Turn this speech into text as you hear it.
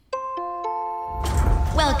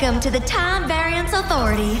Welcome to the Time Variance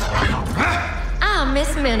Authority. I'm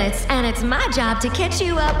Miss Minutes, and it's my job to catch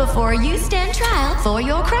you up before you stand trial for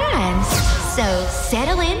your crimes. So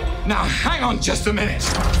settle in. Now, hang on just a minute.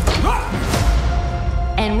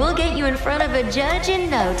 And we'll get you in front of a judge in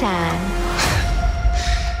no time.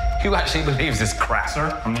 Who actually believes this crap? Sir,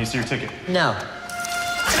 I'm gonna use your ticket. No.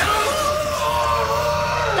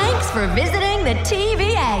 Thanks for visiting the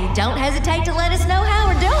TVA. Don't hesitate to let us know how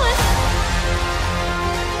we're doing.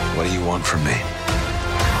 What do you want from me?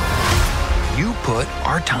 You put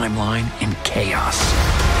our timeline in chaos.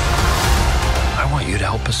 I want you to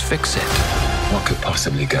help us fix it. What could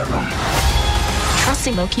possibly go wrong?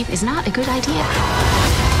 Trusting Loki is not a good idea.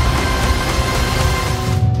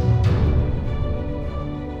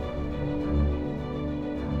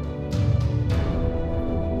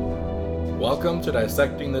 Welcome to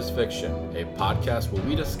Dissecting This Fiction, a podcast where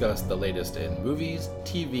we discuss the latest in movies,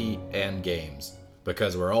 TV, and games.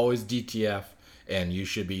 Because we're always DTF, and you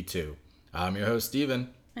should be too. I'm your host,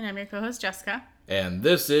 Steven. And I'm your co-host, Jessica. And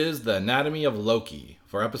this is The Anatomy of Loki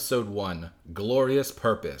for Episode 1, Glorious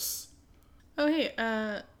Purpose. Oh, hey,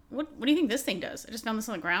 what do you think this thing does? I just found this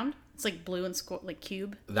on the ground. It's like blue and like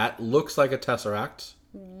cube. That looks like a Tesseract.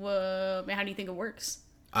 Whoa, how do you think it works?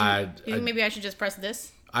 Do you think maybe I should just press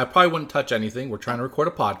this? I probably wouldn't touch anything. We're trying to record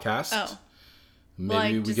a podcast. Oh.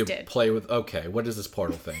 Maybe we could play with... Okay, what is this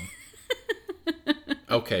portal thing?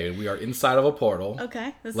 Okay, we are inside of a portal.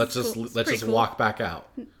 Okay. Let's just cool. walk back out.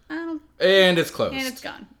 And it's closed. And it's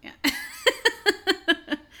gone. Yeah.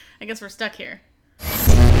 I guess we're stuck here.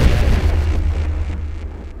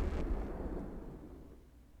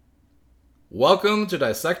 Welcome to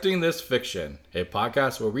Dissecting This Fiction, a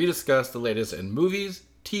podcast where we discuss the latest in movies,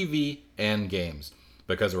 TV, and games.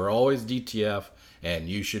 Because we're always DTF, and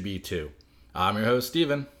you should be too. I'm your host,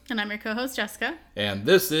 Steven. And I'm your co-host, Jessica. And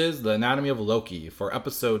this is The Anatomy of Loki for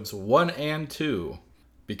episodes 1 and 2.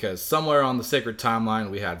 Because somewhere on the sacred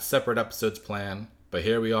timeline we had separate episodes planned, but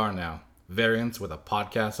here we are now. Variants with a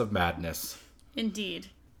podcast of madness. Indeed.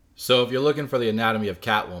 So if you're looking for The Anatomy of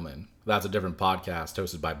Catwoman, that's a different podcast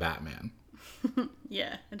hosted by Batman.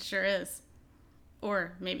 Yeah, it sure is.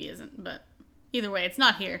 Or maybe isn't, but either way, it's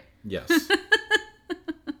not here. Yes.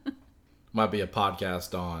 Might be a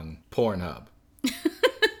podcast on Pornhub.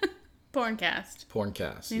 Porncast.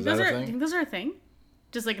 Porncast. Is that a Do you thing? think those are a thing?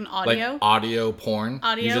 Just like an audio? Like audio porn?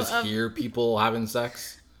 Audio you just of... hear people having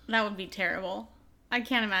sex? That would be terrible. I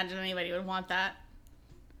can't imagine anybody would want that.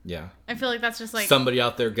 Yeah. I feel like that's just like... Somebody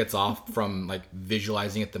out there gets off from like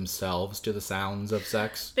visualizing it themselves to the sounds of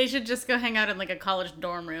sex. They should just go hang out in like a college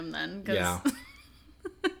dorm room then. Yeah.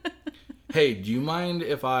 Hey, do you mind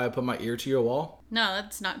if I put my ear to your wall? No,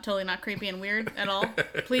 that's totally not creepy and weird at all.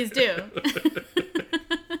 Please do.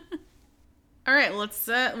 All right, let's,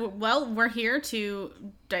 we're here to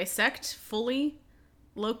dissect fully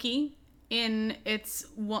Loki in its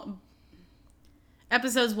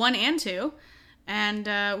episodes 1 and 2.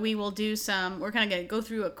 And we will do we're kind of going to go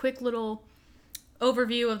through a quick little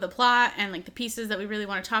overview of the plot and like the pieces that we really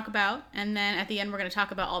want to talk about. And then at the end, we're going to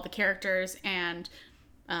talk about all the characters and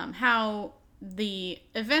how the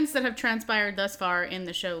events that have transpired thus far in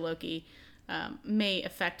the show Loki may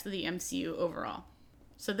affect the MCU overall.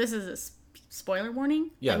 So this is a spoiler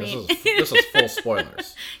warning? Yeah, this is full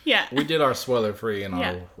spoilers. Yeah. We did our spoiler-free in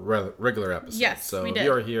our regular episode. Yes, so we if did.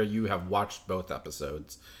 you are here, you have watched both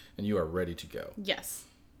episodes, and you are ready to go. Yes.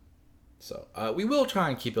 So we will try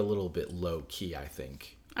and keep it a little bit low-key, I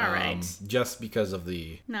think. All right. Just because of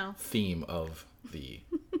the No. theme of the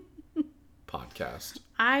podcast.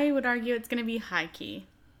 I would argue it's going to be high key.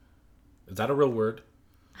 Is that a real word?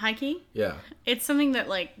 High key? Yeah. It's something that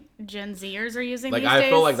like Gen Zers are using Like these I days.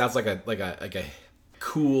 feel like that's like a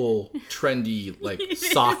cool, trendy like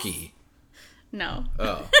sake. No.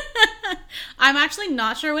 Oh. I'm actually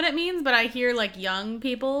not sure what it means, but I hear like young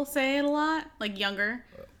people say it a lot, like younger.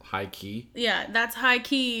 High key. Yeah, that's high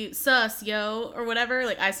key sus, yo, or whatever.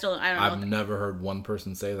 Like I don't know. I've never heard one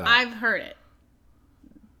person say that. I've heard it.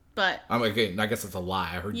 But I'm okay. I guess it's a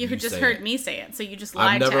lie. I heard you just say heard it. me say it, so you just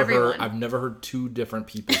lied to everyone. I've never heard two different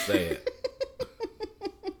people say it.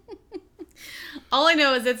 All I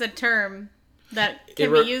know is it's a term that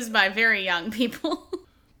can be used by very young people.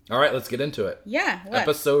 All right, let's get into it. Yeah. What?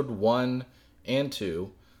 Episode 1 and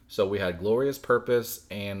 2. So we had Glorious Purpose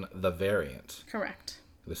and The Variant. Correct.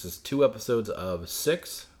 This is 2 episodes of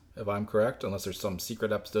 6, if I'm correct, unless there's some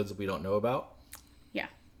secret episodes that we don't know about. Yeah,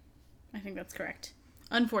 I think that's correct.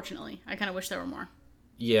 Unfortunately, I kind of wish there were more.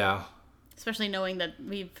 Yeah. Especially knowing that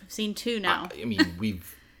we've seen 2 now. I mean,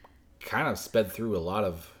 we've kind of sped through a lot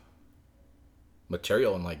of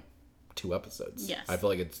material in like 2 episodes. Yes. I feel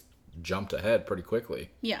like it's jumped ahead pretty quickly.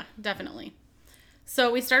 Yeah, definitely.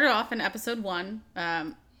 So we started off in episode 1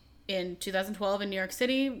 in 2012 in New York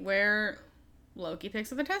City, where Loki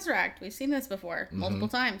picks up the Tesseract. We've seen this before multiple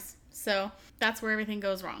times. So that's where everything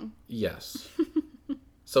goes wrong. Yes.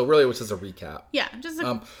 So really it was just a recap. Yeah, just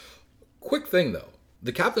a... Quick thing, though.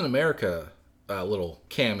 The Captain America little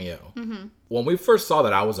cameo. When we first saw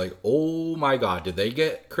that, I was like, oh my god, did they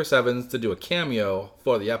get Chris Evans to do a cameo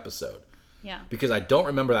for the episode? Yeah. Because I don't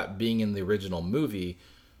remember that being in the original movie,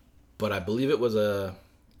 but I believe it was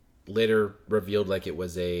later revealed like it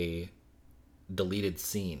was a deleted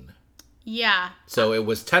scene. Yeah. So it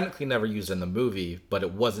was technically never used in the movie, but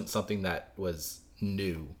it wasn't something that was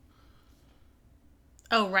new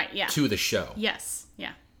Oh, right, yeah. to the show. Yes,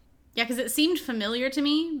 yeah. Yeah, because it seemed familiar to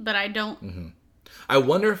me, but I don't... I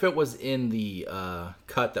wonder if it was in the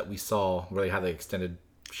cut that we saw where they had the extended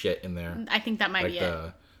shit in there. I think that might Like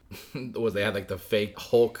be it. they had like the fake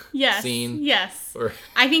Hulk scene. Yes. Or-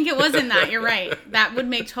 I think it was in that. You're right. That would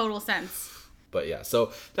make total sense. But yeah,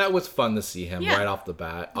 so that was fun to see him Yeah. right off the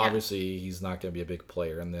bat. Yeah. Obviously, he's not going to be a big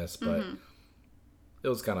player in this, but it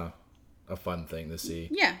was kind of a fun thing to see.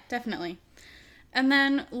 Yeah, definitely. And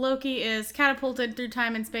then Loki is catapulted through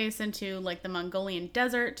time and space into like the Mongolian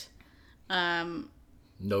desert.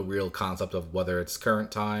 No real concept of whether it's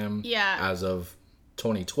current time Yeah. as of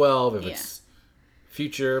 2012, if Yeah. it's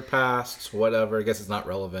future, past, whatever. I guess it's not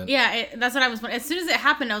relevant. Yeah, that's what I was. As soon as it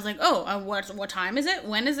happened, I was like, "Oh, what time is it?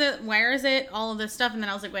 When is it? Where is it? All of this stuff." And then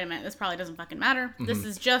I was like, "Wait a minute, this probably doesn't fucking matter. This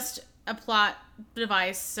is just a plot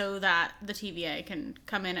device so that the TVA can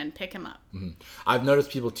come in and pick him up." I've noticed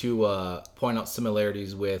people to point out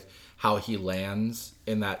similarities with how he lands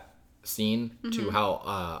in that scene to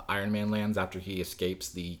how Iron Man lands after he escapes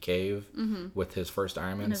the cave with his first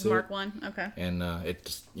Iron Man His suit. Mark 1, okay, And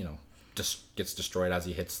it just gets destroyed as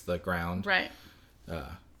he hits the ground. right.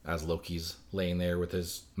 As Loki's laying there with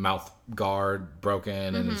his mouth guard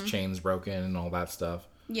broken and his chains broken and all that stuff.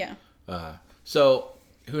 Yeah, So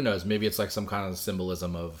who knows? Maybe it's like some kind of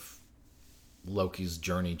symbolism of Loki's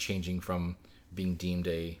journey changing from being deemed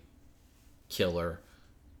a killer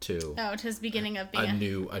to oh, it's his beginning of being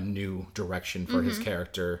a new direction for his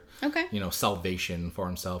character. Okay. Salvation for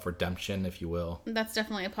himself, redemption, if you will. That's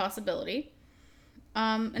definitely a possibility.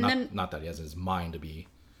 Not that he has his mind to be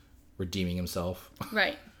redeeming himself.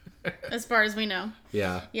 Right, as far as we know.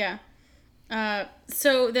 Yeah. Yeah.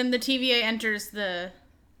 So then the TVA enters the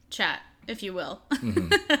chat, if you will.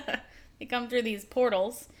 They come through these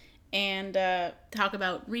portals and talk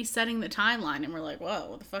about resetting the timeline. And we're like, whoa,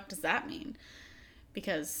 what the fuck does that mean?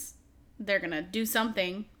 Because they're going to do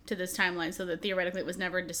something to this timeline so that theoretically it was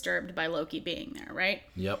never disturbed by Loki being there, right?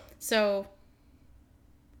 Yep. So,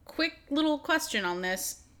 quick little question on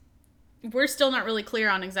this. We're still not really clear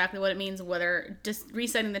on exactly what it means, whether just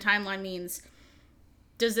resetting the timeline means,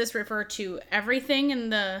 does this refer to everything in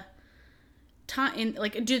the time,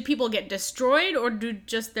 like, do people get destroyed or do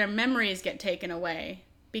just their memories get taken away?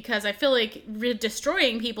 Because I feel like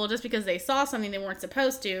destroying people just because they saw something they weren't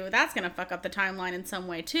supposed to, that's going to fuck up the timeline in some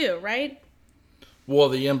way too, right? Well,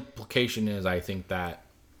 the implication is, I think, that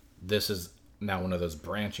this is now one of those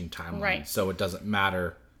branching timelines. Right. So it doesn't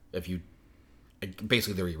matter if you...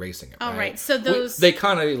 Basically, they're erasing it, Oh, right? right. So those... They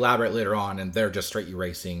kind of elaborate later on, and they're just straight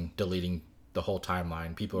erasing, deleting the whole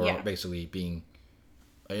timeline. People are Yeah. basically being,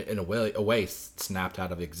 in a way, snapped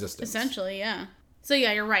out of existence. Essentially, yeah. So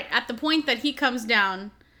yeah, you're right. At the point that he comes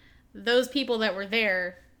down, those people that were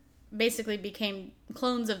there basically became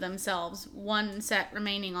clones of themselves, one set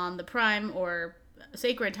remaining on the Prime or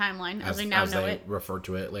Sacred timeline, as we now know they it, refer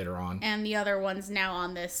to it later on. and the other one's now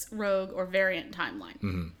on this Rogue or Variant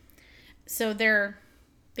timeline. So they're,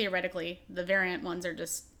 theoretically, the Variant ones are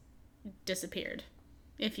just disappeared,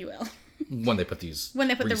 if you will. When they put these When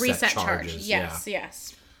they put the reset charge. charges, Yes, yeah.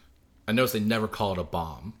 yes. I noticed they never call it a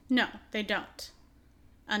bomb. No, they don't.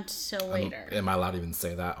 Until later. Am I allowed to even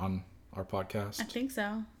say that on our podcast? I think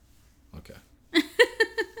so. Okay.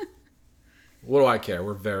 What do I care?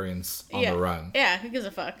 We're variants on the run. Yeah, who gives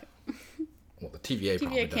a fuck? Well, the TVA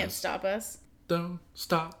probably TVA can't does. stop us. Don't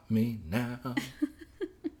stop me now.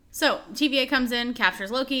 So TVA comes in,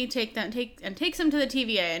 captures Loki, takes him to the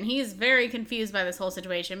TVA, and he's very confused by this whole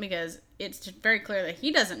situation because it's very clear that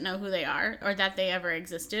he doesn't know who they are or that they ever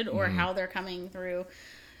existed or how they're coming through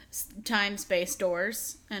time space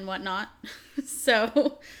doors and whatnot.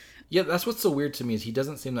 So Yeah, that's what's so weird to me is he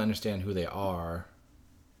doesn't seem to understand who they are,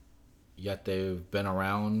 yet they've been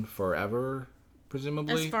around forever,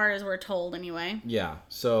 presumably. as far as we're told, anyway. Yeah,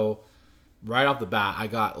 so right off the bat, I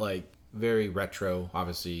got like very retro.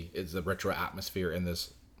 Obviously, it's a retro atmosphere in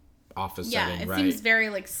this office Yeah, setting, it right? seems very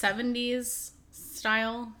like 70s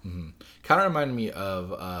style. Kind of reminded me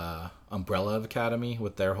of Umbrella Academy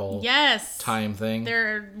with their whole Yes. time thing.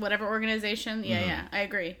 Their whatever organization. Yeah, I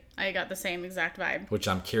agree. I got the same exact vibe. Which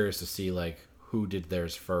I'm curious to see, like, who did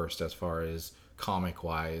theirs first as far as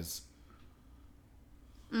comic-wise.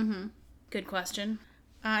 Good question.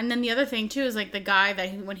 And then the other thing, too, is, like, the guy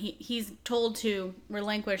that when he's told to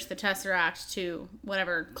relinquish the Tesseract to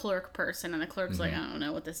whatever clerk person, and the clerk's like, I don't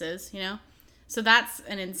know what this is, you know? So that's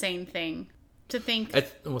an insane thing to think.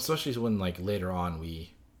 Especially when, like, later on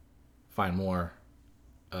we find more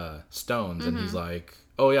stones, and he's like,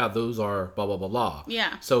 oh, yeah, those are blah, blah, blah, blah.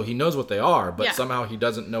 Yeah. So he knows what they are, but Yeah. somehow he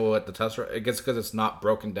doesn't know what the Tesseract... I guess because it's not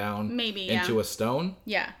broken down into a stone.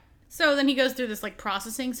 Yeah. So then he goes through this, like,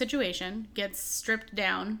 processing situation, gets stripped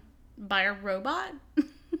down by a robot,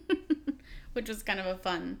 which was kind of a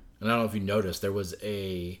fun... And I don't know if you noticed, there was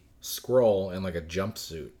a scroll in, like, a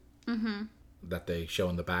jumpsuit that they show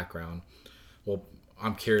in the background. Well,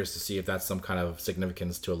 I'm curious to see if that's some kind of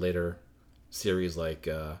significance to a later series, like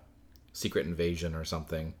Secret Invasion or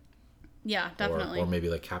something. Yeah, definitely. Or maybe,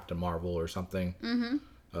 like, Captain Marvel or something.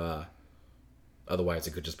 Otherwise,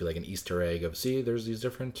 it could just be, like, an Easter egg of, see, there's these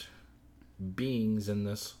different beings in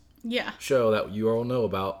this Yeah. show that you all know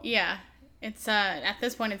about. Yeah. It's at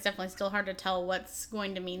this point it's definitely still hard to tell what's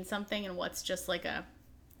going to mean something and what's just like a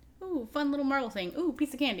fun little Marvel thing. Ooh,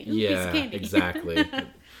 piece of candy. Ooh, piece of candy. Exactly.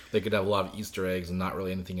 They could have a lot of Easter eggs and not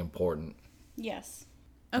really anything important. Yes.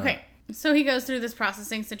 Okay. So he goes through this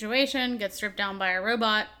processing situation, gets stripped down by a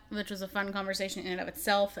robot, which was a fun conversation in and of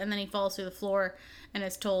itself, and then he falls through the floor and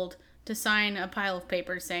is told to sign a pile of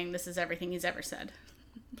papers saying this is everything he's ever said.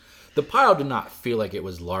 The pile did not feel like it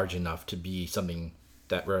was large enough to be something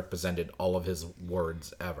that represented all of his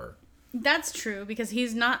words ever. That's true, because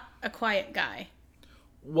he's not a quiet guy.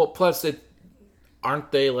 Well, plus,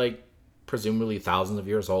 aren't they, like, presumably thousands of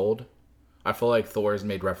years old? I feel like Thor has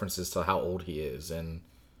made references to how old he is, and...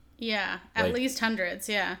 Yeah, at Like- least hundreds,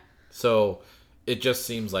 yeah. So, it just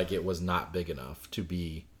seems like it was not big enough to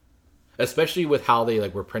be... Especially with how they,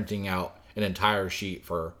 like, were printing out an entire sheet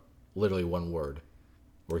for literally one word.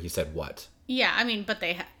 Where he said what. Yeah, I mean, but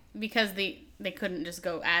because they couldn't just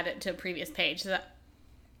go add it to a previous page. So that,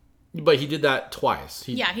 But he did that twice.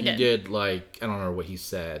 He did. He did, like, I don't know what he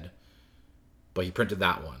said, but he printed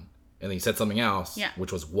that one. And then he said something else,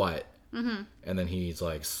 which was what. Mm-hmm. And then he's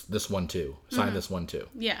like, this one too. Sign this one too.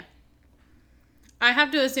 Yeah. I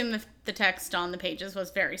have to assume the text on the pages was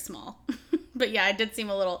very small. But yeah, it did seem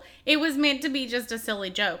a little... It was meant to be just a silly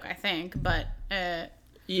joke, I think, but...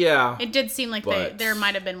 Yeah. It did seem like there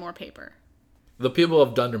might have been more paper. The people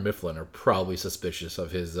of Dunder Mifflin are probably suspicious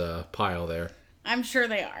of his pile there. I'm sure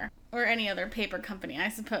they are. Or any other paper company, I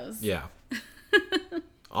suppose. Yeah.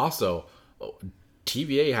 Also,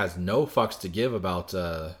 TVA has no fucks to give about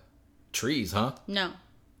trees, huh? No.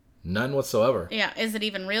 None whatsoever. Yeah, is it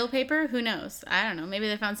even real paper? Who knows? I don't know. Maybe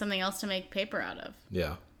they found something else to make paper out of.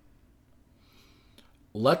 Yeah.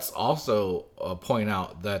 Let's also point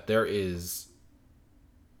out that there is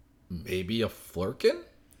maybe a Flurkin?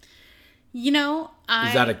 You know,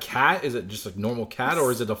 Is that a cat? Is it just a normal cat,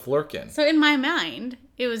 or is it a Flurkin? So in my mind,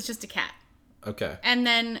 it was just a cat. Okay. And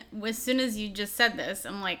then as soon as you just said this,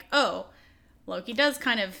 I'm like, oh, Loki does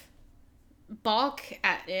kind of balk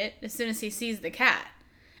at it as soon as he sees the cat.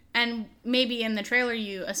 And maybe in the trailer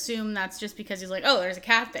you assume that's just because he's like, oh, there's a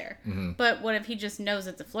cat there. Mm-hmm. But what if he just knows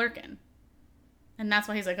it's a Flurkin? And that's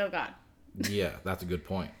why he's like, oh, God. Yeah, that's a good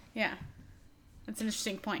point. Yeah. That's an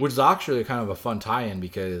interesting point. Which is actually kind of a fun tie-in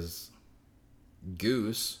because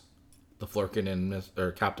Goose, the Flurkin in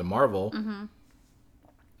Captain Marvel,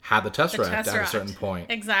 had the Tesseract at a certain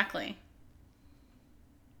point. Exactly.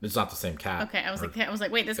 It's not the same cat. Okay, I was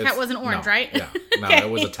like, wait, this cat wasn't orange, right? Yeah, no, Okay. it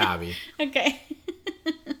was a tabby. Okay.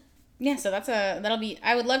 Yeah, so that'll be.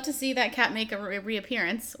 I would love to see that cat make a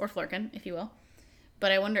reappearance, or Flurkin, if you will.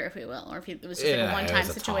 But I wonder if we will, or if it was just like a one-time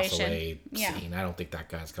situation. Scene. I don't think that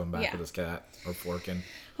guy's coming back with his cat or Flurkin.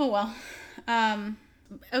 Oh well.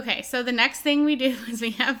 Okay, so the next thing we do is we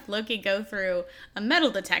have Loki go through a metal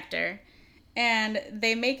detector, and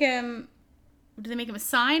they make him. Do they make him a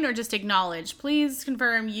sign or just acknowledge? Please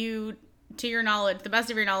confirm you, to your knowledge, the best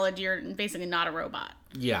of your knowledge, you're basically not a robot.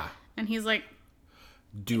 Yeah. And he's like,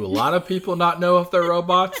 do a lot of people not know if they're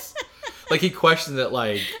robots? Like, he questions it,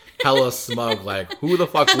 like, hella smug, like, who the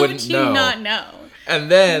fuck wouldn't know? How would you not know? And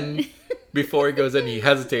then, before he goes in, he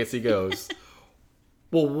hesitates, he goes,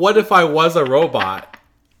 well, what if I was a robot?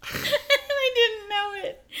 I didn't know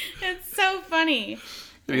it. It's so funny.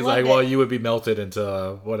 And he's like, well, you would be melted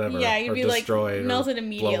into whatever. Yeah, you'd be destroyed, like melted or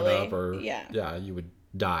immediately. blown up, or yeah, you would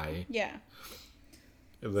die. Yeah.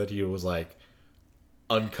 And then he was like,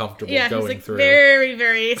 uncomfortable Yeah, going he's like through. very,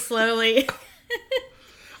 very slowly.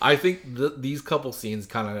 I think these couple scenes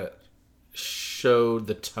kind of showed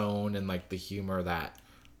the tone and like the humor that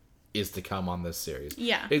is to come on this series.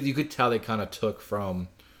 Yeah. You could tell they kind of took from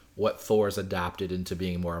what Thor's adapted into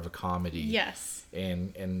being more of a comedy. Yes.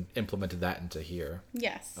 And implemented that into here.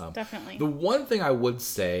 Yes, definitely. The one thing I would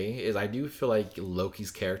say is I do feel like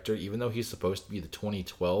Loki's character, even though he's supposed to be the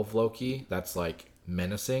 2012 Loki, that's like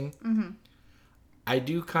menacing. Mm-hmm. I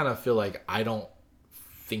do kind of feel like I don't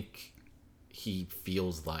think he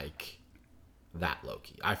feels like that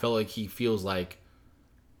Loki. I feel like he feels like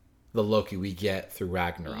the Loki we get through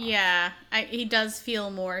Ragnarok. Yeah, he does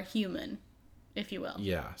feel more human, if you will.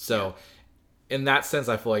 Yeah. So in that sense,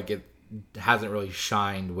 I feel like it hasn't really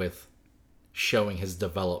shined with showing his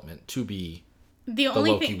development to be the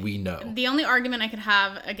Loki we know. The only argument I could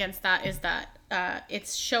have against that is that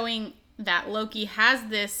it's showing that Loki has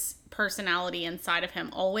this personality inside of him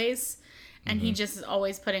always, and he just is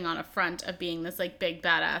always putting on a front of being this like big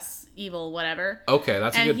badass evil whatever. Okay,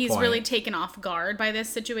 that's a good point. And he's really taken off guard by this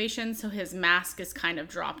situation, so his mask is kind of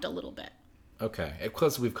dropped a little bit. Okay,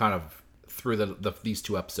 because we've kind of through these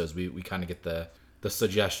two episodes, we kind of get the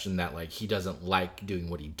suggestion that like he doesn't like doing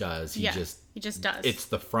what he does. He just does. It's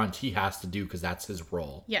the front he has to do because that's his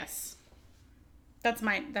role. Yes. That's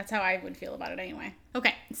how I would feel about it anyway.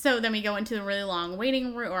 Okay, so then we go into a really long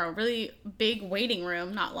waiting room, or a really big waiting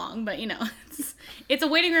room. Not long, but it's a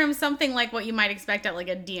waiting room, something like what you might expect at like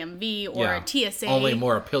a DMV or a TSA. Only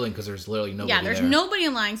more appealing because there's literally nobody there. Yeah, there's nobody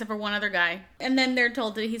in line except for one other guy. And then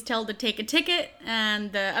he's told to take a ticket,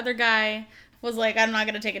 and the other guy was like, I'm not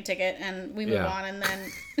going to take a ticket, and we move on, and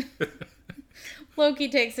then Loki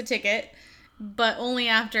takes a ticket, but only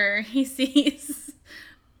after he sees...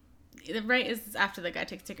 Right? Is after the guy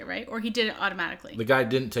takes a ticket, right? Or he did it automatically? The guy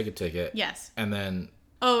didn't take a ticket. Yes. And then...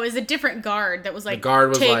 Oh, it was a different guard that was like, the guard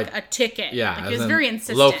was take like, a ticket. Yeah. Like, he was very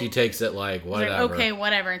insistent. Loki takes it like, whatever. Like, okay,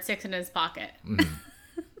 whatever, and sticks it in his pocket. Mm-hmm.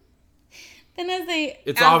 Then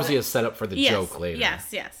It's obviously a setup for the joke later.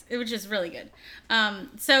 Yes, which is really good.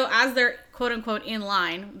 So as they're quote-unquote in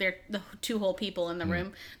line, they're the two whole people in the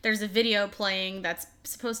room, there's a video playing that's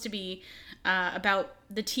supposed to be about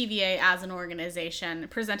the TVA as an organization,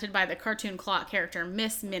 presented by the cartoon clock character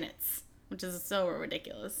Miss Minutes, which is so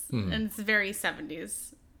ridiculous. And it's very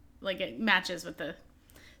 70s. Like, it matches with the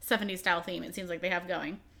 70s style theme it seems like they have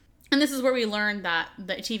going. And this is where we learned that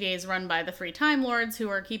the TVA is run by the 3 Time Lords who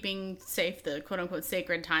are keeping safe the quote-unquote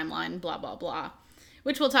sacred timeline, blah, blah, blah.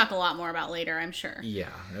 Which we'll talk a lot more about later, I'm sure. Yeah,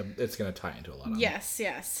 it's going to tie into a lot of Yes.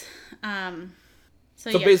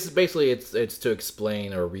 So basically it's to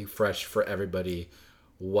explain or refresh for everybody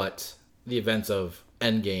what the events of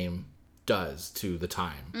Endgame does to the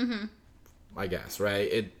time. Mm-hmm. I guess,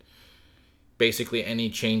 right? It basically, any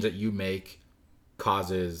change that you make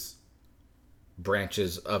causes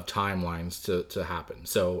branches of timelines to happen.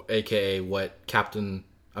 So, aka what Captain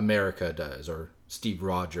America does, or Steve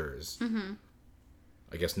Rogers. Mm-hmm.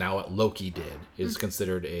 I guess now what Loki did is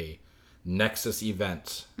considered a Nexus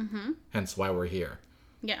event. Mm-hmm. Hence why we're here.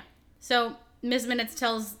 Yeah. So, Ms. Minutes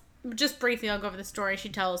tells, just briefly, I'll go over the story. She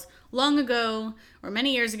tells, long ago, or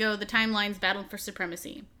many years ago, the timelines battled for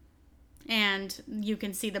supremacy. And you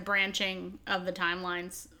can see the branching of the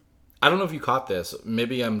timelines. I don't know if you caught this.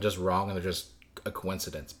 Maybe I'm just wrong and they're just a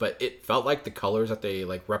coincidence. But it felt like the colors that they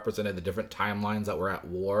like represented the different timelines that were at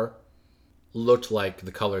war looked like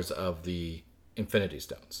the colors of the Infinity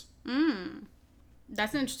Stones.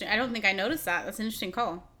 That's interesting. I don't think I noticed that. That's an interesting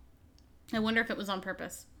call. I wonder if it was on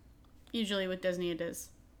purpose. Usually with Disney it is.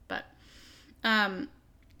 But,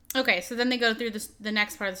 okay, so then they go through the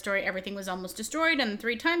next part of the story. Everything was almost destroyed, and the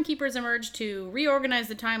 3 timekeepers emerged to reorganize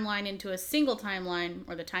the timeline into a single timeline,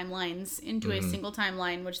 or the timelines into a single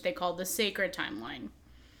timeline, which they called the sacred timeline.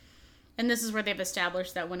 And this is where they've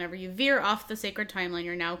established that whenever you veer off the sacred timeline,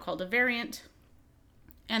 you're now called a variant.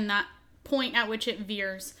 And that point at which it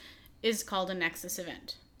veers is called a Nexus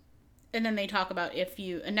event. And then they talk about if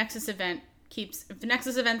the Nexus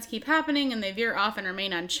events keep happening and they veer off and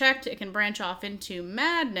remain unchecked, it can branch off into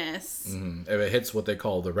madness. Mm-hmm. If it hits what they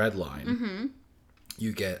call the red line,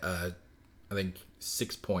 you get, I think,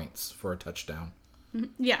 6 points for a touchdown.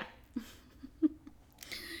 Yeah.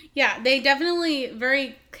 Yeah, they definitely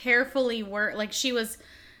very carefully were, like,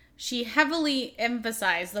 she heavily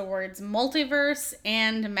emphasized the words multiverse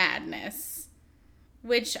and madness,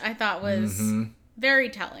 which I thought was very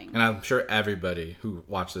telling. And I'm sure everybody who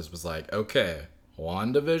watched this was like, okay,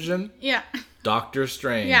 WandaVision, yeah, Doctor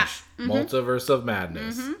Strange, yeah. Multiverse of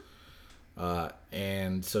Madness.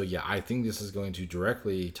 And so, yeah, I think this is going to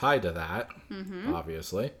directly tie to that,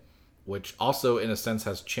 obviously. which also, in a sense,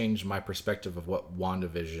 has changed my perspective of what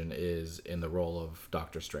WandaVision is in the role of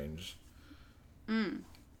Doctor Strange.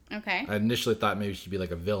 Okay. I initially thought maybe she'd be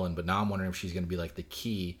like a villain, but now I'm wondering if she's going to be like the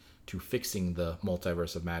key to fixing the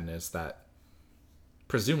multiverse of madness that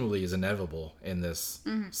presumably is inevitable in this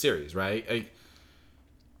series, right?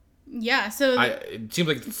 Yeah, so... it seems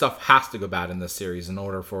like stuff has to go bad in this series in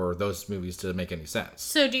order for those movies to make any sense.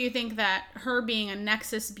 So do you think that her being a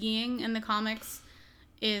Nexus being in the comics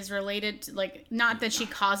is related to, like, not that she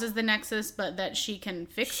causes the Nexus, but that she can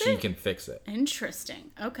fix it? She can fix it.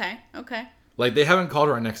 Interesting. Okay. Like, they haven't called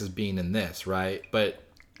her a Nexus being in this, right? But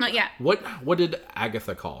Not yet. what did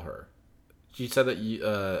Agatha call her? She said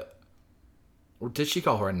that or did she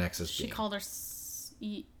call her a Nexus being? She called her...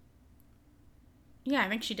 Yeah, I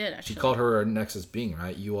think she did, actually. She called her a Nexus being,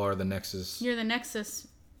 right? You are the Nexus You're the Nexus...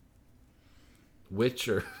 witch,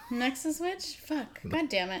 or... Nexus Witch? Fuck. God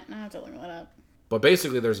damn it. I have to look that up. But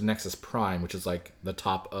basically, there's Nexus Prime, which is like the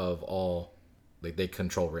top of all... Like, they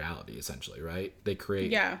control reality, essentially, right? They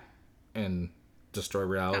create and destroy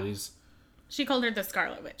realities. She called her the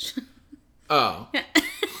Scarlet Witch. Oh.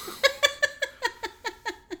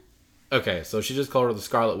 Okay, so she just called her the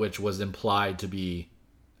Scarlet Witch, was implied to be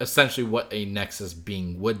essentially what a Nexus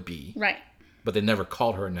being would be. Right. But they never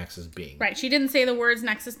called her a Nexus being. Right. She didn't say the words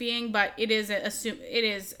Nexus being, but it is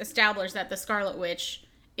established that the Scarlet Witch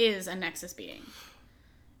is a Nexus being.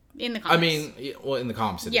 In the comics. I mean, well, in the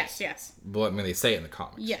comics it is. Yes. Well, I mean, they say it in the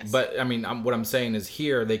comics. Yes. But, I mean, what I'm saying is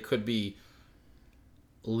here, they could be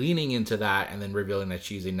leaning into that and then revealing that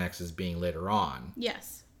she's a Nexus being later on.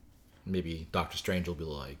 Yes. Maybe Doctor Strange will be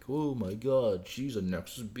like, oh my god, she's a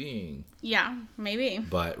Nexus being. Yeah, maybe.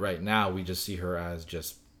 But right now, we just see her as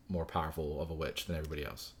just more powerful of a witch than everybody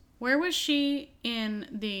else. Where was she in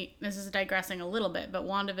this is digressing a little bit, but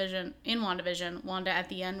WandaVision, Wanda at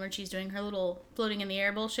the end where she's doing her little floating in the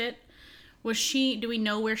air bullshit, do we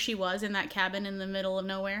know where she was in that cabin in the middle of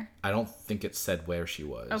nowhere? I don't think it said where she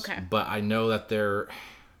was. Okay. But I know that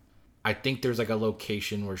I think there's like a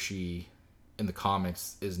location where she, in the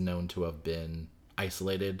comics, is known to have been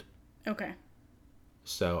isolated. Okay.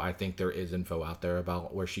 So I think there is info out there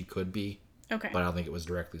about where she could be. Okay. But I don't think it was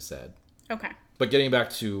directly said. Okay. But getting back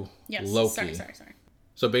to Loki. Sorry.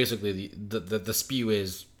 So basically, the spew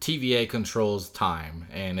is TVA controls time,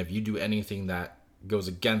 and if you do anything that goes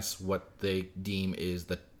against what they deem is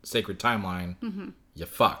the sacred timeline, you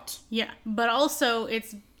fucked. Yeah, but also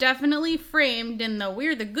it's definitely framed in the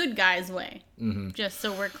we're the good guys way. Just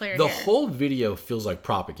so we're clear The here. whole video feels like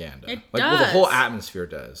propaganda. It like, well, the whole does. atmosphere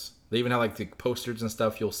does. They even have like the posters and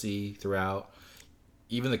stuff you'll see throughout.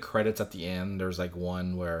 Even the credits at the end, there's like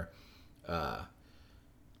one where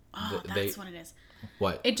that's what it is.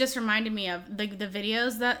 What? It just reminded me of the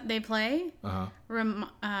videos that they play.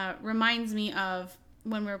 Reminds me of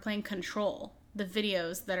when we were playing Control. The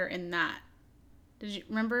videos that are in that. Did you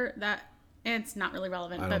remember that? It's not really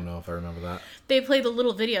relevant. I don't know if I remember that. They play the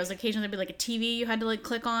little videos. Occasionally, there'd be like a TV you had to like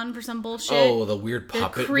click on for some bullshit. Oh, the weird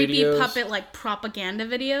puppet the creepy videos? puppet like propaganda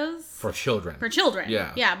videos For children. for children.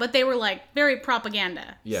 Yeah. Yeah, but they were like very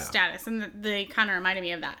propaganda Yeah. status, and they kind of reminded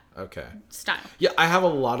me of that Okay. style. Yeah, I have a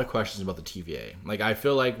lot of questions about the TVA. Like, I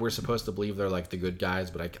feel like we're supposed to believe they're like the good guys,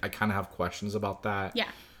 but I kind of have questions about that. Yeah.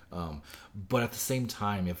 But at the same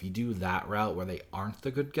time, if you do that route where they aren't the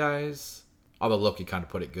good guys, although Loki kind of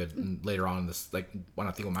put it good and later on in this, like, when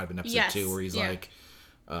I think it might have been episode 2, where he's like,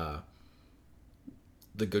 the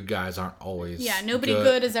good guys aren't always nobody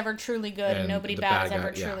good is ever truly good, and nobody the bad is bad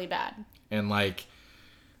ever guy- truly bad. And, like,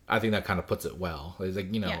 I think that kind of puts it well. It's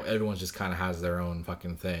like, Yeah. everyone just kind of has their own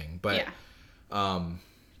fucking thing. But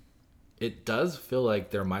it does feel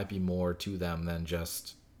like there might be more to them than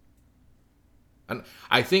just... And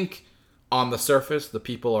I think on the surface, the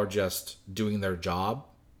people are just doing their job.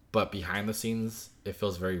 But behind the scenes, it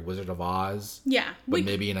feels very Wizard of Oz. Yeah. But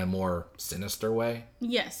maybe in a more sinister way.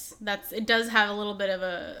 Yes, it does have a little bit of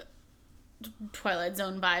a Twilight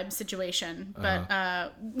Zone vibe situation,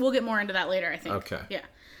 but we'll get more into that later, I think. Okay. Yeah.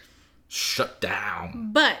 Shut down.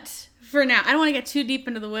 But for now, I don't want to get too deep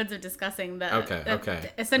into the woods of discussing the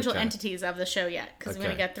essential Okay. entities of the show yet, because we're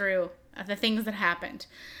going Okay. to get through the things that happened.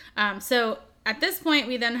 So at this point,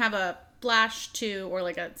 we then have a flash to, or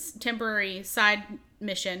like a temporary side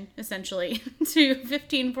mission, essentially, to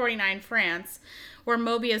 1549 France, where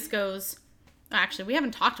Mobius goes... Actually, we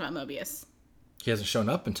haven't talked about Mobius. He hasn't shown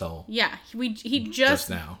up until he just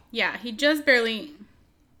now. Yeah, he just barely...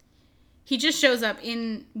 He just shows up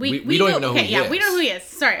in... We don't even know who he is. we don't know who he is.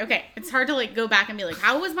 Sorry, okay. It's hard to like go back and be like,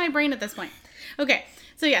 how was my brain at this point? Okay,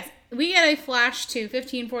 so yes, we get a flash to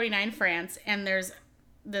 1549 France, and there's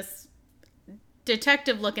this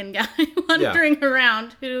detective-looking guy wandering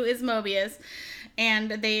around who is Mobius.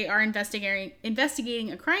 And they are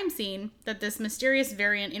investigating a crime scene that this mysterious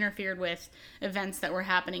variant interfered with events that were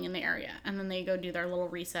happening in the area. And then they go do their little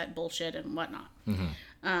reset bullshit and whatnot.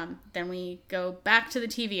 Then we go back to the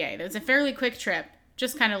TVA. There's a fairly quick trip,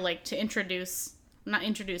 just kind of like to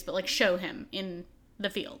show him in the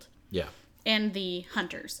field. Yeah. And the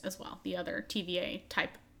hunters as well, the other TVA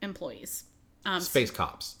type employees. Space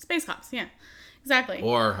cops. Space cops, yeah. Exactly.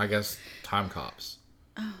 Or, I guess, time cops.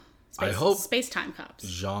 I hope Space-time cops.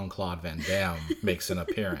 Jean-Claude Van Damme makes an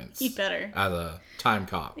appearance. He better. As a time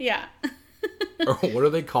cop. Yeah. Or what do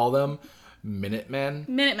they call them? Minutemen?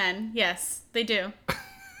 Minutemen, yes, they do.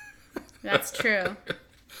 That's true.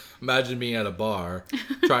 Imagine being at a bar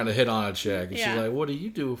trying to hit on a chick. And she's like, what do you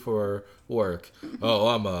do for work? Oh,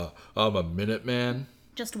 I'm a Minuteman.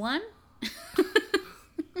 Just one?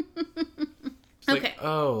 It's okay. Like,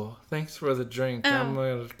 oh, thanks for the drink. Oh. I'm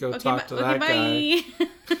going to go talk to that guy.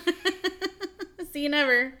 See you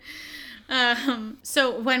never.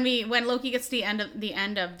 So when Loki gets to the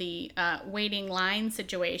end of the waiting line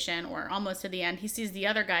situation, or almost to the end, he sees the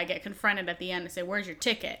other guy get confronted at the end and say, "Where's your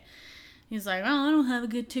ticket?" He's like, "Oh, I don't have a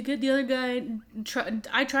good ticket. The other guy,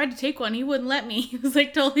 I tried to take one. He wouldn't let me." He was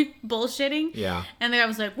like totally bullshitting. Yeah. And the guy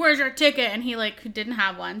was like, "Where's your ticket?" And he like didn't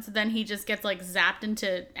have one. So then he just gets like zapped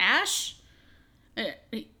into ash.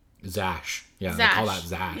 Zash. Yeah, Zash. they call that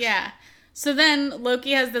Zash. Yeah. So then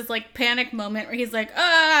Loki has this like panic moment where he's like,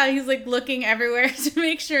 he's like looking everywhere to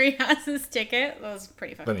make sure he has his ticket. That was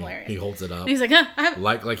pretty fucking hilarious. He holds it up. And he's like, I have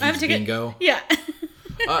like I have a he's ticket. bingo. Yeah.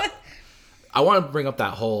 I want to bring up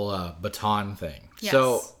that whole baton thing. Yes.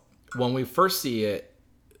 So when we first see it,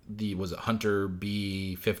 was it Hunter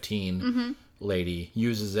B-15 lady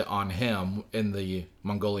uses it on him in the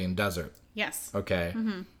Mongolian desert. Yes. Okay.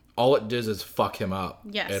 All it does is fuck him up.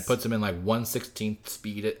 Yes. It puts him in like 1/16th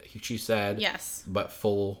speed, she said. Yes. But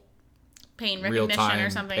full pain recognition real-time or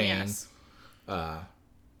something. pain. Yes.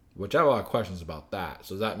 Which I have a lot of questions about that.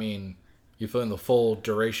 So does that mean you're feeling the full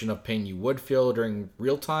duration of pain you would feel during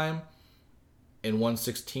real time in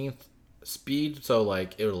 1/16th speed? So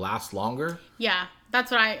like it would last longer? Yeah. That's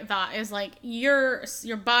what I thought, is like your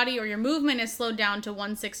body or your movement is slowed down to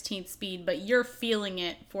 1/16th speed, but you're feeling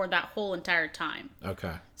it for that whole entire time.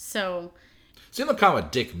 Okay. So Seemed like kind of a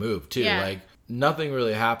dick move too. Yeah. Like nothing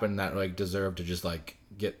really happened that like deserved to just like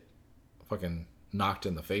get fucking knocked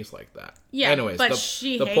in the face like that. Yeah, Anyways, but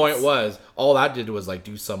the point was all that did was like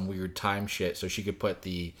do some weird time shit so she could put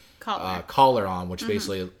the collar on, which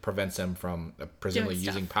basically prevents him from presumably Doing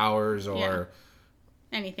stuff. using powers or Yeah.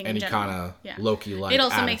 anything any in general. kind of Yeah. Loki-like It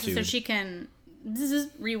also attitude. makes it so she can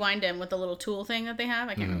rewind him with the little tool thing that they have.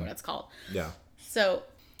 I can't remember what it's called. Yeah. So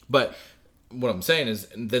But what I'm saying is,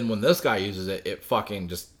 then when this guy uses it, it fucking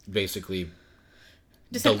just basically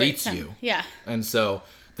disintegrates deletes him. you. Yeah. And so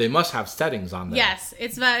they must have settings on there. Yes,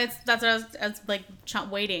 that's what I was like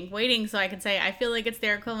waiting so I could say I feel like it's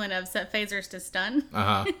their equivalent of set phasers to stun.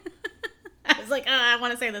 Uh-huh. I was like, I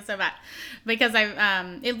want to say this so bad because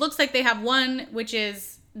it looks like they have one which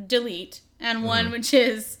is delete and one which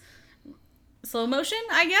is slow motion,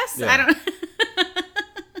 I guess. Yeah. I don't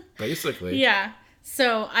Basically. Yeah.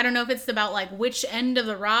 So I don't know if it's about like which end of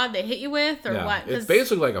the rod they hit you with or what. It's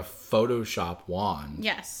basically like a Photoshop wand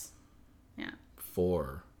Yes. Yeah.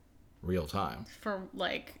 for real time. For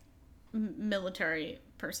like military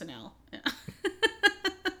personnel. Yeah.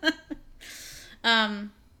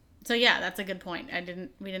 So yeah, that's a good point.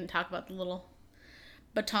 We didn't talk about the little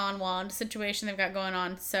baton wand situation they've got going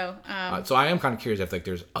on. So So I am kind of curious if like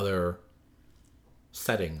there's other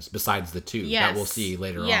settings besides the two that we'll see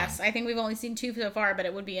later on. Yes, I think we've only seen two so far, but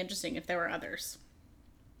it would be interesting if there were others.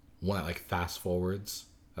 One that like fast forwards.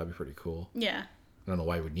 That'd be pretty cool. Yeah. I don't know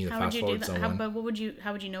why you would need a How would fast you do forward that? someone. But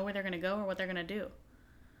how would you know where they're gonna go or what they're gonna do?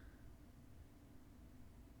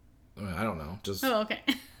 I don't know. Just Oh, okay.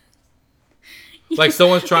 like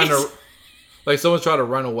someone's trying to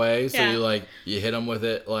run away, so Yeah. you hit them with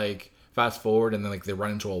it like fast forward, and then like they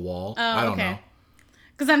run into a wall. Oh, I don't okay. know.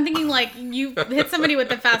 Because I'm thinking like you hit somebody with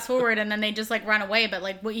the fast forward and then they just like run away, but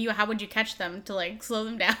like how would you catch them to like slow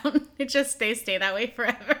them down? It just stay that way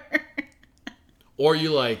forever. Or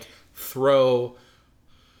you like throw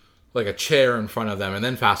like a chair in front of them and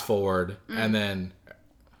then fast forward, and then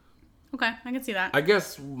Okay, I can see that. I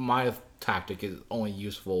guess my tactic is only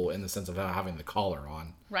useful in the sense of having the collar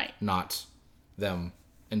on, Right. not them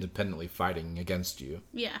independently fighting against you.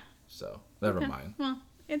 Yeah. So never Okay. mind. Well,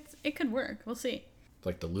 it could work. We'll see.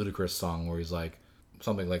 Like the Ludacris song where he's like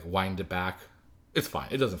something like "wind it back." It's fine.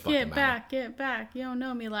 It doesn't fucking matter. Get back. You don't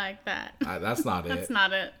know me like that. That's not it. That's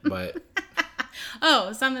not it. But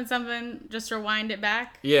Oh, something. Just rewind it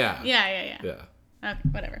back. Yeah. Yeah. Yeah. Okay,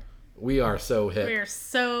 whatever. We are so hip. We are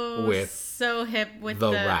so hip with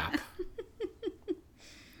the rap.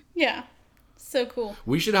 Yeah. So cool.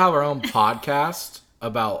 We should have our own podcast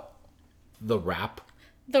about the rap,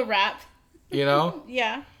 The rap. you know?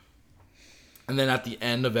 Yeah. And then at the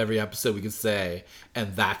end of every episode, we could say,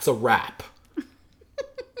 and that's a rap.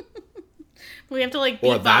 We have to like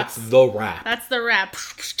Or beatbox. that's the rap. That's the rap.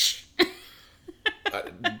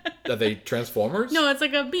 Are they Transformers? No, it's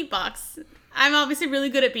like a beatbox. I'm obviously really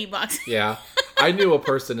good at beatbox. Yeah. I knew a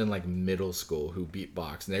person in like middle school who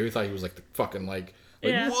beatboxed, and everybody thought he was like the fucking like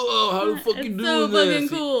Yeah. whoa, how the fuck you It's doing so this? fucking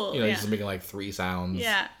cool. You know, Yeah. he's just making like 3 sounds.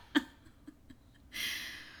 Yeah.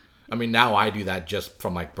 I mean, now I do that just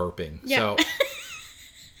from like burping. Yeah. So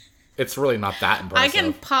it's really not that I impressive.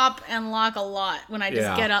 can pop and lock a lot when I just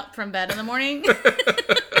Yeah. get up from bed in the morning.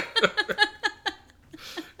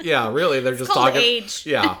 Yeah, really, they're just called talking. age.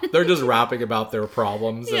 Yeah, they're just rapping about their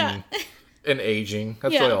problems Yeah. and aging.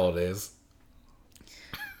 That's Yeah. really all it is.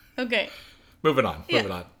 Okay. Moving on. Yeah.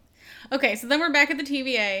 Moving on. Okay, so then we're back at the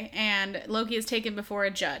TVA, and Loki is taken before a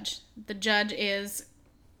judge. The judge is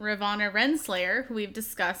Ravonna Renslayer, who we've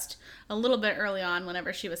discussed a little bit early on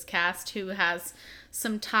whenever she was cast, who has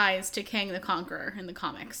some ties to Kang the Conqueror in the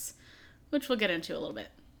comics, which we'll get into a little bit.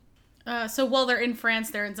 So while they're in France,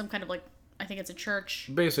 they're in some kind of like, I think it's a church.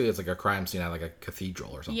 Basically, it's like a crime scene at like a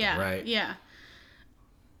cathedral or something, Yeah, right? yeah.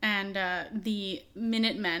 And the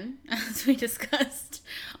Minutemen, as we discussed,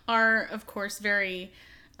 are of course very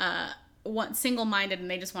single-minded, and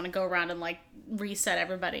they just want to go around and like reset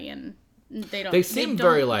everybody, and they don't. They seem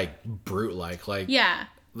very like brute-like, Yeah,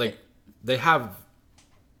 like they have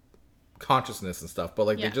consciousness and stuff, but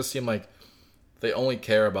like Yeah. they just seem like they only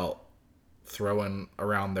care about throwing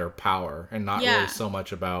around their power and not Yeah. really so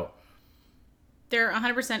much about. they're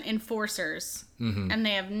 100% enforcers, and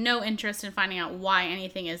they have no interest in finding out why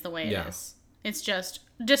anything is the way it Yeah. is. It's just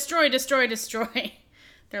destroy, destroy, destroy.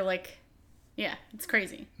 They're like, yeah, it's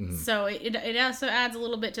crazy. So it also adds a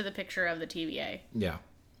little bit to the picture of the TVA. Yeah.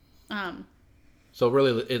 So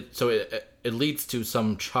really, it leads to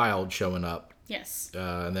some child showing up, Yes.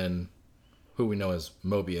 and then who we know as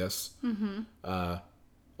Mobius,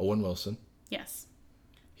 Owen Wilson. Yes.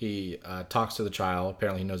 He talks to the child.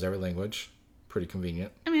 Apparently, he knows every language. Pretty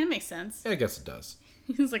convenient. I mean, it makes sense. Yeah, I guess it does.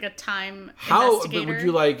 He's like a time How but investigator. would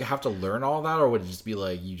you like have to learn all that, or would it just be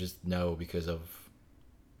like you just know because of,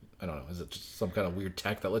 I don't know, is it just some kind of weird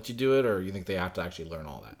tech that lets you do it, or you think they have to actually learn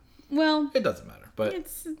all that? Well, It doesn't matter, but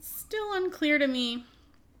it's still unclear to me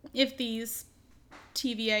if these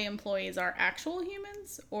TVA employees are actual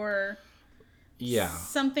humans or yeah,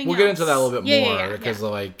 something We'll get into else. that a little bit Yeah, more yeah, yeah, because yeah.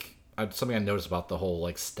 like something I noticed about the whole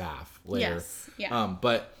like staff later. Yes, yeah.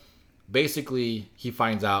 But basically, he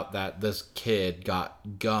finds out that this kid got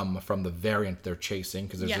gum from the variant they're chasing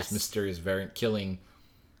because there's Yes. this mysterious variant killing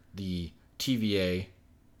the TVA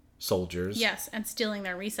soldiers. Yes, and stealing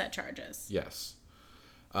their reset charges. Yes.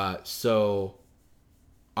 So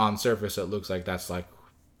on surface, it looks like that's like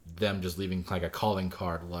them just leaving like a calling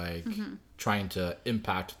card, like trying to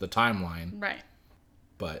impact the timeline. Right.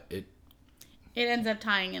 But it, It ends up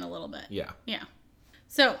tying in a little bit. yeah. Yeah.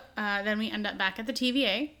 So then we end up back at the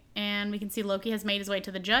TVA, and we can see Loki has made his way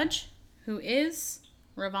to the judge, who is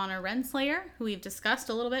Ravonna Renslayer, who we've discussed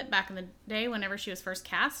a little bit back in the day whenever she was first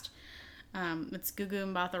cast. It's Gugu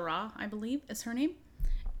Mbatha Raw, I believe, is her name.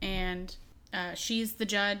 And she's the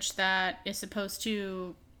judge that is supposed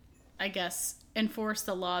to, I guess, enforce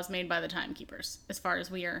the laws made by the timekeepers, as far as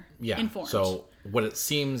we are Yeah. informed. So what it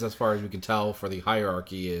seems, as far as we can tell, for the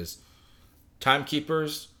hierarchy is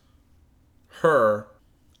timekeepers, her,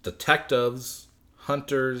 detectives,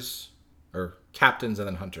 hunters, or captains, and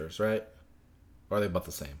then hunters, right? Or are they both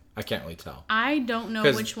the same? I can't really tell. I don't know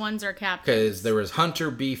 'Cause- which ones are captains. Because there was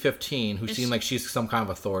Hunter B-15, who seemed like she's some kind of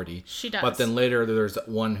authority. She does. But then later there's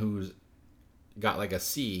one who's got like a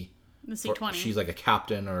C. The for- C-20. She's like a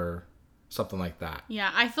captain or something like that.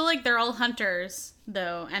 Yeah, I feel like they're all hunters,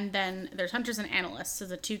 though, and then there's hunters and analysts as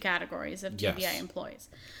the two categories of TVA Yes. employees.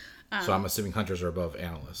 So I'm assuming hunters are above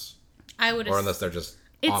analysts. I would Or unless they're just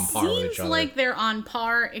it on par with seems each other. like they're on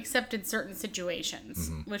par, except in certain situations,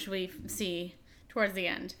 Mm-hmm. which we see towards the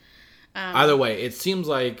end. Either way, it seems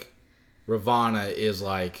like Ravonna is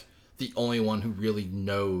like the only one who really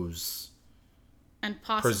knows, And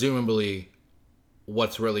possibly, presumably,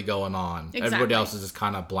 what's really going on. Everybody Exactly. else is just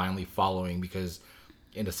kind of blindly following because,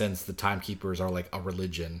 in a sense, the timekeepers are like a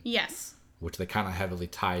religion, yes, which they kind of heavily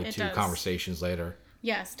tie It to does. conversations later.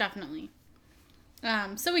 yes, definitely.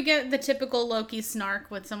 So we get the typical Loki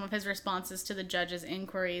snark with some of his responses to the judge's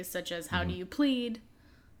inquiries, such as "How do you plead?"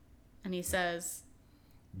 And he says,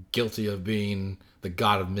 guilty of being the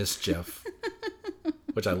god of mischief.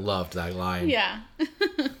 Which I loved that line. yeah.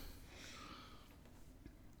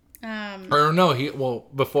 Or no,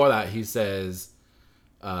 before that he says,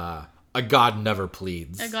 a god never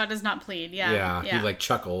pleads. A god does not plead. Yeah. Yeah, he like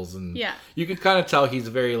chuckles and Yeah. you can kind of tell he's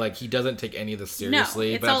very like he doesn't take any of this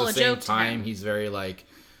seriously, it's but all at a the same joke to time him. he's very like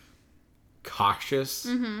cautious.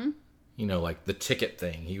 Mm-hmm. You know, like the ticket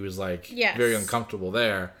thing. He was like Yes. very uncomfortable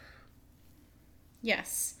there.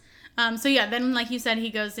 Yes. So yeah, then like you said, he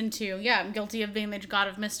goes into, I'm guilty of being the god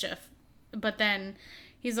of mischief. But then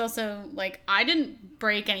he's also like, I didn't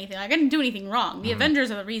break anything. Like, I didn't do anything wrong. The Avengers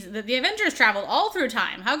are the reason. The Avengers traveled all through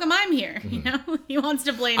time. How come I'm here? You know, he wants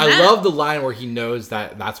to blame I them. love the line where he knows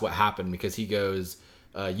that that's what happened because he goes,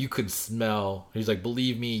 you could smell, he's like,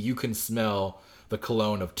 believe me, you can smell the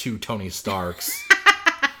cologne of 2 Tony Starks.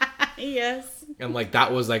 Yes. And like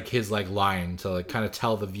that was like his like line to like kind of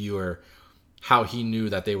tell the viewer how he knew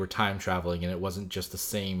that they were time traveling and it wasn't just the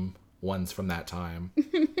same ones from that time.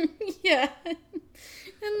 Yeah.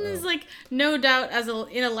 And there's like no doubt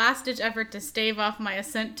in a last ditch effort to stave off my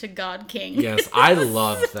ascent to God King. Yes, I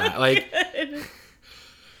love that. Like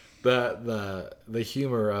the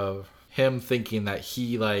humor of him thinking that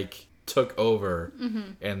he like took over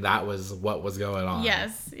and that was what was going on.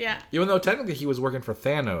 Yes, yeah. Even though technically he was working for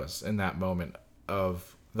Thanos in that moment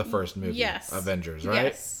of the first movie, Yes. Avengers, right?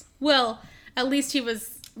 Yes. Well, at least he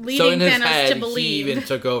was So leading in his Thanos head, to believe. he even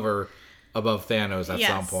took over above Thanos at Yes,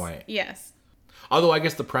 some point. Yes. Although I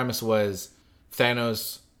guess the premise was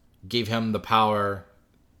Thanos gave him the power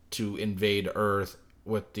to invade Earth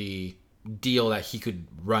with the deal that he could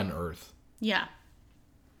run Earth. Yeah.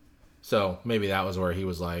 So maybe that was where he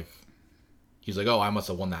was like, oh, I must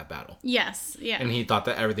have won that battle. Yes. Yeah. And he thought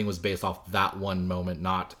that everything was based off that one moment,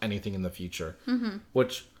 not anything in the future. Mm-hmm.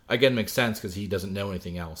 Which, again, makes sense because he doesn't know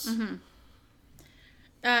anything else. Mm-hmm.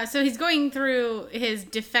 So he's going through his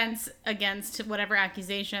defense against whatever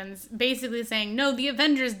accusations, basically saying, no, the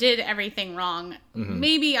Avengers did everything wrong.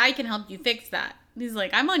 Maybe I can help you fix that. He's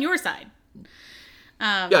like, I'm on your side.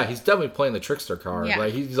 Yeah, he's definitely playing the trickster card. Yeah.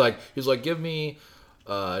 Like he's like, give me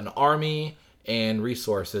an army and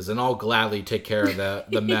resources, and I'll gladly take care of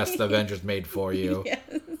the mess the Avengers made for you. Yes.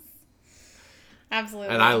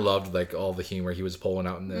 Absolutely. And I loved like all the humor he was pulling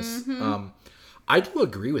out in this. I do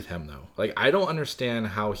agree with him though. Like I don't understand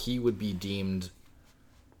how he would be deemed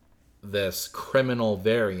this criminal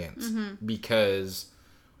variant because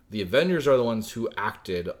the Avengers are the ones who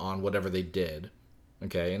acted on whatever they did.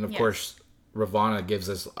 Okay, and of course Ravonna gives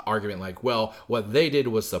this argument like, well, what they did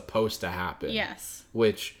was supposed to happen. Yes.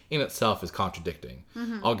 Which in itself is contradicting.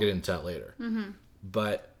 I'll get into that later.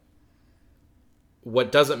 But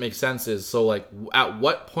what doesn't make sense is, so like, at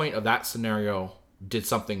what point of that scenario did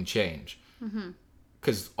something change?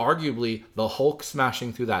 Because arguably, the Hulk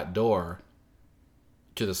smashing through that door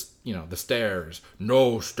to the stairs,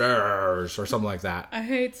 no stairs, or something like that. I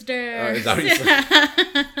hate stairs. Is that what you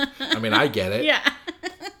said? I mean, I get it. Yeah.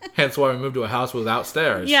 Hence why we moved to a house without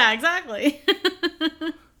stairs. Yeah, exactly.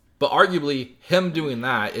 But arguably, him doing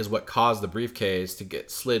that is what caused the briefcase to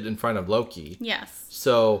get slid in front of Loki. Yes.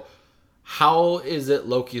 So, how is it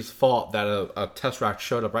Loki's fault that a Tesseract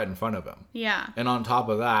showed up right in front of him? Yeah. And on top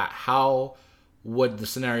of that, how would the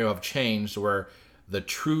scenario have changed where the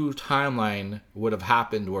true timeline would have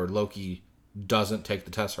happened where Loki doesn't take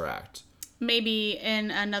the Tesseract? Maybe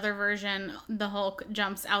in another version, the Hulk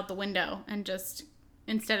jumps out the window and just,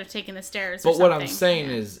 instead of taking the stairs or But what something. I'm saying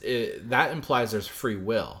is that implies there's free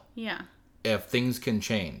will. Yeah. If things can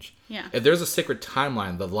change. Yeah. If there's a sacred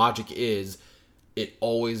timeline, the logic is it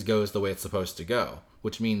always goes the way it's supposed to go,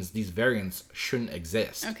 which means these variants shouldn't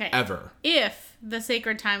exist. Okay. Ever. If the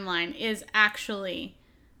sacred timeline is actually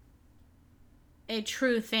a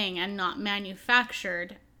true thing and not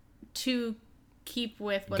manufactured to keep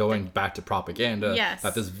with what Going back to propaganda, Yes.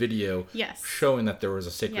 that this video Yes. showing that there was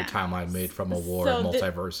a sacred Yeah. timeline made from a war So of the-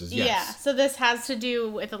 multiverses. Yeah, Yes. so this has to do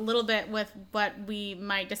with a little bit with what we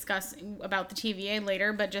might discuss about the TVA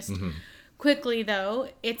later, but just quickly though,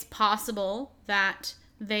 it's possible that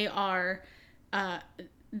they are,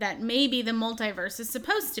 that maybe the multiverse is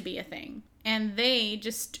supposed to be a thing, and they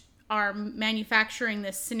just are manufacturing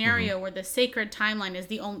this scenario where the sacred timeline is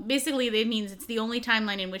the only, basically it means it's the only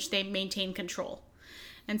timeline in which they maintain control.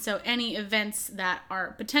 And so any events that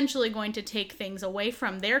are potentially going to take things away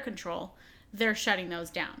from their control, they're shutting those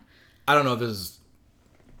down. I don't know if this is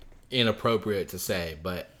inappropriate to say,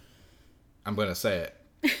 but I'm going to say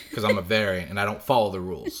it because I'm a variant and I don't follow the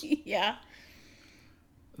rules. Yeah.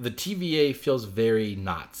 The TVA feels very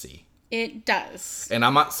Nazi. It does. And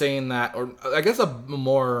I'm not saying that, or I guess a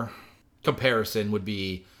more comparison would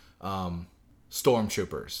be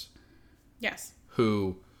stormtroopers Yes.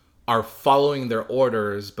 who are following their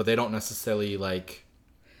orders, but they don't necessarily like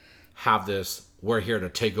have this "we're here to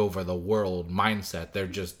take over the world" mindset. They're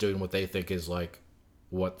just doing what they think is like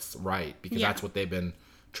what's right because that's what they've been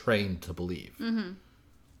trained to believe. Mm-hmm.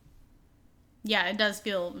 Yeah, it does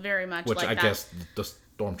feel very much Which like I that. guess the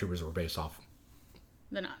stormtroopers were based off.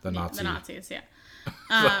 The Nazi. Nazis, yeah.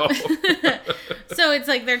 So it's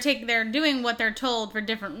like they're doing what they're told for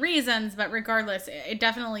different reasons, but regardless, it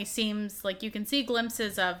definitely seems like you can see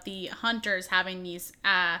glimpses of the hunters having these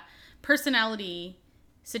personality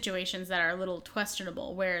situations that are a little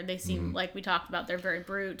questionable, where they seem like we talked about, they're very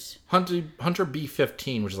brute. Hunter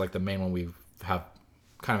B-15, which is like the main one we have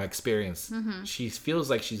kind of experienced. She feels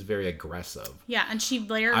like she's very aggressive. Yeah, and she I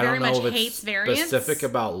very don't know much if hates it's variants. specific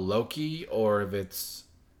about Loki or if it's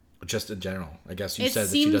just in general. I guess you said that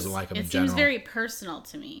she seems- doesn't like him in It general. seems very personal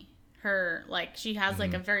to me. Her, like, she has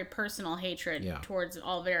like a very personal hatred Yeah. towards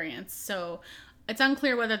all variants. So it's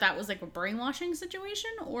unclear whether that was like a brainwashing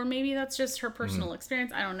situation or maybe that's just her personal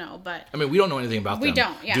experience. I don't know, but I mean, we don't know anything about them. We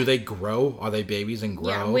don't, yeah. Do they grow? Are they babies and grow?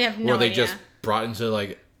 Yeah, we have no Or are they idea. just brought into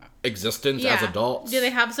like existence as adults? Do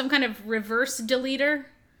they have some kind of reverse deleter?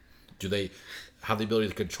 Do they have the ability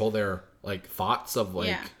to control their like thoughts of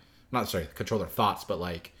like not sorry, control their thoughts, but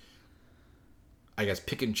like I guess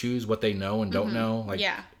pick and choose what they know and don't know? Like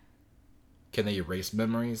Yeah. can they erase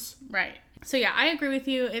memories? Right. So yeah, I agree with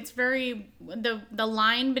you. It's very the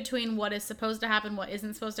line between what is supposed to happen, what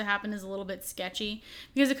isn't supposed to happen is a little bit sketchy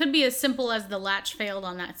because it could be as simple as the latch failed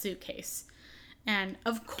on that suitcase. And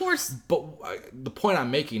of course, But the point I'm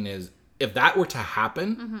making is if that were to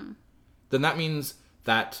happen, then that means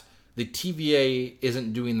that the TVA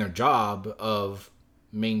isn't doing their job of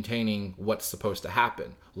maintaining what's supposed to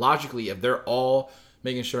happen. Logically, if they're all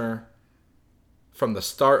making sure from the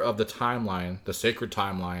start of the timeline, the sacred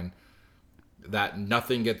timeline, that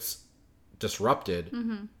nothing gets disrupted,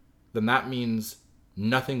 then that means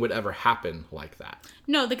nothing would ever happen like that.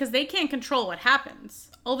 no, because they can't control what happens.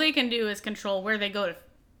 All they can do is control where they go to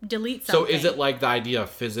delete So something. is it like the idea of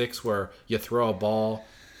physics where you throw a ball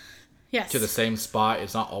yes. to the same spot,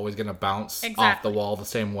 it's not always going to bounce off Exactly. the wall the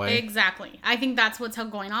same way? Exactly. I think that's what's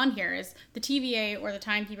going on here is the TVA or the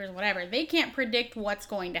timekeepers, whatever, they can't predict what's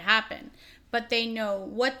going to happen, but they know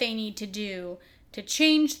what they need to do to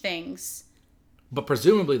change things. But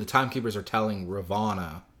presumably the timekeepers are telling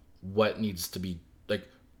Ravonna what needs to be, like,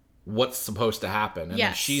 what's supposed to happen. And then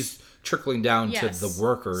Yes. she's trickling down Yes. to the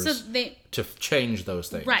workers So they to change those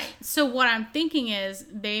things. Right. So what I'm thinking is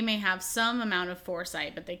they may have some amount of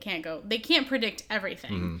foresight, but they can't predict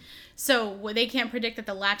everything. So they can't predict that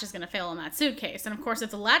the latch is going to fail on that suitcase. And of course, if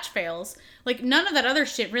the latch fails, like none of that other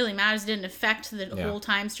shit really matters. It didn't affect the whole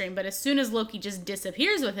time stream. But as soon as Loki just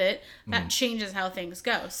disappears with it, that changes how things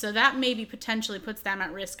go. So that maybe potentially puts them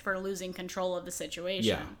at risk for losing control of the situation.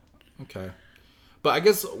 Yeah. Okay. But I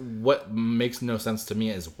guess what makes no sense to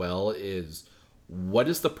me as well is what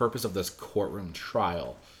is the purpose of this courtroom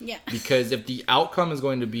trial? Yeah. Because if the outcome is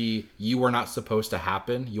going to be you were not supposed to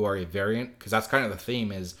happen, you are a variant, because that's kind of the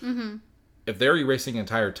theme is if they're erasing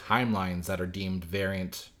entire timelines that are deemed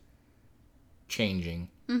variant changing,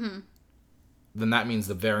 then that means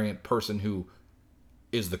the variant person who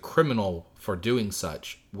is the criminal for doing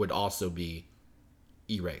such would also be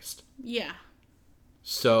erased. Yeah.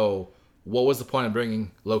 So what was the point of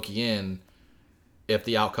bringing Loki in if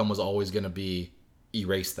the outcome was always going to be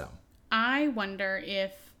erase them? I wonder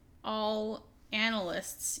if all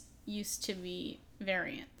analysts used to be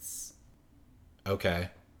variants. Okay.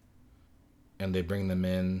 And they bring them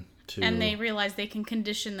in to... And they realize they can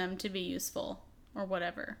condition them to be useful or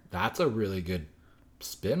whatever. That's a really good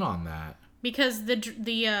spin on that. Because I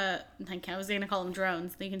was going to call them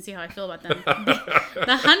drones. You can see how I feel about them.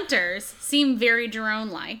 The hunters seem very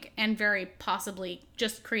drone-like and very possibly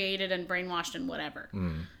just created and brainwashed and whatever.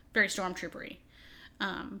 Very stormtroopery.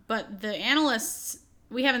 But the analysts,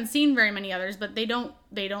 we haven't seen very many others, but they don't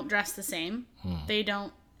dress the same. They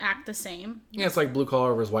don't act the same. Yeah, it's like blue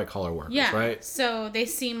collar versus white collar workers, Yeah. right? So they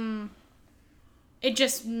seem. It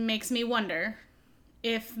just makes me wonder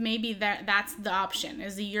if maybe that's the option,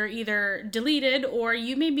 is you're either deleted or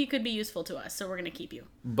you maybe could be useful to us, so we're going to keep you.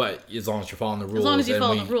 But as long as you're following the rules, long as you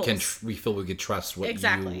follow and the rules. we feel we could trust what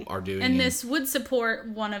Exactly. you are doing. And this would support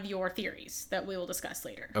one of your theories that we will discuss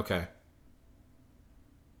later. Okay.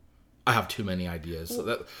 I have too many ideas. So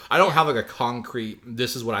that I don't have like a concrete,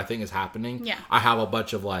 this is what I think is happening. Yeah. I have a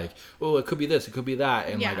bunch of like, oh, it could be this, it could be that.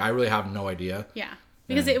 And Yeah. like, I really have no idea. Yeah.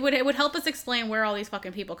 Because it would help us explain where all these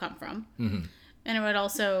fucking people come from. And it would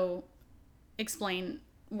also explain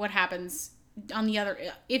what happens on the other,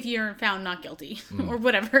 if you're found not guilty or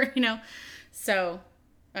whatever, you know. So,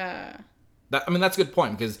 that's a good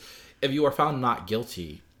point, because if you are found not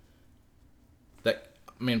guilty,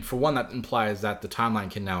 for one, that implies that the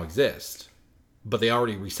timeline can now exist, but they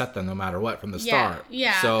already reset them no matter what from the start.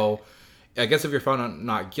 Yeah. So, I guess if you're found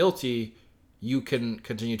not guilty, you can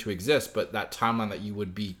continue to exist, but that timeline that you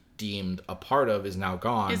would be deemed a part of is now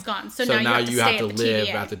gone. Is gone. So now you have to live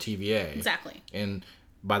TVA. at the TVA. Exactly. And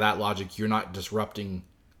by that logic, you're not disrupting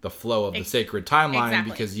the flow of the sacred timeline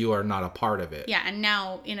because you are not a part of it. Yeah, and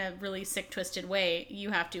now in a really sick, twisted way, you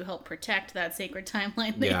have to help protect that sacred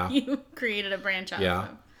timeline that you created a branch out of.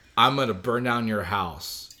 I'm going to burn down your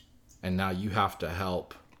house, and now you have to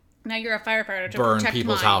help. Now you're a firefighter to burn protect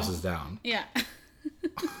people's mine. houses down. Yeah.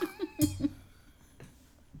 It's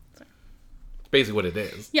basically what it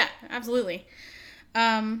is. Yeah, absolutely.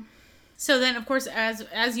 So then, of course,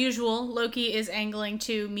 as usual, Loki is angling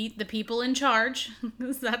to meet the people in charge.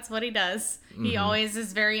 That's what he does. He always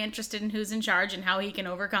is very interested in who's in charge and how he can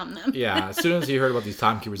overcome them. Yeah, as soon as he heard about these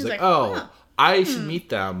timekeepers, he's like, oh, I should meet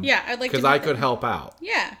them. Yeah, I'd like to because I could help out.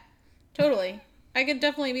 Yeah, totally. I could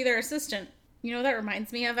definitely be their assistant. You know what that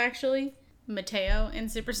reminds me of, actually? Mateo in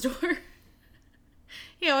Superstore.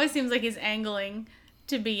 He always seems like he's angling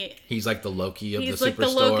to be... He's like the Loki of the Superstore. He's like the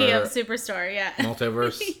Loki of Superstore, yeah.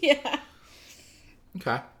 Multiverse? Yeah.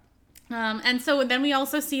 Okay. And so then we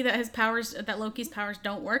also see that Loki's powers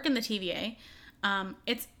don't work in the TVA.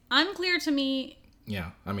 It's unclear to me...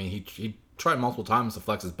 Yeah, he tried multiple times to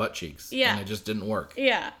flex his butt cheeks. Yeah. And it just didn't work.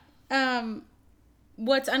 Yeah.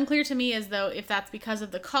 What's unclear to me is, though, if that's because of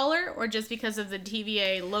the collar or just because of the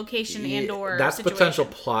TVA location and or that's situation. Potential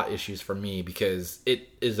plot issues for me, because it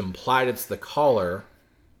is implied it's the collar.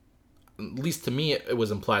 At least to me, it was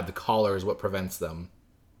implied the collar is what prevents them.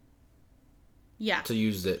 Yeah. To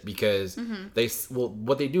use it, because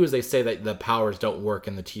what they do is they say that the powers don't work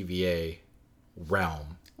in the TVA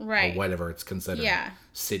realm. Right. Or whatever it's considered. Yeah.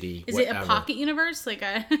 City. Is whatever. it a pocket universe? Like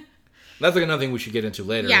a... That's like another thing we should get into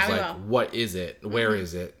later. Yeah, is like, we will. what is it? Where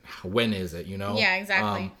is it? When is it? You know? Yeah,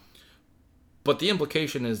 exactly. But the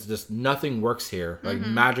implication is just nothing works here. Like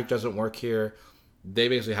magic doesn't work here. They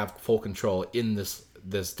basically have full control in this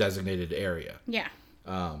designated area. Yeah.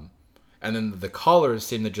 And then the callers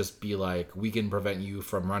seem to just be like, we can prevent you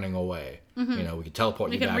from running away. You know, we can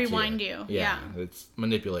teleport you back here. We can rewind you. Yeah. It's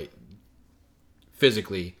manipulate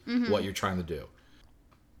physically what you're trying to do.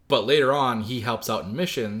 But later on, he helps out in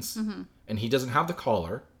missions, and he doesn't have the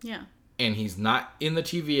collar. Yeah. And he's not in the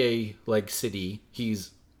TVA, like, city.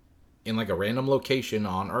 He's in, like, a random location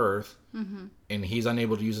on Earth, and he's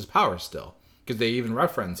unable to use his powers still. Because they even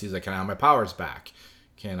reference, he's like, can I have my powers back?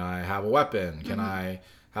 Can I have a weapon? Can I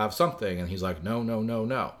have something? And he's like,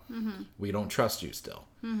 no. We don't trust you still.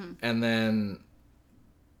 And then...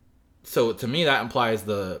 So, to me, that implies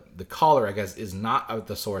the collar, I guess, is not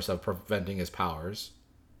the source of preventing his powers.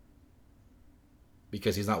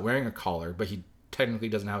 Because he's not wearing a collar, but he technically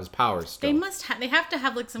doesn't have his powers still. They have to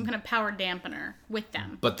have like some kind of power dampener with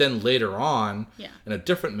them. But then later on, in a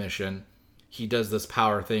different mission, he does this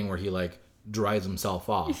power thing where he like dries himself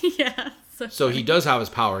off. Yeah. So he does have his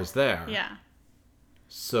powers there. Yeah.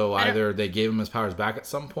 So either they gave him his powers back at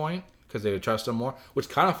some point because they would trust him more, which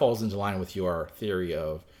kind of falls into line with your theory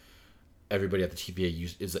of everybody at the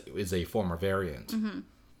TVA is a former variant.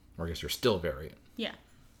 Or I guess you're still a variant. Yeah.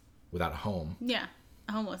 Without a home. Yeah.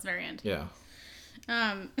 A homeless variant. Yeah.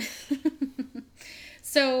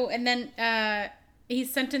 So, and then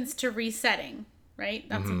he's sentenced to resetting, right?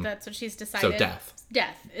 That's what she's decided. So death.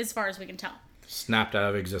 Death, as far as we can tell. Snapped out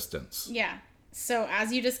of existence. Yeah. So,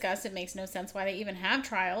 as you discussed, it makes no sense why they even have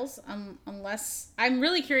trials, unless... I'm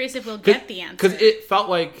really curious if we'll get the answer. Because it felt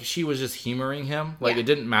like she was just humoring him. Like, Yeah. it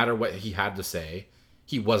didn't matter what he had to say.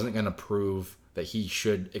 He wasn't going to prove that he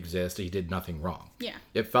should exist. He did nothing wrong. Yeah.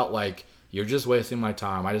 It felt like, you're just wasting my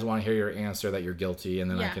time. I just want to hear your answer that you're guilty, and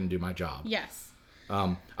then I Yeah. can do my job. Yes.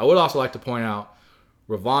 I would also like to point out,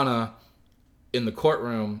 Ravonna, in the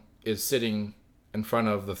courtroom, is sitting in front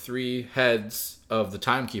of the three heads of the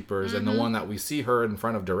timekeepers, and the one that we see her in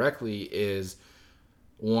front of directly is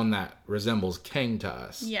one that resembles Kang to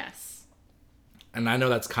us. Yes. And I know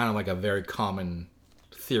that's kind of like a very common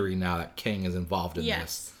theory now that Kang is involved in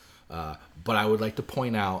Yes. this. But I would like to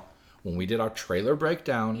point out, when we did our trailer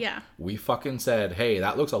breakdown, we fucking said, hey,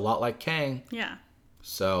 that looks a lot like Kang. Yeah.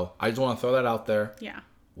 So I just want to throw that out there. Yeah.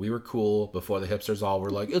 We were cool before the hipsters all were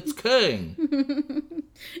like, it's Kang.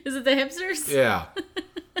 Is it the hipsters? Yeah.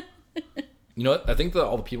 You know what? I think that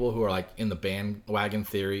all the people who are like in the bandwagon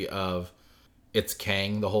theory of it's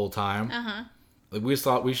Kang the whole time. Like, we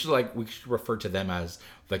thought we should refer to them as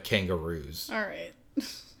the kangaroos. All right.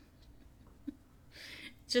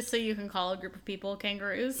 Just so you can call a group of people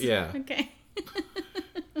kangaroos? Yeah. Okay.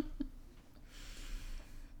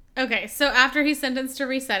 Okay, so after he's sentenced to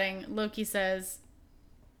resetting, Loki says,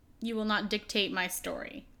 "You will not dictate my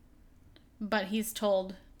story." But he's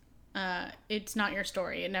told, it's not your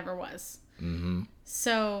story. It never was. Mm-hmm.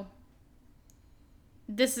 So,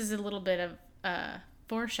 this is a little bit of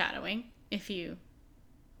foreshadowing. If you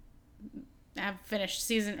have finished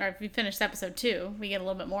season, or if you finished episode 2, we get a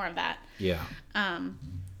little bit more of that. Yeah.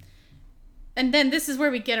 And then this is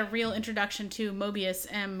where we get a real introduction to Mobius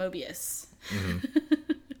M. Mobius. Mm-hmm.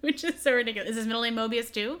 Which is so ridiculous. Is his middle name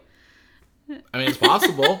Mobius too? I mean, it's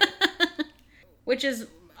possible. Which is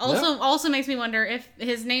also makes me wonder if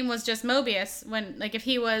his name was just Mobius when, like, if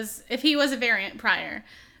he was a variant prior,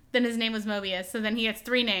 then his name was Mobius. So then he gets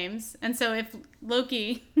 3 names. And so if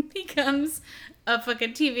Loki becomes a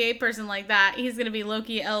fucking TVA person like that, he's gonna be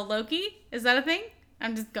Loki L. Loki. Is that a thing?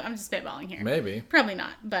 I'm just spitballing here. Maybe. Probably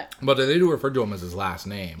not, but they do refer to him as his last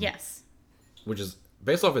name. yes. Which is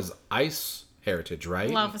based off his ice heritage, right?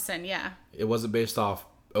 Laufeyson, yeah. It wasn't based off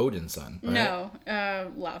Odin's son, right? No,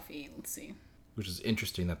 Laufey. Let's see. Which is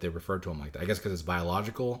interesting that they referred to him like that. I guess because it's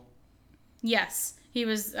biological. Yes, he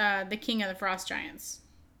was the king of the frost giants.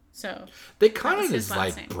 So they kind of his just last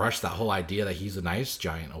like name. brushed that whole idea that he's an ice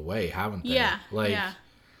giant away, haven't they? Yeah, like yeah.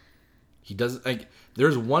 he does. Like,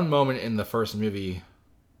 there's one moment in the first movie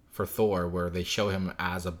for Thor where they show him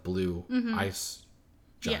as a blue ice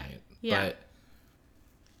giant. Yeah. But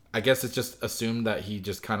I guess it's just assumed that he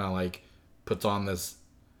just kind of like puts on this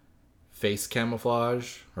face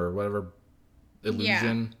camouflage or whatever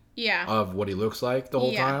illusion Yeah. of what he looks like the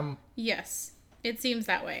whole time. Yes, it seems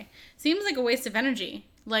that way. Seems like a waste of energy.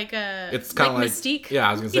 Like It's kind of like Mystique. Yeah,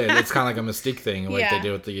 I was gonna say it's kind of like a Mystique thing, like Yeah. they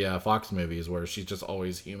do with the Fox movies, where she's just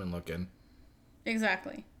always human looking.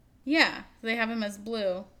 Exactly. Yeah, they have him as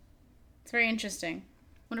blue. It's very interesting.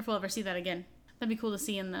 Wonder if we'll ever see that again. That'd be cool to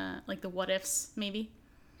see in the what ifs, maybe.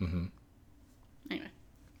 Mm-hmm. Anyway.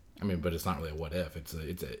 I mean, but it's not really a what if. It's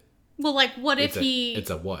a. Well, like, what if he... It's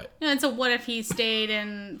a what? No, it's a what if he stayed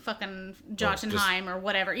in fucking Jotunheim or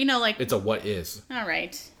whatever. You know, like... It's a what is. All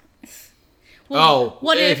right.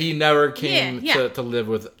 What if he never came Yeah. to live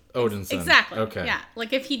with Odin's son? Exactly. Okay. Yeah.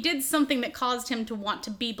 Like, if he did something that caused him to want to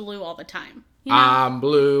be blue all the time. You know? I'm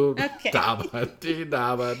blue. Okay.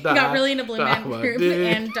 Daba-dee-daba-da. He got really into Blue Man Group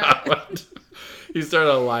and He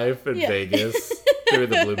started a life in Vegas through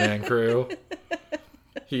the Blue Man Crew.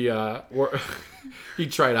 He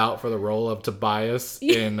tried out for the role of Tobias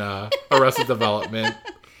in Arrested Development.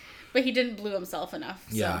 But he didn't blue himself enough.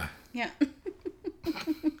 So. Yeah. Yeah.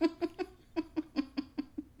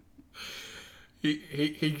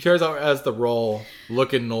 He tries out as the role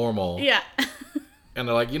looking normal. Yeah. And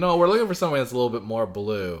they're like, we're looking for someone that's a little bit more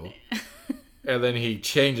blue. And then he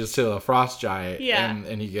changes to a frost giant. Yeah.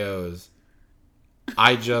 And he goes,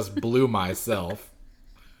 I just blew myself.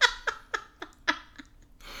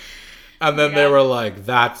 And then they were like,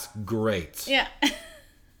 that's great. Yeah.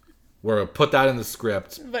 We're going to put that in the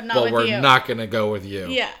script. But not with we're you. not going to go with you.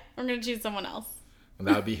 Yeah. We're going to choose someone else. And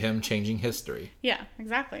that would be him changing history. Yeah,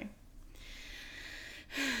 exactly.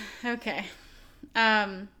 Okay.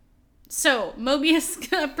 So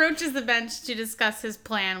Mobius approaches the bench to discuss his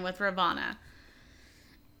plan with Ravonna.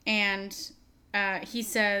 And he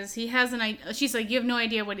says he has an idea. She's like, you have no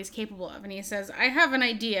idea what he's capable of. And he says, I have an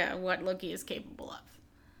idea what Loki is capable of.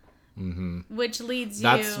 Mm-hmm. Which leads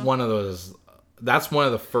That's one of the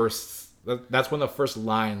first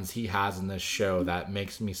lines he has in this show that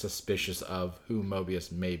makes me suspicious of who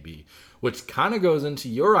Mobius may be. Which kind of goes into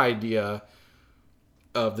your idea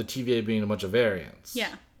of the TVA being a bunch of variants.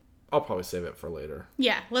 Yeah. I'll probably save it for later.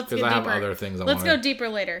 Yeah, let's get deeper. deeper. Because I have other things Let's go deeper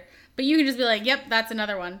later. But you can just be like, yep, that's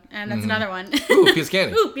another one. And that's another one. Ooh, piece of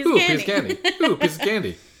candy. Ooh, piece of candy. Piece of candy. Ooh, piece of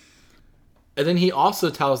candy. And then he also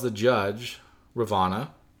tells the judge,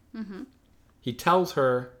 Ravonna, he tells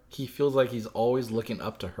her he feels like he's always looking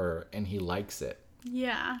up to her and he likes it.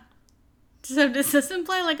 Yeah. So does this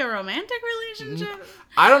imply like a romantic relationship?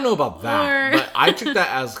 I don't know about that, Or- but I took that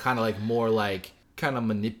as kind of like more like kind of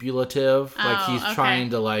manipulative. Like he's okay. trying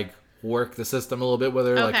to like work the system a little bit with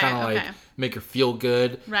her, like Okay, kind of okay. like make her feel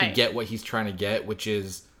good to Right. get what he's trying to get, which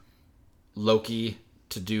is Loki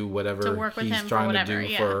to do whatever To work with he's him for trying whatever, to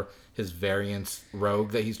do yeah. for his variance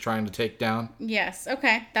rogue that he's trying to take down. Yes.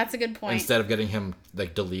 Okay. That's a good point. Instead of getting him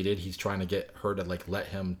like deleted, he's trying to get her to like let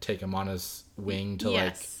him take him on his wing to like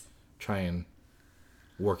Yes. try and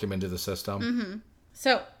work him into the system,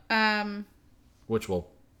 So, which will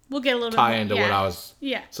we'll get a little tie bit more, into yeah. what I was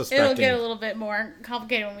Yeah. suspecting. It'll get a little bit more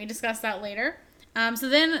complicated when we discuss that later. So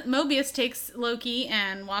then Mobius takes Loki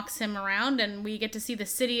and walks him around, and we get to see the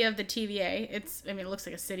city of the TVA. It looks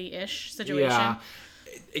like a city-ish situation. Yeah.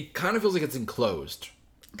 It kind of feels like it's enclosed.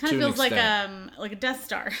 Kind of feels like a Death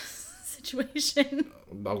Star situation.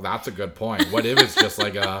 Oh, that's a good point. What if it's just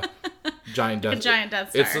like a giant Death Star? A giant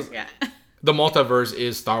Death Star, yeah. The multiverse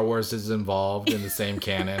is Star Wars is involved in the same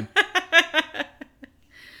canon.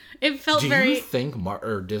 It felt do very... you think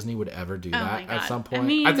Disney would ever do that at some point? I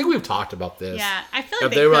mean... I think we've talked about this. Yeah, I feel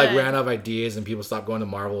like if they were like ran out of ideas and people stopped going to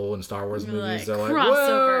Marvel and Star Wars movies, they're like,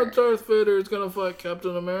 well, Darth Vader is going to fight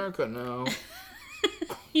Captain America now.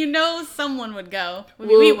 You know someone would go.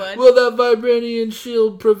 We would. Will that vibranium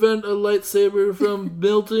shield prevent a lightsaber from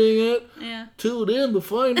melting it? Yeah. Tune in to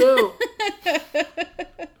find out.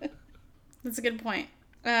 That's a good point.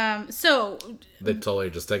 So... They're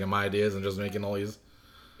totally just taking my ideas and just making all these...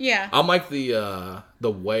 Yeah. I'm like the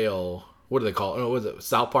whale. What do they call it? Oh, was it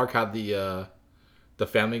South Park had the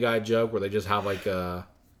Family Guy joke where they just have like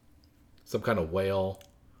some kind of whale.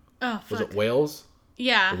 Oh, fuck. Was it whales?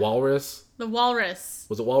 Yeah. The walrus? The walrus.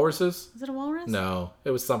 Was it walruses? Was it a walrus? No. It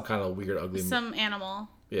was some kind of weird, ugly... Some animal.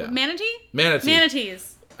 Yeah. Manatee?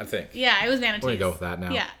 Manatees. I think. Yeah, it was manatees. I'm going to go with that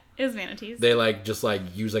now. Yeah, it was manatees. They just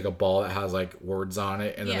use like a ball that has like words on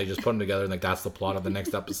it and then they just put them together and like that's the plot of the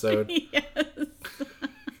next episode. Yes.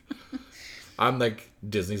 I'm like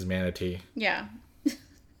Disney's manatee. Yeah.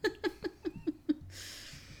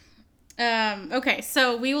 Okay,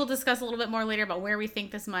 so we will discuss a little bit more later about where we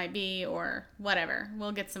think this might be or whatever.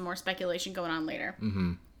 We'll get some more speculation going on later.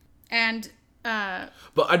 Mm-hmm. And,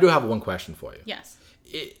 but I do have one question for you. Yes.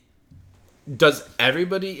 Does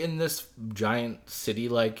everybody in this giant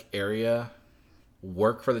city-like area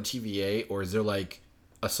work for the TVA, or is there like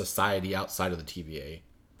a society outside of the TVA?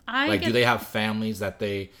 Do they have families that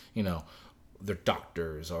they, they're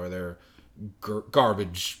doctors or they're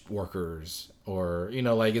garbage workers or,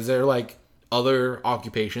 is there like other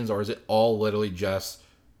occupations, or is it all literally just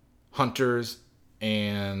hunters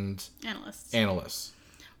and analysts?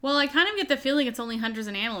 Well, I kind of get the feeling it's only hunters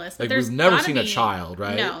and analysts. But we've never seen a child,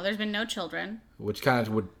 right? No, there's been no children. Which kind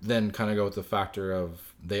of would then kind of go with the factor of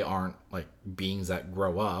they aren't like beings that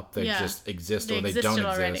grow up. They just exist or they don't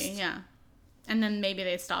already, exist. Yeah. And then maybe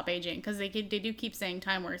they stop aging because they do keep saying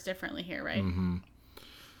time works differently here, right? Mm-hmm.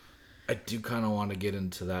 I do kind of want to get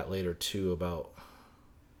into that later too about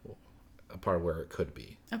a part of where it could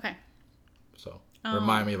be. Okay. So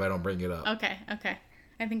remind me if I don't bring it up. Okay.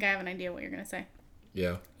 I think I have an idea what you're going to say.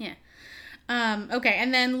 Yeah. Yeah. Okay,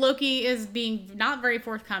 and then Loki is being not very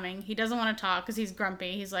forthcoming. He doesn't want to talk because he's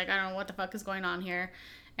grumpy. He's like, I don't know what the fuck is going on here.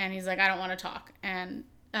 And he's like, I don't want to talk. And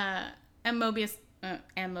Mobius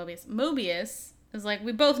is like,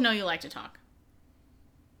 we both know you like to talk.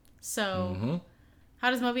 So,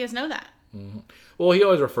 How does Mobius know that? Mm-hmm. Well, he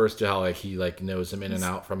always refers to how like he like knows him in and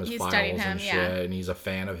out from his files and shit, yeah. and he's a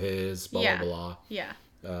fan of his. Blah blah blah. Yeah.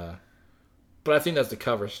 But I think that's the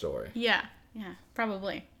cover story. Yeah,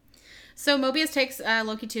 probably. So Mobius takes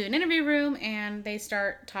Loki to an interview room, and they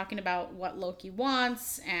start talking about what Loki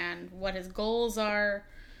wants and what his goals are.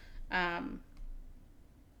 And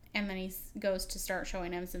then he goes to start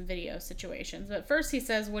showing him some video situations. But first he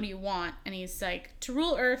says, what do you want? And he's like, to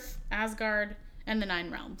rule Earth, Asgard, and the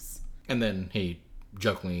Nine Realms. And then he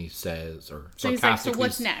jokingly says, or so he's like, so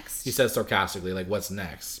what's next? He says sarcastically, like, what's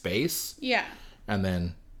next? Space? Yeah. And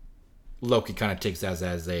then Loki kind of takes that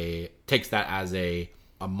as a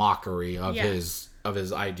mockery of his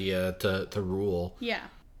idea to rule. Yeah.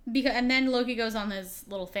 And then Loki goes on this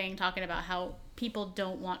little thing talking about how people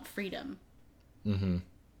don't want freedom. Mm-hmm.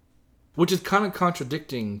 Which is kind of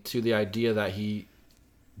contradicting to the idea that he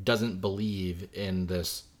doesn't believe in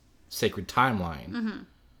this sacred timeline. Mm-hmm.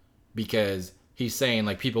 Because he's saying,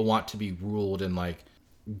 like, people want to be ruled and, like,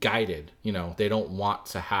 guided. They don't want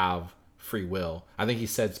to have free will. I think he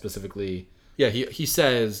said specifically... Yeah, he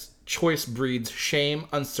says, choice breeds shame,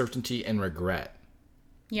 uncertainty, and regret.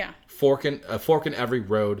 Yeah. A fork in every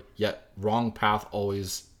road, yet wrong path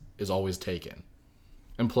is always taken.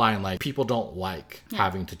 Implying, like, people don't like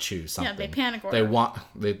having to choose something. Yeah, they panic order.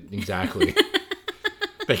 Exactly.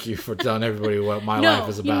 Thank you for telling everybody what my life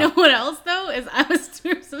is about. You know what else, though? Is I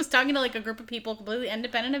was talking to, like, a group of people completely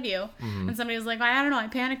independent of you, and somebody was like, I don't know, I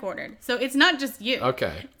panic ordered. So it's not just you.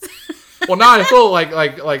 Okay. Well, now I feel like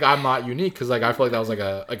I'm not unique, because, like, I feel like that was, like,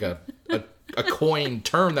 a coined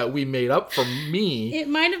term that we made up for me. It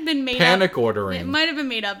might have been made panic ordering. It might have been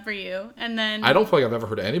made up for you, and then... I don't feel like I've ever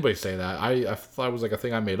heard anybody say that. I thought it was, like, a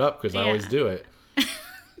thing I made up, because I always do it.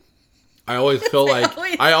 I always feel like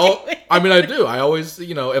I mean I do. I always,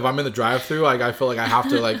 if I'm in the drive-thru, like I feel like I have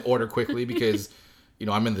to like order quickly because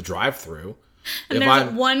I'm in the drive-thru. And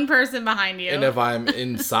there's one person behind you. And if I'm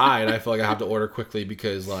inside, I feel like I have to order quickly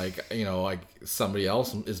because, like, you know, like somebody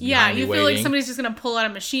else is behind me you feel waiting. like somebody's just going to pull out a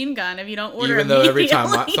machine gun if you don't order Even though every time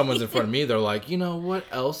immediately. someone's in front of me, they're like, you know, what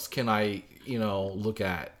else can I, you know, look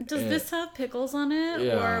at? Does this have pickles on it?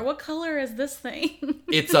 Yeah. Or what color is this thing?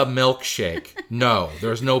 It's a milkshake. No,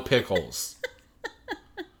 there's no pickles.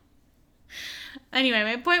 Anyway,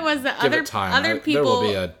 my point was that Give other it time. other people... There will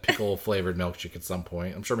be a pickle-flavored milkshake at some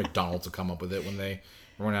point. I'm sure McDonald's will come up with it when they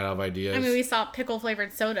run out of ideas. I mean, we saw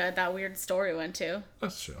pickle-flavored soda at that weird store we went to.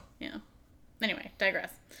 That's true. Yeah. Anyway,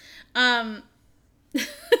 digress.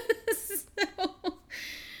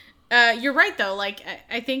 You're right, though. Like,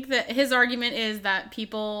 I think that his argument is that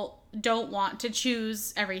people don't want to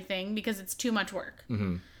choose everything because it's too much work.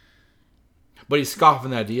 Mm-hmm. But he's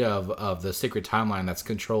scoffing the idea of the sacred timeline that's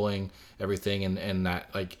controlling everything and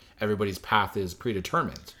that, like, everybody's path is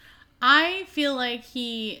predetermined. I feel like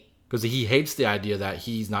because he hates the idea that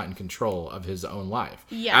he's not in control of his own life.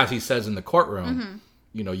 Yeah. As he says in the courtroom,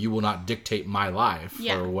 you know, you will not dictate my life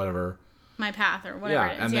or whatever. My path or whatever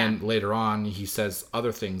it is. And then later on, he says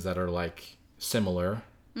other things that are, like, similar.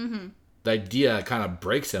 Mm-hmm. The idea kind of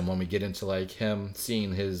breaks him when we get into, like, him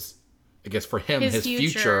seeing his... I guess for him, his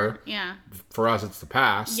future. Yeah. For us, it's the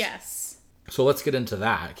past. Yes. So let's get into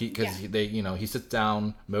that because he sits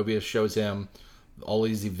down. Mobius shows him all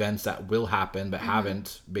these events that will happen but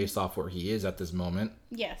haven't, based off where he is at this moment.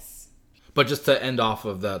 Yes. But just to end off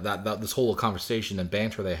of this whole conversation and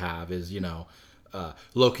banter they have is,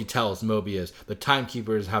 Loki tells Mobius, the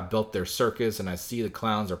timekeepers have built their circus, and I see the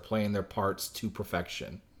clowns are playing their parts to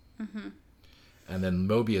perfection. Mm-hmm. And then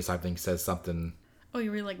Mobius, I think, says something. Oh, you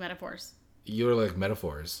really like metaphors. You're like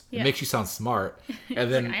metaphors. Yeah. It makes you sound smart. And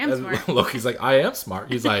then like, I am smart. Loki's like, I am smart.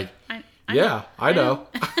 He's like, I know.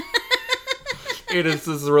 It is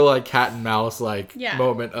this real like cat and mouse like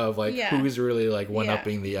moment of like who's really like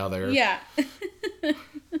one-upping the other. Yeah.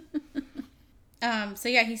 So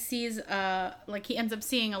he sees like he ends up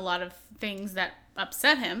seeing a lot of things that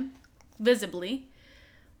upset him visibly.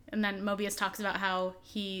 And then Mobius talks about how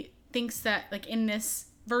he thinks that like in this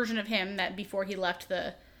version of him that before he left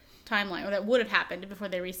the timeline, or that would have happened before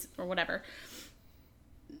they or whatever,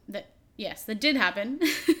 that did happen.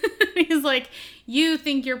 He's like, you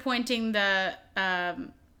think you're pointing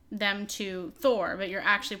them to Thor, but you're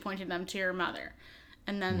actually pointing them to your mother.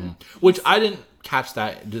 And then which I didn't catch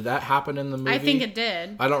that. Did that happen in the movie? I think it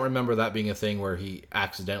did. I don't remember that being a thing where he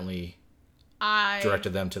accidentally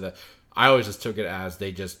directed them to the... I always just took it as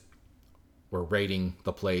they just were raiding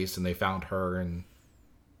the place and they found her, and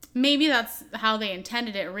maybe that's how they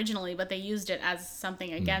intended it originally, but they used it as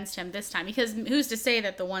something against him this time. Because who's to say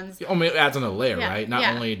that the ones... I mean, it adds another layer, right? Not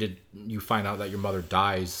only did you find out that your mother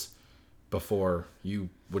dies before you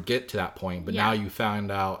would get to that point, but now you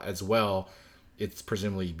found out as well, it's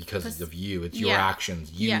presumably because of you. It's your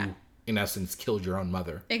actions. You, in essence, killed your own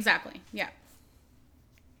mother. Exactly, yeah.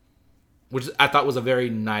 Which I thought was a very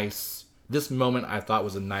nice... This moment I thought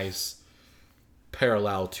was a nice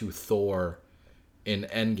parallel to Thor in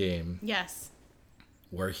Endgame. Yes.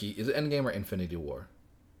 Where is it Endgame or Infinity War?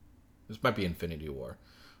 This might be Infinity War.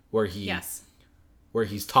 Where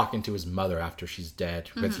he's talking to his mother after she's dead,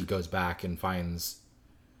 because he goes back and finds...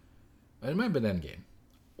 It might have been Endgame.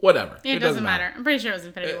 Whatever. It doesn't matter. I'm pretty sure it was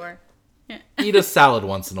Infinity War. Yeah. Eat a salad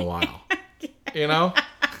once in a while. You know?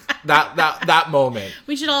 That moment.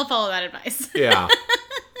 We should all follow that advice. Yeah.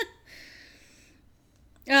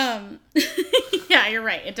 Yeah, you're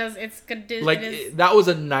right. It does. It's good. That was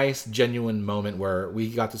a nice, genuine moment where we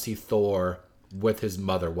got to see Thor with his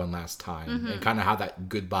mother one last time, and kind of have that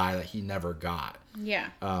goodbye that he never got. Yeah.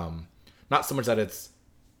 Not so much that it's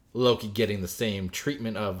Loki getting the same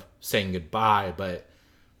treatment of saying goodbye, but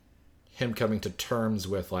him coming to terms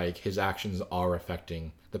with like his actions are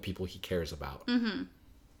affecting the people he cares about. Mm-hmm.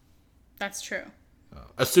 That's true.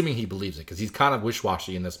 Assuming he believes it, because he's kind of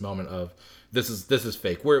wish-washy in this moment of this is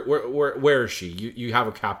fake. Where is she? You have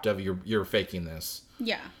a captive. You're faking this.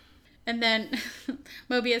 Yeah, and then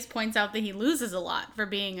Mobius points out that he loses a lot for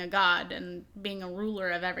being a god and being a ruler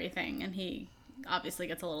of everything, and he obviously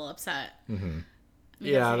gets a little upset. Mm-hmm.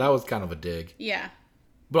 Yeah, that was kind of a dig. Yeah,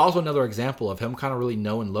 but also another example of him kind of really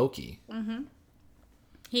knowing Loki. Mm-hmm.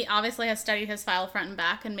 He obviously has studied his file front and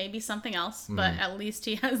back, and maybe something else, but at least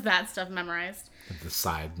he has that stuff memorized. The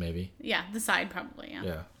side, maybe. Yeah, the side probably, yeah.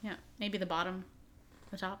 Yeah. Yeah, maybe the bottom,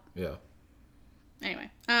 the top. Yeah. Anyway.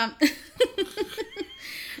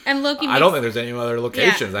 And Loki I don't think there's any other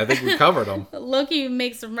locations. I think we covered them. Loki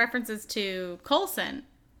makes some references to Coulson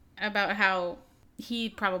about how he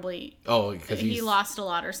probably because he lost a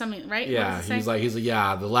lot or something, right? Yeah, he's like,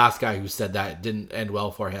 yeah, the last guy who said that didn't end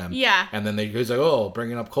well for him. Yeah. And then he's like, oh,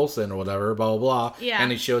 bringing up Coulson or whatever, blah, blah, blah. Yeah.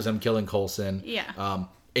 And he shows him killing Coulson. Yeah.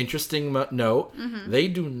 Interesting note, they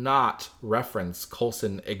do not reference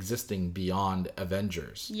Coulson existing beyond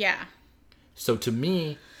Avengers. Yeah. So to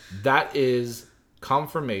me, that is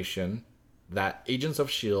confirmation that Agents of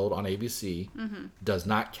S.H.I.E.L.D. on ABC does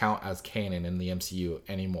not count as canon in the MCU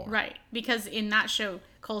anymore. Right. Because in that show,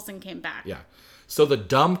 Coulson came back. Yeah. So the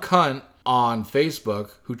dumb cunt on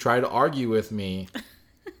Facebook who tried to argue with me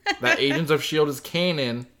that Agents of S.H.I.E.L.D. is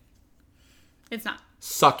canon, It's not.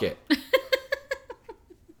 suck it.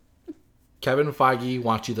 Kevin Feige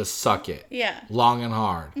wants you to suck it. Yeah. Long and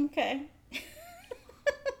hard. Okay.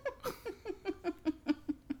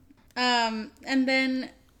 And then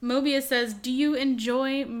Mobius says, "Do you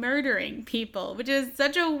enjoy murdering people?" Which is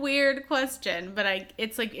such a weird question, but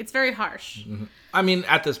it's very harsh. I mean,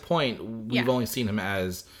 at this point, we've Yeah. only seen him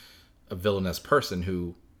as a villainous person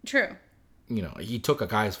who, True. he took a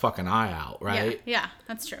guy's fucking eye out, right? Yeah,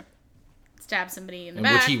 that's true. Stab somebody in the In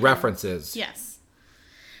back. which he references. Yes.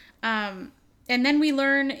 And then we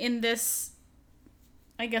learn in this,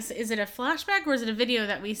 I guess, is it a flashback or is it a video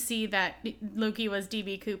that we see that Loki was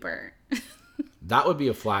DB Cooper? That would be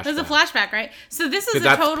a flashback. It's a flashback, right? So this is 'Cause a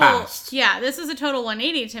that's total, past. yeah, this is a total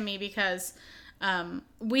 180 to me because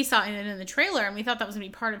we saw it in the trailer and we thought that was going to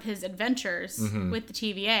be part of his adventures with the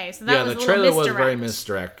TVA. So that Yeah, was the a little trailer was misdirect. very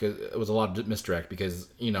misdirect. 'Cause it was a lot of misdirect because,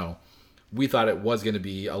 we thought it was going to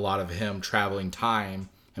be a lot of him traveling time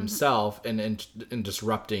himself and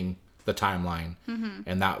disrupting the timeline.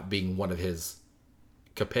 And that being one of his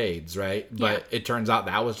capades, right? But it turns out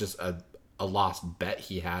that was just a lost bet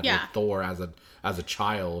he had with Thor as a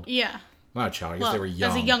child. Yeah. Not a child, I guess they were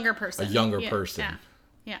young. As a younger person. A younger Yeah, person.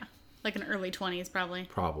 Yeah. Like an early 20s, probably.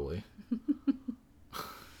 Probably.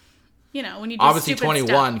 When you do Obviously stupid 21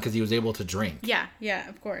 stuff. because he was able to drink. Yeah,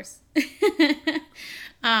 of course.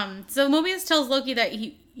 So Mobius tells Loki that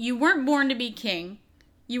you weren't born to be king.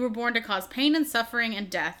 You were born to cause pain and suffering and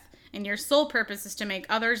death, and your sole purpose is to make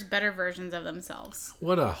others better versions of themselves.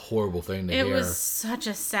 What a horrible thing to It hear. was such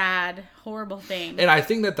a sad, horrible thing. And I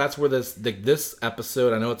think that's where this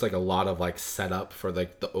episode, I know it's like a lot of like setup for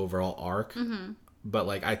like the overall arc, but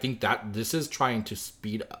like I think that this is trying to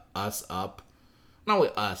speed us up, not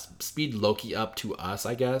only us, speed Loki up to us,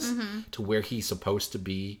 I guess, to where he's supposed to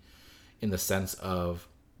be, in the sense of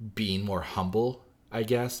being more humble, I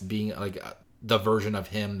guess, being like the version of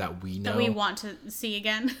him that we know, that we want to see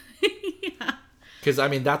again. Yeah. Because I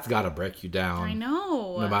mean that's got to break you down. I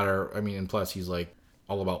know. No matter, I mean, and plus he's like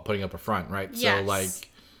all about putting up a front, right? Yes. So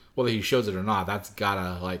like, whether he shows it or not, that's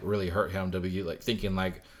gotta like really hurt him to be like thinking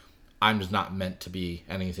like, I'm just not meant to be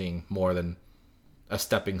anything more than a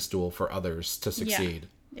stepping stool for others to succeed.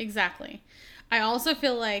 Yeah, exactly. I also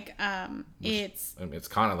feel like it's I mean, it's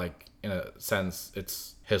kind of like, in a sense,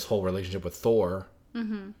 it's his whole relationship with Thor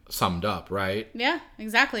summed up, right? yeah,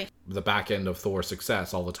 exactly. The back end of Thor's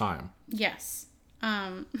success all the time. Yes.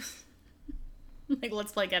 Like,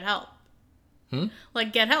 let's play Get Help.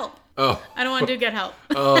 Like, Get Help. Oh. I don't want to do Get Help.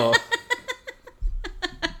 Oh.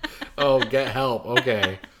 Oh, Get Help.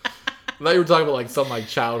 Okay. I thought you were talking about like some like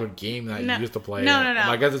childhood game that No. you used to play. No.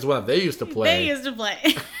 I guess it's one that they used to play. They used to play.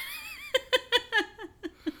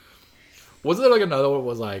 Wasn't there like another one that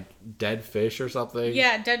was like Dead Fish or something?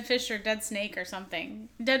 Yeah, Dead Fish or Dead Snake or something.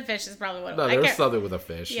 Dead Fish is probably what it No, was. there I was can't- something with a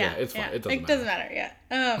fish. Yeah, it's fine. It doesn't matter.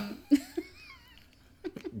 Yeah.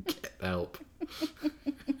 Get Help.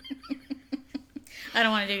 I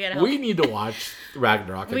don't want to do Get Help. We need to watch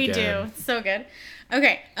Ragnarok We again. do. So good.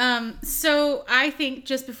 Okay. So I think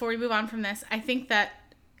just before we move on from this, I think that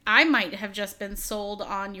I might have just been sold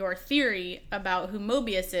on your theory about who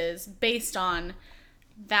Mobius is based on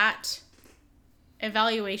that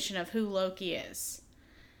evaluation of who Loki is.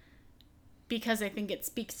 Because I think it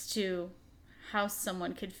speaks to how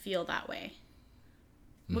someone could feel that way.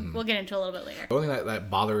 We'll get into it a little bit later. The only thing that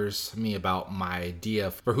bothers me about my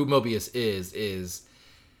idea for who Mobius is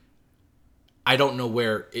I don't know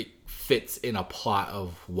where it fits in a plot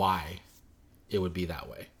of why it would be that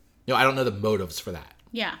way. I don't know the motives for that.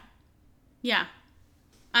 Yeah. Yeah.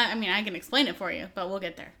 I mean, I can explain it for you, but we'll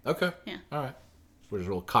get there. Okay. Yeah. All right. We're just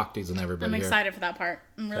real cockteasing everybody I'm here. excited for that part.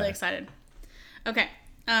 I'm really Okay. excited. Okay.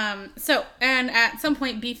 So, and at some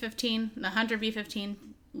point, B-15, the Hunter B-15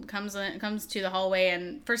 comes to the hallway,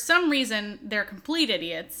 and for some reason, they're complete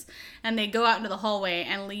idiots, and they go out into the hallway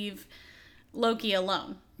and leave Loki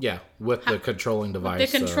alone. Yeah, with the controlling device.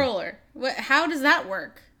 The controller. How does that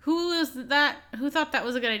work? Who is that? Who thought that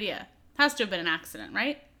was a good idea? Has to have been an accident,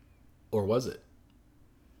 right? Or was it?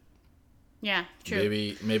 Yeah, true.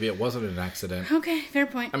 Maybe it wasn't an accident. Okay, fair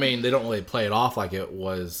point. I mean, they don't really play it off like it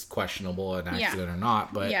was questionable, an accident or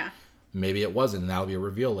not, but maybe it wasn't, and that'll be a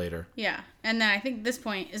reveal later. Yeah, and then I think this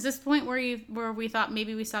point where we thought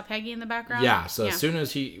maybe we saw Peggy in the background. Yeah. So as soon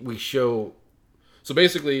as we show, so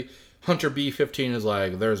basically, Hunter B-15 is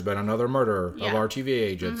like, there's been another murder of our TVA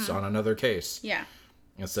agents on another case. Yeah.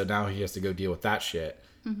 And so now he has to go deal with that shit.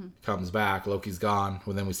 Comes back, Loki's gone.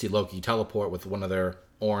 Well, then we see Loki teleport with one of their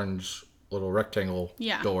orange little rectangle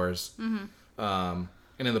doors. And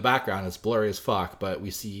in the background, it's blurry as fuck, but we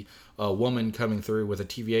see a woman coming through with a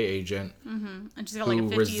TVA agent And she's got like a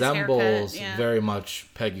 50s resembles haircut. very much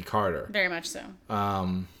Peggy Carter. Very much so.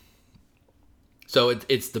 So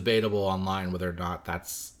it's debatable online whether or not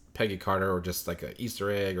that's Peggy Carter or just like an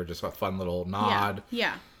Easter egg or just a fun little nod.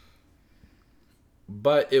 Yeah.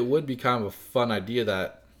 But it would be kind of a fun idea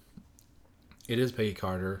that it is Peggy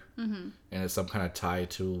Carter and it's some kind of tie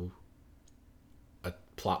to a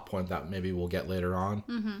plot point that maybe we'll get later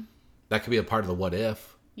on. That could be a part of the what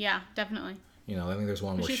if. Yeah, definitely. You know, I think there's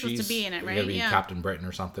one where she's supposed to be in it, right? Gonna be Captain Britain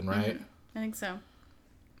or something, right? I think so.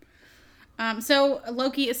 So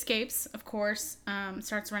Loki escapes, of course,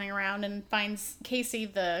 starts running around and finds Casey,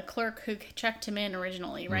 the clerk who checked him in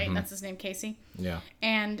originally, right? That's his name, Casey. Yeah.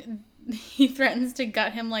 And he threatens to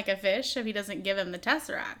gut him like a fish if he doesn't give him the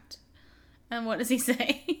Tesseract. And what does he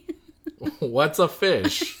say? What's a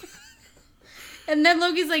fish? And then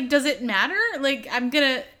Loki's like, does it matter? Like, I'm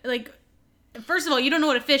gonna, like, first of all, you don't know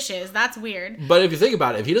what a fish is. That's weird. But if you think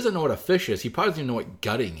about it, if he doesn't know what a fish is, he probably doesn't know what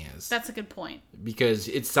gutting is. That's a good point. Because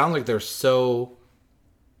it sounds like they're so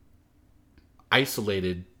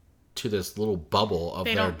isolated to this little bubble of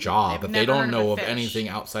their job that they don't know of anything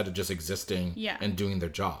outside of just existing and doing their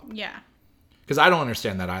job. Yeah. Because I don't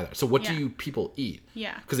understand that either. So what do you people eat?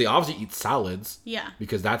 Yeah. Because they obviously eat salads. Yeah.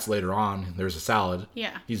 Because that's later on. There's a salad.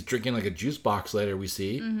 Yeah. He's drinking like a juice box later, we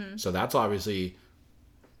see. So that's obviously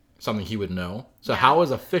something he would know. So how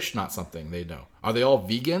is a fish not something they know? Are they all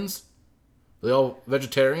vegans? Are they all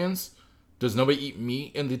vegetarians? Does nobody eat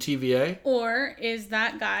meat in the TVA? Or is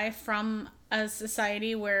that guy from a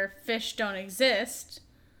society where fish don't exist?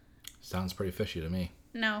 Sounds pretty fishy to me.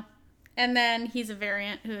 No. And then he's a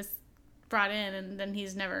variant who is brought in, and then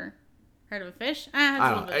he's never heard of a fish. That's a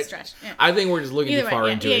little bit of a stretch. Yeah. I think we're just looking Either too far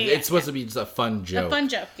way, into it. It's supposed to be just a fun joke. A fun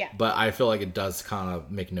joke, yeah. But I feel like it does kind of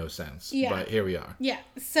make no sense. Yeah. But here we are. Yeah.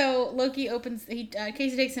 So Loki opens.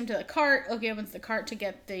 Casey takes him to the cart. Loki opens the cart to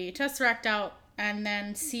get the Tesseract out, and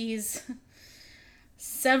then sees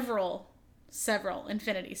several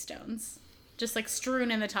Infinity Stones just like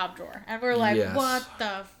strewn in the top drawer, and we're like, "What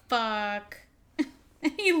the fuck?"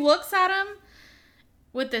 He looks at him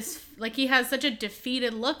with this, like, he has such a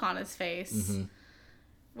defeated look on his face,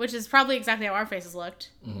 which is probably exactly how our faces looked.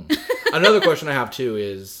 Another question I have too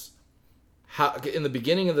is, how in the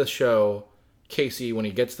beginning of the show, Casey, when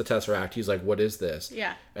he gets the Tesseract, he's like, "What is this?"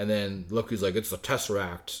 Yeah. And then Loki's like, "It's the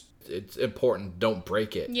Tesseract. It's important. Don't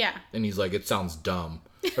break it." Yeah. And he's like, "It sounds dumb,"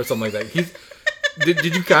 or something like that. He's did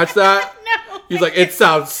you catch that? No. He's like, "It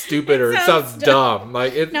sounds stupid," or "It sounds dumb."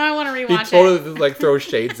 Like it. Now I want to rewatch it. He totally like throws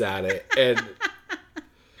shades at it, and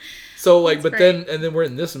so like, but great. then we're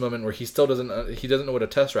in this moment where he still doesn't know what a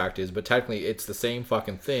Tesseract is, but technically it's the same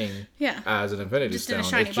fucking thing as an Infinity Stone.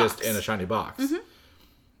 It's just in a shiny box.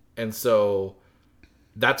 And so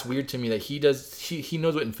that's weird to me that he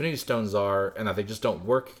knows what Infinity Stones are and that they just don't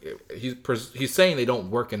work. He's saying they don't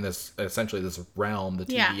work in this, essentially this realm, the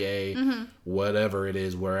TVA, whatever it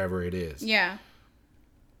is, wherever it is. Yeah.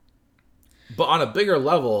 But on a bigger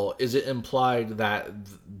level, is it implied that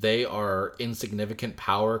they are insignificant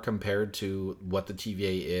power compared to what the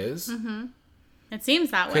TVA is? It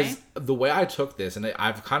seems that way. Because the way I took this, and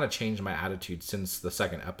I've kind of changed my attitude since the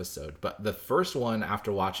second episode, but the first one,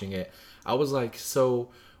 after watching it, I was like, so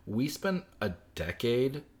we spent a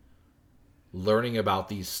decade learning about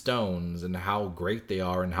these stones and how great they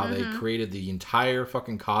are and how they created the entire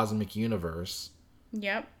fucking cosmic universe.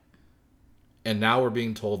 Yep. And now we're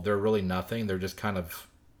being told they're really nothing. They're just kind of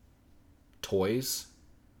toys.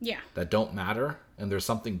 Yeah. That don't matter. And there's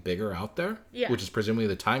something bigger out there. Yeah. Which is presumably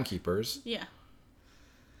the Timekeepers. Yeah.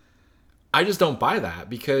 I just don't buy that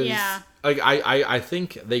because like I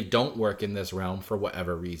think they don't work in this realm for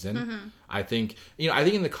whatever reason. I think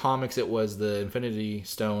in the comics it was the Infinity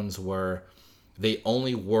Stones were they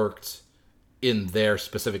only worked in their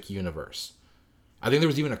specific universe. I think there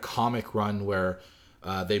was even a comic run where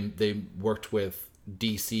they worked with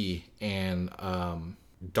DC and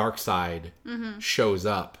Darkseid shows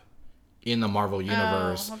up in the Marvel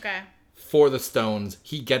universe for the stones.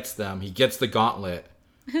 He gets them. He gets the gauntlet.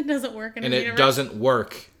 It doesn't work in and the it universe. doesn't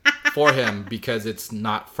work for him because it's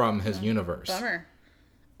not from his universe. Bummer.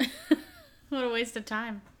 What a waste of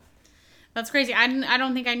time. That's crazy. I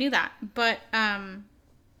don't think I knew that. But,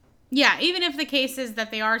 yeah, even if the case is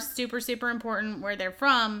that they are super, super important where they're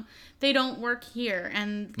from, they don't work here.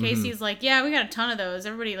 And Casey's like, yeah, we got a ton of those.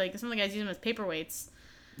 Everybody, like, some of the guys use them as paperweights.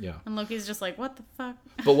 Yeah. And Loki's just like, what the fuck?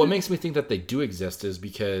 But what makes me think that they do exist is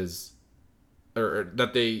because, or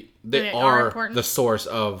that they are are important. the source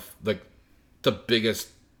of the biggest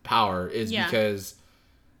power is because,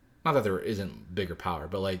 not that there isn't bigger power,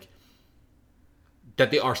 but like, that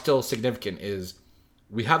they are still significant is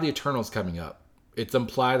we have the Eternals coming up. It's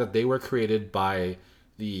implied that they were created by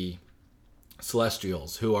the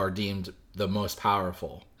Celestials, who are deemed the most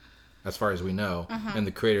powerful, as far as we know, and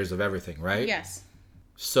the creators of everything, right? Yes.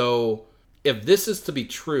 So, if this is to be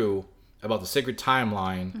true about the sacred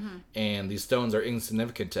timeline, and these stones are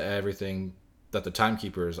insignificant to everything that the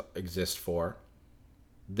Timekeepers exist for,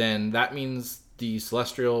 then that means the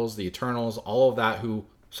Celestials, the Eternals, all of that who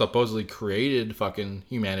supposedly created fucking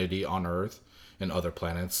humanity on Earth and other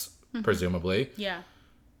planets, presumably,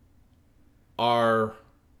 are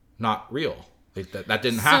not real. That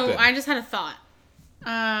didn't happen. So I just had a thought.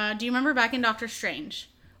 Do you remember back in Doctor Strange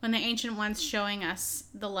when the Ancient One's showing us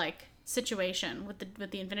the like situation with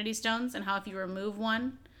the Infinity Stones and how if you remove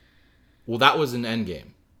one? Well, that was in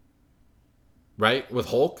Endgame, right? With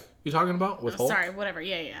Hulk, you talking about? With Hulk? Sorry, whatever.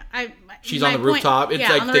 Yeah. She's on the rooftop. It's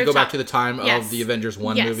like they go back to the time Yes. of the Avengers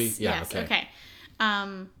 1 movie. Yeah, yes, okay.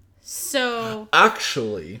 So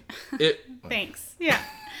actually, thanks. Yeah.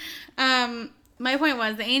 My point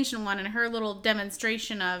was the Ancient One and her little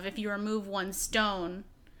demonstration of if you remove one stone,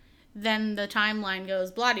 then the timeline goes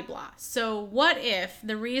blah-de-blah. So what if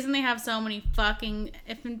the reason they have so many fucking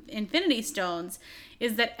Infinity Stones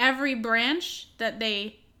is that every branch that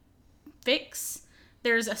they fix,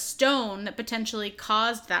 there's a stone that potentially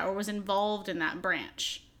caused that or was involved in that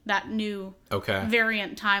branch, that new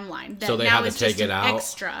variant timeline. That so they now have to is take just it an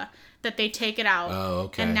out? That they take it out. Oh,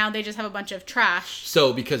 okay. And now they just have a bunch of trash.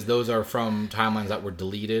 So because those are from timelines that were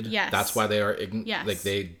deleted, Yes. that's why they are Yes. like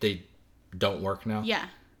they don't work now. Yeah.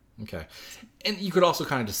 Okay. And you could also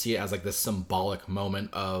kind of just see it as like this symbolic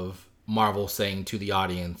moment of Marvel saying to the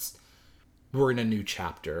audience, we're in a new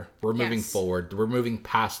chapter. We're moving forward. We're moving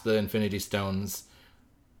past the Infinity Stones.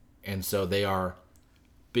 And so they are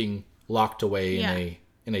being locked away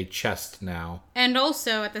in a chest now. And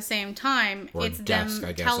also at the same time, Or a it's desk, them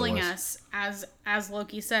I guess telling it was. us, as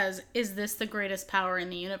Loki says, is this the greatest power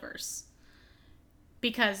in the universe?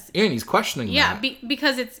 Because And he's questioning that.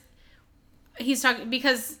 because he's talking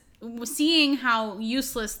because seeing how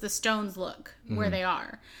useless the stones look where they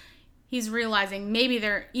are, he's realizing maybe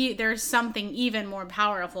there's something even more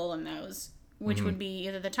powerful than those, which would be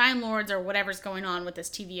either the Time Lords or whatever's going on with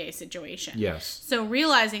this TVA situation. Yes. So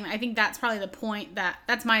realizing, I think that's probably the point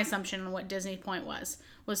that's my assumption on what Disney's point was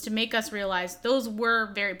to make us realize those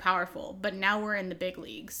were very powerful, but now we're in the big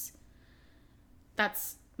leagues.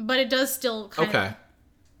 But it does still kind of,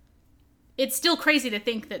 it's still crazy to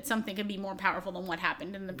think that something could be more powerful than what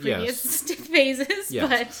happened in the previous phases. Yes.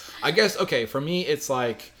 But I guess, okay, for me, it's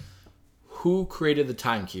like, who created the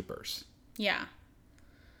Timekeepers? yeah.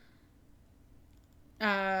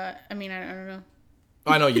 I mean, I don't know.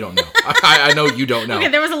 I know you don't know. I know you don't know. Okay,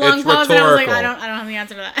 there was a long It's pause, and I was like, rhetorical. I don't have the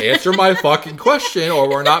answer to that. Answer my fucking question, or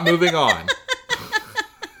we're not moving on.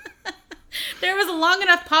 There was a long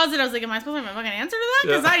enough pause that I was like, am I supposed to have a fucking answer to that?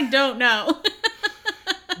 Because I don't know.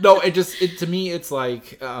 No, to me, it's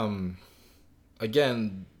like,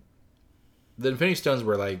 again, the Infinity Stones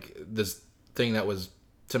were like this thing that was,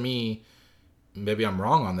 to me, maybe I'm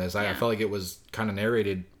wrong on this. I felt like it was kind of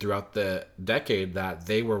narrated throughout the decade that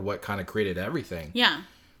they were what kind of created everything. Yeah.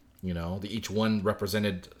 You know, each one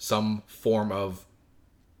represented some form of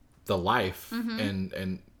the life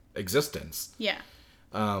and existence. Yeah.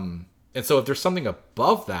 And so if there's something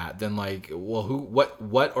above that, then like, well,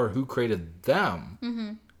 who created them?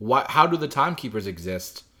 Mm-hmm. How do the Timekeepers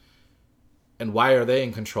exist? And why are they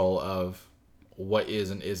in control of what is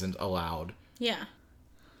and isn't allowed? Yeah.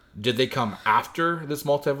 Did they come after this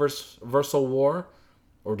multiversal war?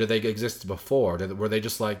 Or did they exist before? Were they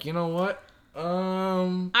just like, you know what?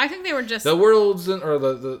 I think they were just... The world's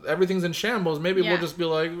the everything's in shambles. Maybe we'll just be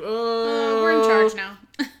like, we're in charge now.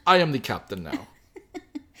 I am the captain now.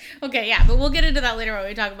 Okay, yeah, but we'll get into that later when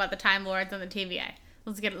we talk about the Time Lords and the TVA.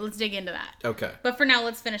 Let's dig into that. Okay. But for now,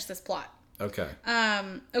 let's finish this plot. Okay.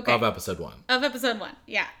 Okay. Of episode 1. Of episode 1,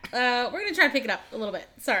 yeah. We're gonna try to pick it up a little bit.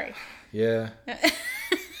 Sorry. Yeah.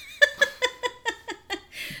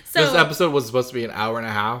 So, this episode was supposed to be an hour and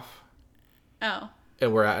a half. Oh.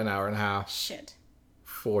 And we're at an hour and a half Shit.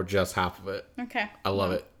 for just half of it. Okay. I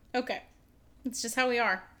love it. Okay. It's just how we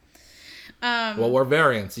are. Well, we're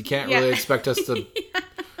variants. You can't really expect us to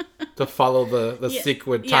to follow the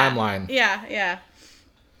sequel timeline. Yeah.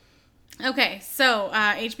 Okay, so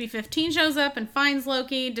HB-15 shows up and finds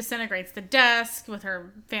Loki, disintegrates the desk with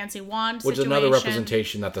her fancy wand Which is situation. another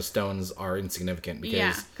representation that the stones are insignificant.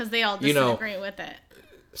 Because, because they all disintegrate with it.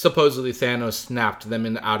 Supposedly Thanos snapped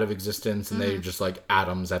them out of existence, and they're just like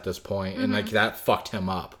atoms at this point, and like that fucked him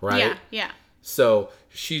up, right? Yeah. So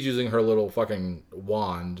she's using her little fucking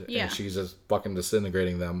wand, Yeah. and she's just fucking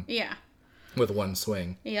disintegrating them Yeah. with one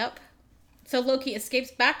swing. Yep. So Loki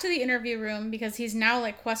escapes back to the interview room because he's now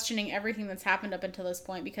like questioning everything that's happened up until this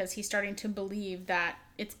point, because he's starting to believe that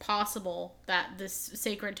it's possible that this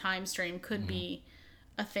sacred time stream could be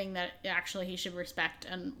a thing that actually he should respect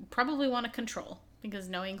and probably want to control, because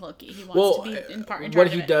knowing Loki, he wants to be in charge what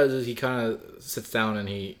of he it. does is he kind of sits down and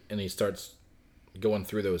he starts going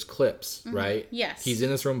through those clips, right? Yes. He's in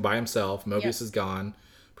this room by himself. Mobius Yep. is gone,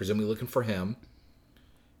 presumably looking for him,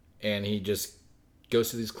 and he just goes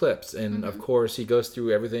through these clips, and of course he goes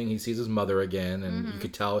through everything. He sees his mother again, and you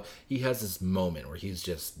could tell he has this moment where he's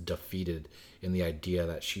just defeated in the idea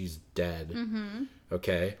that she's dead.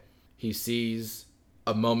 Okay, he sees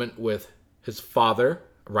a moment with his father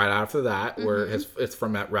right after that, where it's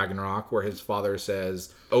from at Ragnarok, where his father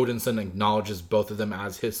says Odinson acknowledges both of them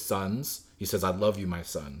as his sons. He says, "I love you, my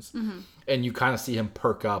sons," and you kind of see him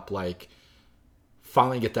perk up, like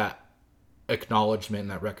finally get that acknowledgement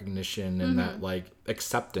and that recognition and that like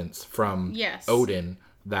acceptance from Odin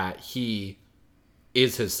that he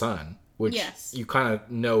is his son, which you kind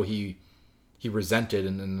of know he resented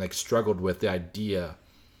and like struggled with the idea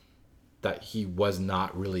that he was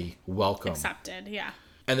not really welcome, accepted. Yeah.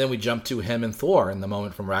 And then we jump to him and Thor in the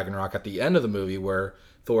moment from Ragnarok at the end of the movie where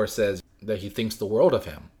Thor says that he thinks the world of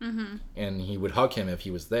him, and he would hug him if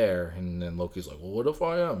he was there, and then Loki's like, well, what if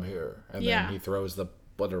I am here? And then he throws the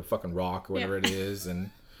whatever fucking rock or whatever it is,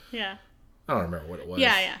 and I don't remember what it was.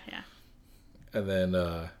 Yeah. And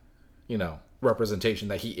then representation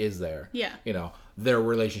that he is there. Yeah. Their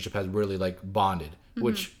relationship has really like bonded,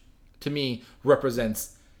 which to me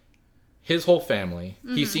represents his whole family.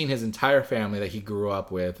 He's seen his entire family that he grew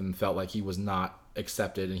up with and felt like he was not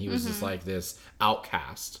accepted, and he was just like this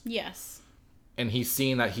outcast. Yes. And he's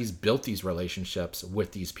seen that he's built these relationships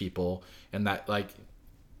with these people, and that like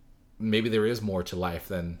maybe there is more to life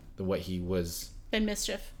than what he was. Than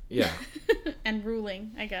mischief. Yeah. And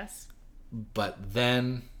ruling, I guess. But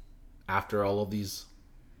then, after all of these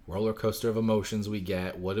roller coaster of emotions we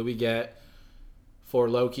get, what do we get for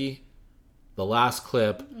Loki? The last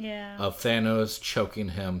clip of Thanos choking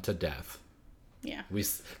him to death. Yeah.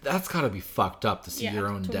 That's gotta be fucked up to see your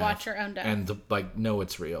own death. To watch your own death. And to like know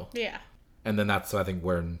it's real. Yeah. And then that's, I think,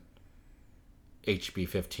 where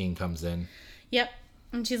HB-15 comes in. Yep.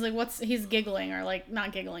 And she's like, he's giggling, or like,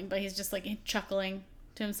 not giggling, but he's just like chuckling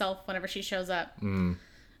to himself whenever she shows up.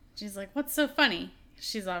 She's like, what's so funny?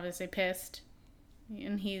 She's obviously pissed.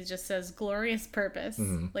 And he just says, glorious purpose.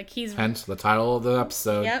 Like he's... Hence the title of the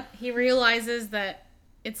episode. Yep. He realizes that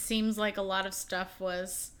it seems like a lot of stuff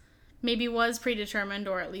was predetermined,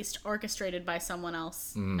 or at least orchestrated by someone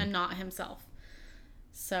else and not himself.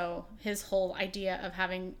 So his whole idea of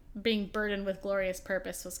being burdened with glorious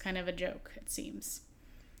purpose was kind of a joke, it seems.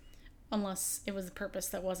 Unless it was a purpose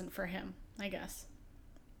that wasn't for him, I guess.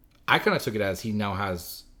 I kind of took it as he now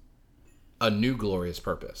has a new glorious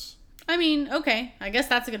purpose. I mean, okay. I guess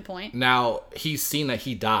that's a good point. Now, he's seen that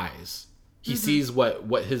he dies. He sees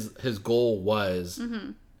what his goal was.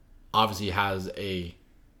 Obviously has a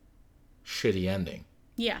shitty ending.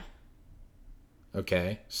 Yeah.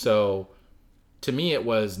 Okay? So, to me it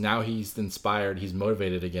was, now he's inspired, he's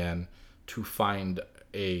motivated again to find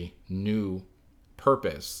a new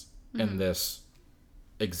purpose in this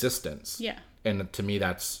existence. Yeah. And to me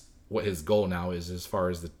that's what his goal now is, as far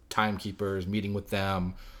as the timekeepers, meeting with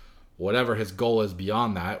them, whatever his goal is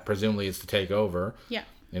beyond that. Presumably it's to take over. Yeah.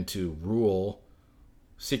 And to rule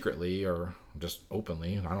secretly or just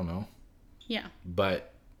openly. I don't know. Yeah.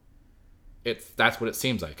 But that's what it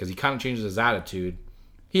seems like, because he kind of changes his attitude.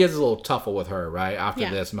 He has a little tuffle with her, right? After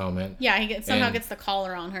this moment. Yeah, he somehow gets the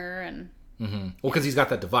collar on her, and... Well, because he's got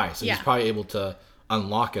that device. So he's probably able to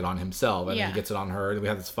unlock it on himself. And then he gets it on her. And we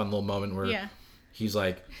have this fun little moment where he's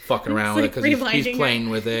like fucking around with it because he's playing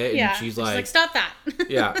with it. And she's like, stop that.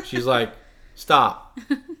 Yeah, she's like, stop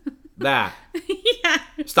that.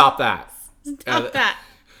 Stop that. Stop that.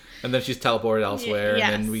 And then she's teleported elsewhere.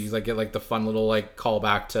 And then we like get like the fun little like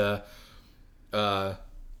callback to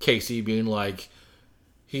Casey being like,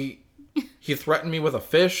 he threatened me with a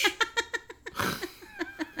fish.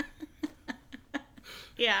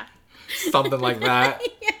 Yeah. Something like that.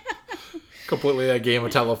 completely a game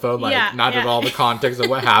of telephone, like Yeah, not at yeah. all the context of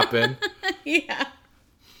what happened. Yeah.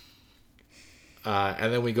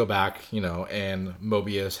 And then we go back, and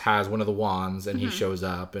Mobius has one of the wands, and he shows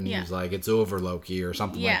up, and Mm-hmm. Yeah. he's like, "It's over, Loki," or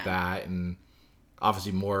something Yeah. like that, and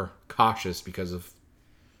obviously more cautious because of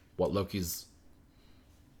what Loki's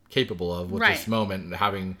capable of with Right. this moment, and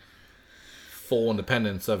having full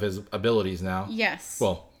independence of his abilities now. Yes.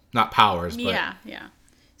 Well, not powers, but Yeah.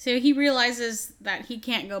 So he realizes that he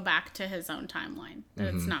can't go back to his own timeline, that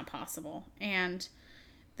Mm-hmm. it's not possible. And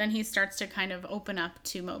then he starts to kind of open up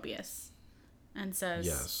to Mobius and says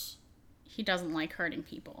yes, he doesn't like hurting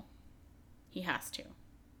people. He has to.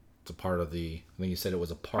 it's a part of the. I think you said it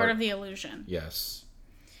was a Part of the illusion. Yes.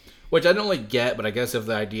 Which I don't really get, but I guess if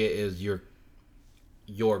the idea is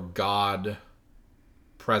your God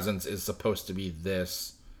presence is supposed to be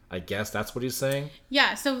this, I guess that's what he's saying.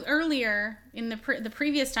 Yeah, so earlier, in the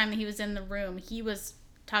previous time that he was in the room, he was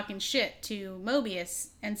talking shit to Mobius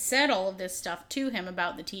and said all of this stuff to him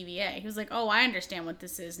about the TVA. He was like, oh, I understand what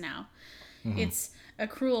this is now. It's a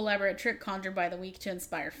cruel, elaborate trick conjured by the weak to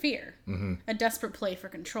inspire fear. A desperate play for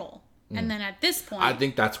control. And then at this point... I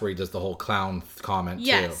think that's where he does the whole clown comment, too.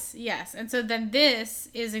 Yes. And so then this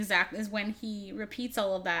is when he repeats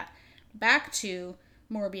all of that back to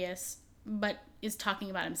Morbius, but is talking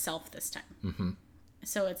about himself this time. Mm-hmm.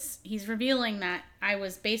 So he's revealing that I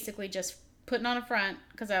was basically just putting on a front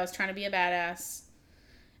because I was trying to be a badass,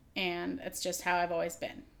 and it's just how I've always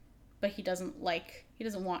been. But he doesn't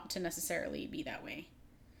want to necessarily be that way.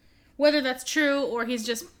 Whether that's true or he's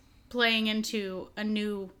just playing into a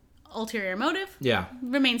new ulterior motive, Yeah.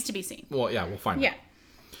 remains to be seen. Well, yeah, we'll find Yeah. out.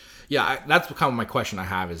 Yeah, that's kind of my question I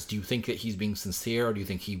have is, do you think that he's being sincere, or do you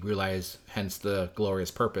think he realized, hence the glorious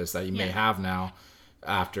purpose that he may Yeah. have now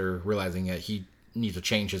after realizing that he needs to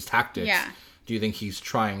change his tactics? Yeah. Do you think he's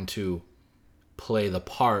trying to play the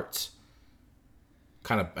part,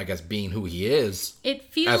 kind of, I guess, being who he is,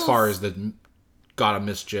 It feels... as far as the God of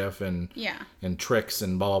Mischief and Yeah. and tricks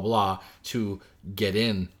and blah, blah, blah, to get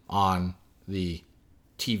in on the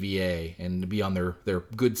TVA and to be on their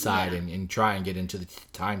good side Yeah. and try and get into the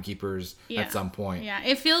timekeepers Yeah. at some point. Yeah,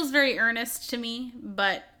 it feels very earnest to me,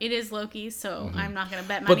 but it is Loki, so I'm not going to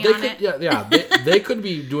bet But money they on could, it. they could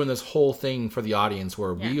be doing this whole thing for the audience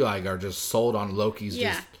where we Yeah. like are just sold on Loki's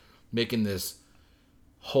Yeah. just making this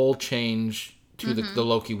whole change to the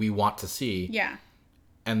Loki we want to see, Yeah.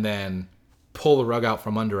 and then pull the rug out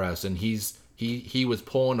from under us, and he was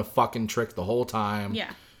pulling a fucking trick the whole time.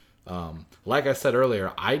 Yeah. Like I said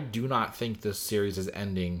earlier, I do not think this series is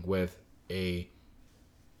ending with a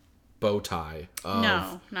bow tie of,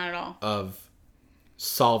 No, not at all. of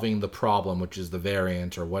solving the problem, which is the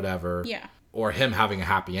variant or whatever. Yeah. Or him having a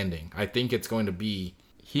happy ending. I think it's going to be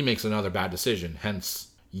he makes another bad decision. Hence,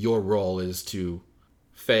 your role is to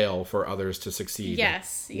fail for others to succeed.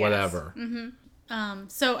 Yes, yes. Whatever.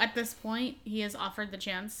 So at this point, he is offered the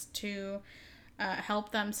chance to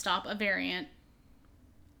help them stop a variant,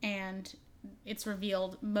 and it's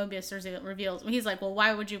revealed, Mobius reveals, he's like, well,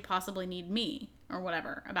 why would you possibly need me? Or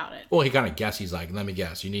whatever about it. Well, he kind of guessed. He's like, let me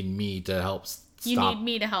guess. You need me to help stop. You need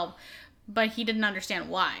me to help. But he didn't understand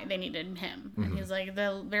why they needed him. Mm-hmm. And he's like,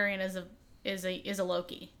 the variant is a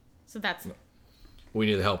Loki. So that's... We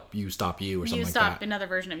need to help you stop you or something You like stop that. another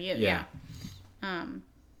version of you. Yeah.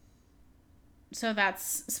 So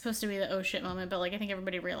that's supposed to be the oh shit moment, but like I think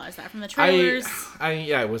everybody realized that from the trailers.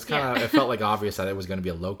 It was kind of. Yeah. It felt like obvious that it was going to be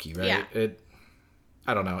a Loki, right? Yeah.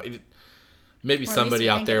 I don't know. Maybe least somebody we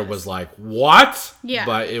out think there it is. was like, "What?" Yeah.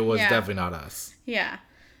 But it was Yeah. definitely not us. Yeah.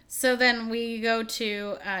 So then we go to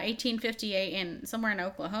 1858 in somewhere in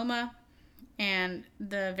Oklahoma, and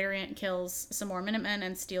the variant kills some more Minutemen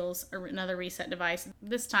and steals another reset device.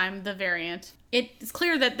 This time, the variant. It's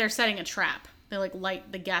clear that they're setting a trap. They like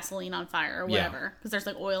light the gasoline on fire or Yeah. whatever because there's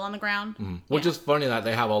like oil on the ground. Which is funny that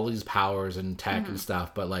they have all these powers and tech and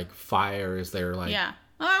stuff, but like fire is their like Yeah.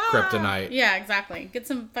 kryptonite. Yeah, exactly. Get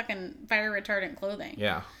some fucking fire retardant clothing.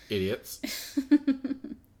 Yeah, idiots.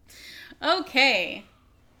 Okay.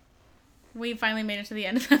 We finally made it to the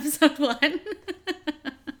end of episode 1.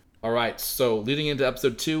 All right, so leading into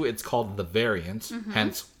episode 2, it's called The Variant, Mm-hmm.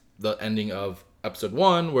 hence the ending of episode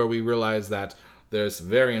 1, where we realize that this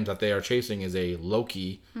variant that they are chasing is a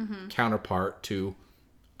Loki Mm-hmm. counterpart to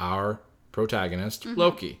our protagonist, Mm-hmm.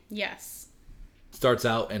 Loki. Yes. Starts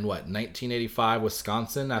out in, 1985,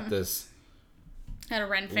 Wisconsin, at this... At a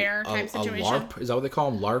Ren Fair type a situation. LARP? Is that what they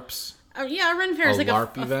call them? LARPs? Oh, yeah, a Ren Fair is A like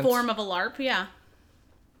LARP a event? form of a LARP, yeah.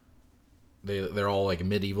 They're all like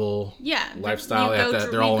medieval Yeah. lifestyle.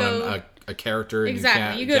 They're all in a character. And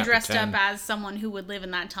Exactly. You go can't dressed pretend. up as someone who would live in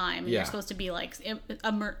that time. And Yeah. you're supposed to be like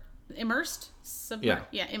immersed? Yeah.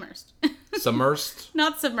 Yeah, immersed. Submersed?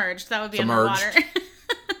 Not submerged. That would be Submerged. underwater.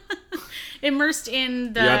 Immersed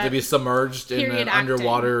in the... You have to be submerged in period an acting.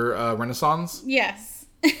 underwater renaissance? Yes.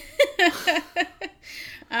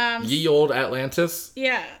 Ye old Atlantis?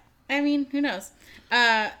 Yeah. I mean, who knows?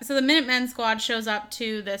 So the Minutemen squad shows up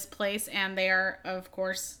to this place, and they are, of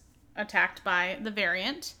course, attacked by the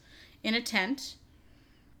Variant in a tent.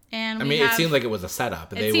 And I mean, it seemed like it was a setup.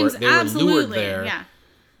 They seems were lured absolutely, there yeah.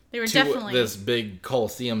 They were to definitely... this big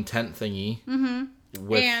Colosseum tent thingy.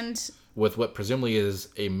 With, and... with what presumably is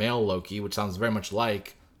a male Loki, which sounds very much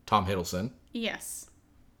like Tom Hiddleston. Yes.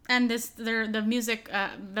 And the music,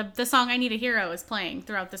 the song "I Need a Hero" is playing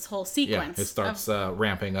throughout this whole sequence. Yeah, it starts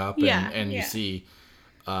ramping up, and you see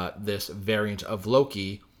this variant of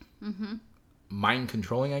Loki mind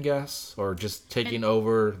controlling, I guess, or just taking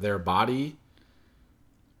over their body.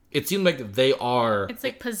 It seemed like they are... It's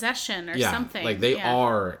like possession or yeah, something. like they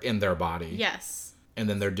are in their body. Yes. And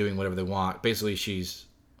then they're doing whatever they want. Basically,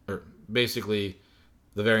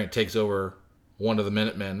 the variant takes over one of the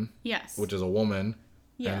Minutemen. Yes. Which is a woman.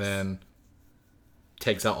 Yes. And then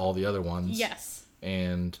takes out all the other ones. Yes.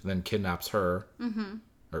 And then kidnaps her. Mm-hmm.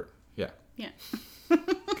 Or, yeah. Yeah.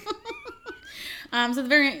 So the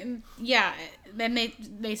Variant, then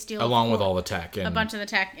they steal... Along with all the tech. And, a bunch of the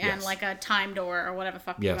tech and yes. like a time door or whatever the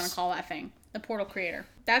fuck you want to call that thing. The portal creator.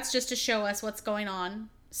 That's just to show us what's going on.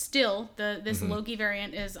 Still, this Loki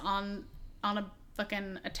variant is on a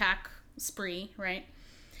fucking attack spree, right?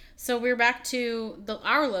 So we're back to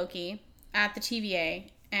our Loki at the TVA,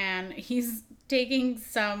 and he's taking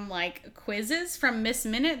some like quizzes from Miss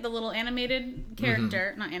Minute, the little animated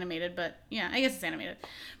character. Not animated, but yeah, I guess it's animated.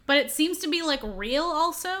 But it seems to be like real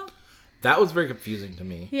also. That was very confusing to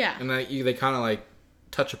me. Yeah. And they kind of like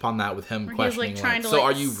touch upon that with him questioning, like, trying to, so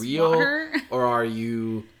like, are you real her? or are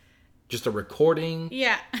you just a recording?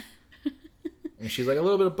 Yeah. And she's like, a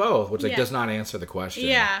little bit of both, which like Yeah. does not answer the question.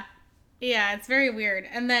 Yeah. Yeah, it's very weird.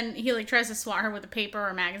 And then he like tries to swat her with a paper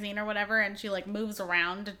or magazine or whatever, and she like moves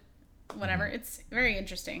around, whatever. It's very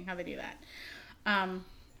interesting how they do that.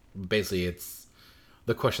 Basically, it's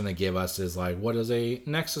the question they give us is like, what is a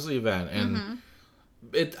Nexus event? And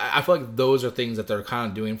I feel like those are things that they're kind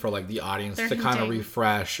of doing for like the audience They're to kind of hinting.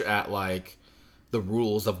 refresh at like the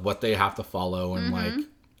rules of what they have to follow and like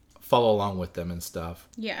follow along with them and stuff.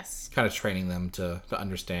 Yes. Kind of training them to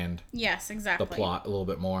understand Yes, exactly. the plot a little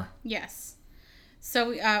bit more. Yes.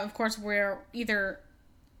 So, of course, we're either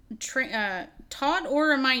taught or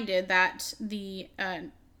reminded that the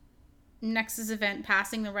Nexus event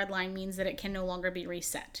passing the red line means that it can no longer be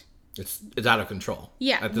reset. It's out of control.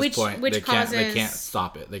 Yeah, At this point, which they causes can't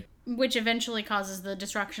stop it. Which eventually causes the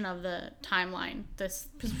destruction of the timeline. This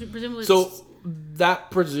presumably. So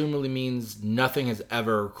that presumably means nothing has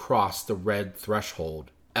ever crossed the red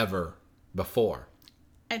threshold ever before.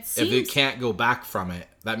 it seems, If it can't go back from it,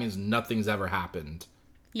 that means nothing's ever happened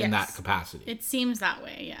in that Yes. capacity. It seems that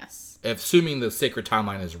way. Yes. Assuming the sacred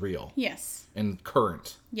timeline is real Yes. and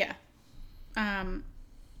current. Yeah.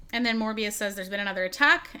 And then Morbius says there's been another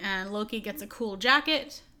attack, and Loki gets a cool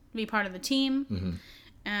jacket to be part of the team.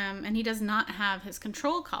 And he does not have his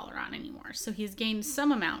control collar on anymore, so he's gained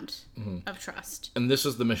some amount of trust. And this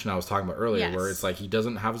is the mission I was talking about earlier, Yes. where it's like he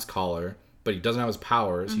doesn't have his collar, but he doesn't have his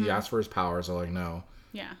powers. He asks for his powers, they're like, no.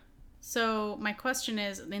 Yeah. So my question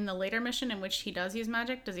is, in the later mission in which he does use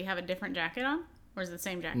magic, does he have a different jacket on? Or is it the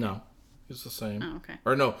same jacket? No. He's the same. Oh, okay.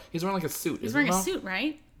 Or no, he's wearing like a suit. He's wearing a suit,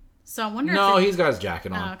 right? So I wonder No, if... he's got his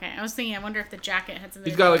jacket on. Oh, okay. I was thinking, I wonder if the jacket had something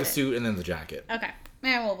He's to got do like a with it. suit and then the jacket. Okay.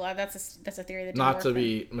 Yeah, well, that's a theory that didn't Not work to then.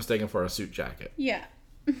 be mistaken for a suit jacket. Yeah.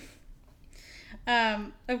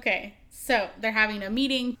 Okay. So they're having a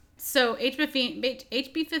meeting. So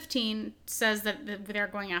HB15 says that they're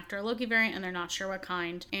going after a Loki variant and they're not sure what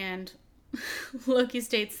kind. And Loki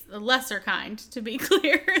states the lesser kind, to be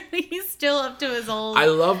clear. He's still up to his old... I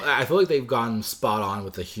feel like they've gone spot on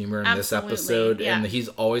with the humor in this Absolutely, episode. yeah. And he's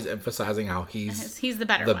always emphasizing how he's the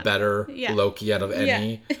better one. Yeah. Loki out of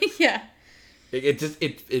any. Yeah.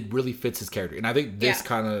 It really fits his character. And I think this Yeah.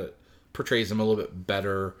 kind of portrays him a little bit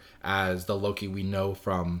better as the Loki we know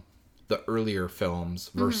from the earlier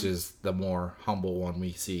films versus the more humble one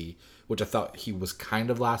we see, which I thought he was kind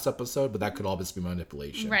of last episode, but that could all just be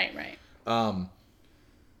manipulation. Right. I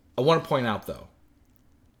want to point out, though,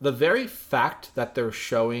 the very fact that they're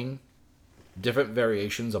showing different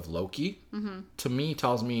variations of Loki, to me,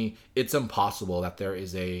 tells me it's impossible that there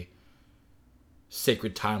is a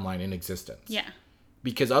sacred timeline in existence. Yeah.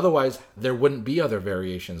 Because otherwise, there wouldn't be other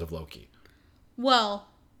variations of Loki. Well,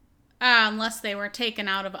 unless they were taken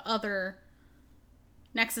out of other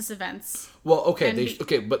Nexus events. Well, okay,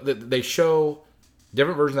 And but they show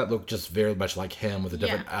different versions that look just very much like him with a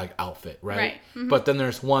different outfit, right? Right. Mm-hmm. But then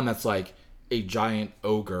there's one that's like a giant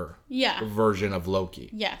ogre version of Loki.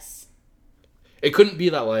 Yes. It couldn't be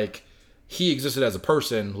that like he existed as a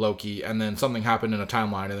person, Loki, and then something happened in a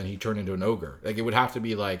timeline and then he turned into an ogre. Like it would have to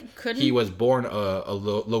be like he was born a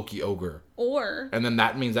Loki ogre. Or... And then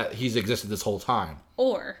that means that he's existed this whole time.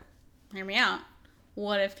 Or, hear me out,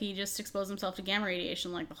 what if he just exposed himself to gamma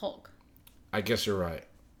radiation like the Hulk? I guess you're right.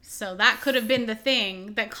 So that could have been the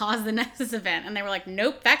thing that caused the Nexus event. And they were like,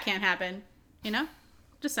 nope, that can't happen. You know?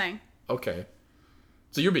 Just saying. Okay.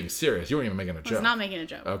 So you're being serious. You weren't even making a joke. I was not making a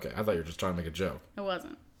joke. Okay. I thought you were just trying to make a joke. It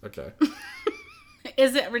wasn't. Okay.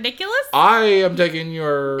 Is it ridiculous? I am taking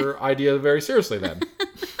your idea very seriously then.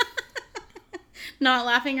 Not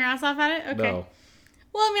laughing your ass off at it? Okay. No.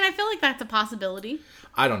 Well, I mean, I feel like that's a possibility.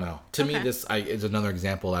 I don't know. To me, this is another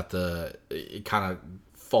example that it kind of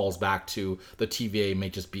falls back to the TVA may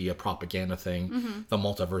just be a propaganda thing. Mm-hmm. The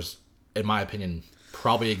multiverse, in my opinion,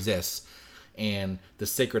 probably exists. And the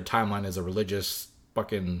sacred timeline is a religious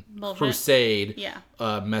fucking crusade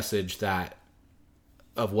message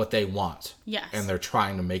of what they want. Yes. And they're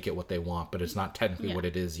trying to make it what they want, but it's not technically what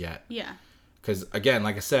it is yet. Yeah. Because, again,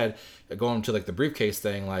 like I said, going to like the briefcase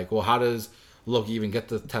thing, like, well, how does Loki even get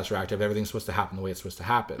the Tesseract if everything's supposed to happen the way it's supposed to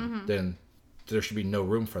happen? Mm-hmm. Then there should be no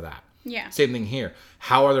room for that. Yeah. Same thing here.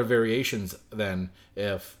 How are there variations then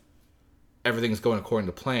if everything's going according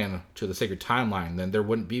to plan to the sacred timeline? Then there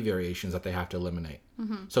wouldn't be variations that they have to eliminate.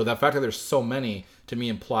 Mm-hmm. So the fact that there's so many, to me,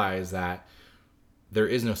 implies that there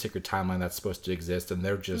is no sacred timeline that's supposed to exist, and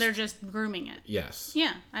they're just grooming it. Yes.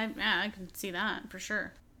 Yeah, I can see that for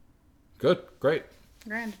sure. Good. Great.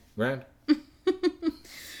 Grand.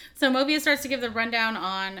 So Mobius starts to give the rundown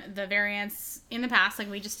on the variants in the past, like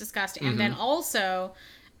we just discussed, and then also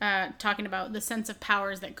talking about the sense of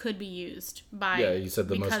powers that could be used by... Yeah, you said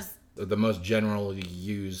the most generally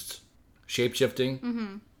used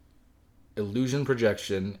shapeshifting, illusion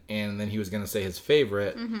projection, and then he was going to say his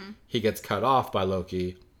favorite. He gets cut off by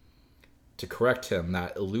Loki to correct him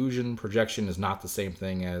that illusion projection is not the same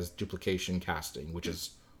thing as duplication casting, which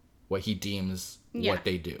is what he deems what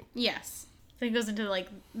they do. Yes. So he goes into like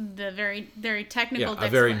the very, very technical... Yeah, a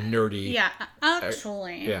very nerdy... Yeah,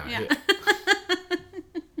 actually. Yeah.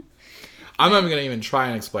 I'm not even going to even try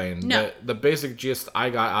and explain. No. The basic gist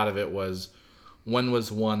I got out of it was one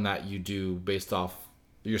was one that you do based off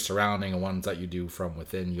your surrounding and ones that you do from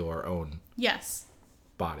within your own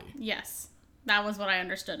body. Yes. That was what I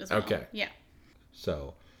understood as well. Okay. Yeah.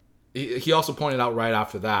 So he also pointed out right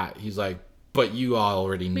after that, he's like, but you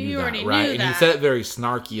already knew that, right? And he said it very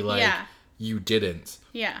snarky, like, you didn't.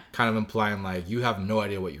 Yeah. Kind of implying like, you have no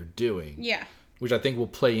idea what you're doing. Yeah. Which I think will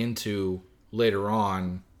play into later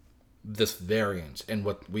on this variant and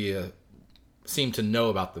what we seem to know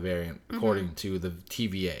about the variant according to the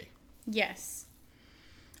TVA. Yes.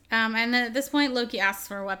 And then at this point, Loki asks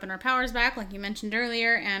for a weapon or powers back, like you mentioned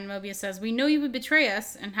earlier, and Mobius says, we know you would betray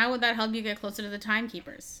us, and how would that help you get closer to the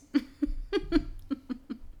Timekeepers?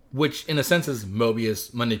 Which, in a sense, is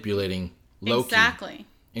Mobius manipulating Loki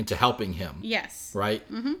into helping him. Yes. Right?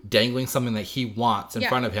 Mm-hmm. Dangling something that he wants in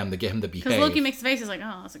front of him to get him to behave. Because Loki makes the face, he's like,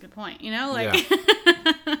 oh, that's a good point. You know? Like. Yeah.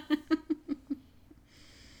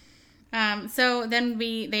 So then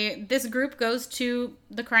this group goes to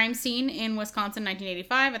the crime scene in Wisconsin,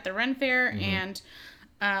 1985, at the Ren Fair, and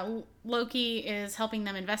Loki is helping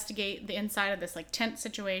them investigate the inside of this like tent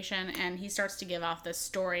situation, and he starts to give off this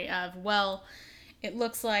story of, well, it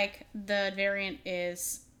looks like the variant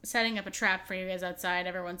is setting up a trap for you guys outside.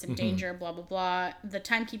 Everyone's in danger, blah, blah, blah. The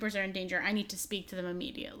Timekeepers are in danger. I need to speak to them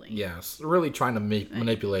immediately. Yes. Really trying to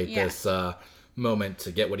manipulate this moment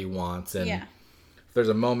to get what he wants. And there's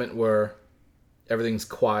a moment where everything's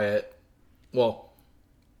quiet. Well,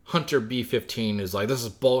 Hunter B-15 is like, this is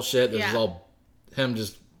bullshit. This is all him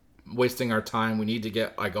just wasting our time. We need to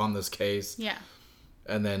get like on this case. Yeah.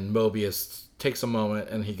 And then Mobius takes a moment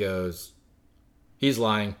and he goes, he's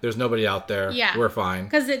lying. There's nobody out there. Yeah. We're fine.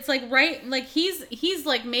 Because it's like, right, like he's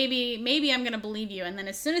like, maybe I'm going to believe you. And then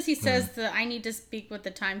as soon as he says I need to speak with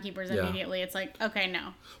the Timekeepers immediately, it's like, okay, no.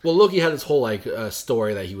 Well, Loki had this whole like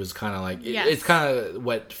story that he was kind of like, it's kind of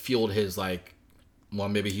what fueled his like, well,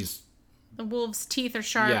 maybe he's... The wolf's teeth are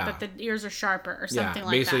sharp, but the ears are sharper or something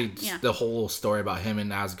like that. Basically the whole story about him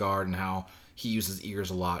in Asgard and how he uses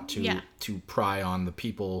ears a lot to pry on the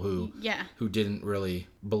people who didn't really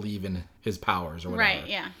believe in his powers or whatever. Right,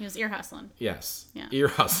 yeah. He was ear hustling. Yes. Yeah. Ear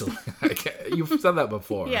hustling. You've said that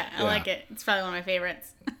before. Yeah, I like it. It's probably one of my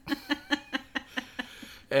favorites.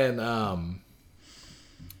 And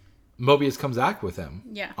Mobius comes back with him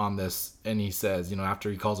on this, and he says, after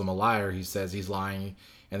he calls him a liar, he says he's lying,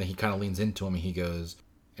 And then he kind of leans into him and he goes,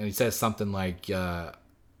 and he says something like,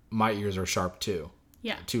 my ears are sharp too.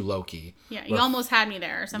 Yeah. To Loki. Yeah, you almost had me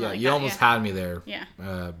there or something like that. You almost had me there. Yeah.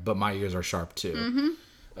 But my ears are sharp too.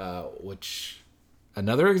 Which,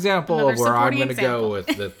 another example of where I'm going to go with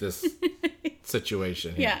this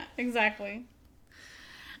situation here. Yeah, exactly.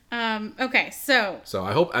 Okay, so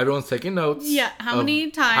I hope everyone's taking notes. Yeah, how many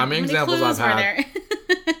examples I've had.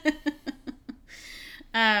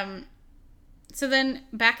 There? So then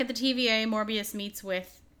back at the TVA, Morbius meets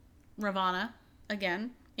with Ravonna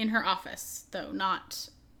again in her office, though not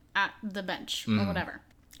at the bench or whatever.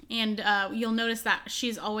 And you'll notice that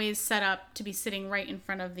she's always set up to be sitting right in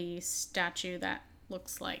front of the statue that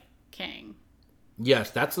looks like Kang.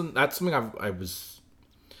 Yes, that's something I was.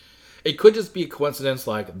 It could just be a coincidence,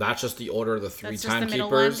 like that's just the order of the three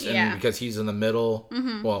timekeepers, and because he's in the middle.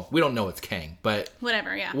 Well, we don't know it's Kang, but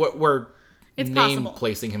whatever. Yeah, we're it's name possible.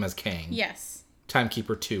 placing him as Kang. Yes,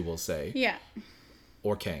 Timekeeper 2, we'll say. Yeah,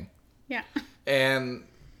 or Kang. Yeah, and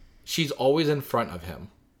she's always in front of him,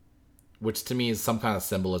 which to me is some kind of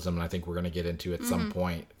symbolism, and I think we're going to get into at some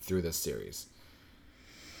point through this series.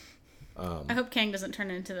 I hope Kang doesn't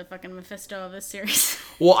turn into the fucking Mephisto of this series.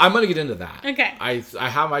 Well, I'm going to get into that. Okay. I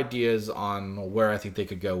have ideas on where I think they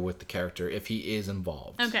could go with the character if he is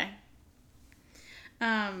involved. Okay.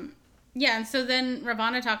 Yeah, and so then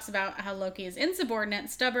Ravonna talks about how Loki is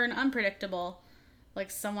insubordinate, stubborn, unpredictable,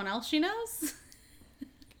 like someone else she knows.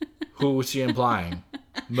 Who was she implying?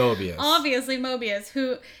 Mobius. Obviously Mobius,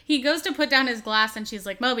 who he goes to put down his glass and she's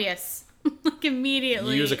like, Mobius. Like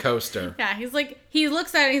immediately. Use a coaster. Yeah, he's like, he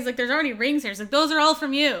looks at it, he's like, there's already rings here. He's like, those are all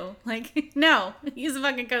from you. Like, no, use a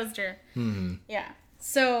fucking coaster. Yeah.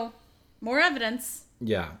 So, more evidence.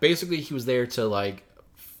 Yeah. Basically, he was there to, like,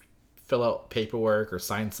 fill out paperwork or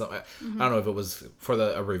sign something. I don't know if it was for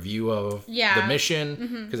a review of the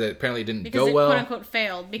mission, because it apparently didn't go well. Because it, quote-unquote,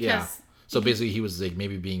 failed. Because so basically, he was like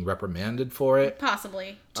maybe being reprimanded for it.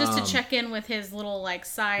 Possibly. Just to check in with his little, like,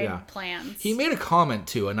 side plans. He made a comment,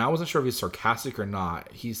 too, and I wasn't sure if he's sarcastic or not.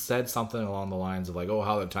 He said something along the lines of, like, oh,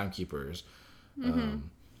 how are the timekeepers? And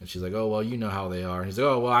she's like, oh, well, you know how they are. And he's like,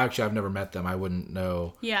 oh, well, actually, I've never met them. I wouldn't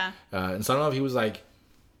know. Yeah. And so I don't know if he was, like,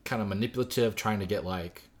 kind of manipulative, trying to get,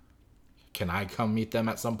 like, can I come meet them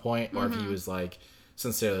at some point? Or if he was, like,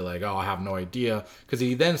 sincerely like, oh, I have no idea, because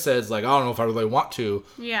he then says like, I don't know if I really want to,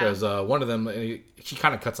 because one of them, she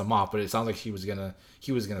kind of cuts him off, but it sounds like he was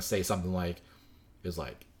gonna say something like, it was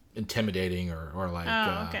like intimidating or like,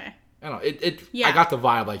 okay, I don't know, I got the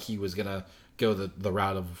vibe like he was gonna go the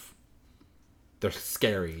route of they're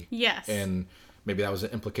scary, and maybe that was an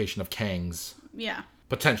implication of Kang's,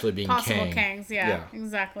 potentially being possible Kang's,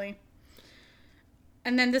 exactly.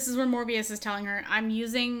 And then this is where Morbius is telling her, I'm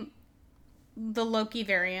using the Loki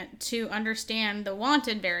variant to understand the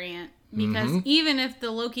wanted variant, because even if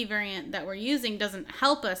the Loki variant that we're using doesn't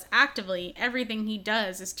help us actively, everything he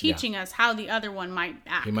does is teaching us how the other one might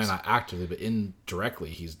act. He might not actively, but indirectly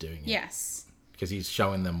he's doing it. Yes. Because he's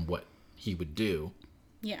showing them what he would do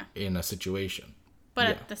in a situation. But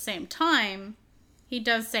at the same time, he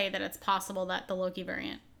does say that it's possible that the Loki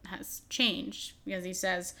variant has changed, because he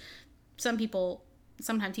says sometimes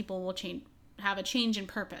people will have a change in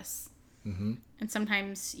purpose. And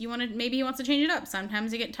sometimes maybe he wants to change it up.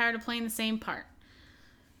 Sometimes you get tired of playing the same part.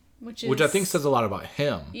 Which I think says a lot about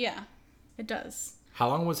him. Yeah, it does. How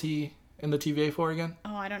long was he in the TVA for again?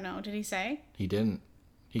 Oh, I don't know. Did he say? He didn't.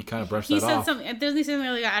 He kind of brushed that off. He said something. Doesn't he say something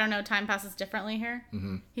like, I don't know, time passes differently here?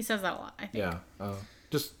 He says that a lot, I think. Yeah.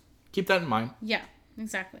 Just keep that in mind. Yeah,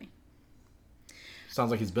 exactly.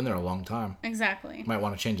 Sounds like he's been there a long time. Exactly. Might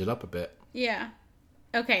want to change it up a bit. Yeah.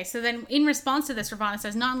 Okay, so then in response to this, Ravonna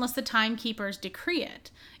says, not unless the timekeepers decree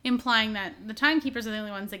it, implying that the timekeepers are the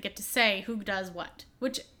only ones that get to say who does what,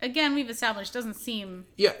 which, again, we've established doesn't seem...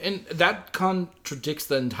 Yeah, and that contradicts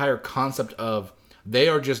the entire concept of they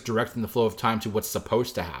are just directing the flow of time to what's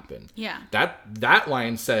supposed to happen. Yeah. That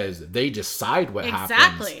line says they decide what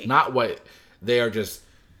happens, not what they are just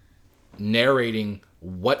narrating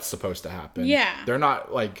what's supposed to happen. Yeah. They're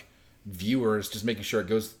not, like, viewers just making sure it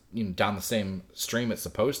goes down the same stream it's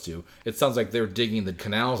supposed to. It sounds like they're digging the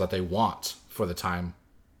canals that they want for the time.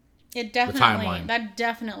 It definitely, that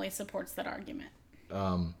definitely supports that argument.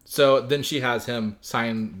 So then she has him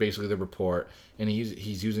sign basically the report, and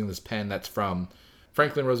he's using this pen that's from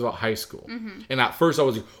Franklin Roosevelt High School. And at first I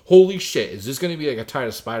was like, holy shit, is this going to be like a tie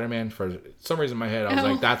to Spider-Man? For some reason in my head I was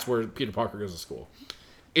like, that's where Peter Parker goes to school.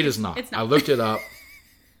 It is not. It's not. I looked it up.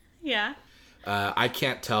 Yeah. I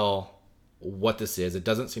can't tell what this is. It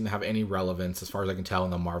doesn't seem to have any relevance as far as I can tell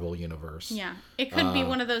in the Marvel universe. Yeah. It could be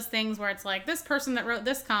one of those things where it's like, this person that wrote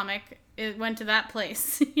this comic, it went to that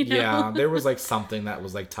place. You know? Yeah, there was like something that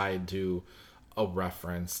was like tied to a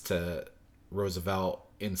reference to Roosevelt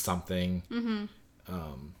in something.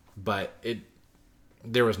 But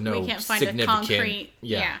there was no We can't find significant... a concrete...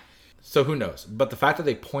 Yeah. So who knows? But the fact that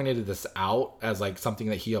they pointed this out as like something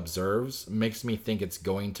that he observes makes me think it's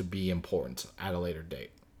going to be important at a later date.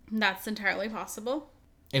 That's entirely possible.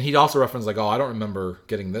 And he'd also reference like, oh, I don't remember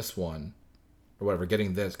getting this one or whatever,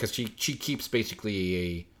 getting this. Because she keeps basically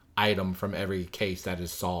a item from every case that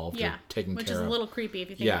is solved or taken care of. Which is a little creepy if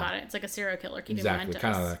you think about it. It's like a serial killer keeping exactly, mementos.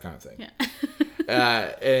 kind of that kind of thing.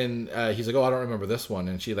 Yeah. And he's like, oh, I don't remember this one.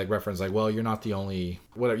 And she like referenced like, well, you're not the only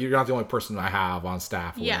person I have on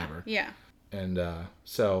staff or whatever. Yeah. And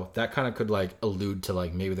so that kind of could like allude to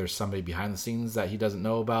like maybe there's somebody behind the scenes that he doesn't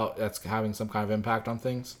know about that's having some kind of impact on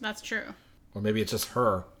things. That's true. Or maybe it's just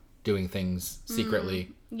her doing things secretly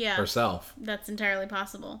herself. That's entirely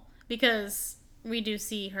possible. Because we do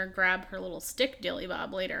see her grab her little stick dilly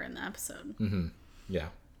bob later in the episode. Mm-hmm. Yeah.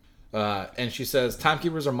 And she says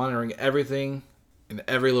timekeepers are monitoring everything and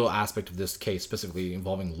every little aspect of this case, specifically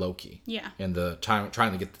involving Loki. Yeah. And the trying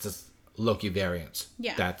to get this Loki variant.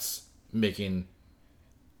 Yeah. That's making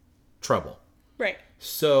trouble. Right.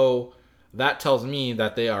 So that tells me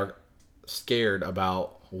that they are scared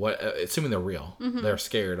about what, assuming they're real, they're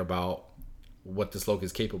scared about what this Loki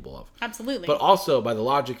is capable of. Absolutely. But also, by the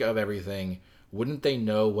logic of everything, wouldn't they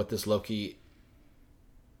know what this Loki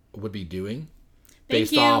would be doing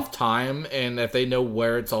based off time? And if they know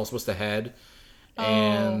where it's all supposed to head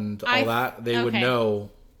and all that, they would know.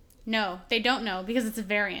 No, they don't know because it's a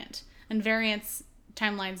variant. And variants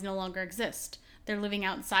timelines no longer exist. They're living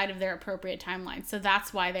outside of their appropriate timeline. So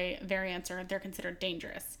that's why they're considered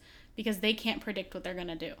dangerous. Because they can't predict what they're going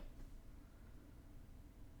to do.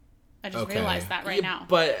 I just realized that right now.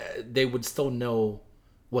 But they would still know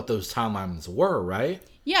what those timelines were, right?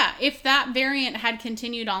 Yeah, if that variant had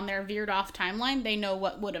continued on their veered off timeline, they know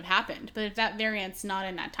what would have happened. But if that variant's not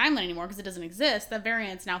in that timeline anymore because it doesn't exist, that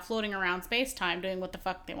variant's now floating around space-time doing what the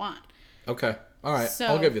fuck they want. Okay. All right. So,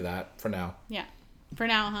 I'll give you that for now. Yeah. For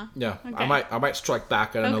now, huh? Yeah. Okay. I might strike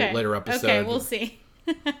back at a later episode. Okay, we'll see.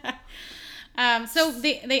 So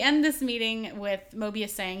they end this meeting with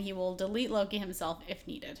Mobius saying he will delete Loki himself if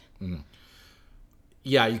needed. Mm-hmm.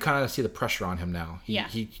 Yeah, you kind of see the pressure on him now.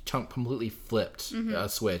 He completely flipped a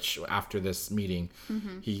switch after this meeting.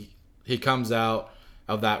 Mm-hmm. He comes out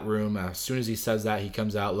of that room. As soon as he says that, he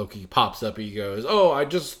comes out. Loki pops up. He goes, "Oh, I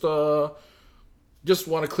just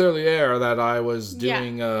want to clear the air that I was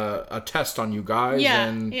doing a test on you guys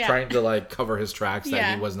and trying to like cover his tracks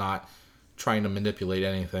that he was not trying to manipulate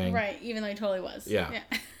anything." Right, even though he totally was. Yeah.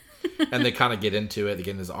 And they kind of get into it. They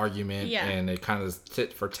get in this argument, and it kind of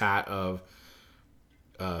tit for tat of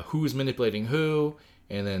who's manipulating who,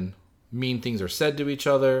 and then mean things are said to each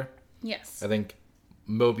other. Yes. I think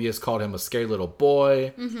Mobius called him a scared little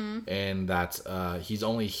boy, and that he's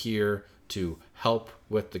only here to help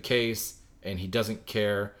with the case, and he doesn't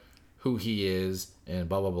care who he is, and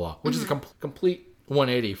blah, blah, blah. Which is a complete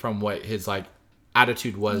 180 from what his, like,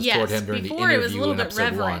 attitude was toward him during the interview it was a little in bit episode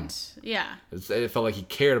reverent. 1. Yeah. It felt like he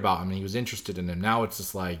cared about him, and he was interested in him. Now it's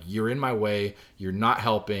just like, you're in my way, you're not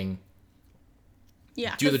helping.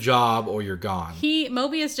 Yeah. Do the job or you're gone.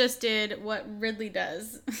 Mobius just did what Ridley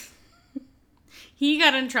does. He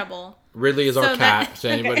got in trouble. Ridley is our cat. So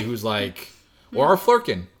anybody who's like, or our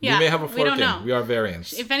Flurkin. Yeah, we may have a we don't know. Flurkin. We are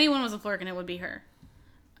variants. If anyone was a Flurkin, it would be her.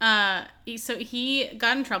 So he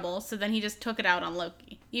got in trouble, so then he just took it out on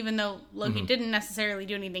Loki. Even though Loki didn't necessarily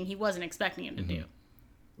do anything he wasn't expecting him to do.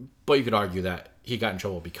 But you could argue that he got in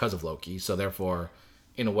trouble because of Loki. So therefore,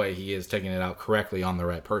 in a way, he is taking it out correctly on the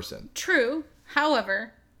right person. True.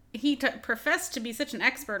 However, he professed to be such an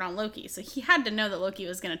expert on Loki, so he had to know that Loki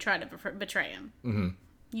was going to try to betray him. Mm-hmm.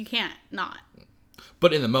 You can't not.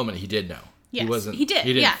 But in the moment, he did know. Yes, he did.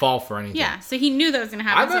 He didn't fall for anything. Yeah, so he knew that was going to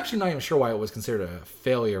happen. I'm actually not even sure why it was considered a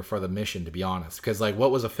failure for the mission, to be honest. Because, like,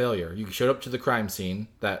 what was a failure? You showed up to the crime scene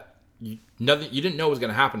that you didn't know was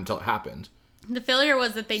going to happen until it happened. The failure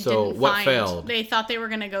was that they didn't find. Failed? They thought they were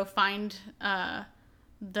going to go find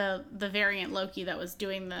the variant Loki that was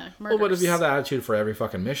doing the murders. Well, but if you have that attitude for every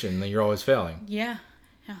fucking mission, then you're always failing. Yeah.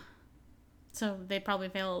 So they probably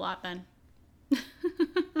fail a lot then.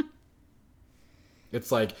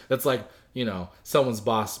 That's like, you know, someone's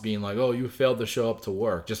boss being like, "Oh, you failed to show up to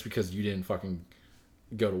work just because you didn't fucking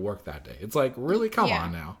go to work that day." It's like, really? Come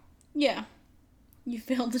on now. Yeah. You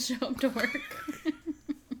failed to show up to work.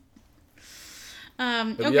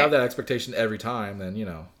 If you have that expectation every time, then, you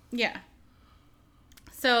know. Yeah.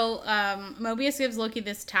 So, Mobius gives Loki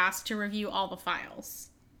this task to review all the files.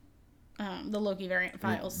 The Loki variant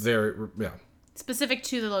files. Yeah. Specific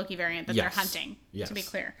to the Loki variant that they're Yes. hunting, Yes. to be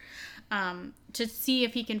clear. To see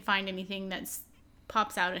if he can find anything that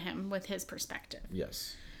pops out at him with his perspective.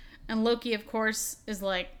 Yes. And Loki, of course, is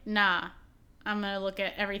like, nah, I'm going to look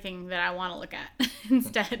at everything that I want to look at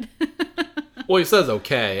instead. Well, he says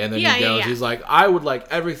okay, and then Yeah, he goes, yeah. he's like, I would like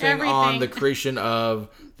everything on Everything. the creation of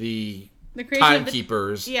the creation of the-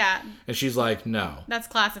 timekeepers. Yeah, And she's like, no. that's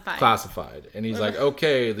classified. Classified. And he's like,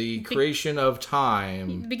 okay, the creation of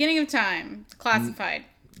time. Beginning of time, classified.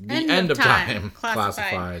 The end of time,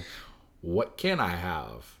 classified. What can I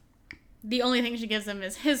have? The only thing she gives him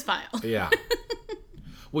is his file. Yeah.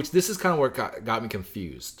 Which this is kind of where it got me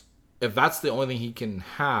confused. If that's the only thing he can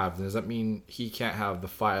have, then does that mean he can't have the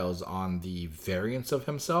files on the variants of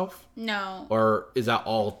himself? No. Or is that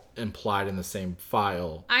all implied in the same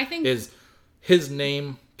file? I think... Is his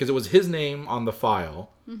name, because it was his name on the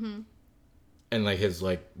file, and like his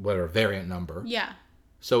like whatever variant number. Yeah.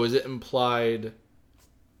 So is it implied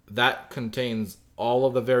that contains all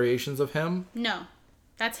of the variations of him? No.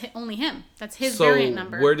 That's only him. That's his So variant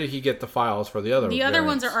number. where did he get the files for the other? The other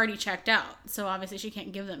ones variants? are already checked out, so obviously she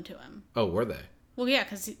can't give them to him. Oh, were they? Well, yeah,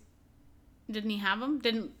 because didn't he have them?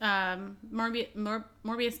 Didn't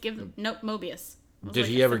Morbius give them? Nope, Mobius. I was Did like,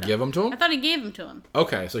 he I ever said that. give them to him? I thought he gave them to him.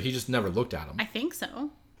 Okay, so he just never looked at them. I think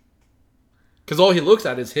so. Because all he looks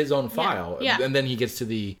at is his own file. yeah. And then he gets to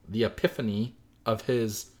the epiphany of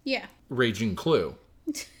his Yeah. raging clue.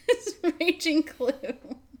 His raging clue.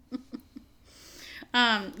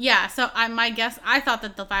 Yeah, so I thought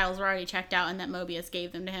that the files were already checked out and that Mobius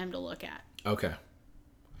gave them to him to look at. Okay.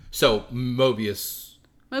 So Mobius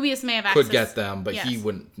Mobius may have access. could get them, but yes. he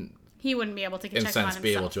wouldn't, He wouldn't be able to check them on sense, himself.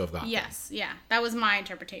 be able to have gotten them. Yes, yeah. That was my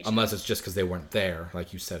interpretation. unless it's just because they weren't there,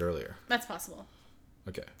 like you said earlier. That's possible.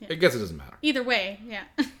 Okay. I guess it doesn't matter. Either way, yeah.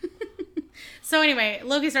 So anyway,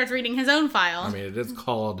 Loki starts reading his own file. I mean, it is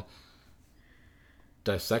called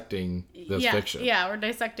dissecting this yeah, fiction. Yeah, we're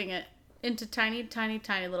dissecting it into tiny, tiny,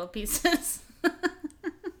 tiny little pieces.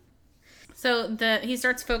 So he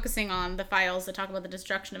starts focusing on the files that talk about the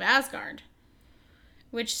destruction of Asgard,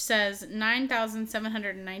 which says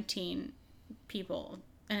 9,719 people,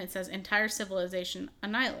 and it says entire civilization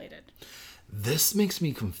annihilated. This makes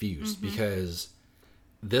me confused because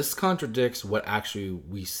this contradicts what actually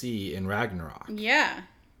we see in Ragnarok. Yeah.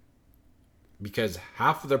 Because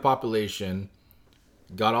half of their population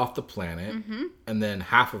got off the planet, and then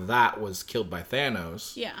half of that was killed by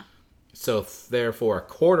Thanos. Yeah. So therefore, a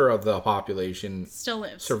quarter of the population Still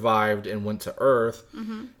lives. survived and went to Earth.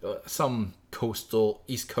 Some coastal,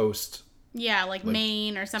 East Coast, Yeah, like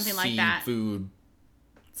Maine or something like that.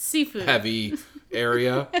 Seafood. heavy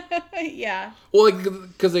area. Yeah. Well, like,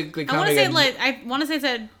 because they kind I want of to say I want to say it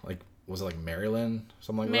said like, was it like Maryland,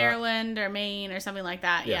 something like Maryland or Maine or something like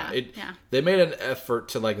that. that? Yeah. Yeah, they made an effort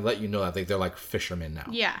to like let you know that they're like fishermen now.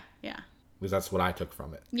 Yeah. Yeah. Because that's what I took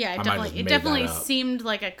from it. Yeah, I it might have definitely just it made definitely that up. seemed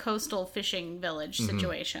like a coastal fishing village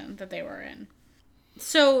situation that they were in.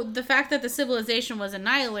 So the fact that the civilization was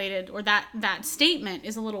annihilated, or that statement,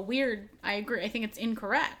 is a little weird. I agree. I think it's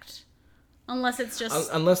incorrect, unless it's just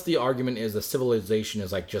Unless the argument is the civilization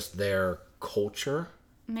is like just their culture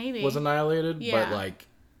maybe was annihilated, Yeah. but like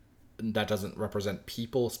that doesn't represent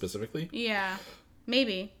people specifically. Yeah,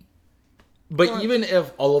 maybe. But even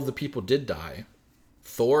if all of the people did die,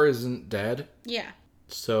 Thor isn't dead. Yeah,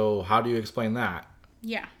 So how do you explain that?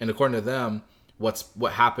 yeah, And according to them, what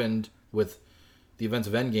happened with the events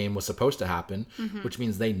of Endgame was supposed to happen, which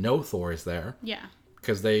means they know Thor is there yeah.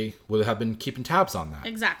 because they would have been keeping tabs on that.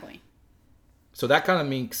 Exactly. So that kind of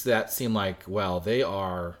makes that seem like, well, they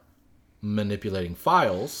are manipulating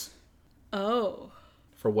files Oh,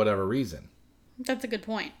 for whatever reason. that's a good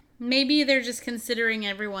point. Maybe they're just considering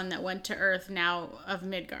everyone that went to Earth now of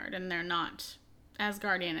Midgard, and they're not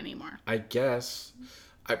Asgardian anymore. I guess.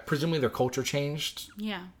 Presumably their culture changed.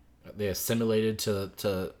 Yeah. They assimilated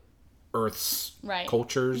to Earth's Right.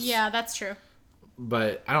 cultures. Yeah, that's true.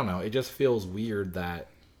 But I don't know. It just feels weird that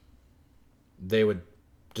they would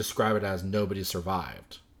describe it as nobody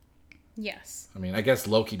survived. Yes. I mean, I guess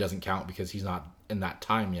Loki doesn't count because he's not in that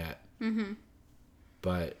time yet. Mm-hmm.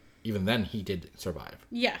 But even then, he did survive.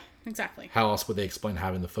 Yeah, exactly. How else would they explain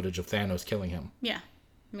having the footage of Thanos killing him? Yeah.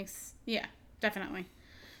 Yeah, definitely.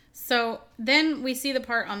 So then we see the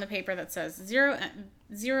part on the paper that says zero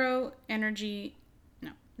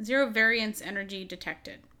variance energy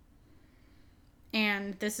detected.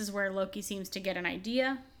 And this is where Loki seems to get an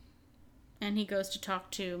idea, and he goes to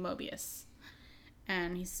talk to Mobius.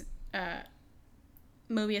 And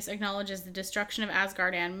Mobius acknowledges the destruction of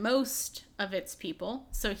Asgard and most of its people,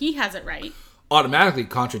 so he has it right. Automatically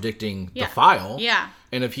contradicting Yeah. the file. Yeah.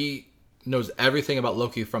 And if he knows everything about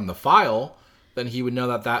Loki from the file, then he would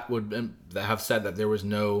know that would have said that there was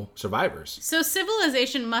no survivors. So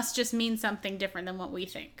civilization must just mean something different than what we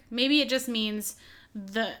think. Maybe it just means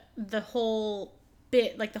the whole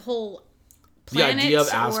bit, like the whole planet. The idea of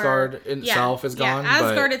Asgard itself is gone. Yeah,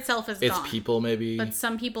 Asgard itself is its gone. people maybe. But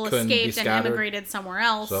some people couldn't be escaped and scattered. immigrated somewhere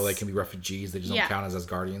else. So they can be refugees. They just don't count as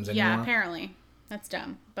Asgardians anymore. Yeah, apparently. That's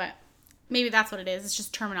dumb. But maybe that's what it is. It's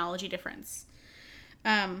just terminology difference.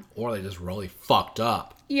 Or they just really fucked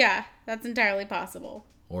up. Yeah, that's entirely possible.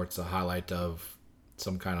 Or it's a highlight of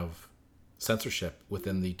some kind of censorship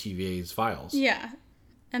within the TVA's files. Yeah.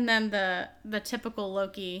 And then the typical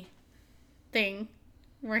Loki thing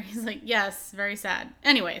where he's like, yes, very sad.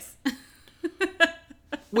 Anyways.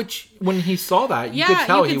 Which, when he saw that, you Yeah, could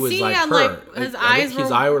tell you he could was see like how, hurt. like, his I think eyes his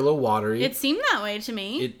were- eye were a little watery. It seemed that way to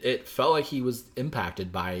me. It felt like he was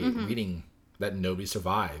impacted by reading that nobody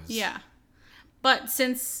survives. Yeah. But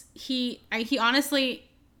since he honestly...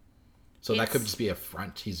 So that could just be a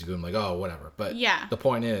front. He's going like, oh, whatever. But Yeah. the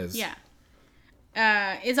point is... Yeah.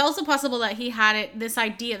 It's also possible that he had this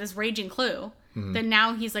idea, this raging clue, that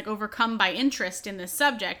now he's like overcome by interest in this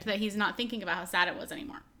subject, that he's not thinking about how sad it was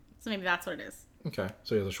anymore. So maybe that's what it is. Okay.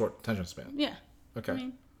 So he has a short attention span. Yeah. Okay. I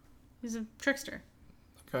mean, he's a trickster.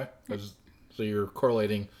 Okay. So you're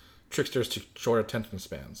correlating tricksters to short attention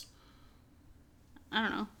spans. I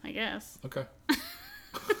don't know, I guess. Okay.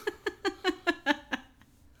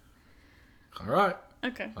 All right.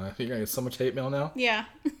 Okay. I think you're going to get so much hate mail now. Yeah.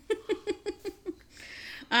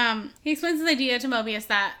 He explains his idea to Mobius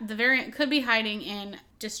that the variant could be hiding in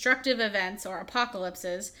destructive events or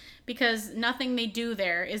apocalypses because nothing they do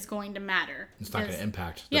there is going to matter. It's not going to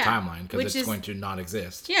impact the Yeah, timeline because which it's is- going to not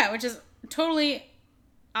exist. Yeah, which is totally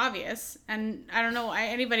obvious, and I don't know why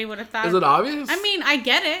anybody would have thought. Is it obvious? I mean, I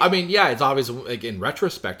get it. I mean, yeah, it's obvious. Like in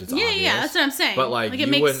retrospect, it's obvious. Yeah, that's what I'm saying. But like, Like, you it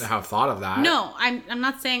makes- wouldn't have thought of that. No, I'm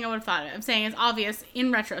not saying I would have thought of it. I'm saying it's obvious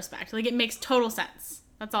in retrospect. Like, it makes total sense.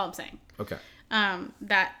 That's all I'm saying. Okay.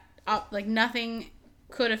 That like nothing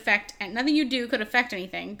could affect, and nothing you do could affect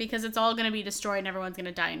anything because it's all going to be destroyed and everyone's going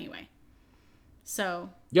to die anyway. So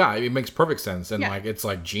Yeah, it makes perfect sense, and Yeah. like it's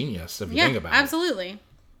like genius if you yeah, think about absolutely.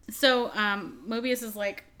 So Mobius is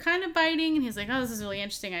like kind of biting, and he's like, "Oh, this is a really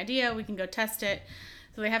interesting idea. We can go test it."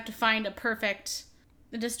 So they have to find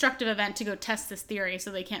a destructive event to go test this theory,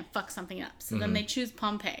 so they can't fuck something up. So then they choose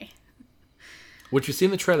Pompeii. it. Which you see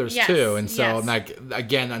in the trailers Yes, too, and so yes. like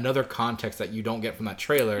again, another context that you don't get from that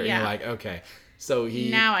trailer, and Yeah. you're like, okay, so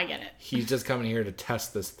Now I get it. he's just coming here to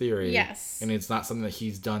test this theory. Yes. And it's not something that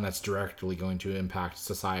he's done that's directly going to impact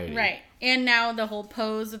society. Right. And now the whole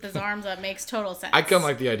pose with his arms up makes total sense. I kind of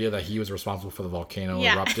like the idea that he was responsible for the volcano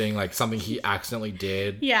Yeah. erupting, like something he accidentally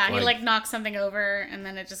did. Yeah, he like knocked something over, and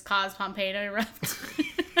then it just caused Pompeii to erupt.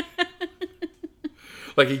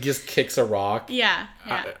 Like he just kicks a rock yeah.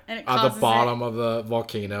 And it at causes the bottom of the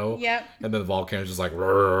volcano. Yep. And then the volcano's just like...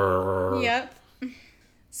 "Rrrr." Yep.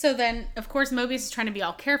 So then, of course, Mobius is trying to be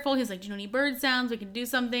all careful. He's like, "Do you know any bird sounds? We can do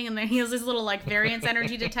something." And then he has this little like variance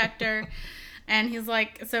energy detector, and he's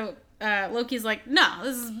like, so Loki's like, "No,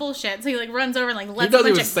 this is bullshit." So he like runs over and like He lets a doesn't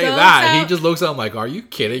bunch even of say goats that. out. He just looks at him like, are you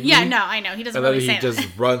kidding Yeah, me? no, I know. He doesn't And then really he say just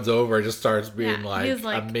that. runs over and just starts being Yeah, like he's a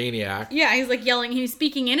like- maniac. Yeah, he's like yelling. He's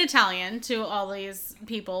speaking in Italian to all these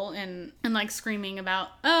people and like screaming about,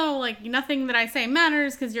 "Oh, like nothing that I say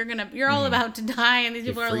matters because you're all about to die." And these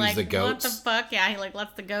people are frees like, the "What goats. the fuck?" Yeah, he like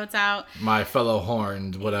lets the goats out. My fellow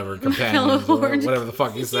horned, whatever, companions, or horned whatever the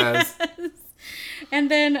fuck he says. And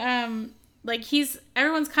then like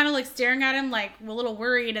everyone's kind of like staring at him like a little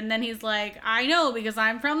worried, and then he's like, "I know because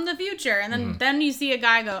I'm from the future." And then you see a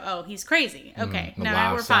guy go, "Oh, he's crazy." Okay, And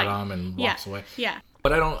now we're laughs at fine. him and Yeah, walks away. yeah.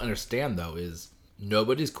 What I don't understand, though, is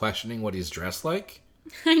nobody's questioning what he's dressed like.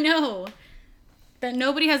 I know that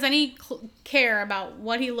nobody has any care about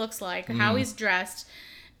what he looks like, how he's dressed,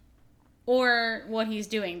 or what he's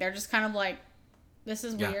doing. They're just kind of like, "This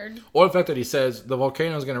is Yeah. weird." Or the fact that he says the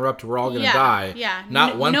volcano's going to erupt, we're all going to Yeah, die. yeah.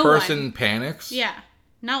 Not one no person one. panics. Yeah,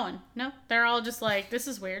 no one. No, they're all just like, "This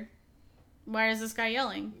is weird. Why is this guy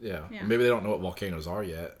yelling?" Yeah. Yeah. Maybe they don't know what volcanoes are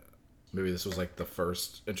yet. Maybe this was like the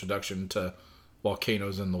first introduction to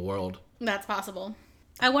volcanoes in the world. That's possible.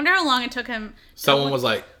 I wonder how long it took him. Someone was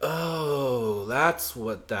like, oh, that's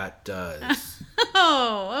what that does.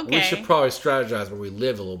 "Oh, okay." We should probably strategize where we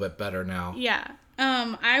live a little bit better now. Yeah.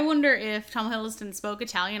 I wonder if Tom Hiddleston spoke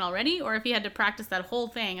Italian already, or if he had to practice that whole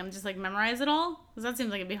thing and just like memorize it all. Because that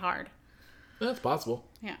seems like it'd be hard. That's possible.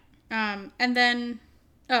 Yeah. And then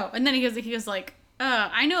he goes like,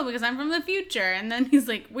 I know because I'm from the future. And then he's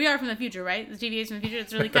like, we are from the future, right? The TVA's from the future.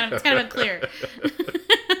 It's really kind of unclear.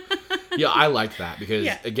 Yeah, I like that because,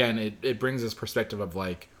 Yeah. again, it brings this perspective of,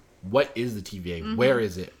 like, what is the TVA? Mm-hmm. Where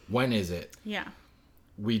is it? When is it? Yeah.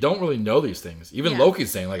 We don't really know these things. Even Yeah.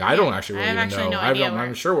 Loki's saying, like, I don't actually I really have even actually know. no idea I'm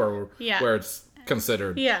where- sure Yeah. where it's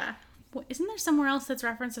considered. Yeah. Well, isn't there somewhere else that's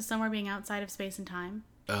referenced as somewhere being outside of space and time?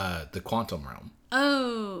 The quantum realm.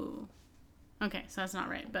 Oh. Okay, so that's not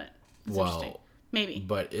right, but it's interesting. Well, Maybe.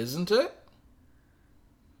 but isn't it?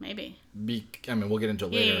 Maybe. I mean, we'll get into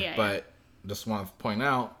it later, yeah. but just want to point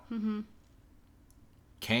out,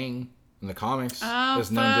 Kang in the comics Oh,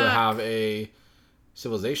 is known to fuck. have a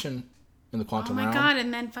civilization in the Oh quantum my realm. god,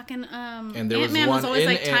 and then fucking there was Ant-Man was one always in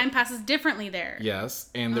like Ant- time passes differently there. Yes,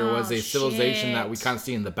 and there was Oh, a civilization that we shit. kind of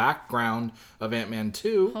see in the background of Ant-Man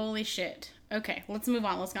 2. Holy shit. Okay, let's move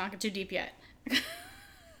on. Let's not get too deep yet.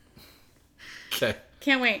 Okay.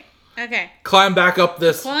 Can't wait. Okay. Climb back up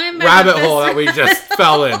this Climb back rabbit up this hole that we just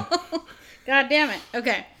fell in. God damn it.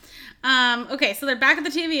 Okay. Okay, so they're back at the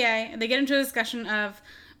TVA. They get into a discussion of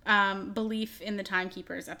belief in the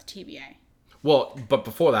timekeepers at the TVA. Well, but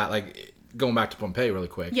before that, like, going back to Pompeii really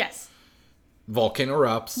quick. Yes. Volcano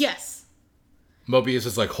erupts. Yes. Mobius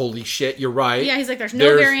is like, holy shit, you're right. Yeah, he's like, there's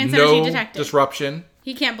no variance energy detected. Disruption.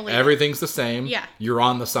 He can't believe it. Everything's the same. Yeah. You're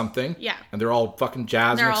on to something. Yeah. And they're all fucking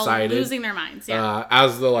jazzed They're and all excited. losing their minds. Yeah.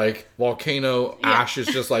 As the, like, volcano ash is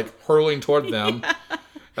just, like, hurling toward them.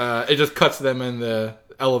 It just cuts them in the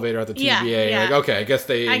elevator at the TVA. Yeah, yeah. Like, okay, I guess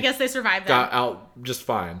they survived that. got out just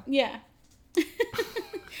fine. Yeah.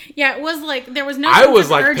 Yeah, it was like, there was no I sense was,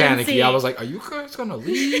 of like, urgency. panicky. I was like, are you guys going to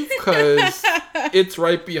leave? Because it's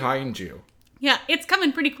right behind you. Yeah, it's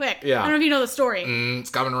coming pretty quick. Yeah. I don't know if you know the story. It's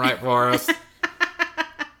coming right for us.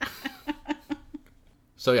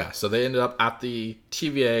 So they ended up at the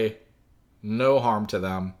TVA, no harm to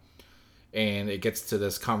them, and it gets to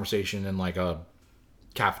this conversation in like a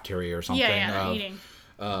cafeteria or something. Yeah, they're eating.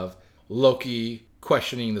 Of Loki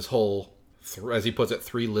questioning this whole, as he puts it,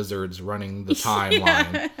 3 lizards running the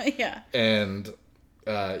timeline. Yeah. And,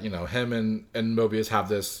 him and Mobius have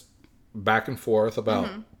this back and forth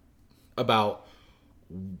about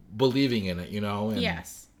believing in it, and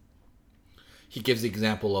Yes. he gives the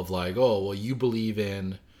example of like, oh, well, you believe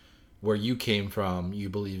in where you came from. You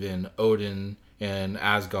believe in Odin and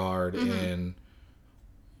Asgard and,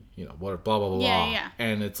 what, blah, blah, blah, Yeah, blah. yeah.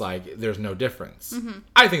 And it's like, there's no difference.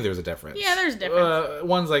 I think there's a difference. Yeah, there's a difference.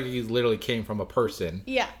 One's like he literally came from a person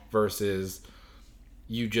Yeah. versus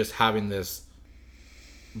you just having this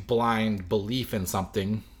blind belief in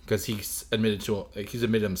something. Because he's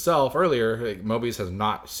admitted himself earlier, like, Mobius has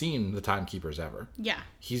not seen the Timekeepers ever. Yeah.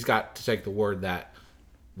 He's got to take the word that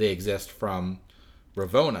they exist from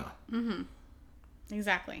Ravonna,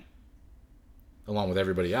 Exactly. along with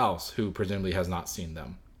everybody else who presumably has not seen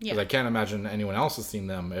them. Because Yeah. I can't imagine anyone else has seen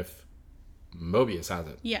them if Mobius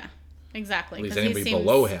hasn't. Yeah. Exactly. At least 'Cause he anybody seems-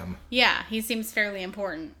 below him. Yeah, he seems fairly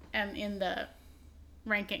important and in the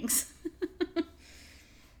rankings.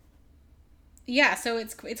 Yeah, so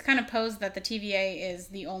it's kind of posed that the TVA is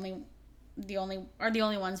the only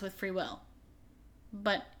ones with free will.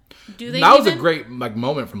 But do they? That was a even? great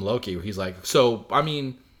moment from Loki where he's like, so, I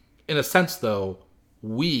mean, in a sense, though,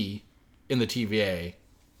 we in the TVA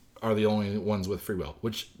are the only ones with free will,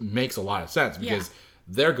 which makes a lot of sense because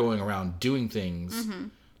they're going around doing things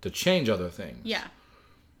to change other things. Yeah.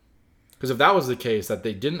 Because if that was the case, that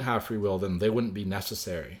they didn't have free will, then they wouldn't be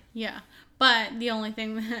necessary. Yeah. But the only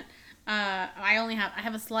thing that I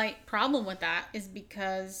have a slight problem with that is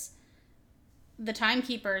because the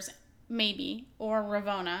Timekeepers, maybe, or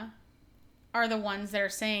Ravonna, are the ones that are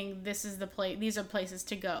saying this is the place. These are places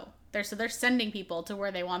to go. They're sending people to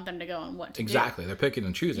where they want them to go and what to do. Exactly. They're picking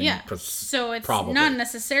and choosing. Yeah. So it's probably not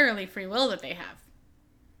necessarily free will that they have.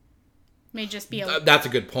 May just be a That's a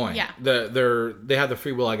good point. Yeah. They have the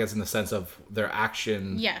free will, I guess, in the sense of their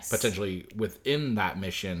action Yes. potentially within that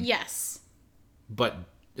mission. yes. But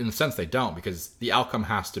in a sense, they don't, because the outcome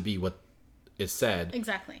has to be what is said.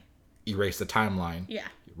 Exactly. Erase the timeline. Yeah.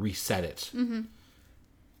 Reset it. Mm-hmm.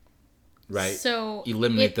 Right? So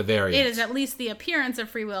eliminate the variance. It is at least the appearance of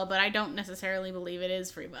free will, but I don't necessarily believe it is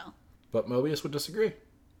free will. But Mobius would disagree.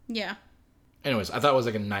 Yeah. Anyways, I thought it was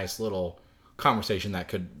like a nice little conversation that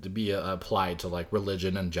could be applied to like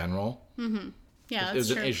religion in general. Yeah, that's It was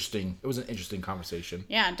true. It was an interesting conversation.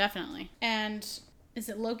 Yeah, definitely. And is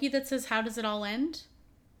it Loki that says, "How does it all end?"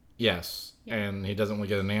 Yes, and he doesn't really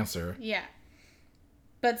get an answer. Yeah.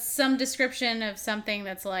 But some description of something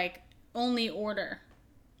that's like only order.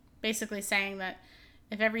 Basically saying that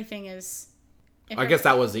if everything is... I guess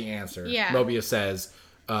that was the answer. Yeah. Mobius says,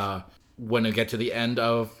 when I get to the end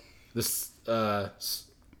of this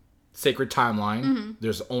sacred timeline,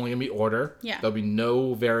 there's only going to be order. Yeah. There'll be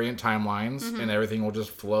no variant timelines, and everything will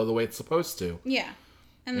just flow the way it's supposed to. Yeah.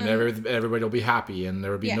 And everybody will be happy, and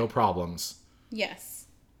there will be no problems. Yes.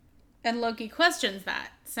 And Loki questions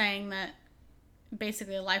that, saying that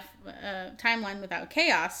basically a life timeline without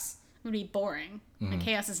chaos would be boring. And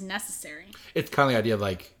chaos is necessary. It's kind of the idea of,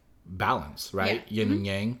 like, balance, right? Yeah. Yin and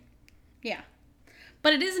yang. Yeah.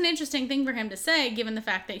 But it is an interesting thing for him to say, given the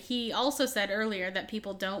fact that he also said earlier that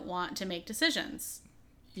people don't want to make decisions.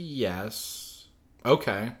 Yes.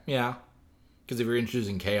 Okay. Yeah. Because if you're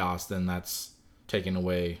introducing chaos, then that's taking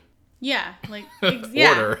away Yeah, like yeah,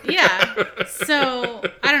 order. Yeah. So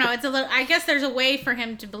I don't know. It's a little. I guess there's a way for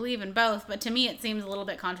him to believe in both, but to me, it seems a little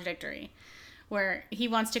bit contradictory, where he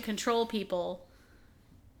wants to control people,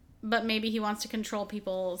 but maybe he wants to control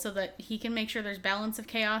people so that he can make sure there's balance of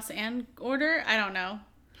chaos and order. I don't know.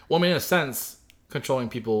 Well, I mean, in a sense, controlling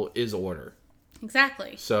people is order.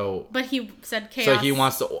 Exactly. So, but he said chaos. So he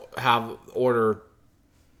wants to have order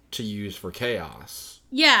to use for chaos.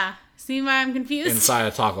 Yeah. See why I'm confused? Inside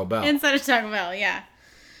of Taco Bell. Inside of Taco Bell, yeah.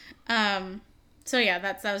 So yeah,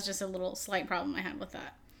 that was just a little slight problem I had with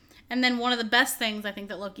that. And then one of the best things I think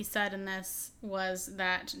that Loki said in this was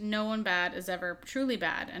that no one bad is ever truly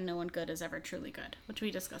bad, and no one good is ever truly good, which we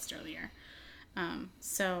discussed earlier.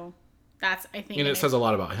 So that's, I think... And it says a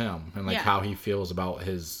lot about him, and like Yeah. how he feels about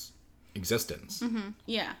his existence. Mm-hmm.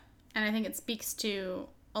 Yeah. And I think it speaks to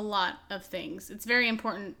a lot of things. It's very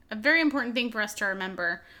important, a very important thing for us to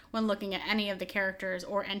remember when looking at any of the characters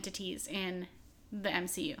or entities in the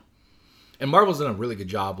MCU. And Marvel's done a really good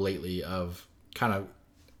job lately of kind of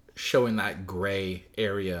showing that gray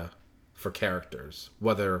area for characters,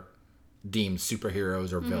 whether deemed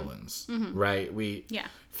superheroes or villains, right? Yeah.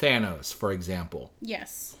 Thanos, for example.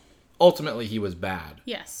 Yes. Ultimately, he was bad.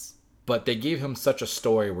 Yes. But they gave him such a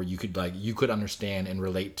story where you could understand and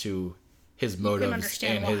relate to his motives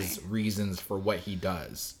understand and his reasons for what he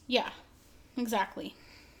does. Yeah. Exactly.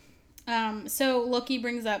 So Loki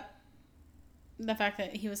brings up the fact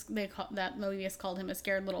that that Mobius called him a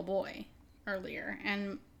scared little boy earlier,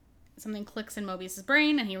 and something clicks in Mobius's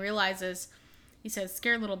brain, and he realizes, he says,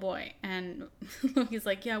 "Scared little boy," and Loki's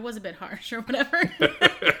like, "Yeah, it was a bit harsh," or whatever.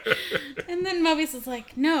 And then Mobius is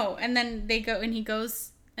like, "No," and then he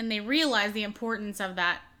goes, and they realize the importance of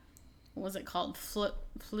that. What was it called?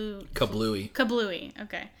 Kablooey. Kablooey.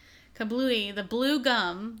 Okay, Kablooey, the blue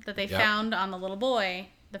gum that they found on the little boy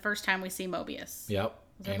the first time we see Mobius. Yep.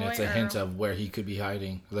 And it's a hint of where he could be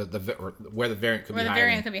hiding, where the variant could be hiding. Where the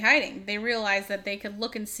variant could be hiding. They realized that they could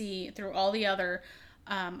look and see through all the other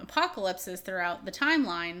apocalypses throughout the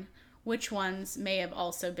timeline which ones may have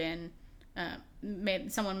also been,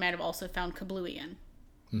 someone might have also found Kablooey in.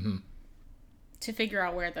 Mm-hmm. To figure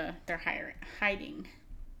out where they're hiding.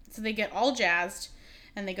 So they get all jazzed,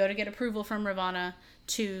 and they go to get approval from Ravonna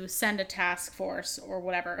to send a task force or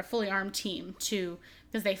whatever, a fully armed team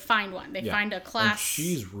because they find one. They find a class. And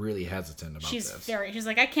she's really hesitant about this. She's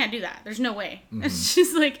like, I can't do that. There's no way. Mm-hmm.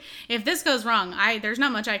 She's like, if this goes wrong, there's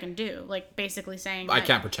not much I can do. Like, basically saying, I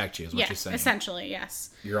can't protect you is what she's saying. Essentially, yes.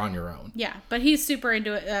 You're on your own. Yeah, but he's super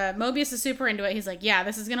into it. Mobius is super into it. He's like, yeah,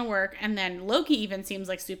 this is going to work. And then Loki even seems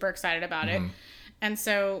like super excited about it. And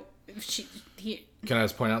so Can I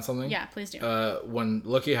just point out something? Yeah, please do. When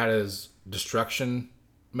Loki had his destruction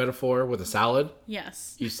metaphor with a salad,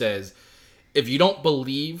 yes, he says, if you don't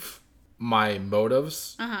believe my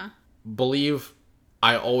motives, believe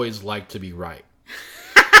I always like to be right.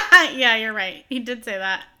 Yeah, you're right. He did say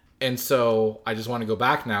that. And so I just want to go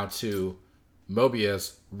back now to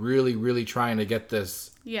Mobius really, really trying to get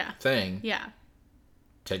this thing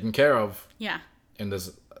taken care of. Yeah. And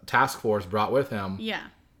this task force brought with him. Yeah.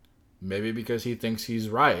 Maybe because he thinks he's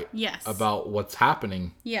right. Yes. About what's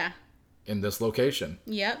happening. Yeah. In this location.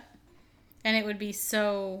 Yep. And it would be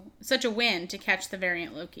such a win to catch the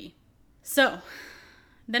variant Loki. So,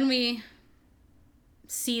 then we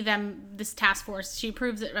see them, this task force, she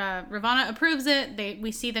approves it, Ravonna approves it,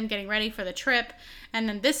 we see them getting ready for the trip, and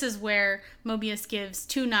then this is where Mobius gives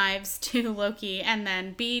 2 knives to Loki, and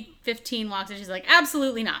then B-15 walks in, she's like,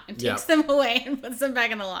 absolutely not, and takes them away and puts them back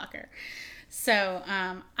in the locker. So,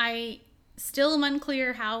 I still am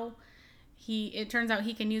unclear how it turns out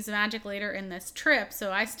he can use the magic later in this trip,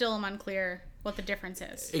 so I still am unclear what the difference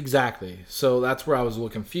is. Exactly. So that's where I was a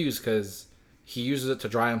little confused, because he uses it to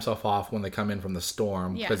dry himself off when they come in from the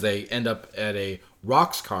storm, because they end up at a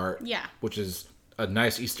rocks cart, which is a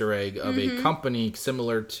nice Easter egg of a company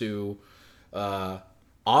similar to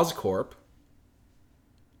Oscorp,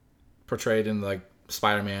 portrayed in like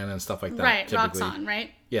Spider-Man and stuff like that. Right, typically. Roxxon,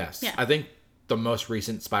 right? Yes. Yeah. I think the most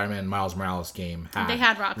recent Spider-Man Miles Morales game had. They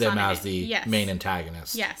had Roxxon them in as it. the Yes. main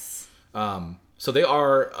antagonist. Yes. So they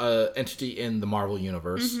are an entity in the Marvel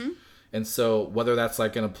universe. Mm-hmm. And so whether that's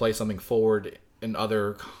like going to play something forward in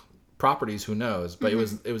other properties, who knows? But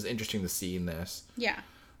Mm-hmm. it was interesting to see in this. Yeah.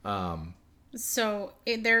 So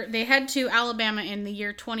they head to Alabama in the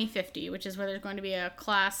year 2050, which is where there's going to be a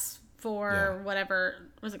class 4, whatever.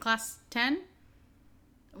 Was it class 10?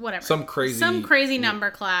 Whatever. Some crazy number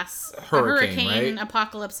class. hurricane, right?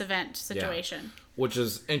 Apocalypse event situation. Which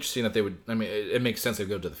is interesting that they would, I mean, it makes sense to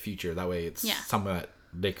go to the future. That way it's something that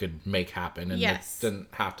they could make happen. And Yes. it didn't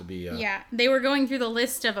have to be... Yeah, they were going through the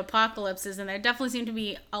list of apocalypses, and there definitely seemed to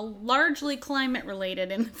be a largely climate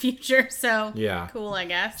related in the future. So Yeah. cool, I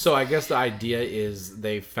guess. So I guess the idea is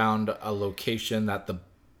they found a location that the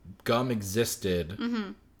gum existed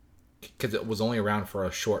because it was only around for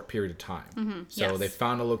a short period of time. So Yes. they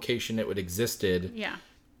found a location it would existed Yeah.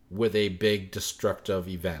 with a big destructive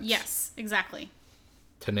event. Yes, exactly.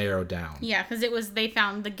 To narrow down. Yeah, because they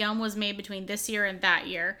found the gum was made between this year and that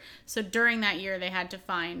year. So during that year,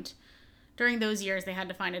 during those years, they had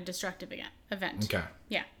to find a destructive event. Okay.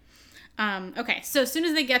 Yeah. Okay, so as soon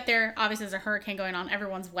as they get there, obviously there's a hurricane going on.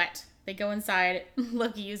 Everyone's wet. They go inside.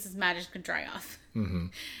 Loki uses magic to dry off. Mm-hmm.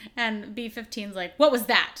 And B-15's like, what was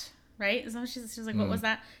that? Right? So she was like, what was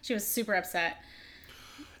that? She was super upset.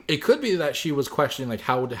 It could be that she was questioning, like,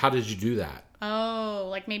 how did you do that? Oh,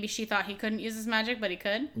 like maybe she thought he couldn't use his magic, but he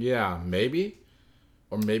could? Yeah, maybe.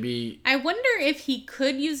 Or maybe... I wonder if he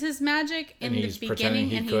could use his magic in the he's pretending beginning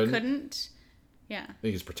he and couldn't? he couldn't. Yeah,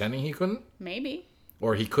 He's pretending he couldn't? maybe.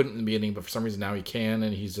 Or he couldn't in the beginning, but for some reason now he can,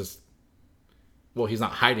 and he's just... Well, he's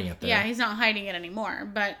not hiding it there. Yeah, he's not hiding it anymore.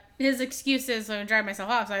 But his excuse is, I drive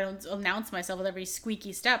myself off so I don't announce myself with every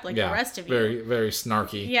squeaky step like the rest of you. Very, very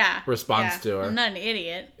snarky response to her. I'm not an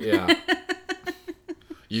idiot. Yeah.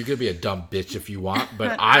 You could be a dumb bitch if you want,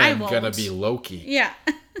 but I am won't. gonna be Loki. Yeah.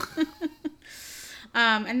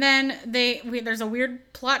 And then there's a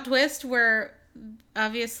weird plot twist where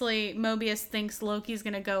obviously Mobius thinks Loki's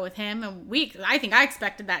gonna go with him, and I think I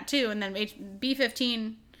expected that too. And then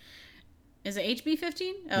B-15, is it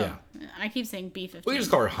HB-15? Oh, Yeah. I keep saying B-15. We just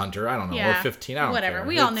call her Hunter. I don't know. Or 15. I don't whatever. care.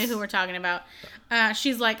 We all knew who we're talking about.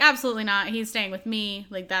 She's like, absolutely not. He's staying with me.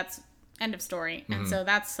 Like, that's end of story. Mm-hmm. And so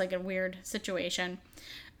that's like a weird situation.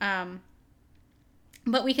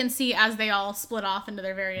 But we can see as they all split off into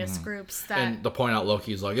their various groups that... And to point out,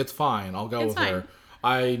 Loki's like, it's fine. I'll go with her.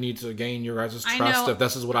 I need to gain your guys' I trust. know. If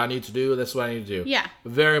this is what I need to do, this is what I need to do. Yeah.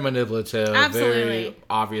 Very manipulative. Absolutely. Very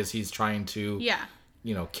obvious he's trying to,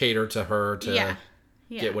 cater to her to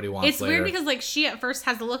get what he wants It's later. weird because, like, she at first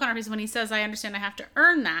has the look on her face when he says, I understand I have to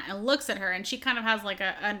earn that, and looks at her, and she kind of has, like,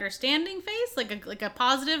 a understanding face, like a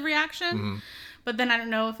positive reaction. Mm-hmm. But then I don't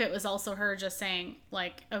know if it was also her just saying,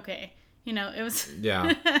 like, okay. You know, it was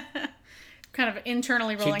Yeah. kind of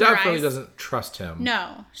internally She rolling her eyes. definitely doesn't trust him.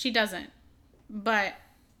 No, she doesn't. But,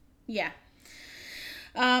 yeah.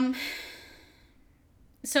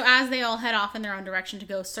 So as they all head off in their own direction to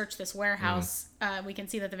go search this warehouse, we can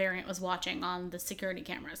see that the Variant was watching on the security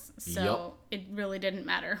cameras. So it really didn't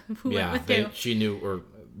matter who went with who. She knew, or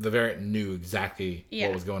the Variant knew exactly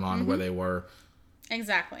what was going on, where they were.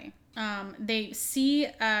 Exactly. They see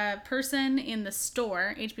a person in the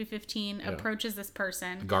store. HB-15 approaches this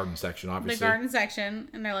person. The garden section, obviously. The garden section.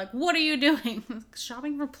 And they're like, what are you doing?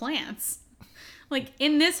 Shopping for plants. Like,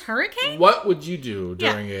 in this hurricane? What would you do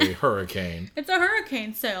during a hurricane? It's a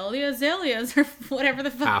hurricane sale. The azaleas are whatever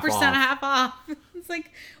the fuck Half percent off. half off. It's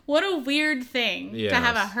like, what a weird thing to Yes.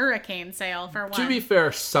 have a hurricane sale for one. To be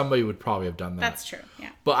fair, somebody would probably have done that. That's true, yeah.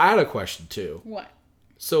 But I had a question, too. What?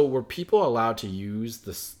 So were people allowed to use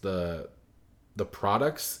the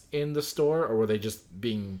products in the store, or were they just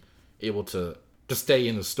being able to stay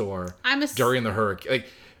in the store during the hurricane? Like,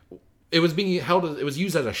 it was being held, it was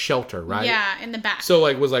used as a shelter, right? Yeah, in the back. So,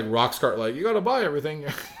 like, was like Roxxcart like, you gotta buy everything?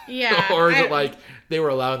 Yeah. Or is it like they were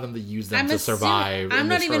allowing them to use them to survive? I'm in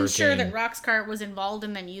not this even sure hurricane? that Roxxcart was involved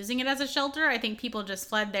in them using it as a shelter. I think people just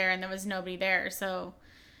fled there and there was nobody there. So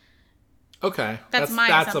Okay, that's my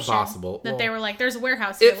that's assumption. a possible. That Well, they were like, there's a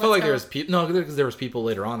warehouse here. it felt like let's there go. was people. No, because there was people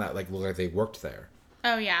later on that like looked like they worked there.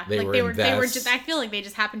 Oh yeah, They like were they in were vests. just. I feel like they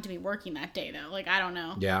just happened to be working that day though. Like I don't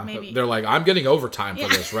know. Yeah, maybe they're like, I'm getting overtime for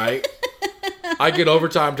this, right? I get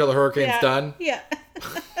overtime till the hurricane's done. Yeah.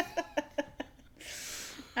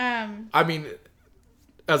 I mean,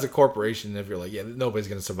 as a corporation, if you're like, yeah, nobody's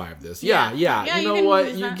gonna survive this. Yeah. You you know can what?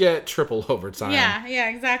 use You that. get triple overtime. Yeah,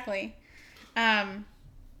 exactly. And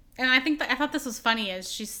I thought this was funny.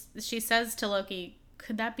 Is she says to Loki,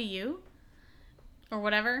 "Could that be you?" or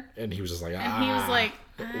whatever. And he was just like, And he was like,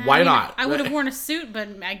 why not? I would have worn a suit, but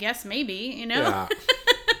I guess maybe, you know? Yeah.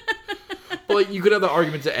 Well, like, you could have the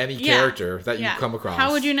argument to any character that you come across.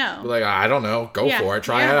 How would you know? Be like, I don't know. Go for it.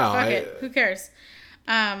 Try it out. Fuck it. Who cares?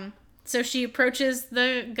 So she approaches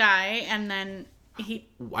the guy, and then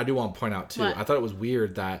I do want to point out, too, What? I thought it was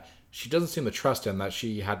weird that she doesn't seem to trust him, that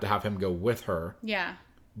she had to have him go with her. Yeah.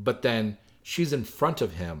 But then she's in front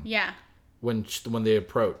of him Yeah. when they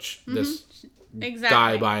approach this Exactly.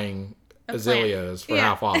 guy buying azaleas for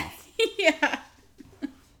half off. Yeah.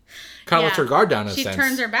 Kind of lets her guard down in a She sense.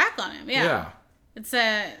 turns her back on him. Yeah. Yeah. It's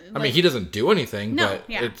a. I mean, he doesn't do anything, No, but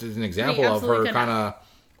yeah. it's an example He of absolutely her could kind of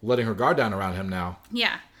letting her guard down around him now.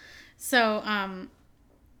 Yeah. So,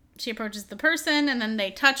 she approaches the person, and then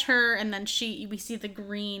they touch her, and then we see the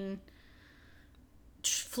green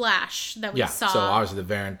flash that we saw. So obviously the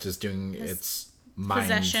variant is doing its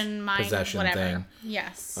possession whatever. thing.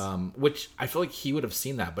 Yes. Which I feel like he would have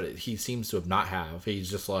seen that, but he seems to have not have. He's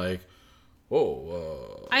just like,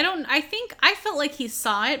 oh. I felt like he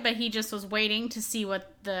saw it, but he just was waiting to see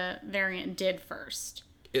what the variant did first.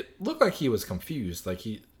 It looked like he was confused,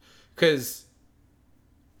 because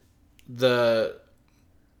the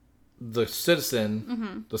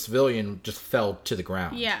citizen, the civilian, just fell to the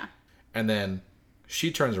ground. Yeah. And then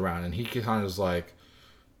she turns around, and he kind of is like,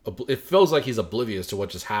 it feels like he's oblivious to what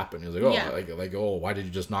just happened. He's like, oh, Yeah. Why did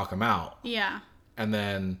you just knock him out? Yeah. And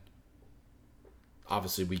then,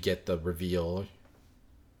 obviously, we get the reveal.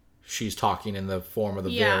 She's talking in the form of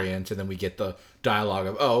the variant, and then we get the dialogue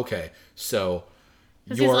of, oh, okay, so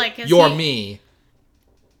you're me.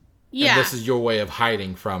 Yeah. And this is your way of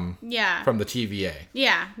hiding from the TVA.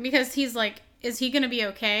 Yeah, because he's like, is he going to be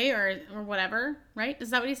okay or whatever, right?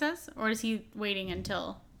 Is that what he says? Or is he waiting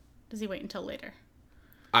until later?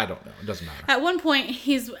 I don't know. It doesn't matter. At one point,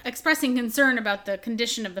 he's expressing concern about the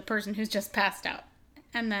condition of the person who's just passed out.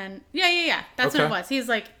 And then, that's what it was. He's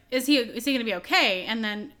like, is he going to be okay? And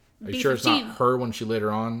then Are you sure it's not her when she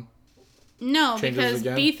later on? No, changes because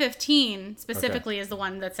again? B-15 specifically is the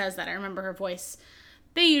one that says that. I remember her voice.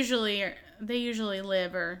 They usually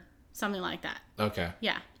live or something like that. Okay.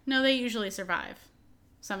 Yeah. No, they usually survive.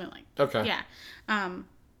 Something like that. Okay. Yeah.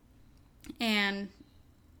 And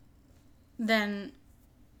then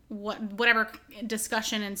whatever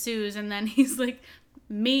discussion ensues, and then he's like,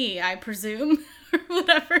 me, I presume, or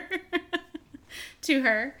whatever, to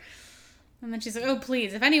her. And then she's like, oh,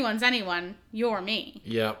 please, if anyone's anyone, you're me.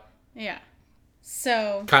 Yep. Yeah.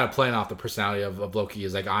 So. Kind of playing off the personality of Loki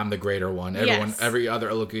is like, I'm the greater one. Every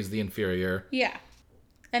other Loki is the inferior. Yeah.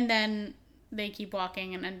 And then they keep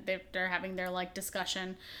walking, and then they're having their,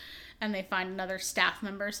 discussion, and they find another staff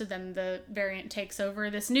member, so then the variant takes over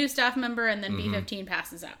this new staff member, and then B-15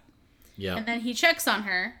 passes out. Yeah. And then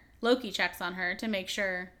Loki checks on her to make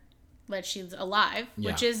sure that she's alive,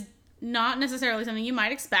 which is not necessarily something you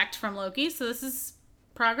might expect from Loki, so this is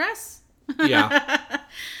progress. Yeah.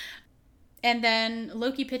 And then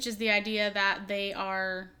Loki pitches the idea that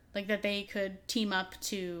that they could team up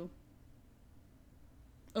to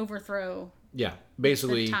overthrow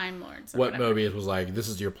basically the Time Lords. What Mobius was like, this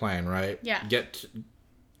is your plan, right? Yeah.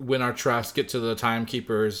 Win our trust, get to the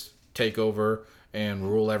Timekeepers, take over, and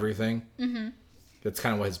rule everything. Mm-hmm. That's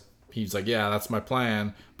kind of what he's like, yeah, that's my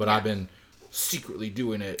plan, but I've been secretly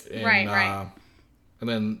doing it. And, right. And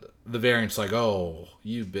then the variant's like, oh,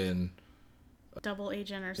 you've been... double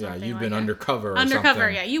agent or something. Yeah, you've been undercover or undercover,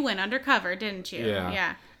 something. yeah. You went undercover, didn't you?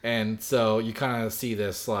 Yeah. And so you kind of see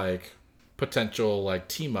this, potential,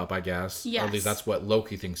 team up, I guess. Yes. Or at least that's what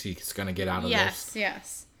Loki thinks he's going to get out of this.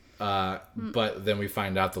 Yes. But then we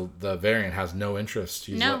find out the variant has no interest.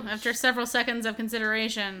 After several seconds of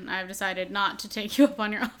consideration, I've decided not to take you up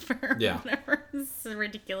on your offer. Yeah. Whatever. This is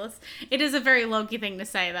ridiculous. It is a very Loki thing to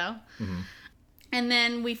say, though. Mm-hmm. And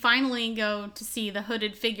then we finally go to see the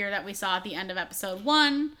hooded figure that we saw at the end of episode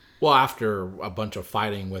 1. Well, after a bunch of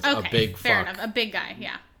fighting with a big fair fuck enough. A big guy,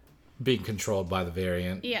 yeah. being controlled by the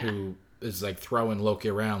variant, who is throwing Loki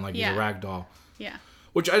around like he's a rag doll. Yeah.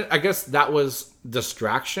 Which I guess that was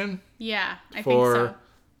distraction. Yeah, I think so.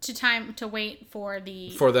 To wait for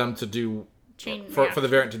them to do for the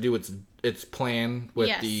variant to do its plan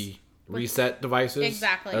with the reset devices.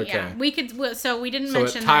 Exactly. Okay. Yeah. We didn't So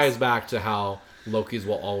mention it ties back to how Loki's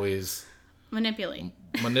will always manipulate.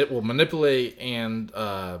 Manipulate and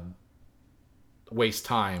waste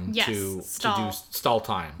time to do stall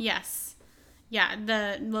time. Yes. Yeah,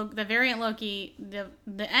 the variant Loki,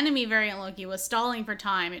 the enemy variant Loki was stalling for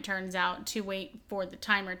time, it turns out, to wait for the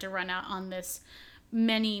timer to run out on this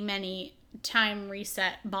many time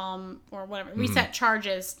reset bomb or whatever, reset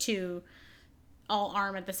charges to all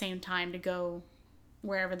arm at the same time to go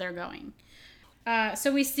wherever they're going.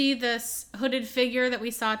 So we see this hooded figure that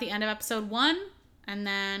we saw at the end of episode 1, and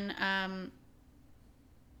then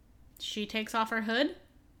she takes off her hood,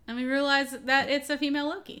 and we realize that it's a female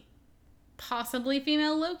Loki. Possibly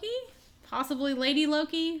female Loki, possibly Lady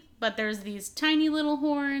Loki, but there's these tiny little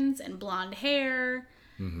horns and blonde hair,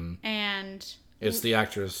 and It's the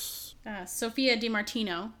actress. Sophia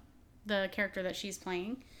DiMartino, the character that she's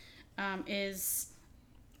playing,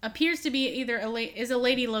 appears to be either is a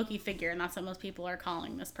Lady Loki figure, and that's what most people are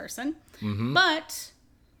calling this person. But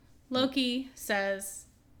Loki says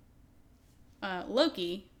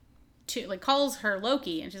Loki to calls her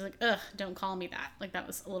Loki, and she's like, ugh, don't call me that. Like, that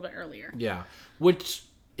was a little bit earlier. Yeah, which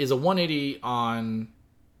is a 180 on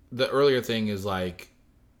the earlier thing is like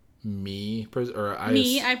I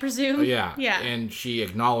presume. Yeah. And she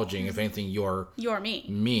acknowledging, if anything, you're me.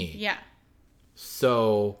 Me. Yeah.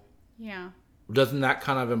 So Yeah. doesn't that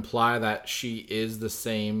kind of imply that she is the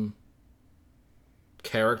same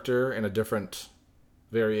character in a different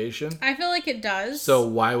variation? I feel like it does. So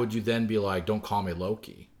why would you then be like, don't call me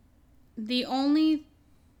Loki? The only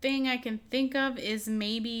thing I can think of is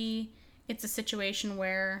maybe it's a situation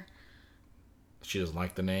where She doesn't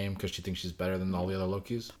like the name because she thinks she's better than all the other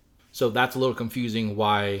Lokis. So that's a little confusing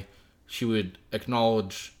why she would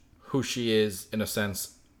acknowledge who she is in a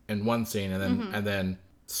sense in one scene and then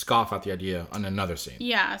scoff at the idea on another scene.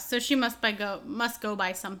 Yeah, so she must go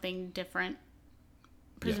by something different,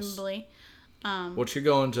 presumably. Which could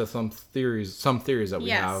go into some theories that we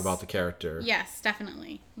Yes. have about the character. Yes,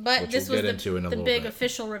 definitely. But Which this we'll was get into in a the little big bit.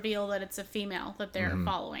 official reveal that it's a female that they're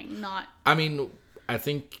following, not... I mean, I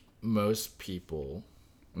think most people,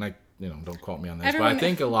 like, don't quote me on this, but Everyone- I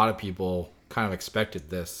think a lot of people kind of expected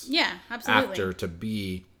this Yeah, absolutely. actor to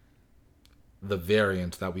be the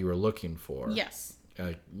variant that we were looking for. Yes.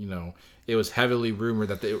 It was heavily rumored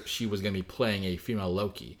that she was going to be playing a female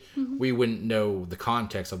Loki. We wouldn't know the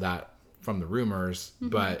context of that from the rumors,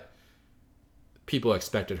 but people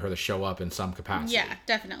expected her to show up in some capacity. Yeah,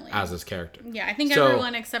 definitely. As this character. Yeah, I think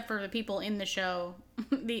everyone except for the people in the show,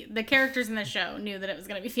 the characters in the show knew that it was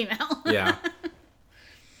going to be female. Yeah.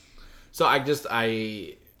 So I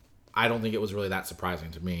don't think it was really that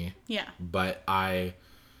surprising to me. Yeah. But I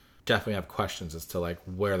definitely have questions as to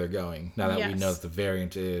where they're going now that we know that the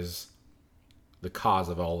variant is the cause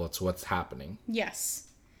of all that's what's happening. Yes,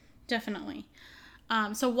 definitely.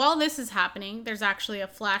 So while this is happening, there's actually a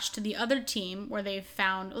flash to the other team where they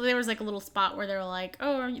found... There was a little spot where they were like,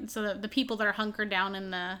 oh... So the people that are hunkered down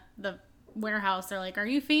in the warehouse, they're like, are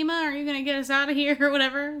you FEMA? Are you going to get us out of here? Or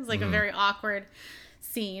whatever. It's a very awkward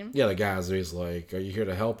scene. Yeah, the guy's always like, are you here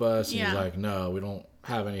to help us? And Yeah. he's like, no, we don't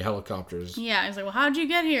have any helicopters. Yeah, he's like, well, how'd you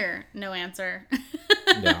get here? No answer.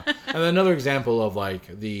 Yeah. And then another example of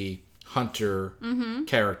the hunter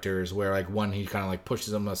characters where one he kind of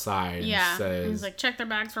pushes them aside Yeah. and says, He's like, check their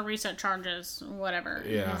bags for reset charges, whatever.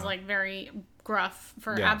 Yeah. He's very gruff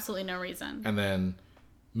for Yeah. absolutely no reason. and then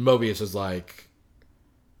Mobius is like,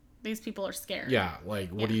 These people are scared. yeah,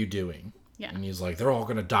 what are you doing? Yeah. And he's like, they're all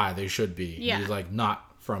gonna die, they should be. Yeah. And he's like,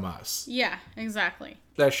 not from us. Yeah, exactly.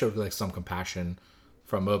 That showed some compassion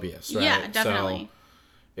from Mobius, right? Yeah, definitely.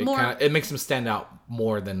 So it makes him stand out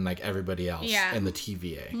more than everybody else Yeah. in the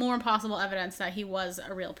TVA. More possible evidence that he was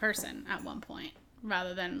a real person at one point,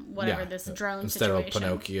 rather than whatever this drone instead situation. of a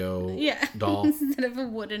Pinocchio Yeah. doll. Instead of a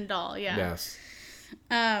wooden doll, yeah. Yes.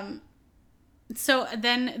 So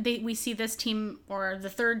then we see this team, or the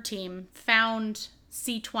third team, found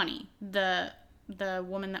C-20, the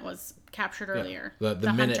woman that was captured earlier. The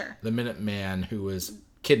hunter. the Minuteman who was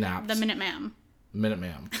kidnapped. The Minuteman.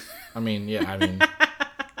 Minuteman.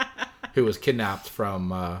 Who was kidnapped from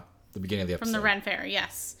the beginning of the episode. From the Ren Fair,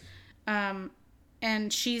 yes.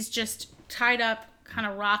 And she's just tied up, kind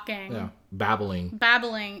of rocking. Yeah.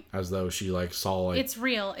 Babbling as though she saw It's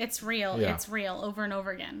real, it's real, Yeah. it's real, over and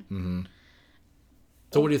over again.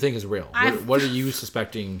 So what do you think is real? What are you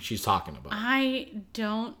suspecting she's talking about? I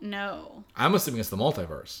don't know. I'm assuming it's the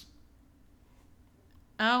multiverse.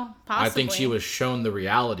 Oh, possibly. I think she was shown the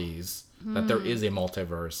realities that there is a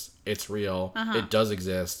multiverse. It's real. It does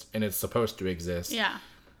exist, and it's supposed to exist. Yeah.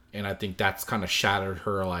 And I think that's kind of shattered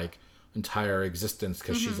her entire existence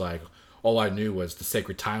because she's like, all I knew was the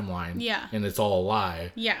sacred timeline. Yeah. And it's all a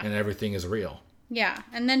lie. Yeah. And everything is real. Yeah,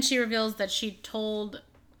 and then she reveals that she told...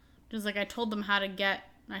 It was I told them how to get...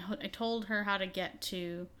 I told her how to get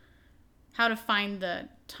to... How to find the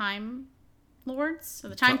Time Lords? Or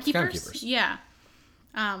the Timekeepers? Timekeepers. Yeah.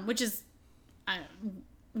 Which is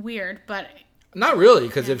weird, but... Not really,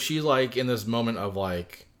 because if she's in this moment of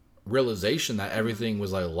realization that everything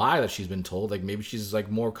was a lie that she's been told, maybe she's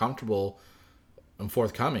more comfortable and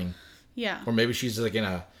forthcoming. Yeah. Or maybe she's like in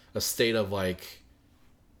a state of like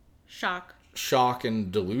Shock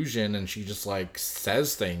and delusion, and she just like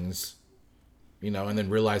says things, and then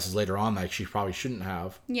realizes later on that she probably shouldn't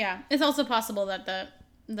have. Yeah. It's also possible that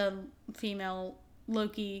the female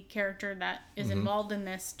Loki character that is involved in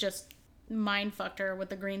this just mind fucked her with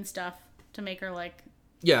the green stuff to make her like.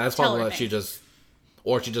 Yeah, that's tell probably her that she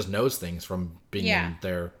just knows things from being in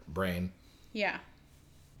their brain. Yeah.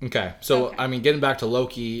 Okay, so Okay. I mean, getting back to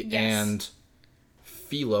Loki Yes. and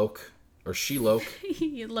Philok or She-Loke.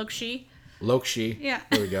 Loki. Loki. Yeah.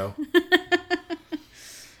 There we go.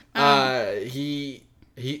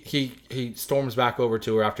 He storms back over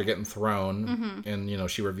to her after getting thrown, and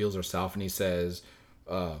she reveals herself, and he says,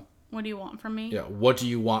 What do you want from me? "Yeah, what do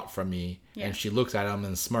you want from me?" Yeah. And she looks at him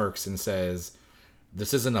and smirks and says,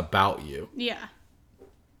 "This isn't about you." Yeah.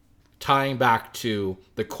 Tying back to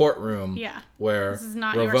the courtroom, Yeah. where This is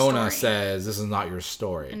not your Ravonna story. says, "This is not your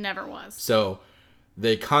story." It never was. So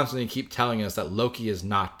they constantly keep telling us that Loki is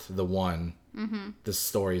not the one this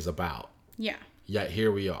story is about. Yeah. Yet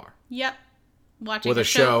here we are. Yep. Watching With a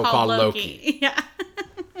show called Loki. Yeah.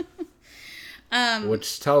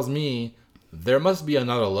 Which tells me there must be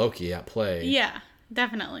another Loki at play. Yeah,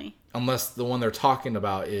 definitely. Unless the one they're talking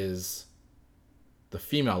about is the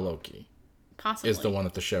female Loki. Possibly. Is the one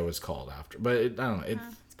that the show is called after. But I don't know.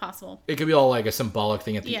 It's possible. It could be all like a symbolic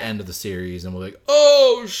thing at the Yeah. end of the series, and we're like,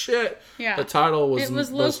 oh shit! Yeah. The title was It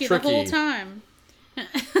was Loki the tricky. whole time.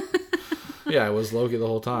 Yeah, it was Loki the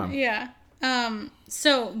whole time. Yeah.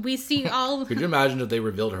 So we see all. Could you imagine if they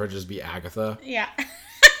revealed her to just be Agatha? Yeah.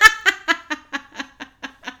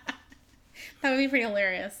 That would be pretty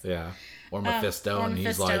hilarious. Yeah. Or Mephisto, or and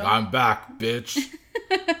he's Mephisto. like, I'm back, bitch.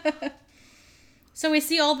 So we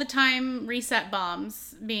see all the time reset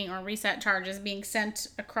bombs reset charges being sent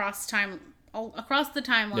across the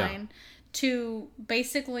timeline to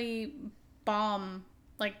basically bomb,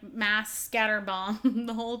 like mass scatter bomb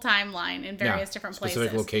the whole timeline in various different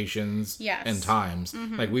specific places. locations Yes. and times.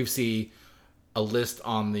 Like we see a list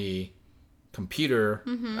on the computer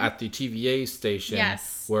at the TVA station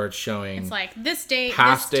Yes. where it's showing It's like this date,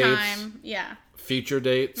 Past this dates. time, yeah, future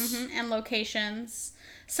dates. and locations.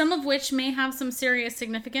 Some of which may have some serious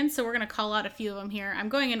significance, so we're going to call out a few of them here. I'm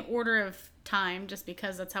going in order of time just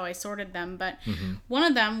because that's how I sorted them, but one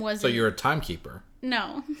of them was So you're a timekeeper.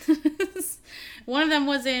 No. One of them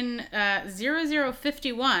was in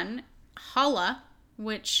 0051, Hala,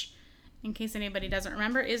 which, in case anybody doesn't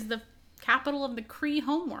remember, is the capital of the Kree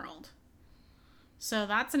homeworld. So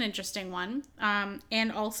that's an interesting one.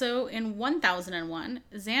 And also in 1001,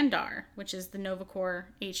 Xandar, which is the Nova Corps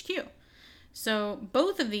HQ. So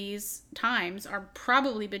both of these times are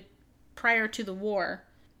probably prior to the war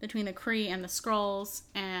between the Kree and the Skrulls,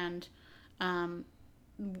 and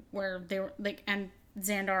where they were like, and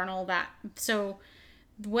Xandar and all that. So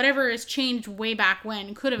whatever is changed way back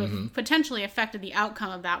when could have potentially affected the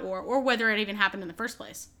outcome of that war, or whether it even happened in the first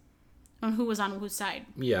place, on who was on whose side.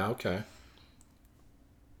 Yeah, okay.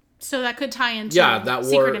 So that could tie into That war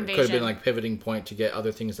Secret could Invasion. have been like pivoting point to get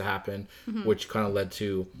other things to happen, which kind of led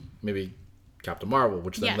to maybe Captain Marvel,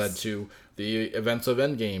 which then Yes. led to the events of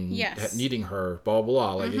Endgame Yes. needing her, blah,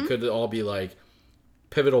 blah, blah. Like, it could all be, like,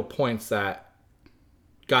 pivotal points that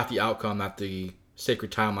got the outcome that the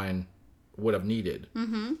Sacred Timeline would have needed.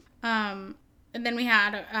 And then we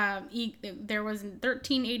had, there was in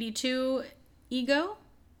 1382 Ego,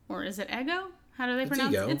 or is it Ego? How do they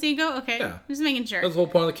pronounce Ego. it? It's Ego? Okay. Yeah. Just making sure. That's the whole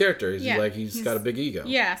point of the character. Is Yeah, he's got a big ego.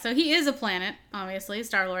 Yeah, so he is a planet, obviously,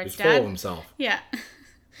 Star-Lord's He's dad. full of himself. Yeah.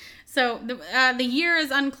 So the year is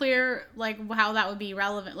unclear, like how that would be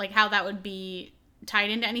relevant, like how that would be tied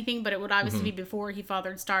into anything, but it would obviously be before he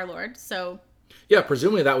fathered Star-Lord. So Yeah,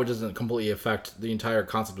 presumably that would doesn't completely affect the entire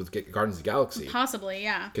concept of Guardians of the Galaxy. possibly,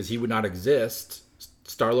 yeah. Because he would not exist.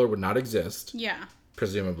 Star-Lord would not exist, Yeah.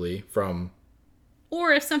 presumably, from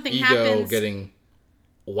Or if something Ego happens, getting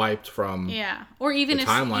wiped from yeah. Or even the if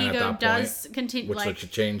timeline at Ego that does point, continue, which like,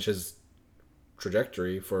 could change his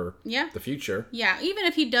trajectory for Yeah. the future. yeah, even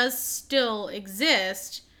if he does still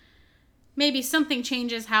exist, maybe something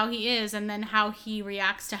changes how he is, and then how he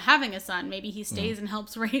reacts to having a son. Maybe he stays and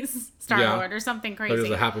helps raise Star-Lord or something crazy. Like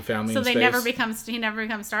there's a happy family so in they space. he never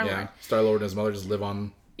becomes Star-Lord. Yeah, Star-Lord and his mother just live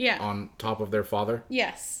on top of their father.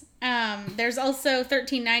 Yes. There's also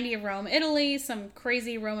 1390 of Rome, Italy. Some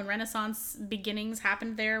crazy Roman Renaissance beginnings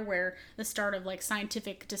happened there, where the start of like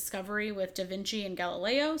scientific discovery with Da Vinci and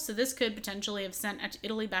Galileo. So this could potentially have sent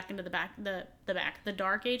Italy back into the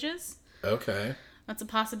Dark Ages. Okay. That's a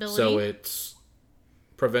possibility. So it's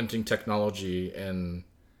preventing technology and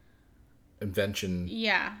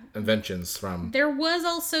inventions from... There was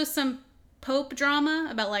also some pope drama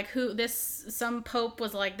about like some pope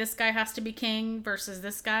was like, this guy has to be king versus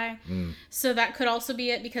this guy. So that could also be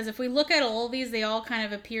it, because if we look at all of these, they all kind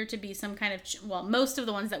of appear to be some kind of, well, most of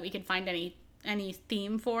the ones that we could find any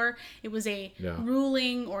theme for, it was a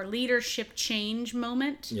ruling or leadership change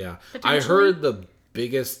moment. Yeah. I heard the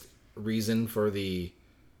biggest reason for the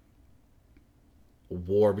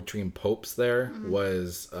war between popes there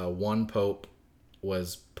was one pope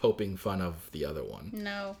was poping fun of the other one.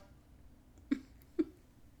 No.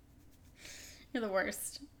 You're the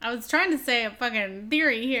worst. I was trying to say a fucking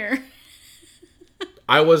theory here.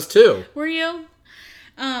 I was too. Were you?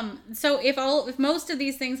 So if most of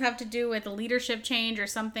these things have to do with a leadership change or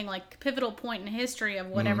something like pivotal point in history of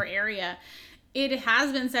whatever area, it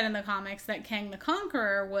has been said in the comics that Kang the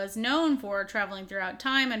Conqueror was known for traveling throughout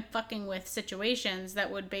time and fucking with situations that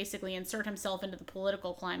would basically insert himself into the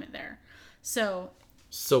political climate there. So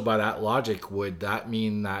by that logic, would that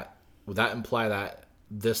imply that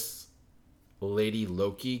this lady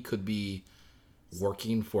Loki could be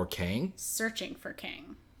working for Kang? Searching for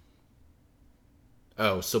Kang.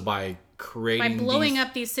 Oh, so by blowing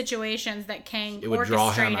up these situations that Kang it would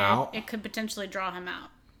draw him orchestrated, out? it could potentially draw him out.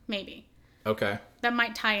 Maybe. Okay. That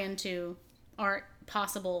might tie into our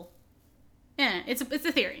possible. Yeah, it's a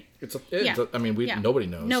theory. I mean, nobody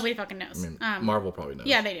knows. Nobody fucking knows. I mean, Marvel probably knows.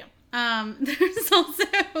 Yeah, they do. There's also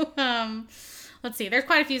let's see. There's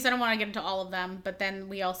quite a few, so I don't want to get into all of them. But then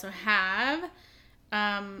we also have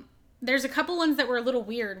there's a couple ones that were a little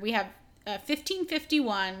weird. We have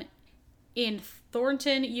 1551 in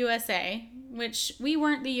Thornton, USA, which we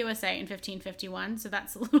weren't the USA in 1551, so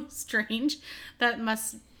that's a little strange. The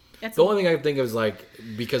only thing I can think of is like,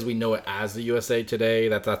 because we know it as the USA today,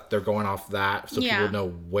 that they're going off that, so people know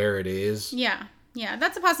where it is. Yeah,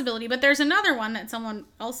 that's a possibility. But there's another one that someone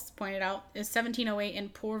else pointed out is 1708 in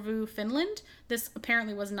Porvoo, Finland. This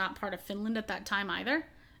apparently was not part of Finland at that time either.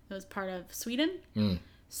 It was part of Sweden.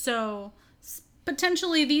 So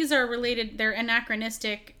potentially these are related. They're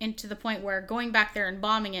anachronistic into the point where going back there and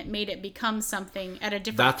bombing it made it become something at a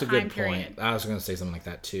different time period. That's a good point. I was going to say something like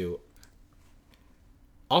that too.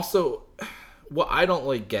 Also, what I don't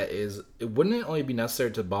really get is, wouldn't it only be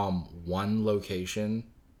necessary to bomb one location?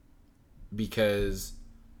 Because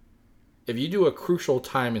if you do a crucial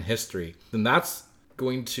time in history, then that's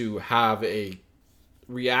going to have a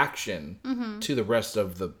reaction to the rest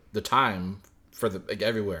of the time for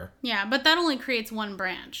everywhere. Yeah, but that only creates one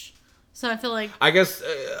branch. So I feel like, I guess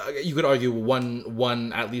you could argue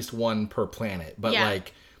one at least one per planet, but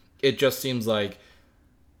like it just seems like,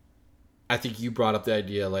 I think you brought up the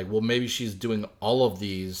idea like, well, maybe she's doing all of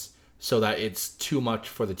these so that it's too much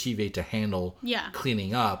for the TVA to handle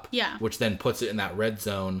cleaning up, which then puts it in that red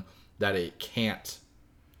zone that it can't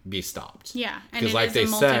be stopped. Yeah, because like they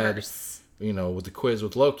said, you know, with the quiz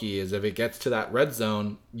with Loki, is if it gets to that red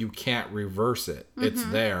zone, you can't reverse it. It's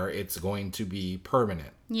there. It's going to be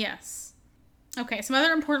permanent. Yes. Okay, some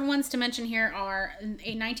other important ones to mention here are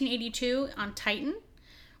 1982 on Titan,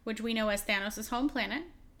 which we know as Thanos' home planet.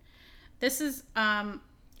 This is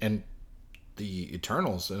and the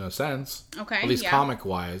Eternals in a sense. Okay. At least comic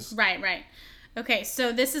wise. Right. Okay,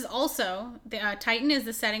 so this is also Titan is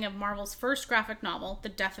the setting of Marvel's first graphic novel, The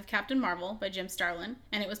Death of Captain Marvel by Jim Starlin,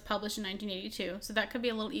 and it was published in 1982. So that could be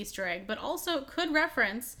a little Easter egg, but also could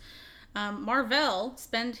reference Mar-Vell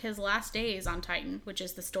spent his last days on Titan, which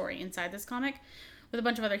is the story inside this comic, with a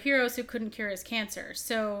bunch of other heroes who couldn't cure his cancer.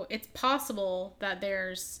 So it's possible that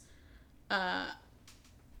there's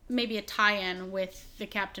maybe a tie-in with the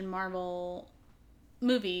Captain Marvel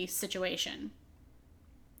movie situation.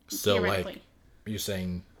 So, like, you're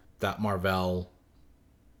saying that Mar-Vell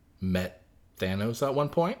met Thanos at one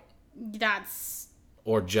point? That's...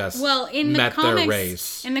 Or just in met the comics, their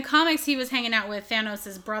race? In the comics, he was hanging out with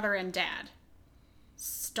Thanos' brother and dad.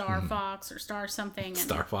 Star Fox or Star something.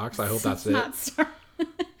 Star Fox? I hope that's it. Not Star...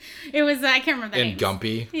 It was... I can't remember the name. And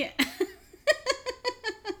Gumpy? Yeah.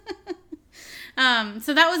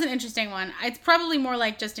 So that was an interesting one. It's probably more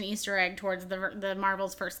like just an Easter egg towards the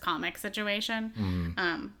Marvel's first comic situation.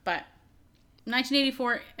 But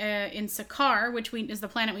 1984 in Sakaar, which is the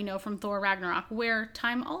planet we know from Thor Ragnarok, where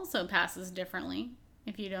time also passes differently.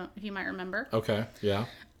 If you might remember. Okay. Yeah.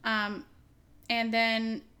 And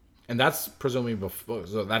that's presumably before.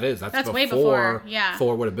 So that's before, way before. Yeah.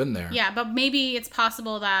 Thor would have been there. Yeah, but maybe it's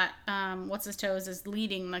possible that What's His Toes is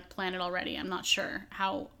leading the planet already. I'm not sure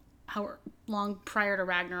how long prior to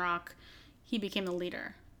Ragnarok he became the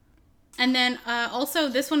leader. And then also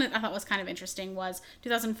this one I thought was kind of interesting was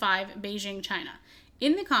 2005 Beijing, China.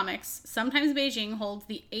 In the comics, sometimes Beijing holds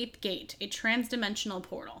the 8th gate, a trans-dimensional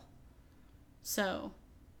portal. So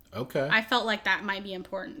Okay. I felt like that might be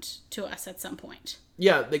important to us at some point.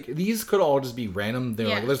 Yeah, these could all just be random. They're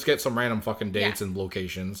like, Yeah. let's get some random fucking dates Yeah. and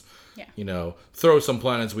locations. Yeah. You know, throw some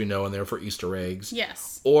planets we know in there for Easter eggs.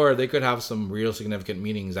 Yes. Or they could have some real significant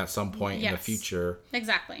meanings at some point in the Yes. future.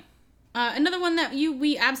 Exactly. Another one that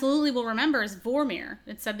we absolutely will remember is Vormir.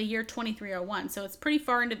 It said the year 2301, so it's pretty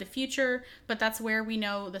far into the future, but that's where we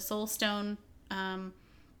know the Soul Stone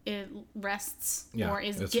it rests Yeah, or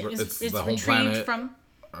is it's is the home retrieved planet. from.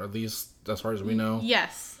 Or at least as far as we know.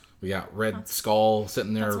 Yes, We got Red Skull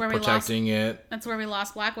sitting there that's where we protecting it. that's where we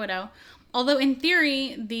lost Black Widow. Although in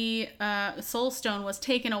theory, the Soul Stone was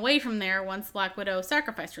taken away from there once Black Widow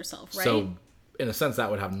sacrificed herself, right? So, in a sense, that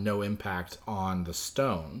would have no impact on the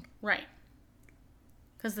stone. Right.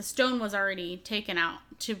 Because the stone was already taken out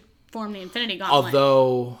to form the Infinity Gauntlet.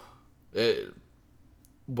 Although,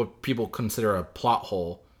 what people consider a plot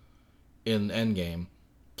hole in Endgame,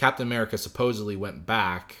 Captain America supposedly went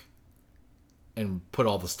back and put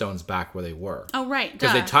all the stones back where they were. Oh, right.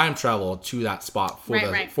 Because they duh. time traveled to that spot for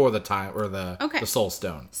Right. for the time or the Okay. Soul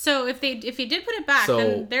Stone. So if he did put it back, So,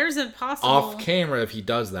 then there's a possible. Off camera, if he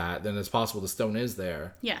does that, then it's possible the stone is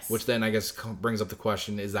there. Yes. Which then I guess brings up the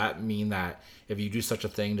question: does that mean that if you do such a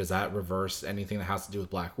thing, does that reverse anything that has to do with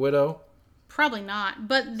Black Widow? Probably not.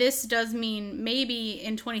 But this does mean maybe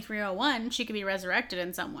in 2301 she could be resurrected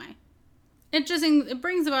in some way. It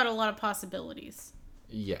brings about a lot of possibilities.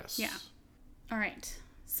 Yes. Yeah. All right.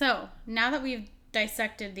 So now that we've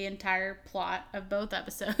dissected the entire plot of both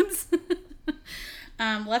episodes,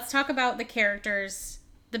 let's talk about the characters,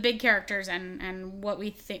 the big characters, and what we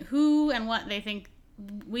think, who and what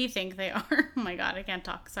we think they are. Oh my god, I can't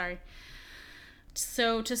talk. Sorry.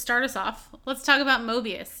 So to start us off, let's talk about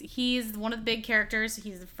Mobius. He's one of the big characters.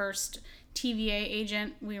 He's the first TVA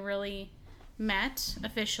agent we really met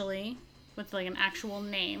officially with like an actual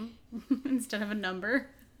name instead of a number.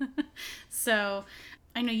 So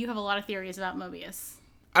I know you have a lot of theories about Mobius.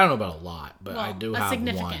 I don't know about a lot, but I Well, do a have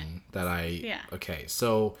significant. one that I. Yeah. Okay,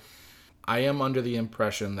 so I am under the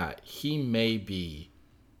impression that he may be,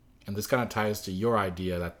 and this kind of ties to your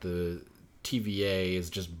idea that the TVA is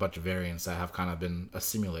just a bunch of variants that have kind of been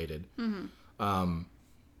assimilated. Mm-hmm.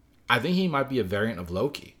 I think he might be a variant of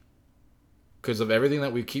Loki because of everything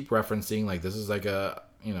that we keep referencing. Like this is like a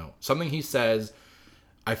something he says.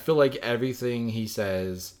 I feel like everything he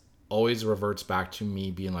says always reverts back to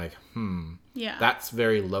me being like, Yeah. that's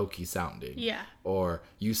very Loki sounding. Yeah. Or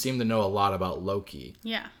you seem to know a lot about Loki.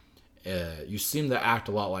 Yeah. You seem to act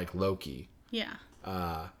a lot like Loki. Yeah.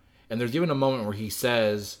 And there's even a moment where he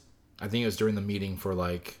says, I think it was during the meeting for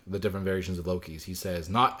like the different variations of Lokis, he says,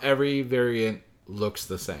 not every variant looks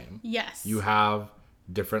the same. Yes. You have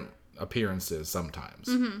different appearances sometimes.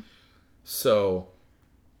 Mm-hmm. So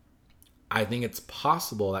I think it's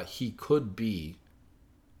possible that he could be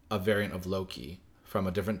a variant of Loki from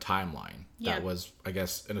a different timeline Yeah. that was, I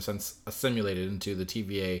guess, in a sense, assimilated into the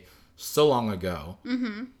TVA so long ago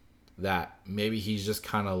that maybe he's just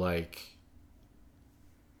kind of like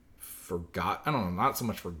I don't know, not so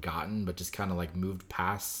much forgotten, but just kind of like moved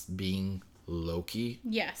past being Loki.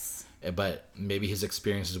 Yes. But maybe his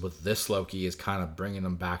experiences with this Loki is kind of bringing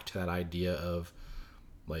him back to that idea of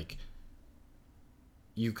like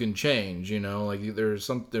you can change, like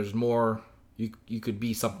there's more, you could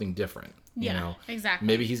be something different, Yeah, exactly.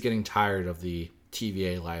 Maybe he's getting tired of the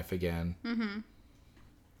TVA life again.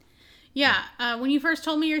 Yeah. When you first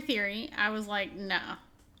told me your theory, I was like, no.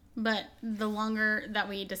 But the longer that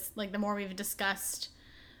the more we've discussed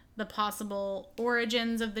the possible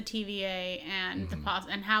origins of the TVA and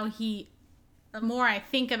and how the more I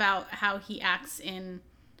think about how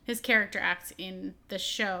his character acts in the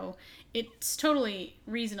show, it's totally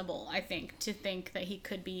reasonable, I think, to think that he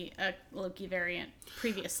could be a Loki variant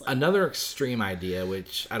previously. Another extreme idea,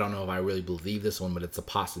 which I don't know if I really believe this one, but it's a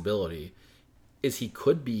possibility, is he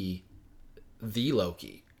could be the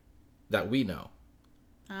Loki that we know.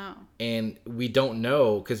 Oh. And we don't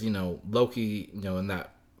know because, Loki, in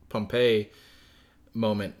that Pompeii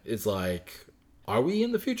moment is like, are we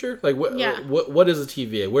in the future? Like, what is a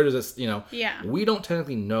TVA? Where does this, Yeah. We don't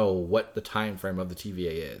technically know what the time frame of the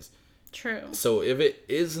TVA is. True. So if it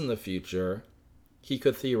is in the future, he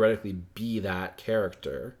could theoretically be that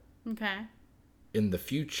character Okay. in the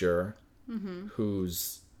future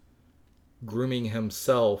who's grooming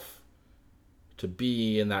himself to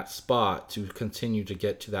be in that spot to continue to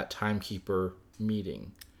get to that timekeeper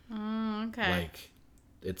meeting. Okay. Like,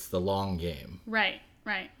 it's the long game. Right.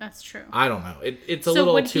 That's true. I don't know. It's a So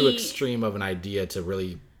little would too he- extreme of an idea to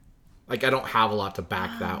really... Like, I don't have a lot to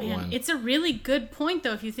back that Man, one. it's a really good point,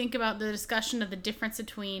 though, if you think about the discussion of the difference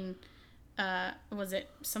between was it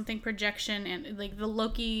something projection and like the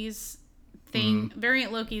Loki's thing,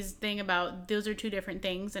 variant Loki's thing about those are two different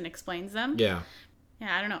things and explains them. Yeah.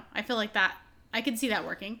 Yeah, I don't know. I feel like that, I could see that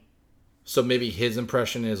working. So maybe his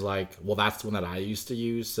impression is like, well, that's the one that I used to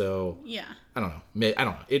use. So Yeah. I don't know. I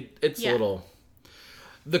don't know. It's Yeah. a little.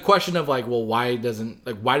 The question of like, well, why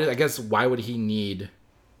would he need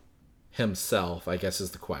himself? I guess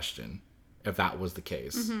is the question, if that was the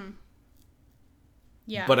case. Mm-hmm.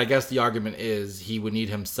 Yeah. But I guess the argument is he would need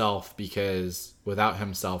himself because without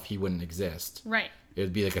himself he wouldn't exist. Right. It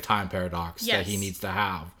would be like a time paradox that he Yes. needs to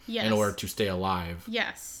have Yes. in order to stay alive.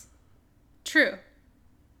 Yes. True.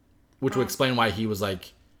 Which would explain why he was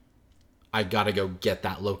like, I gotta go get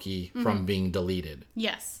that Loki from being deleted.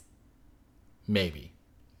 Yes. Maybe.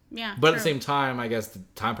 Yeah. But at true. the same time, I guess the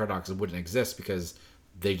time paradox wouldn't exist because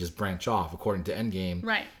they just branch off. According to Endgame,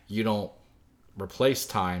 Right. You don't replace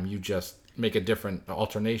time, you just make a different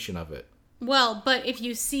alternation of it. Well, but if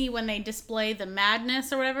you see when they display the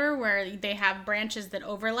madness or whatever, where they have branches that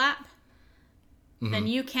overlap, then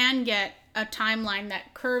you can get a timeline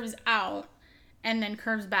that curves out and then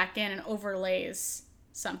curves back in and overlays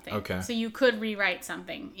something. Okay. So you could rewrite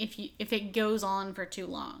something if it goes on for too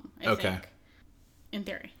long. I think, in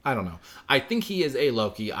theory. I don't know. I think he is a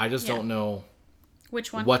Loki. I just Yeah. don't know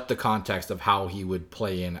Which one? what the context of how he would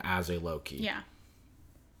play in as a Loki. Yeah.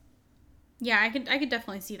 Yeah, I could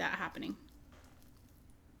definitely see that happening.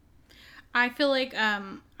 I feel like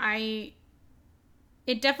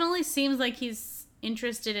it definitely seems like he's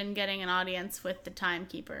interested in getting an audience with the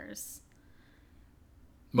Timekeepers.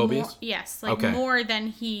 Mobius? More, yes, like Okay. more than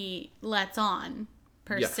he lets on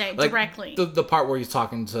per se like directly. The part where he's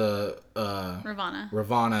talking to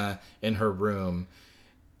Ravonna. in her room,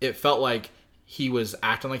 it felt like he was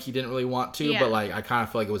acting like he didn't really want to, Yeah. but like I kind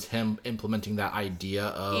of feel like it was him implementing that idea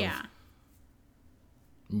of Yeah.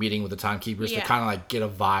 meeting with the Timekeepers to Yeah. kind of like get a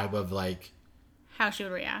vibe of like, How she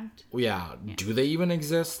would react. yeah, do they even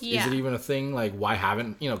exist? Yeah. Is it even a thing? Like, why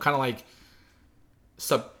haven't, kind of like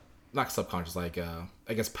not subconscious, like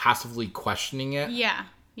I guess passively questioning it. Yeah.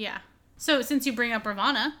 Yeah. So since you bring up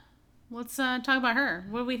Ravonna, let's talk about her.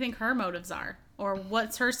 What do we think her motives are? Or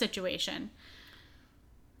what's her situation?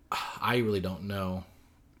 I really don't know.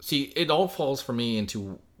 See, it all falls for me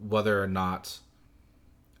into whether or not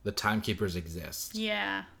the Timekeepers exist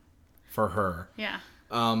Yeah. for her. Yeah.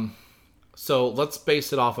 So let's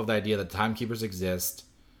base it off of the idea that Timekeepers exist,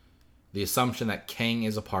 the assumption that Kang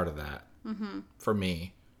is a part of that. For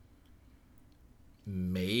me,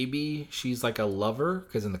 maybe she's like a lover,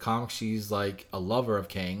 because in the comics she's like a lover of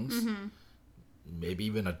Kang's. Maybe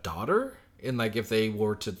even a daughter. And like if they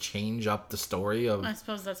were to change up the story of I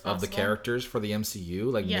suppose that's possible. of the characters for the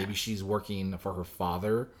MCU, like Yeah. maybe she's working for her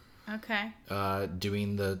father, Okay.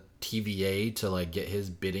 doing the TVA to like get his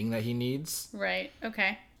bidding that he needs. Right.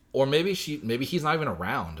 Okay. Or maybe he's not even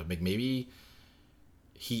around. Like maybe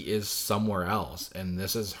he is somewhere else, and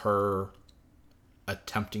this is her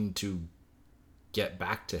attempting to get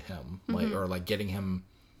back to him, like getting him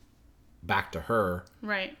back to her.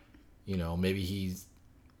 Right. Maybe he's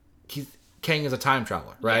Kang is a time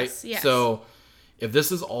traveler, right? Yes. So if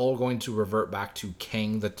this is all going to revert back to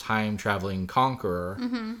Kang, the time traveling conqueror,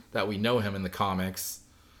 that we know him in the comics,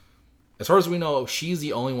 as far as we know, she's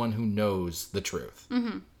the only one who knows the truth.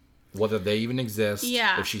 Whether they even exist,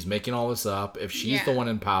 Yeah. if she's making all this up, if she's the one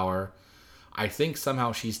in power, I think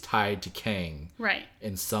somehow she's tied to Kang Right.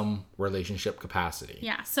 in some relationship capacity.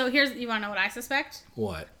 Yeah. So you want to know what I suspect?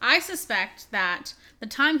 What? I suspect that the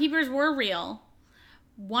Timekeepers were real.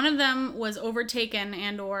 One of them was overtaken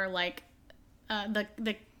and/or like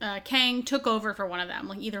the Kang took over for one of them,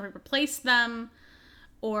 like either replaced them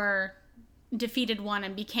or defeated one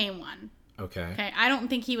and became one. Okay. Okay, I don't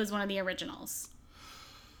think he was one of the originals.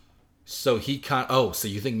 So so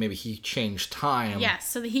you think maybe he changed time? Yes,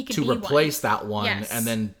 so that he could to be replace that one, Yes. and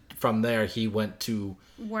then from there he went to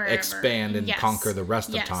Wherever. expand and Yes. conquer the rest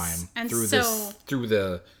Yes. of time And through so-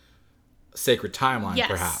 the sacred timeline, Yes,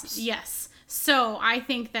 perhaps. yes. So I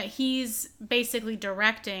think that he's basically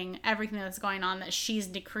directing everything that's going on that she's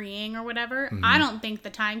decreeing or whatever. Mm-hmm. I don't think the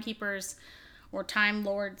Timekeepers or Time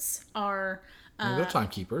Lords are. Well, they're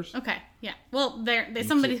timekeepers. Okay, yeah. Well,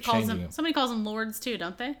 somebody keep calls changing them. it. Somebody calls them lords too,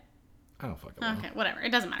 don't they? I don't fucking know. Okay, whatever. It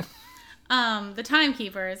doesn't matter. The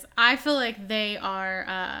Timekeepers, I feel like they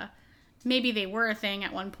are, maybe they were a thing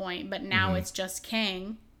at one point, but now Mm-hmm. it's just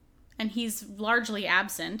Kang, and he's largely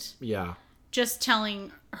absent, Yeah. just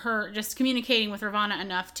communicating with Ravonna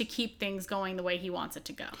enough to keep things going the way he wants it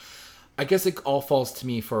to go. I guess it all falls to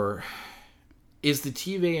me is the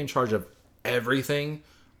TVA in charge of everything,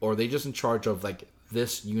 or are they just in charge of like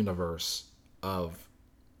this universe of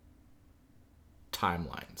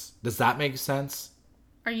timelines. Does that make sense?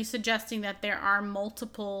 Are you suggesting that there are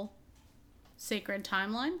multiple sacred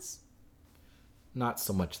timelines? Not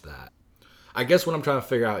so much that. I guess what I'm trying to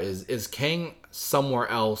figure out is Kang somewhere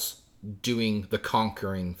else doing the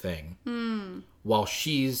conquering thing while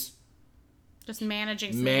she's just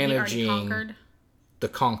managing something he already conquered? The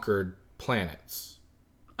conquered planets.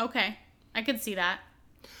 Okay, I could see that.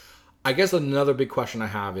 I guess another big question I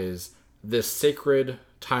have is this sacred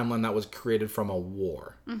timeline that was created from a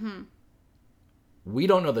war. Mm-hmm. We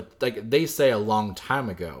don't know that, like, they say a long time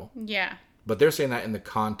ago. Yeah. But they're saying that in the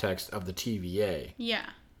context of the TVA. Yeah.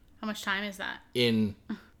 How much time is that? In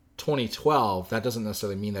 2012, that doesn't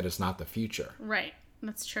necessarily mean that it's not the future. Right.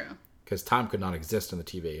 That's true. Because time could not exist in the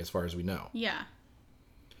TVA as far as we know. Yeah.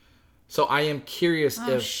 So I am curious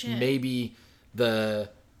if maybe the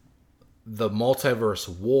multiverse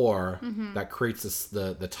war that creates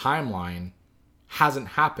the timeline hasn't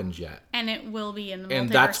happened yet. And it will be in the multiverse and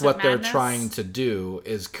that's what of they're madness? trying to do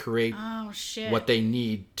is create what they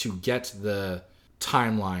need to get the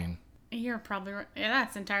timeline. You're probably right. Yeah,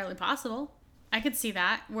 that's entirely possible. I could see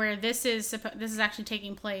that, where this is actually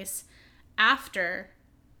taking place after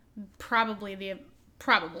probably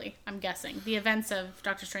I'm guessing the events of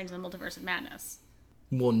Doctor Strange and the Multiverse of Madness.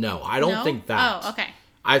 Well, no, I don't think that. Oh, okay.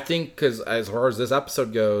 I think because as far as this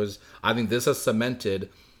episode goes, I think this has cemented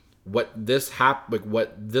what this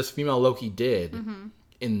female Loki did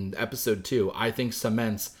in episode 2. I think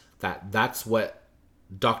cements that's what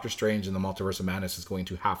Doctor Strange and the Multiverse of Madness is going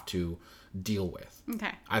to have to deal with.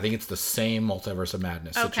 Okay. I think it's the same Multiverse of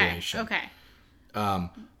Madness situation. Okay.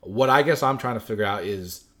 What I guess I'm trying to figure out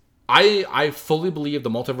is I fully believe the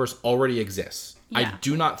multiverse already exists. Yeah. I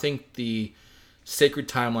do not think the sacred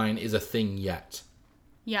timeline is a thing yet.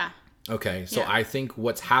 Yeah. Okay, so Yeah. I think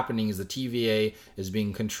what's happening is the TVA is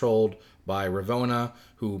being controlled by Ravonna,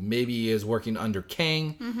 who maybe is working under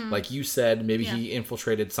Kang. Like you said, maybe he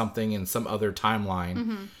infiltrated something in some other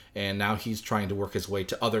timeline, and now he's trying to work his way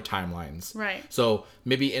to other timelines. Right. So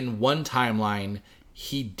maybe in one timeline,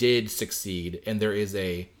 he did succeed, and there is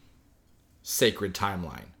a sacred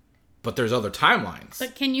timeline. But there's other timelines.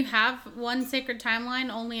 But can you have one sacred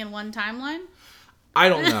timeline only in one timeline? I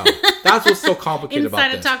don't know. That's what's so complicated about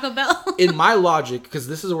this. Inside of Taco Bell. In my logic, because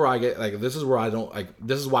this is where I get, like, this is where I don't, like,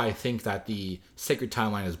 this is why I think that the sacred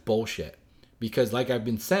timeline is bullshit. Because, like I've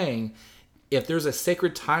been saying, if there's a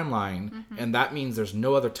sacred timeline, and that means there's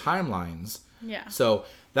no other timelines. Yeah. So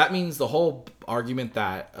that means the whole argument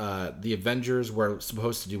that the Avengers were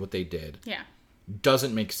supposed to do what they did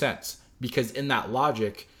doesn't make sense. Because in that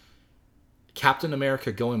logic, Captain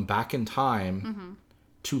America going back in time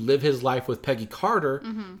to live his life with Peggy Carter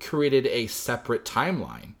created a separate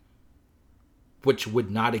timeline, which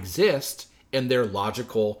would not exist in their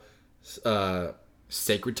logical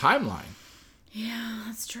sacred timeline. Yeah,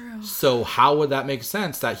 that's true. So how would that make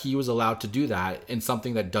sense that he was allowed to do that in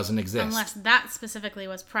something that doesn't exist? Unless that specifically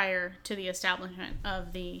was prior to the establishment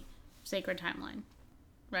of the sacred timeline,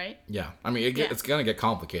 right? Yeah. I mean, it's going to get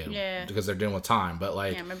complicated because they're dealing with time, but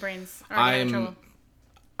like... Yeah, my brain's already in trouble.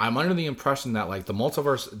 I'm under the impression that, like, the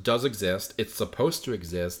multiverse does exist. It's supposed to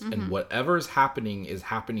exist. And whatever is happening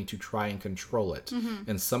to try and control it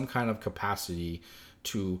in some kind of capacity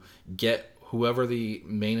to get whoever the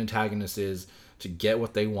main antagonist is to get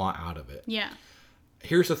what they want out of it. Yeah.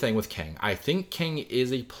 Here's the thing with Kang. I think Kang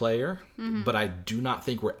is a player, but I do not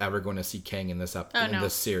think we're ever going to see Kang in this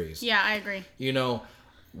this series. Yeah, I agree. You know,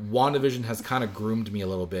 WandaVision has kind of groomed me a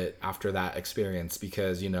little bit after that experience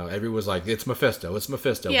because, you know, everyone was like, it's Mephisto.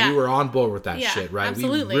 Yeah. We were on board with that shit, right?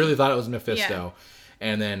 Absolutely. We really thought it was Mephisto. Yeah.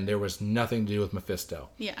 And then there was nothing to do with Mephisto.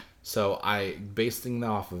 Yeah. So basing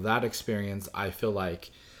off of that experience, I feel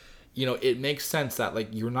like, you know, it makes sense that, like,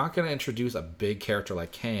 you're not going to introduce a big character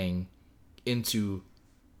like Kang into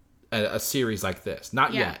a series like this.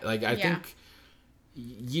 Not yet. Like, I think...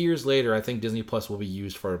 years later, I think Disney Plus will be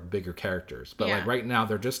used for bigger characters. But, like, right now,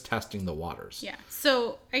 they're just testing the waters. Yeah.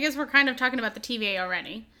 So, I guess we're kind of talking about the TVA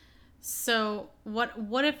already. So, what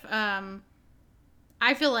if,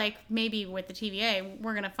 I feel like maybe with the TVA,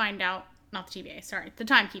 we're going to find out, not the TVA, sorry, the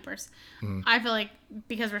Timekeepers. I feel like,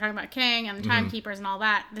 because we're talking about Kang and the Timekeepers and all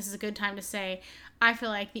that, this is a good time to say, I feel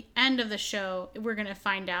like the end of the show, we're going to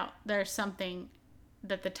find out there's something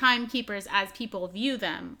that the Timekeepers, as people view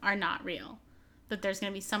them, are not real. That there's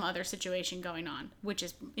going to be some other situation going on, which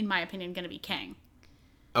is, in my opinion, going to be Kang.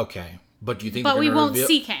 Okay. But do you think But we won't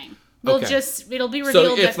see Kang. It'll be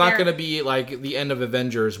revealed. So it's not going to be like the end of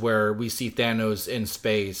Avengers where we see Thanos in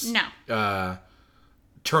space. No.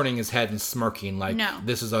 Turning his head and smirking like, no.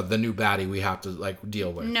 This is the new baddie we have to, like,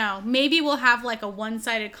 deal with. No. Maybe we'll have, like, a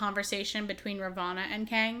one-sided conversation between Ravonna and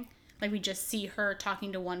Kang. Like, we just see her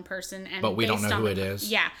talking to one person. But we don't know who it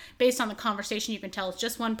is? Yeah. Based on the conversation, you can tell it's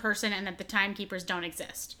just one person and that the timekeepers don't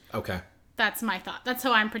exist. Okay. That's my thought. That's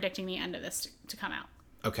how I'm predicting the end of this to come out.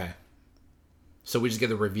 Okay. So we just get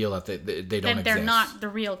the reveal that they don't exist. They're not the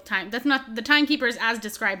real time. That's not the timekeepers as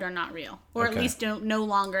described are not real, or at least don't no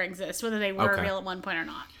longer exist, whether they were real at one point or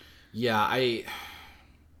not. Yeah,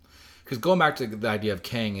 because going back to the idea of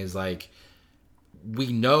Kang is like,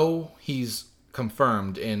 we know he's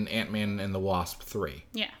confirmed in Ant-Man and the Wasp 3.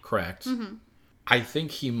 Yeah. Correct. Mm-hmm. I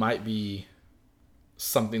think he might be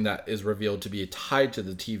something that is revealed to be tied to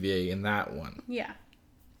the TVA in that one. Yeah.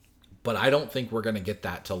 But I don't think we're going to get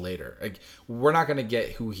that till later. Like, we're not going to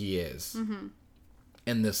get who he is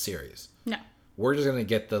in this series. No. We're just going to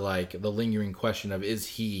get the lingering question of, is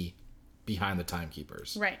he behind the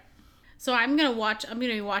timekeepers? Right. So I'm going to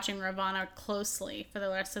be watching Ravonna closely for the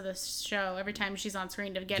rest of this show every time she's on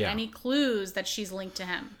screen to get any clues that she's linked to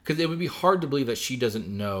him. Because it would be hard to believe that she doesn't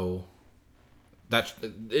know that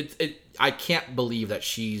I can't believe that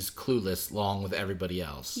she's clueless along with everybody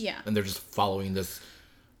else. Yeah. And they're just following this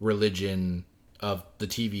religion of the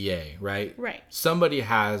TVA, right? Right. Somebody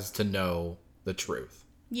has to know the truth.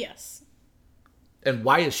 Yes. And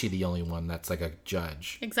why is she the only one that's like a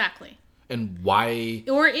judge? Exactly. And why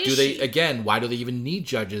or is why do they even need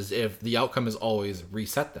judges if the outcome is always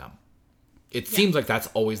reset them? It seems like that's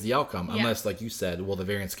always the outcome, unless, like you said, well, the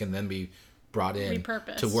variants can then be brought in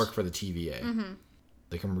to work for the TVA. Mm-hmm.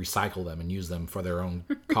 They can recycle them and use them for their own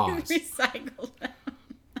cause. Recycle them.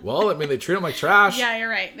 Well, I mean, they treat them like trash. Yeah, you're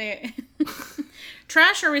right. They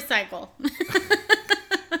trash or recycle.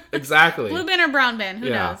 Exactly. Blue bin or brown bin? Who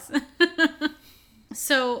knows?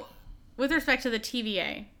 So, with respect to the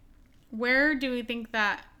TVA, where do we think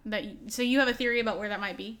that so you have a theory about where that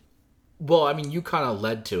might be? Well, I mean, you kind of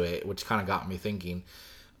led to it, which kind of got me thinking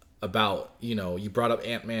about, you brought up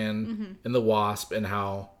Ant-Man and the Wasp and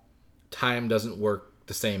how time doesn't work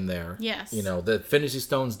the same there. Yes. The Infinity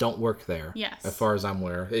Stones don't work there. Yes. As far as I'm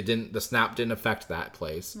aware. The snap didn't affect that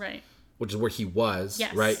place. Right. Which is where he was.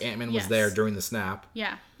 Yes. Right? Ant-Man was there during the snap.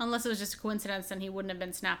 Yeah. Unless it was just a coincidence and he wouldn't have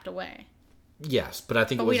been snapped away. Yes, but I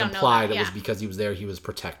think it was implied it was because he was there, he was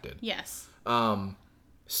protected. Yes.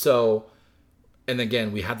 So, and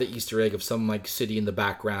again, we had the Easter egg of some city in the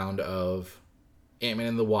background of Ant-Man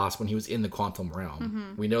and the Wasp when he was in the quantum realm.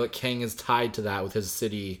 Mm-hmm. We know that Kang is tied to that with his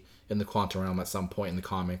city in the quantum realm at some point in the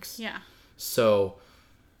comics. Yeah. So,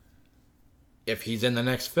 if he's in the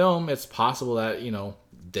next film, it's possible that,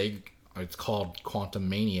 it's called Quantum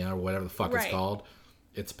Mania or whatever the fuck it's called.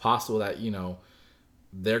 It's possible that,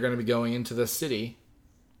 they're going to be going into the city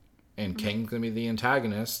and Kang's going to be the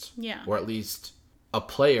antagonist. Yeah. Or at least a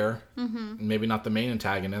player. Mm-hmm. Maybe not the main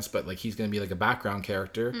antagonist, but he's going to be a background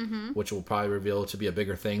character, which will probably reveal to be a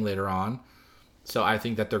bigger thing later on. So I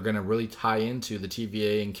think that they're going to really tie into the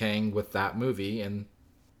TVA and Kang with that movie, and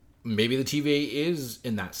maybe the TVA is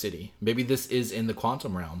in that city. Maybe this is in the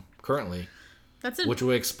quantum realm currently. Which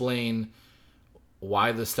would explain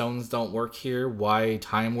why the stones don't work here, why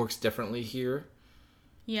time works differently here.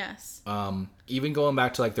 Yes. Even going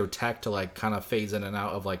back to their tech to kind of phase in and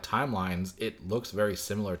out of timelines, it looks very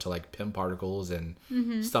similar to Pym particles and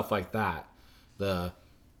stuff like that. The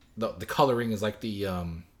coloring is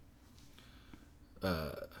the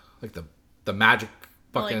magic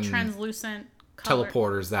fucking translucent color.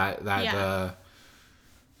 Teleporters that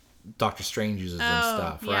Doctor Strange uses and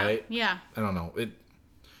stuff, right? Yeah. I don't know.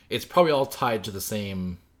 It's probably all tied to the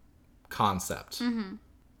same concept. Mm-hmm.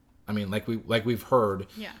 I mean, we've heard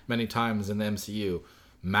many times in the MCU,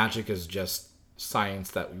 magic is just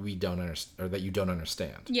science that we don't understand, or that you don't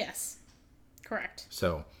understand. Yes, correct.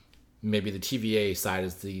 So maybe the TVA side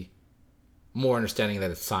is the more understanding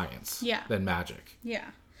that it's science than magic. Yeah.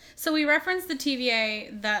 So we referenced the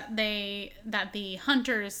TVA that the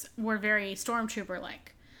hunters were very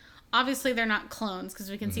stormtrooper-like. Obviously, they're not clones because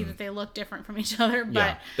we can see that they look different from each other.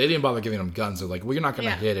 But they didn't bother giving them guns. They're like, well, you're not going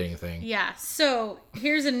to hit anything. Yeah. So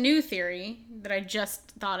here's a new theory that I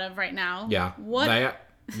just thought of right now. Yeah. That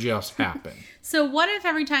just happened. So what if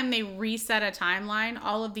every time they reset a timeline,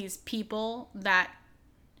 all of these people that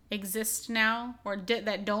exist now or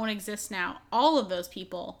that don't exist now, all of those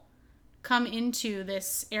people come into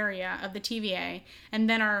this area of the TVA and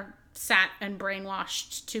then are sat and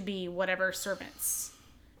brainwashed to be whatever servants.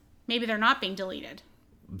 Maybe they're not being deleted.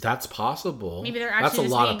 That's possible. Maybe they're actually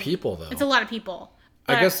That's a lot of people, though. It's a lot of people.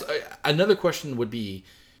 I guess another question would be,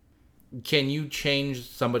 can you change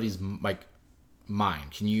somebody's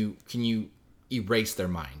mind? Can you erase their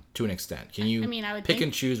mind to an extent? Can you I would pick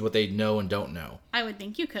and choose what they know and don't know? I would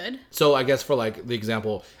think you could. So I guess for the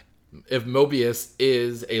example, if Mobius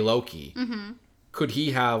is a Loki, could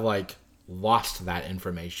he have like lost that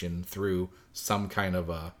information through some kind of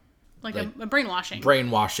a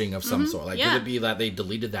brainwashing of some sort? Like, yeah. could it be that they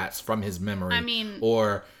deleted that from his memory? I mean,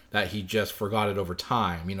 or that he just forgot it over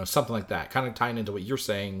time, you know, something like that. Kind of tying into what you're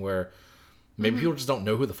saying, where maybe people just don't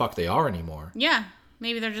know who the fuck they are anymore. Yeah.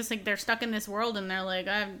 Maybe they're just like, they're stuck in this world and they're like,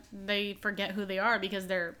 they forget who they are because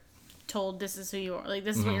they're told this is who you are. Like,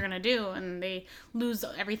 this is what you're going to do. And they lose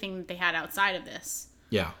everything that they had outside of this.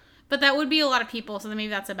 Yeah. But that would be a lot of people, so then maybe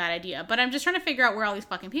that's a bad idea. But I'm just trying to figure out where all these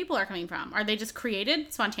fucking people are coming from. Are they just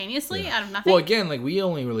created spontaneously out of nothing? Well, again, like, we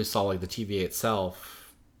only really saw, like, the TVA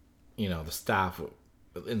itself, you know, the staff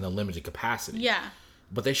in the limited capacity. Yeah.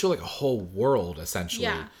 But they show, like, a whole world, essentially.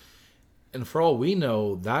 Yeah. And for all we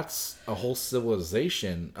know, that's a whole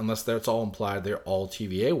civilization, unless that's all implied they're all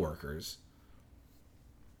TVA workers.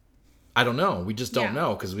 I don't know. We just don't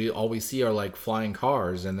know, because all we see are, like, flying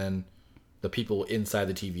cars and then the people inside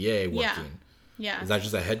the TVA working. Yeah. Is that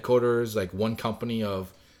just a headquarters, like, one company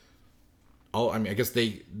of... I mean, I guess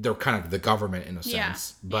they're kind of the government in a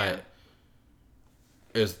sense. But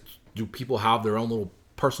do people have their own little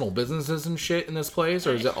personal businesses and shit in this place,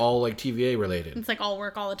 or is it all like TVA related? It's like all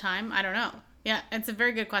work all the time. I don't know. Yeah, it's a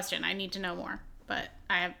very good question. I need to know more, but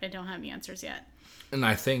I don't have the answers yet. And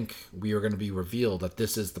I think we are going to be revealed that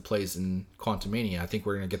this is the place in Quantumania. I think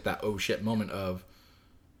we're going to get that oh shit moment of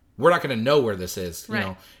we're not going to know where this is, you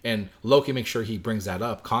know. And Loki makes sure he brings that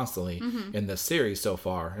up constantly in this series so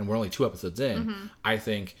far, and we're only 2 episodes in. I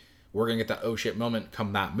think we're going to get that oh shit moment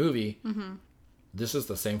come that movie. This is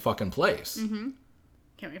the same fucking place.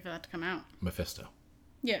 Can't wait for that to come out. Mephisto.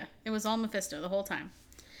 Yeah, it was all Mephisto the whole time.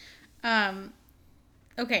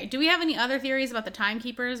 Okay, do we have any other theories about the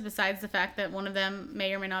Timekeepers besides the fact that one of them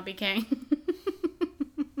may or may not be Kang?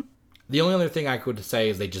 The only other thing I could say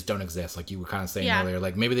is they just don't exist, like you were kind of saying earlier.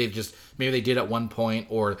 Like maybe they did at one point,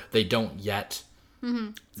 or they don't yet.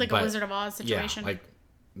 It's like a Wizard of Oz situation. Yeah, like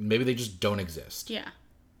maybe they just don't exist. Yeah,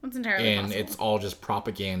 that's entirely possible. And it's all just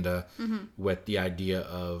propaganda with the idea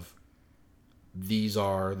of these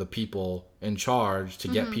are the people in charge to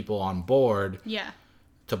get people on board. Yeah.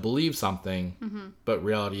 To believe something, but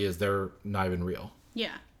reality is they're not even real.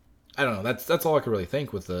 Yeah. I don't know. That's all I could really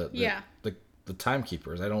think with the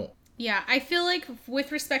Timekeepers. I don't. Yeah, I feel like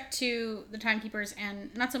with respect to the Timekeepers,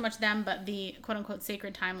 and not so much them, but the quote-unquote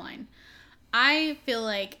sacred timeline, I feel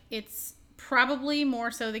like it's probably more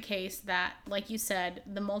so the case that, like you said,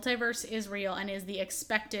 the multiverse is real and is the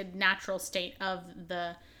expected natural state of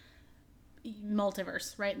the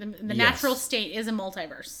multiverse, right? The natural state is a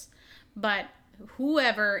multiverse. But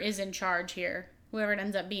whoever is in charge here, whoever it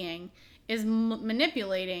ends up being, is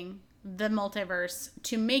manipulating the multiverse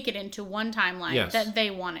to make it into one timeline that they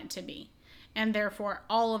want it to be. And therefore,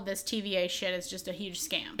 all of this TVA shit is just a huge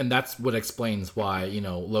scam. And that's what explains why, you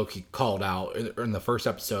know, Loki called out in the first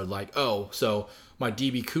episode, like, oh, so my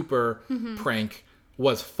DB Cooper prank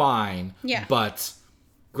was fine, but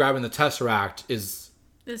grabbing the Tesseract is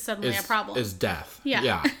suddenly a problem. Is death.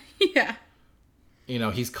 Yeah. Yeah. You know,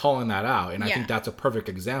 he's calling that out. And I think that's a perfect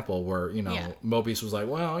example where, you know, Mobius was like,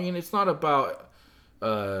 well, you know, it's not about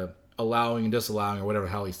allowing and disallowing or whatever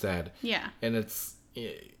the hell he said. Yeah. And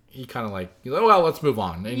he kind of like, well, let's move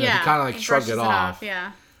on. You know, he kind of like shrugged it off.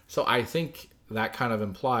 Yeah. So I think that kind of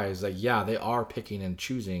implies that, they are picking and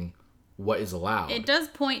choosing what is allowed. It does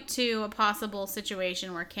point to a possible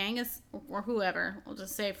situation where Kang is, or whoever, we'll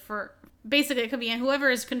just say basically it could be whoever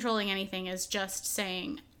is controlling anything is just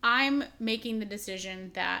saying, I'm making the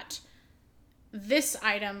decision that this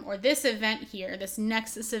item or this event here, this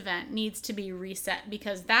Nexus event, needs to be reset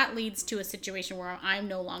because that leads to a situation where I'm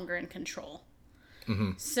no longer in control.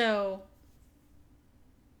 So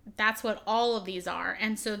that's what all of these are.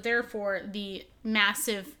 And so therefore the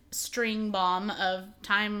massive string bomb of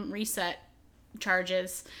time reset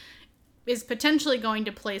charges is potentially going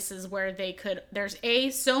to places where there's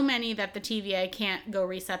so many that the TVA can't go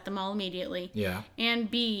reset them all immediately. Yeah. And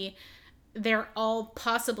B, they're all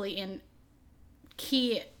possibly in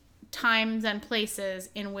key times and places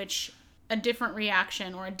in which a different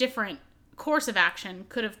reaction or a different course of action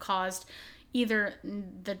could have caused either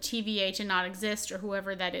the TVA to not exist or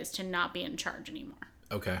whoever that is to not be in charge anymore.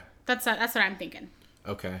 Okay. That's what I'm thinking.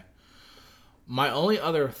 Okay. My only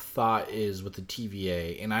other thought is with the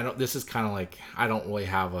TVA, and this is kind of like, I don't really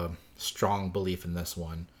have a strong belief in this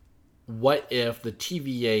one. What if the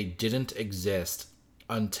TVA didn't exist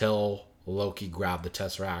until Loki grabbed the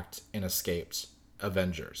Tesseract and escaped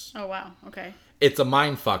Avengers? Oh, wow. Okay. It's a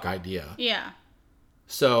mindfuck idea. Yeah.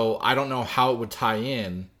 So I don't know how it would tie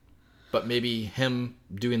in, but maybe him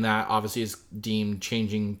doing that obviously is deemed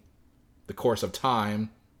changing the course of time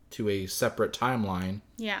to a separate timeline.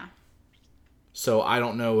 Yeah. So I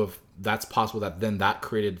don't know if that's possible that then that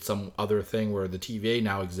created some other thing where the TVA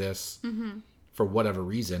now exists for whatever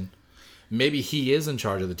reason. Maybe he is in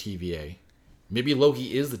charge of the TVA. Maybe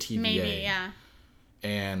Loki is the TVA. Maybe, yeah.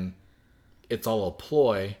 And it's all a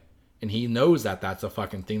ploy, and he knows that that's a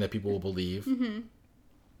fucking thing that people will believe.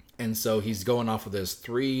 And so he's going off of this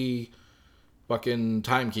 3 fucking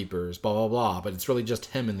timekeepers, blah, blah, blah, but it's really just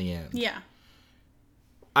him in the end. Yeah.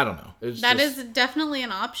 I don't know. That is definitely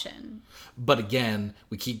an option. But again,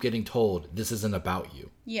 we keep getting told this isn't about you.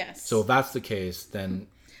 Yes. So if that's the case, then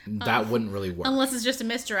that wouldn't really work. Unless it's just a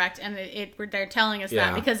misdirect and they're telling us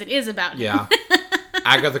that because it is about him. Yeah.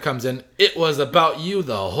 Agatha comes in, it was about you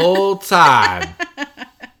the whole time.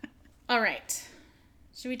 All right.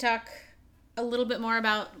 Should we talk a little bit more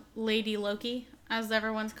about Lady Loki, as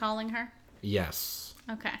everyone's calling her? Yes.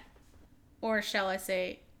 Okay. Or shall I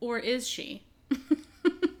say, or is she?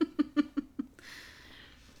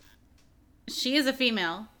 She is a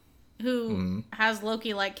female who has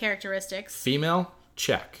Loki-like characteristics. Female?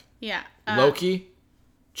 Check. Yeah. Loki?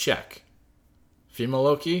 Check. Female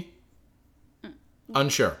Loki?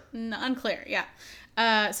 Unsure. Unclear, yeah.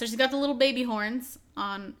 So she's got the little baby horns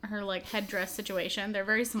on her, like, headdress situation. They're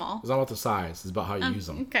very small. It's not about the size. It's about how you use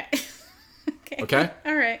them. Okay. Okay?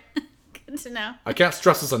 All right. Good to know. I can't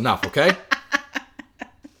stress this enough, okay?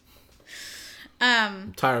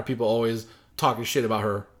 I'm tired of people always talking shit about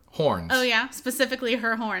her horns. Oh, yeah? Specifically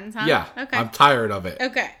her horns, huh? Yeah. Okay. I'm tired of it.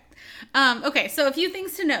 Okay. Okay, so a few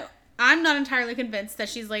things to note. I'm not entirely convinced that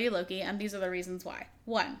she's Lady Loki, and these are the reasons why.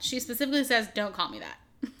 1, she specifically says, don't call me that.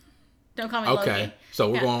 Don't call me Loki. Okay. So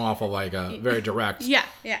we're going off of like a very direct. Yeah.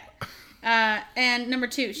 And number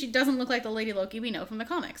 2, she doesn't look like the Lady Loki we know from the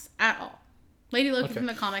comics at all. Lady Loki from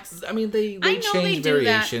the comics. I mean, they I know they change do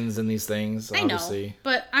variations in these things, obviously. I know,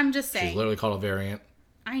 but I'm just saying. She's literally called a variant.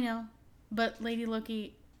 I know, but Lady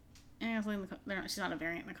Loki, she's not a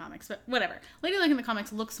variant in the comics, but whatever. Lady Loki in the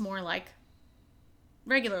comics looks more like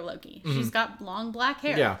regular Loki. She's got long black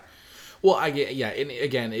hair. Yeah. Well, I get, yeah, and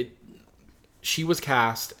again, she was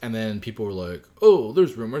cast, and then people were like, oh,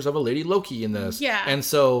 there's rumors of a Lady Loki in this. Yeah. And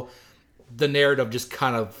so the narrative just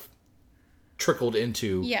kind of trickled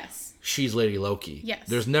into she's Lady Loki. Yes.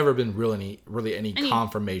 There's never been really any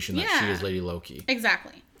confirmation that she is Lady Loki.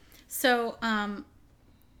 Exactly. So,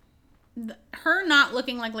 her not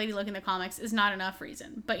looking like Lady Loki in the comics is not enough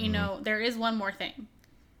reason. But, you know, there is one more thing.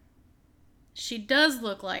 She does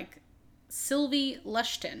look like Sylvie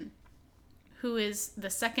Lushton, who is the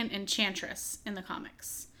second Enchantress in the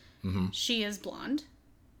comics. She is blonde.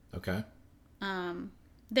 Okay.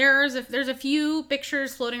 There's a few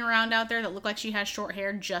pictures floating around out there that look like she has short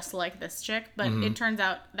hair just like this chick, but it turns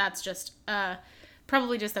out that's just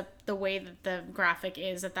probably just the way that the graphic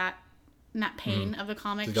is at that pane of the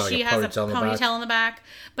comic. She's got, like, she a has a ponytail ponytail in the back,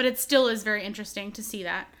 but it still is very interesting to see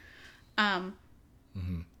that.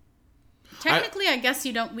 Technically, I guess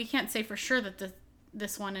we can't say for sure that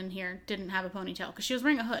this one in here didn't have a ponytail because she was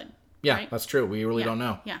wearing a hood. Yeah, right? that's true. We really don't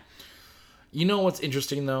know. Yeah. You know what's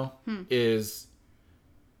interesting, though, is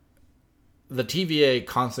the TVA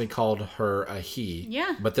constantly called her a he.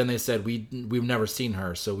 Yeah. But then they said, we've never seen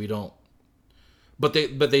her, so we don't... But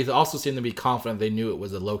they also seem to be confident they knew it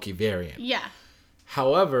was a Loki variant. Yeah.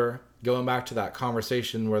 However, going back to that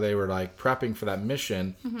conversation where they were, like, prepping for that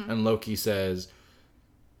mission, and Loki says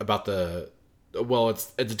about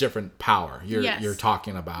it's a different power you're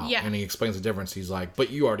talking about. Yeah. And he explains the difference. He's like, but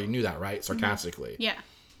you already knew that, right? Sarcastically. Yeah.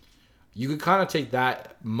 You could kind of take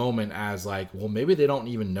that moment as like, well, maybe they don't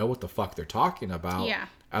even know what the fuck they're talking about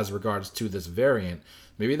as regards to this variant.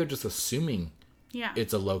 Maybe they're just assuming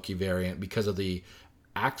it's a Loki variant because of the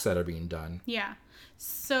acts that are being done. Yeah.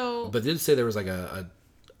 So... But they did say there was like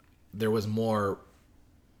there was more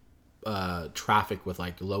traffic with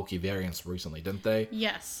like Loki variants recently, didn't they?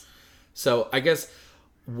 Yes. So I guess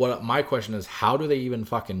what my question is, how do they even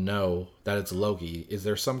fucking know that it's Loki? Is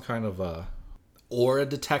there some kind of a aura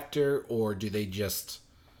detector, or do they just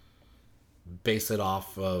base it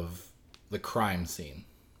off of the crime scene?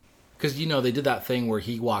 Because, they did that thing where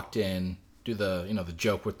he walked in, do the, the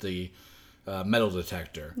joke with the metal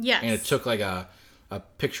detector. Yes. And it took like a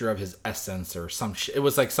picture of his essence or some shit. It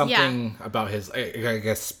was like something about his, I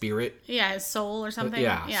guess, spirit. Yeah, his soul or something.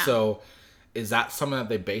 Yeah. So is that something that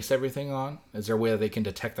they base everything on? Is there a way that they can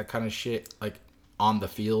detect that kind of shit, like, on the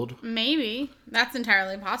field? Maybe. That's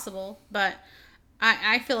entirely possible. But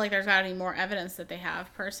I feel like there's got to be more evidence that they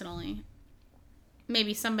have, personally.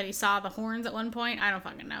 Maybe somebody saw the horns at one point. I don't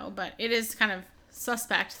fucking know. But it is kind of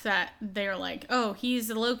suspect that they're like, oh, he's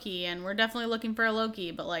a Loki, and we're definitely looking for a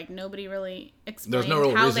Loki, but like nobody really explained There's no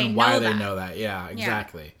real how reason they why know they that. know that. Yeah,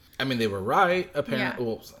 exactly. I mean, they were right, apparently,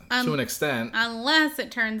 well, to an extent. Unless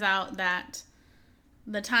it turns out that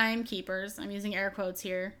the timekeepers, I'm using air quotes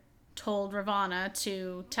here, told Ravonna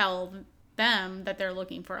to tell them that they're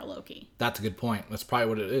looking for a Loki. That's a good point. That's probably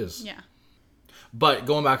what it is. Yeah. But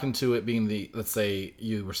going back into it being the, let's say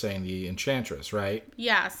you were saying the Enchantress, right?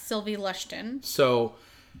 Yeah, Sylvie Lushton. So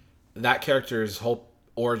that character's whole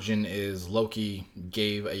origin is Loki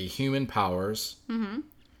gave a human powers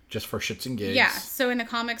just for shits and gigs. Yeah, so in the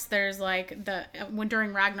comics, there's like when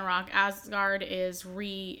during Ragnarok, Asgard is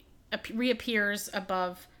reappears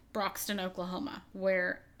above Broxton, Oklahoma,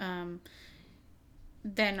 where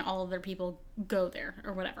then all of their people go there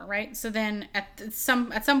or whatever, right? So then at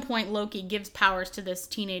some point, Loki gives powers to this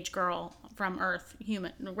teenage girl from Earth,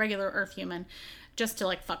 regular Earth human, just to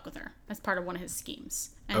like fuck with her as part of one of his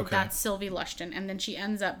schemes, and that's Sylvie Lushton, and then she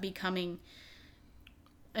ends up becoming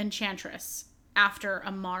Enchantress after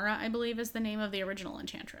Amara, I believe, is the name of the original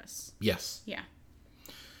Enchantress. Yes. Yeah.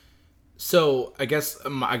 So I guess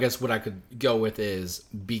what I could go with is,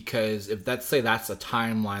 because if let's say that's a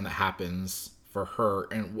timeline that happens for her,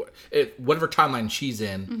 and whatever timeline she's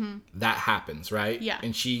in, that happens, right? Yeah.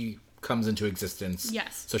 And she comes into existence.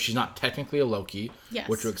 Yes. So she's not technically a Loki. Yes.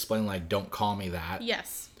 Which would explain, like, don't call me that.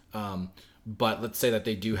 Yes. But let's say that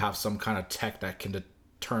they do have some kind of tech that can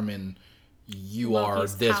determine you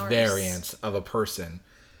Loki's are this powers. variant of a person.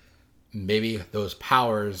 Maybe those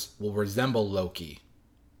powers will resemble Loki.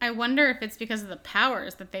 I wonder if it's because of the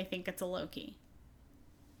powers that they think it's a Loki.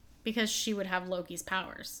 Because she would have Loki's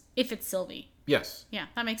powers. If it's Sylvie. Yes. Yeah,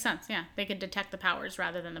 that makes sense. Yeah, they could detect the powers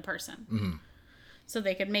rather than the person. Mm-hmm. So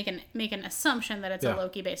they could make an assumption that it's a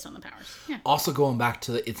Loki based on the powers. Yeah. Also going back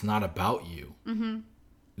to the it's not about you. Mm-hmm.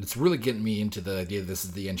 It's really getting me into the idea this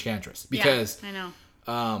is the Enchantress. Because I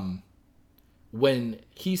know. when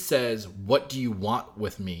he says, what do you want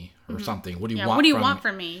with me? Or something. What do you want what do you from want me?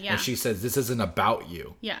 from me? Yeah. And she says, this isn't about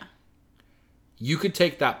you. Yeah. You could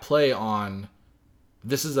take that play on,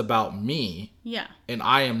 this is about me. Yeah. And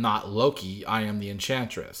I am not Loki. I am the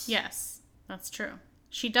Enchantress. Yes, that's true.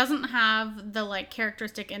 She doesn't have the like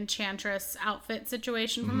characteristic Enchantress outfit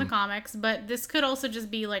situation from the comics, but this could also just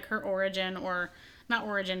be like her origin, or not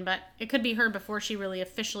origin, but it could be her before she really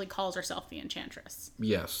officially calls herself the Enchantress.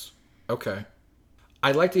 Yes. Okay.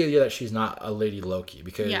 I like the idea that she's not a Lady Loki,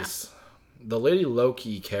 because the Lady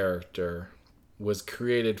Loki character was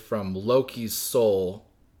created from Loki's soul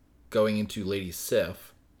going into Lady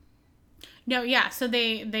Sif. No, yeah. So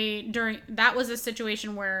they during that was a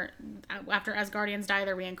situation where after Asgardians die,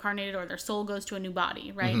 they're reincarnated or their soul goes to a new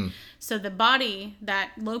body, right? Mm-hmm. So the body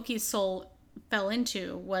that Loki's soul fell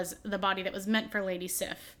into was the body that was meant for Lady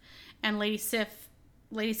Sif, and Lady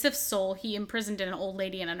Sif's soul he imprisoned in an old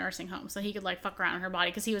lady in a nursing home, so he could like fuck around in her body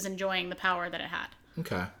because he was enjoying the power that it had.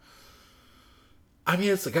 Okay. I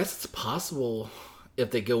mean, I guess it's possible.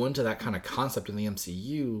 If they go into that kind of concept in the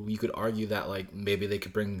MCU, you could argue that like maybe they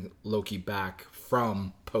could bring Loki back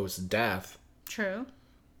from post-death. True.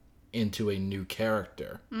 Into a new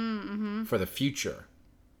character for the future.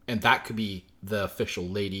 And that could be the official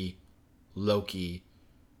Lady Loki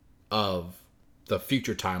of the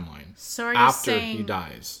future timeline. So are you after saying, he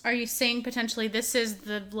dies. Are you saying potentially this is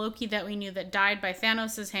the Loki that we knew that died by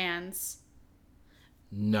Thanos' hands?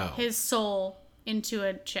 No. His soul into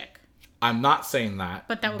a chick. I'm not saying that.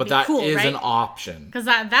 But that would be cool, is right? an option. Because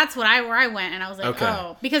that's where I went, and I was like,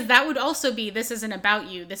 oh. Because that would also be, this isn't about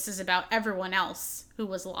you. This is about everyone else who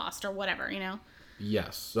was lost or whatever, you know?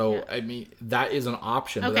 Yes. So, I mean, that is an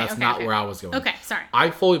option, but that's not where I was going. Okay, sorry.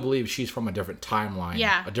 I fully believe she's from a different timeline.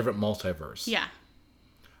 Yeah. A different multiverse. Yeah.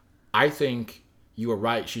 I think you were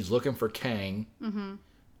right. She's looking for Kang. Mm-hmm.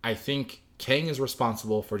 I think Kang is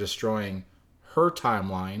responsible for destroying her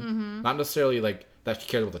timeline. Mm-hmm. Not necessarily like that she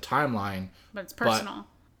cares about the timeline. But it's personal.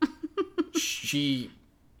 But she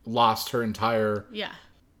lost her entire... Yeah.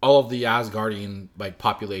 All of the Asgardian like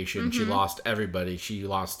population. Mm-hmm. She lost everybody. She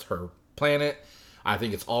lost her planet. I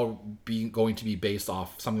think it's all going to be based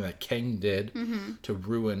off something that Kang did to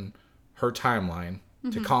ruin her timeline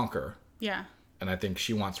to conquer. Yeah. And I think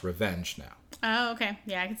she wants revenge now. Oh, okay.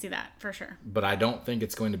 Yeah, I can see that for sure. But I don't think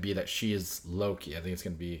it's going to be that she is Loki. I think it's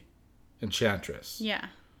going to be Enchantress. Yeah.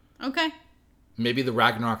 Okay. Maybe the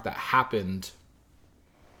Ragnarok that happened...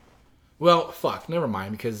 Well, fuck. Never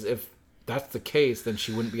mind. Because if that's the case, then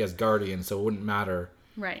she wouldn't be Asgardian, so it wouldn't matter.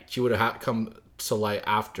 Right. She would have come to light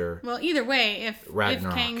after. Well, either way, if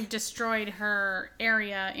Ragnarok. Kang destroyed her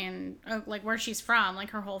area in like where she's from, like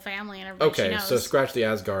her whole family and everybody she Okay, knows. so scratch the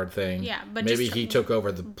Asgard thing. Yeah, but maybe just he took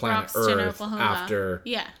over the planet Broxton, Earth Oklahoma. after.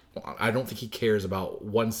 Yeah. I don't think he cares about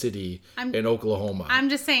one city in Oklahoma. I'm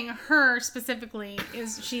just saying her specifically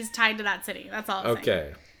she's tied to that city. That's all I'm saying.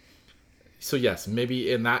 Okay. So yes,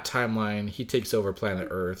 maybe in that timeline he takes over planet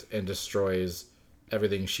Earth and destroys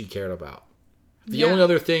everything she cared about. The only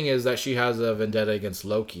other thing is that she has a vendetta against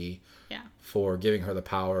Loki for giving her the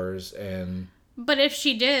powers, and but if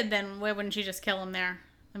she did, then why wouldn't she just kill him there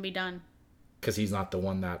and be done? because he's not the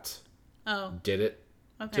one that Oh, did it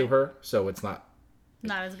okay. to her, so it's not,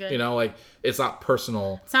 Not as good. you know, like it's not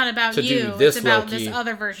personal. It's not about to you. do this It's about Loki. this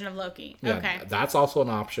other version of Loki. Yeah, Okay. that's also an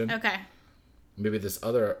option. Okay. Maybe this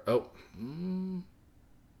other.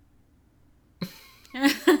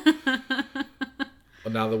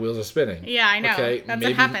 Well, now the wheels are spinning. Yeah, I know. Okay, That's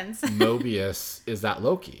maybe what happens. Mobius is that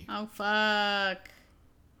Loki. Oh, fuck.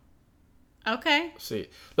 Okay. See,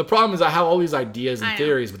 the problem is I have all these ideas and I know,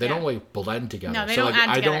 theories, but they yeah. don't really blend together. No, they so don't like, add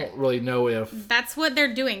I together. don't really know if That's what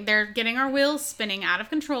they're doing. They're getting our wheels spinning out of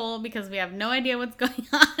control because we have no idea what's going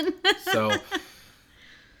on. so.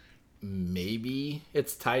 Maybe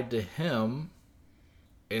it's tied to him,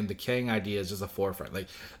 and the Kang idea is just a forefront. Like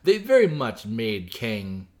they very much made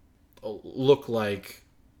Kang look like,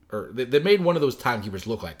 or they made one of those timekeepers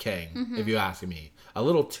look like Kang. If you ask me, a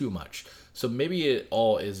little too much. So maybe it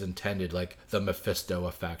all is intended like the Mephisto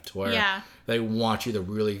effect, where they want you to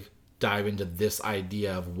really dive into this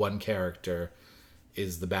idea of one character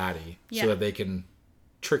is the baddie, so that they can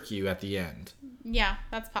trick you at the end. Yeah,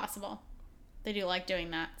 that's possible. They do like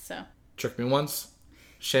doing that, so. Trick me once,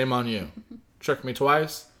 shame on you. Trick me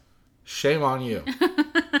twice, shame on you.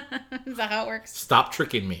 Is that how it works? Stop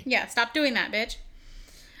tricking me. Yeah, stop doing that, bitch.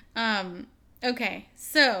 Okay,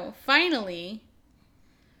 so finally,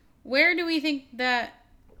 where do we think that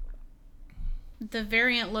the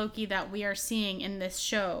variant Loki that we are seeing in this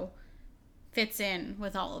show fits in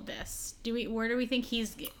with all of this? Where do we think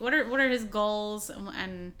what are his goals?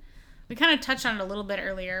 And we kind of touched on it a little bit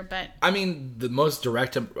earlier, but I mean, the most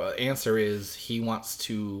direct answer is he wants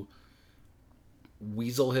to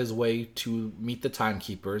weasel his way to meet the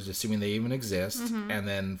timekeepers, assuming they even exist, and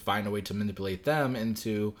then find a way to manipulate them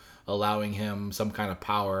into allowing him some kind of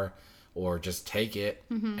power, or just take it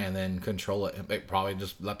and then control it. It probably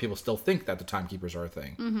just let people still think that the timekeepers are a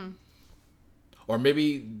thing. Or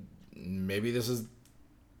maybe this is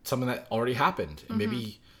something that already happened. And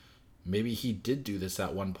maybe he did do this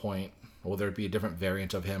at one point, whether it be a different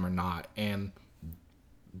variant of him or not, and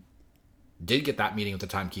did get that meeting with the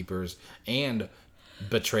timekeepers and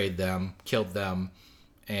betrayed them, killed them,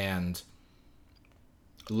 and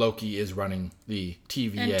Loki is running the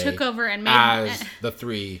TVA and took over and made as the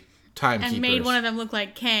three timekeepers. and made one of them look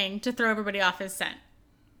like Kang to throw everybody off his scent.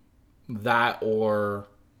 That, or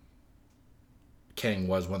Kang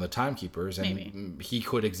was one of the timekeepers, and Maybe. he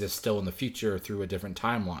could exist still in the future through a different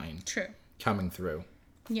timeline True. coming through.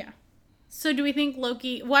 Yeah. So do we think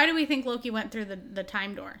Loki... Why do we think Loki went through the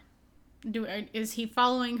time door? Is he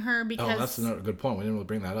following her because... Oh, that's another good point. We didn't really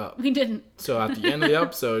bring that up. We didn't. So at the end of the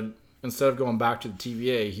episode, instead of going back to the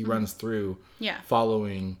TVA, he runs through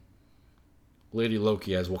following Lady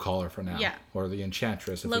Loki, as we'll call her for now. Yeah. Or the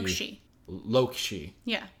Enchantress. Loki. Loki.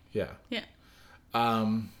 Yeah. Yeah.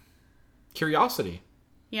 Yeah. Curiosity,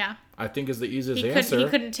 Yeah. I think, is the easiest answer. He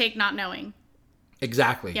couldn't take not knowing.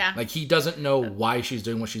 Exactly. Yeah. Like, he doesn't know why she's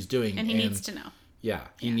doing what she's doing. And he needs to know. Yeah,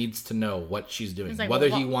 he needs to know what she's doing, like, whether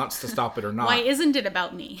well, he wants to stop it or not. Why isn't it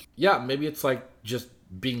about me? Yeah, maybe it's like just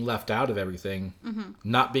being left out of everything,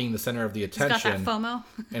 not being the center of the He's got attention. that FOMO.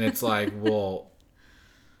 And it's like, well,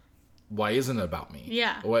 why isn't it about me?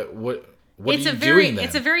 Yeah. What It's are you doing then?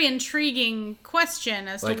 It's a very intriguing question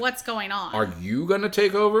as Like, to what's going on. Are you going to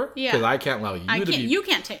take over? Yeah. Because I can't allow you to be... You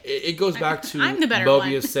can't take... It goes back to I'm the better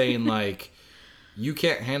Mobius one. saying, like, you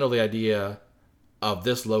can't handle the idea of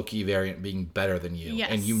this Loki variant being better than you.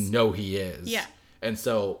 Yes. And you know he is. Yeah. And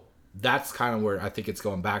so that's kind of where I think it's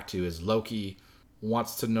going back to, is Loki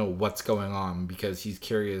wants to know what's going on because he's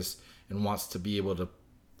curious and wants to be able to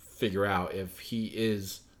figure out if he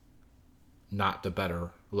is not the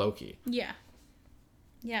better Loki. Yeah.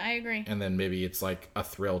 Yeah, I agree. And then maybe it's like a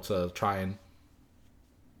thrill to try and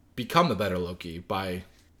become the better Loki by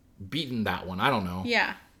beating that one. I don't know.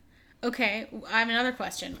 Yeah. Okay, I have another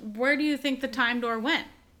question. Where do you think the time door went?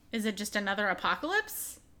 Is it just another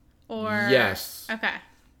apocalypse? Or... Yes. Okay.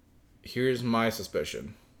 Here's my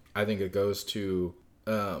suspicion. I think it goes to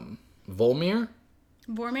Vormir.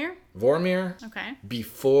 Vormir? Okay.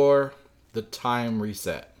 Before the time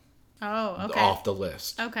reset. Oh, okay. Off the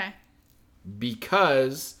list. Okay.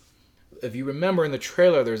 Because if you remember in the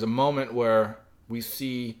trailer, there's a moment where we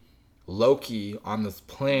see Loki on this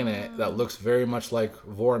planet that looks very much like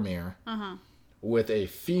Vormir, with a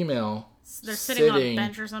female They're sitting on a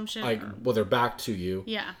bench or some shit. like with their back to you,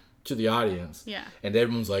 to the audience, and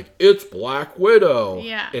everyone's like, "It's Black Widow."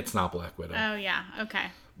 It's not Black Widow. Oh yeah, okay.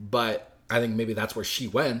 But I think maybe that's where she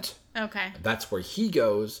went. Okay. That's where he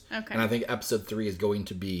goes. Okay. And I think episode 3 is going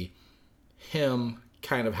to be him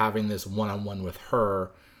kind of having this one-on-one with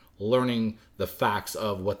her, learning the facts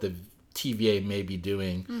of what the TVA may be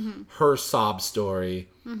doing, her sob story.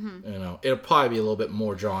 You know, it'll probably be a little bit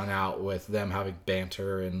more drawn out with them having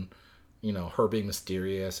banter and, you know, her being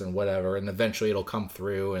mysterious and whatever. And eventually it'll come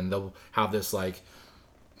through and they'll have this like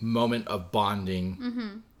moment of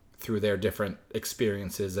bonding through their different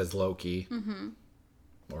experiences as Loki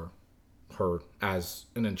or her as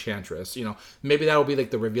an enchantress. You know, maybe that'll be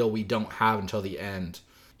like the reveal we don't have until the end.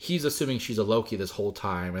 He's assuming she's a Loki this whole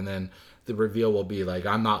time, and then the reveal will be like,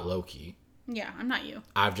 I'm not Loki. Yeah, I'm not you.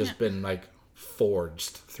 I've just been like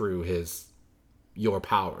forged through your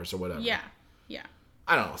powers or whatever. Yeah.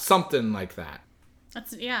 I don't know, something like that. I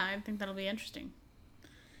think that'll be interesting.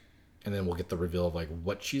 And then we'll get the reveal of like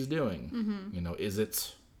what she's doing. You know, is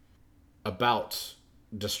it about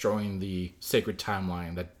destroying the sacred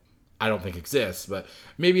timeline that I don't think exists, but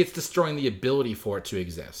maybe it's destroying the ability for it to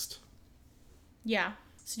exist. Yeah.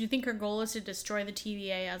 So do you think her goal is to destroy the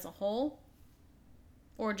TVA as a whole?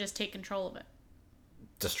 Or just take control of it?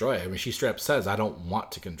 Destroy it. I mean, she straight up says, I don't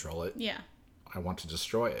want to control it. Yeah. I want to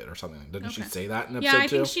destroy it or something. Didn't she say that in episode 2? Yeah, I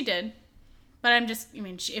think she did. But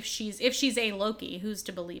if she's a Loki, who's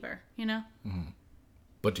to believe her, you know?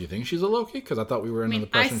 But do you think she's a Loki? Because I thought we were under the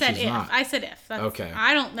impression she's not. I said if. Okay.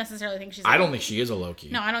 I don't necessarily think she's a I don't Loki. think she is a Loki.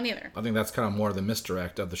 No, I don't either. I think that's kind of more the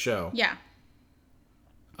misdirect of the show. Yeah.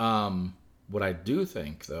 What I do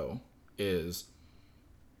think, though, is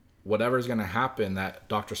whatever's going to happen that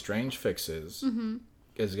Doctor Strange fixes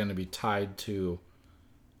is going to be tied to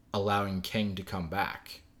allowing Kang to come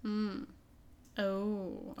back.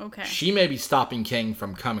 Oh, okay. She may be stopping Kang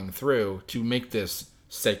from coming through to make this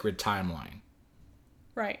sacred timeline.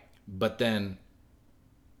 Right. But then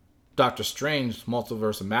Doctor Strange,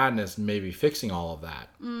 Multiverse of Madness, may be fixing all of that,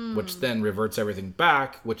 which then reverts everything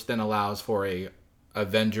back, which then allows for a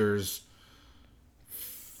Avengers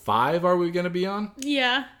 5, are we going to be on?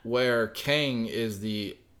 Yeah. Where Kang is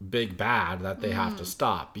the big bad that they have to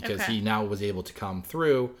stop because he now was able to come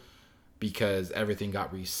through because everything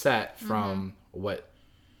got reset from what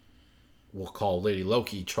we'll call Lady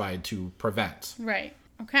Loki tried to prevent. Right.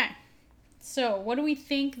 Okay. So, what do we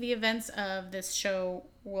think the events of this show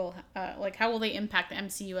will, how will they impact the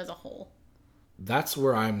MCU as a whole? That's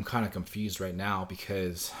where I'm kind of confused right now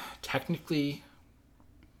because technically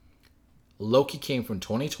Loki came from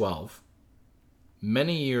 2012,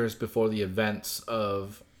 many years before the events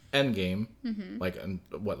of Endgame,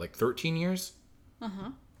 like 13 years?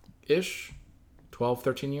 Ish? 12,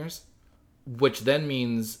 13 years? Which then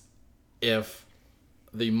means if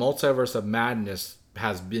the Multiverse of Madness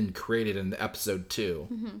has been created in episode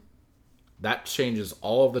 2, that changes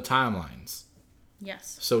all of the timelines.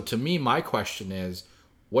 Yes. So to me, my question is,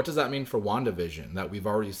 what does that mean for WandaVision that we've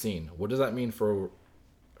already seen? What does that mean for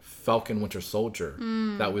Falcon Winter Soldier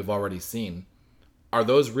that we've already seen? Are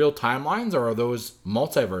those real timelines or are those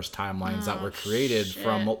multiverse timelines that were created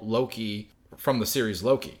from Loki, from the series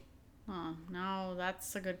Loki? Oh, no,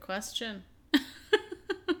 that's a good question.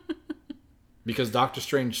 Because Doctor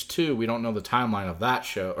Strange 2, we don't know the timeline of that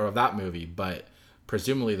show or of that movie, but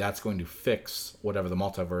presumably that's going to fix whatever the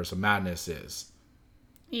Multiverse of Madness is.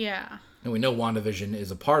 Yeah. And we know WandaVision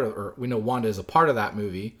is a part of, or we know Wanda is a part of that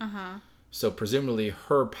movie. So presumably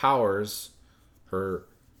her powers, her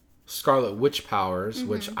Scarlet Witch powers,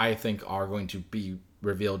 which I think are going to be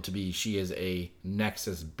revealed to be she is a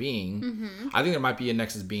Nexus being. I think there might be a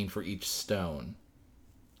Nexus being for each stone,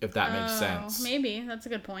 if that makes sense. Maybe. That's a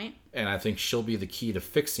good point. And I think she'll be the key to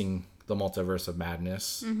fixing the Multiverse of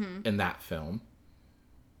Madness in that film.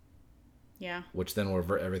 Yeah. Which then will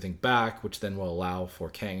revert everything back, which then will allow for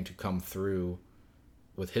Kang to come through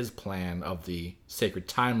with his plan of the sacred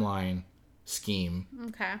timeline scheme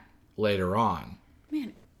later on.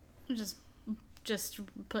 Man, I'm just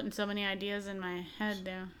putting so many ideas in my head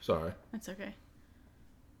there. Sorry. That's okay.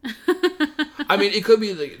 I mean, it could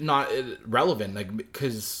be like not relevant, like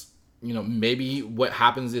because maybe what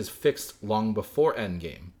happens is fixed long before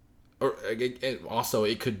Endgame, or also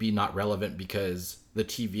it could be not relevant because the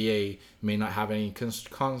TVA may not have any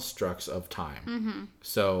constructs of time.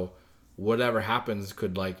 So whatever happens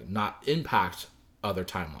could like not impact other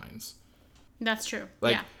timelines. That's true.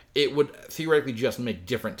 Like yeah. it would theoretically just make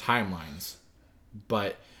different timelines.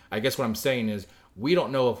 But I guess what I'm saying is we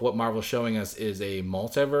don't know if what Marvel's showing us is a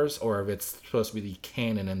multiverse or if it's supposed to be the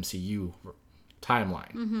canon MCU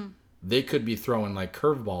timeline. Mm-hmm. They could be throwing like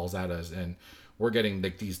curveballs at us, and we're getting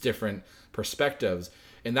like these different perspectives,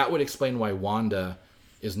 and that would explain why Wanda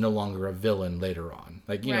is no longer a villain later on.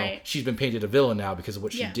 Like, you know, she's been painted a villain now because of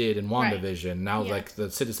what she did in WandaVision. Now, like,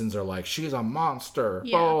 the citizens are like, she's a monster.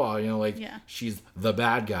 Blah, blah, blah. You know, like, she's the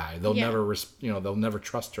bad guy. They'll never, they'll never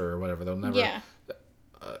trust her or whatever. They'll never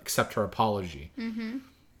accept her apology. Mm-hmm.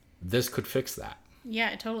 This could fix that.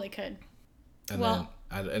 Yeah, it totally could. And then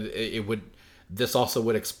it would... This also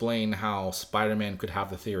would explain how Spider-Man could have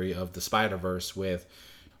the theory of the Spider-Verse with...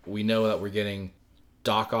 We know that we're getting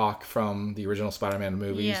Doc Ock from the original Spider-Man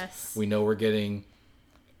movies. Yes. We know we're getting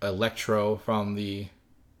Electro from the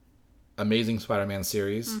Amazing Spider-Man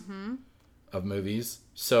series of movies.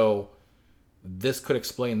 So this could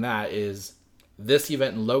explain that is this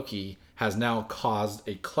event in Loki has now caused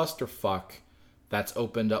a clusterfuck that's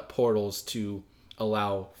opened up portals to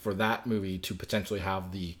allow for that movie to potentially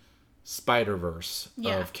have the Spider-Verse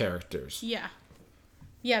of characters. Yeah.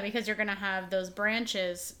 Yeah, because you're going to have those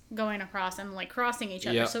branches going across and, like, crossing each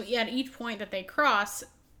other. Yep. So, at each point that they cross,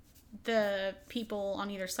 the people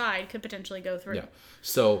on either side could potentially go through. Yeah.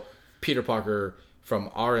 So, Peter Parker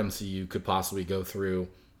from our MCU could possibly go through,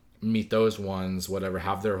 meet those ones, whatever,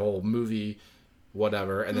 have their whole movie,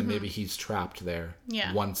 whatever, and then maybe he's trapped there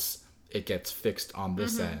once it gets fixed on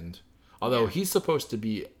this end. Although he's supposed to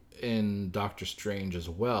be in Doctor Strange as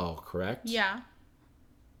well, correct? Yeah.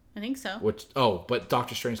 I think so. But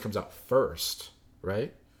Doctor Strange comes out first,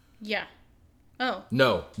 right? Yeah. Oh.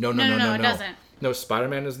 No, it doesn't. No,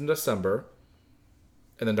 Spider-Man is in December,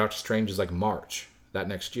 and then Doctor Strange is like March that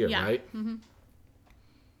next year, right? Mm-hmm.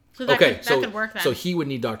 So that could work then. So he would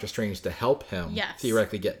need Doctor Strange to help him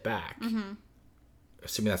theoretically get back. Mm-hmm.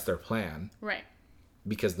 Assuming that's their plan. Right.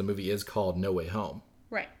 Because the movie is called No Way Home.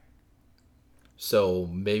 Right. So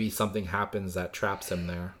maybe something happens that traps him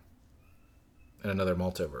there in another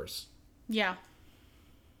multiverse. Yeah.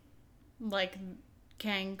 Like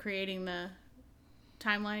Kang creating the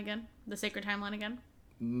timeline again? The sacred timeline again?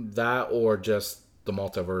 That or just the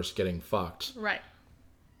multiverse getting fucked. Right.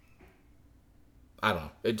 I don't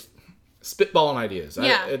know. It's spitballing ideas.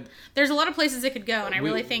 Yeah. There's a lot of places it could go, and I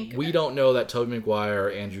really think... We don't know that Tobey Maguire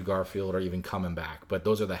or Andrew Garfield are even coming back, but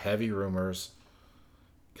those are the heavy rumors.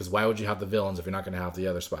 Because why would you have the villains if you're not going to have the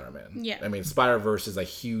other Spider-Man? Yeah. I mean, Spider-Verse is a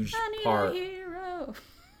huge part. I need a hero.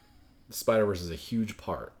 Spider-Verse is a huge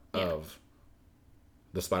part of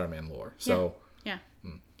the Spider-Man lore. So, yeah.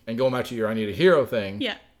 And going back to your I need a hero thing.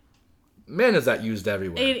 Yeah. Man, is that used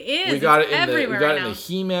everywhere. It is. We got it in the the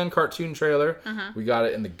He-Man cartoon trailer. Uh-huh. We got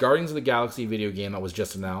it in the Guardians of the Galaxy video game that was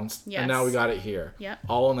just announced. Yes. And now we got it here. Yep.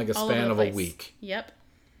 All in like a span of a week. Yep.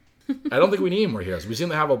 I don't think we need more heroes. We seem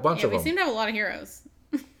to have a bunch of them. We seem to have a lot of heroes.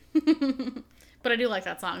 But I do like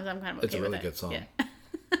that song, so I'm kind of okay with it. It's a really good song. Yeah.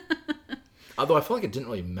 Although I feel like it didn't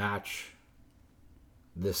really match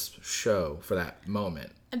this show for that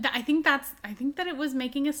moment. I think that it was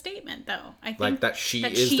making a statement, though. I think like that she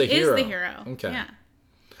is the hero. Okay. Yeah.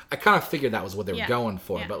 I kind of figured that was what they were going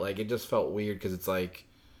for, but like it just felt weird because it's like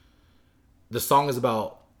the song is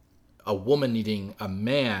about a woman needing a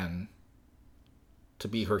man to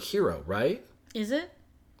be her hero, right? Is it?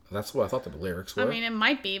 That's what I thought the lyrics were. I mean, it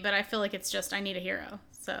might be, but I feel like it's just I need a hero.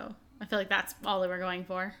 So I feel like that's all they were going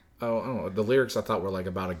for. Oh, I don't know. The lyrics I thought were like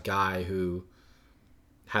about a guy who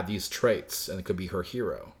had these traits and it could be her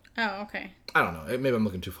hero. Oh, okay. I don't know. Maybe I'm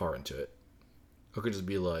looking too far into it. It could just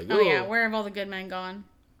be like, oh yeah, where have all the good men gone?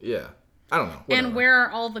 Yeah. I don't know. Whatever. And where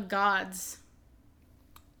are all the gods?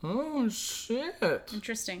 Oh, shit.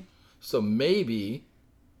 Interesting. So maybe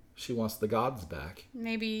she wants the gods back.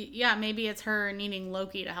 Maybe it's her needing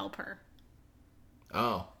Loki to help her.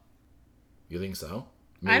 Oh. You think so?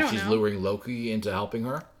 Maybe I don't she's know. luring Loki into helping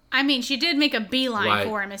her? I mean, she did make a beeline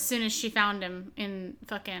for him as soon as she found him in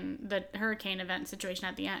fucking the hurricane event situation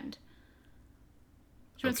at the end.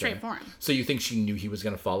 She went straight for him. So you think she knew he was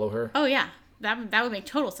going to follow her? Oh, yeah. That would make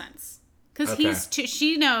total sense. Because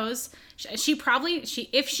she knows,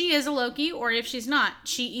 if she is a Loki or if she's not,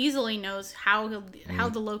 she easily knows how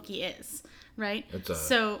the Loki is, right?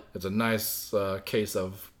 It's a nice case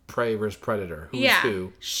of prey versus predator. Who's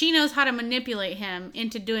who? She knows how to manipulate him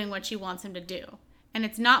into doing what she wants him to do. And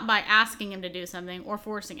it's not by asking him to do something or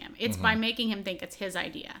forcing him. It's by making him think it's his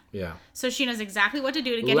idea. Yeah. So she knows exactly what to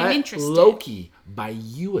do to get him interested. Loki buy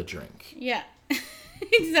you a drink. Yeah.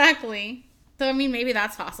 Exactly. So, I mean, maybe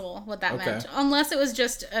that's possible, what that Okay. meant. Unless it was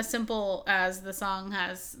just as simple as the song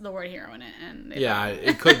has the word hero in it. And Yeah,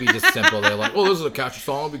 it could be just simple. They're like, well, this is a catchy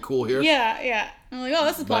song. It'll be cool here. Yeah. I'm like, oh,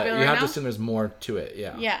 this is But popular you right have now. to assume there's more to it.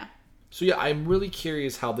 Yeah. Yeah. So, yeah, I'm really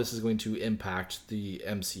curious how this is going to impact the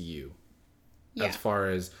MCU. Yeah. As far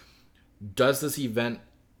as, does this event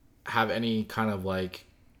have any kind of, like,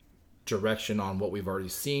 direction on what we've already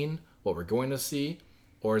seen, what we're going to see?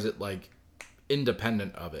 Or is it, like,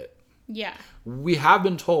 independent of it? Yeah. We have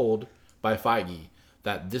been told by Feige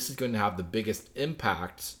that this is going to have the biggest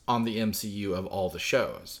impact on the MCU of all the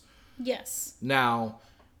shows. Yes. Now,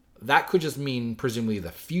 that could just mean presumably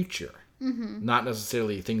the future, not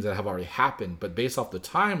necessarily things that have already happened, but based off the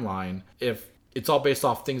timeline, if it's all based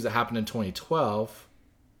off things that happened in 2012,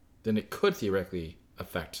 then it could theoretically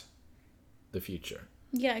affect the future.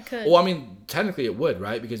 Yeah, it could. Well, I mean, technically it would,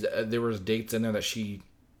 right? Because there was dates in there that she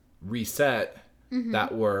reset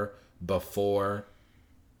that were before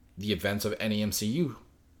the events of any MCU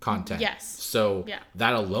content. Yes. So Yeah.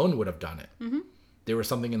 that alone would have done it. There was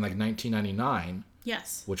something in like 1999,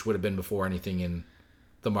 Yes. which would have been before anything in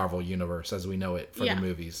the Marvel universe as we know it for Yeah. the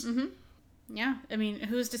movies. Yeah. I mean,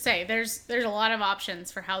 who's to say? There's a lot of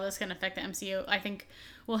options for how this can affect the MCU. I think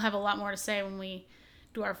we'll have a lot more to say when we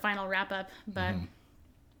do our final wrap up, but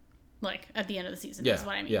like at the end of the season is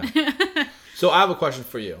what I mean. Yeah. So I have a question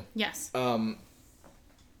for you. Yes.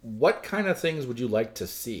 What kind of things would you like to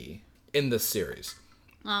see in this series?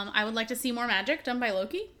 I would like to see more magic done by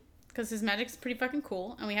Loki because his magic's pretty fucking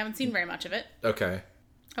cool, and we haven't seen very much of it. Okay.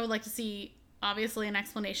 I would like to see, obviously, an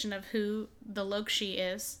explanation of who the Loki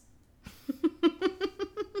is.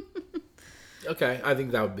 Okay. I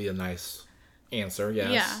think that would be a nice answer.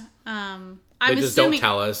 Yes. Yeah. They I'm just assuming, don't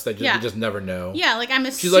tell us. We just never know. Yeah, like I'm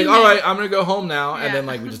She's assuming. like, all right, I'm gonna go home now, and Yeah. then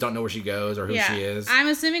like we just don't know where she goes or who Yeah. she is. I'm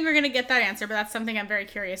assuming we're gonna get that answer, but that's something I'm very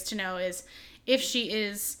curious to know is if she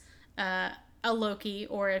is a Loki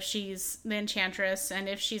or if she's the Enchantress, and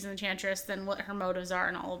if she's an Enchantress, then what her motives are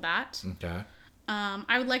and all of that. Okay.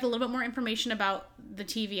 I would like a little bit more information about the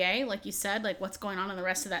TVA, like you said, like what's going on in the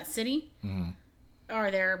rest of that city.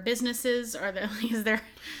 Are there businesses? Is there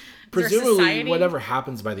Presumably, society? whatever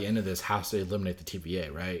happens by the end of this has to eliminate the TVA,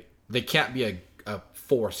 right? They can't be a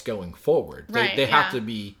force going forward. Right, They have yeah. to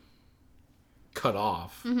be cut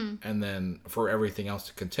off, and then for everything else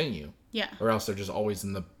to continue, Yeah, or else they're just always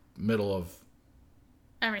in the middle of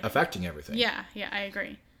everything. affecting everything. Yeah, I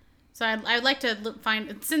agree. So I'd like to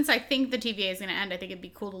find, since I think the TVA is going to end, I think it'd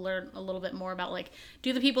be cool to learn a little bit more about, like,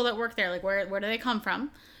 do the people that work there, like, where do they come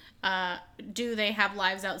from? Do they have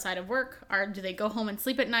lives outside of work? Or do they go home and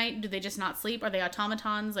sleep at night? Do they just not sleep? Are they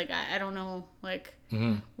automatons? Like, I don't know, like,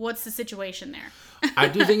 what's the situation there? I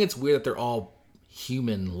do think it's weird that they're all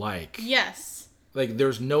human-like. Yes. Like,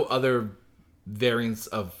 there's no other variants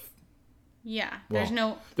of. Yeah. Well, There's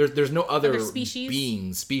no... There's no other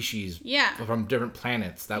species? species Yeah. from different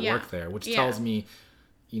planets that Yeah. work there, which Yeah. tells me,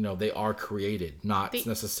 they are created, not They-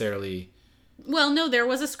 necessarily. Well, no, there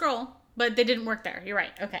was a scroll, but they didn't work there. You're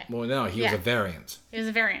right. Okay. Well, no, he was Yeah. a variant. It was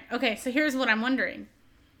a variant. Okay, so here's what I'm wondering.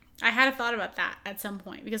 I had a thought about that at some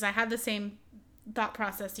point because I had the same thought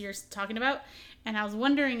process you're talking about, and I was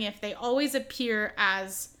wondering if they always appear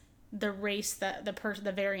as the race that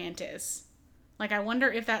the variant is. Like, I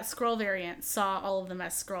wonder if that Skrull variant saw all of them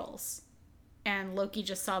as Skrulls, and Loki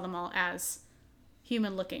just saw them all as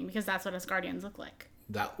human looking because that's what Asgardians look like.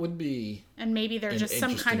 That would be. And maybe they're An just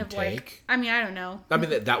some kind of interesting like, take. I mean, I don't know. I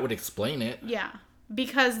mean, that would explain it. Yeah,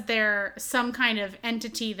 because they're some kind of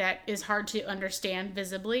entity that is hard to understand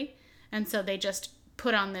visibly, and so they just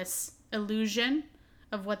put on this illusion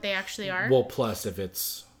of what they actually are. Well, plus if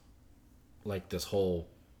it's like this whole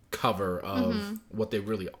cover of what they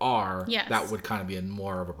really are, Yes. that would kind of be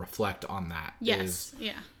more of a reflect on that. Yes,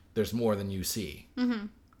 yeah. There's more than you see. Mm-hmm.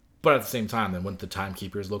 But at the same time, then wouldn't the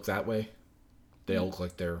timekeepers look that way? They all look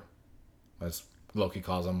like they're, as Loki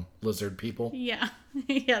calls them, lizard people. Yeah,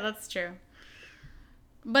 yeah, that's true.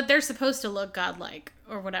 But they're supposed to look godlike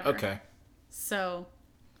or whatever. Okay. So,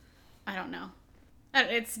 I don't know.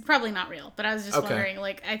 It's probably not real, but I was just Okay. wondering,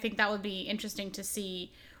 like, I think that would be interesting to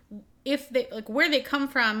see if they, like, where they come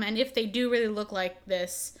from, and if they do really look like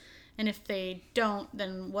this, and if they don't,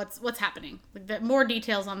 then what's happening. Like, more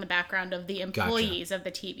details on the background of the employees of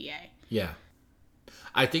the TVA. Yeah.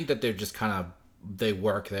 I think that they're just kind of, they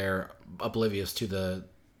work there oblivious to the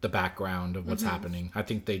background of what's happening. I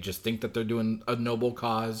think they just think that they're doing a noble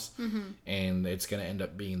cause, and it's going to end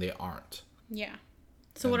up being they aren't. Yeah.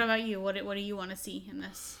 So what about you? What do you want to see in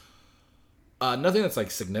this? Nothing that's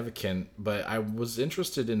like significant, but I was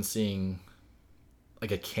interested in seeing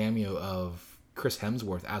like a cameo of Chris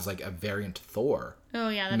Hemsworth as like a variant Thor. Oh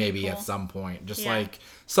yeah, that'd Maybe be cool. at some point, just Yeah. like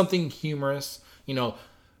something humorous. You know,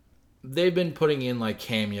 they've been putting in like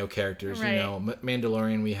cameo characters. Right. You know,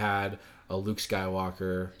 Mandalorian, we had a Luke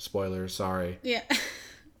Skywalker. Spoilers, sorry. Yeah.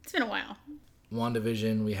 It's been a while.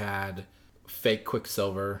 WandaVision, we had fake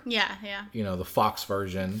Quicksilver. Yeah, yeah. You know, the Fox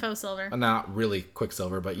version. Faux Silver. Not really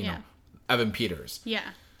Quicksilver, but you Yeah. know, Evan Peters. Yeah.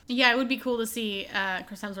 Yeah, it would be cool to see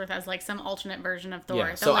Chris Hemsworth as like some alternate version of Thor. Yeah,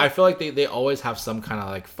 They'll, so like, I feel like they always have some kind of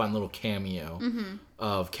like fun little cameo Mm-hmm.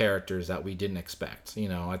 of characters that we didn't expect. You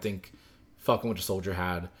know, I think Falcon Winter Soldier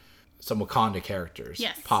had some Wakanda characters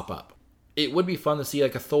Yes. pop up. It would be fun to see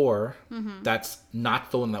like a Thor Mm-hmm. that's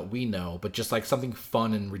not the one that we know, but just like something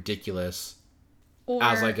fun and ridiculous or,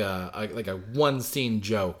 as like a one scene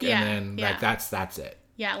joke, Yeah, and then yeah. like that's it.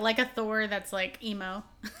 yeah, like a Thor that's like emo.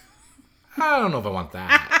 I don't know if I want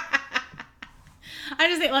that.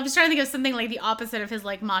 I'm just trying to think of something like the opposite of his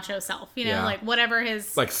like macho self. You know, Yeah. like whatever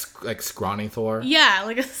his like scrawny Thor. yeah,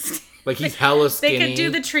 like a, Like he's hella they skinny. could do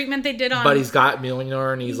the treatment they did on. but he's got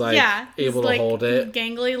Mjolnir and he's like yeah, he's, able to like, hold it.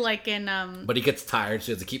 gangly, like in But he gets tired, so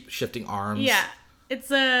he has to keep shifting arms. yeah. It's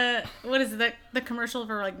what is it? The commercial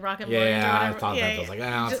for like Rocket Mortgage or Yeah, I whatever. thought yeah, that. I was like,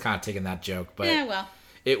 I was kind of taking that joke, but yeah, well,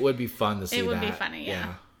 it would be fun to see that. It would be funny,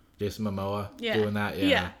 yeah. Jason Momoa Yeah. doing that,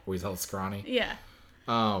 Yeah. where he's hella scrawny. yeah,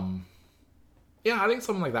 Yeah, I think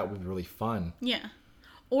something like that would be really fun. yeah.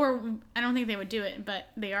 Or I don't think they would do it, but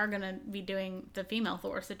they are gonna be doing the female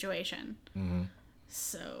Thor situation. Mm-hmm.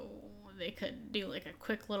 So they could do like a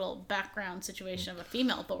quick little background situation of a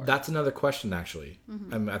female Thor. That's another question, actually.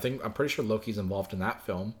 Mm-hmm. I'm pretty sure Loki's involved in that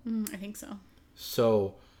film. I think so.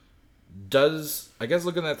 So, I guess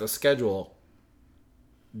looking at the schedule,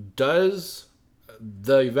 does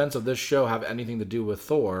the events of this show have anything to do with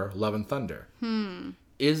Thor: Love and Thunder?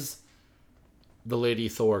 Is the Lady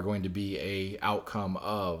Thor going to be a outcome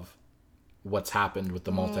of what's happened with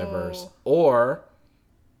the multiverse, or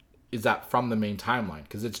is that from the main timeline?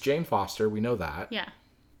 Because it's Jane Foster, we know that. Yeah,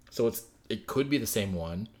 So it could be the same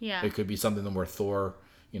one. Yeah. It could be something where Thor,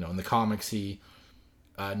 you know, in the comics, he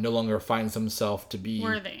no longer finds himself to be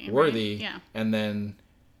Worthy, right? Yeah. and then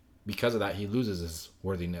because of that, he loses his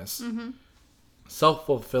worthiness. Mm-hmm.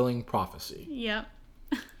 Self-fulfilling prophecy. yep,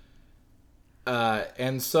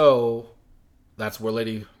 And so that's where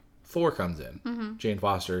Lady Thor comes in. Mm-hmm. Jane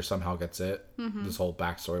Foster somehow gets it. This whole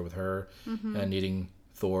backstory with her Mm-hmm. and needing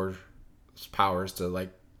Thor's powers to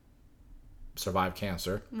like survive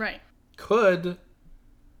cancer. right. Could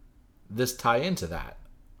this tie into that?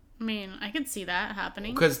 I mean, I could see that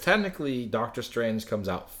happening. Because technically, Doctor Strange comes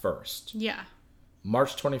out first, Yeah,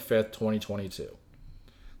 March 25th, 2022.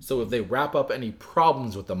 So if they wrap up any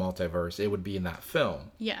problems with the multiverse, it would be in that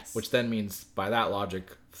film. yes. Which then means, by that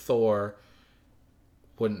logic, Thor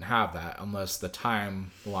wouldn't have that unless the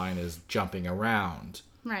timeline is jumping around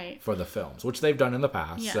right. for the films, which they've done in the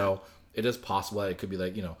past. Yeah. So it is possible that it could be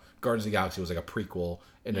like, you know, Guardians of the Galaxy was like a prequel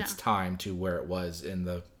in its Yeah. time to where it was in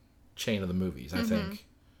the chain of the movies, Mm-hmm. I think.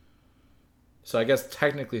 So I guess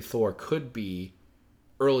technically Thor could be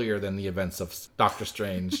earlier than the events of Doctor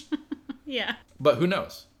Strange, Yeah, but who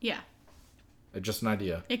knows? yeah. It's just an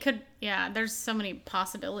idea. It could. Yeah, there's so many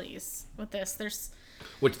possibilities with this. There's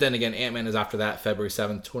Which then again, Ant-Man is after that, February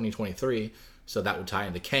 7th, 2023. So that would tie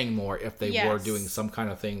into Kang more if they were Yes. doing some kind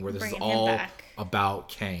of thing where this Bringing is him all back. about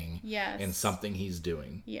Kang Yes. and something he's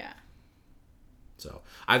doing. yeah, So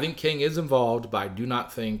I think Kang is involved, but I do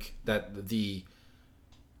not think that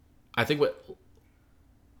I think what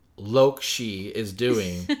Loki is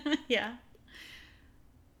doing yeah,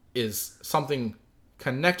 is something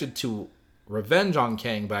connected to revenge on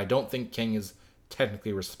Kang, but I don't think Kang is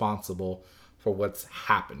technically responsible for what's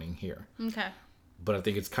happening here. okay, But I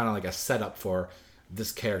think it's kind of like a setup for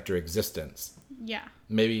this character existence. yeah,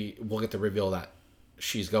 Maybe we'll get the reveal that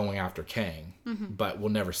she's going after Kang, but we'll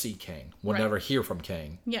never see Kang. We'll Right. never hear from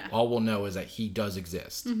Kang. Yeah. All we'll know is that he does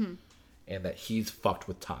exist and that he's fucked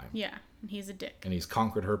with time. yeah. He's a dick. And he's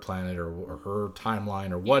conquered her planet or her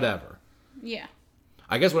timeline or whatever. Yeah,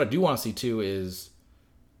 I guess what I do want to see too is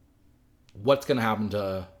what's going to happen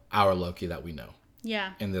to our Loki that we know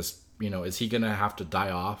yeah, in this. You know, is he going to have to die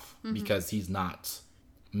off because he's not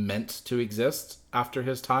meant to exist after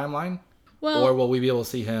his timeline? Well, Or will we be able to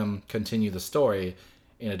see him continue the story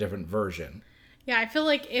in a different version? yeah. I feel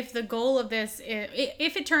like if the goal of this,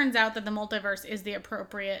 if it turns out that the multiverse is the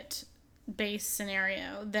appropriate base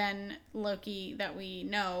scenario, then Loki that we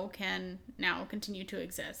know can now continue to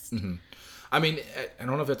exist. I mean, I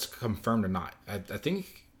don't know if it's confirmed or not. I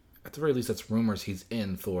think at the very least it's rumors he's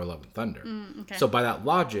in Thor: Love and Thunder. Okay. So by that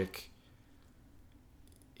logic,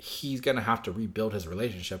 he's going to have to rebuild his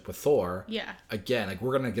relationship with Thor. Yeah. Again, like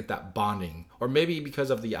we're going to get that bonding. Or maybe because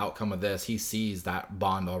of the outcome of this, he sees that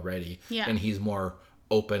bond already. Yeah. And he's more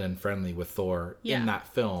open and friendly with Thor in that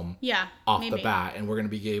film. Yeah. Off the bat. And we're going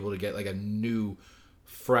to be able to get like a new,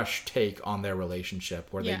 fresh take on their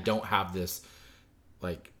relationship where they don't have this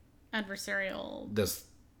like adversarial, this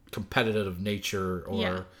competitive nature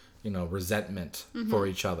or, resentment for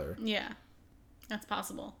each other. Yeah. That's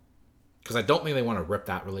possible. Because I don't think they want to rip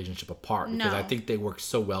that relationship apart. Because No. I think they work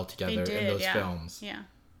so well together in those films. Yeah.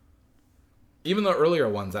 Even the earlier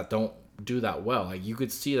ones that don't do that well, like you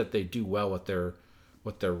could see that they do well with their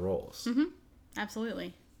roles. Mm-hmm.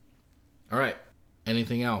 Absolutely. All right.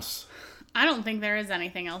 Anything else? I don't think there is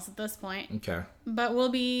anything else at this point. Okay. But we'll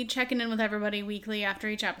be checking in with everybody weekly after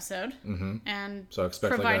each episode. Mm-hmm. And so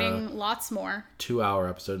expect providing like lots more. 2-hour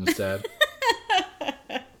episode instead.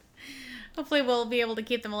 Hopefully we'll be able to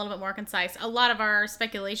keep them a little bit more concise. A lot of our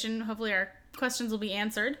speculation, hopefully our questions will be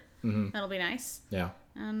answered. Mm-hmm. That'll be nice. Yeah.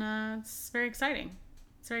 And it's very exciting.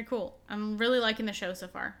 It's very cool. I'm really liking the show so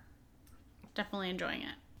far. Definitely enjoying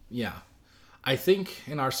it. Yeah. I think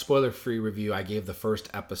in our spoiler-free review, I gave the first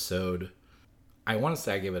episode, I want to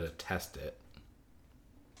say I gave it a test it.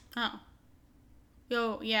 Oh.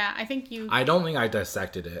 Yeah, I think you... I don't think I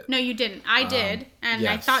dissected it. No, you didn't. I did, and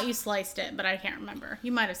yes. I thought you sliced it, but I can't remember.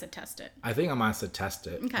 You might have said test it. I think I might have said test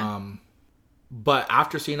it. Okay. But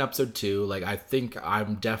after seeing episode 2, like, I think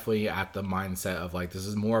I'm definitely at the mindset of, like, this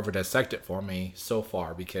is more of a dissect it for me so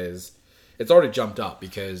far, because it's already jumped up,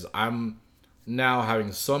 because I'm now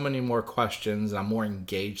having so many more questions, and I'm more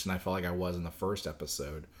engaged than I felt like I was in the first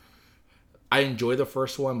episode. I enjoyed the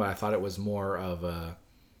first one, but I thought it was more of a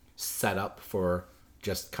setup for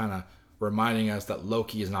just kind of reminding us that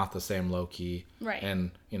Loki is not the same Loki. Right. And,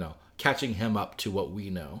 catching him up to what we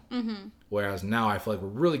know. Mm-hmm. Whereas now I feel like we're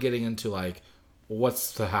really getting into, like,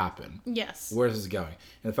 what's to happen? Yes. Where is this going?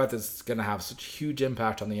 And the fact that it's going to have such a huge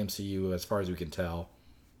impact on the MCU, as far as we can tell,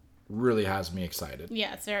 really has me excited.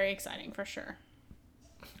 Yeah, it's very exciting for sure.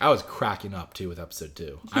 I was cracking up, too, with episode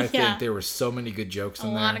 2. I think there were so many good jokes in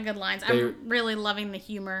there. A lot of good lines. I'm really loving the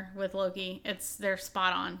humor with Loki. They're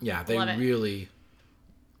spot on. Yeah, they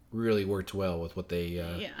really worked well with what they...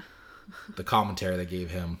 the commentary they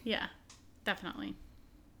gave him. Yeah, definitely.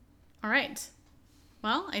 All right.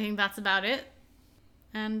 Well, I think that's about it.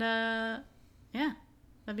 And, yeah,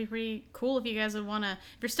 that'd be pretty cool if you guys would want to...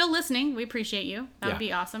 If you're still listening, we appreciate you. That would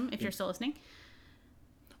be awesome if you're still listening.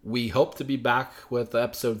 We hope to be back with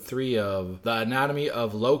episode 3 of The Anatomy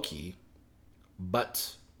of Loki.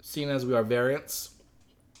 But, seeing as we are variants,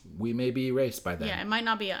 we may be erased by then. Yeah, it might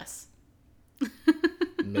not be us.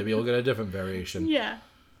 Maybe you'll get a different variation. Yeah.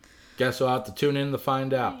 Guess we'll have to tune in to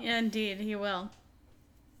find out. Yeah, indeed, you will.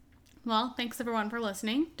 Well, thanks everyone for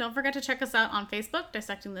listening. Don't forget to check us out on Facebook,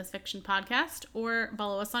 Dissecting This Fiction Podcast, or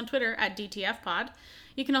follow us on Twitter at DTFpod.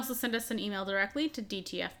 You can also send us an email directly to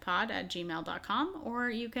dtfpod@gmail.com, or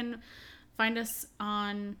you can find us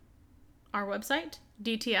on our website,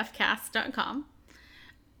 dtfcast.com.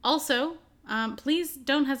 Also, please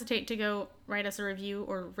don't hesitate to go write us a review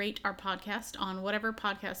or rate our podcast on whatever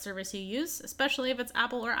podcast service you use, especially if it's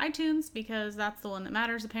Apple or iTunes, because that's the one that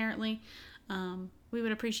matters, apparently. We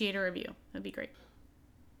would appreciate a review. That'd be great.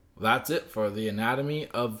 That's it for The Anatomy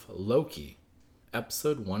of Loki,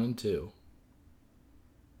 episode 1 and 2.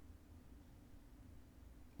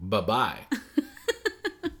 Bye-bye.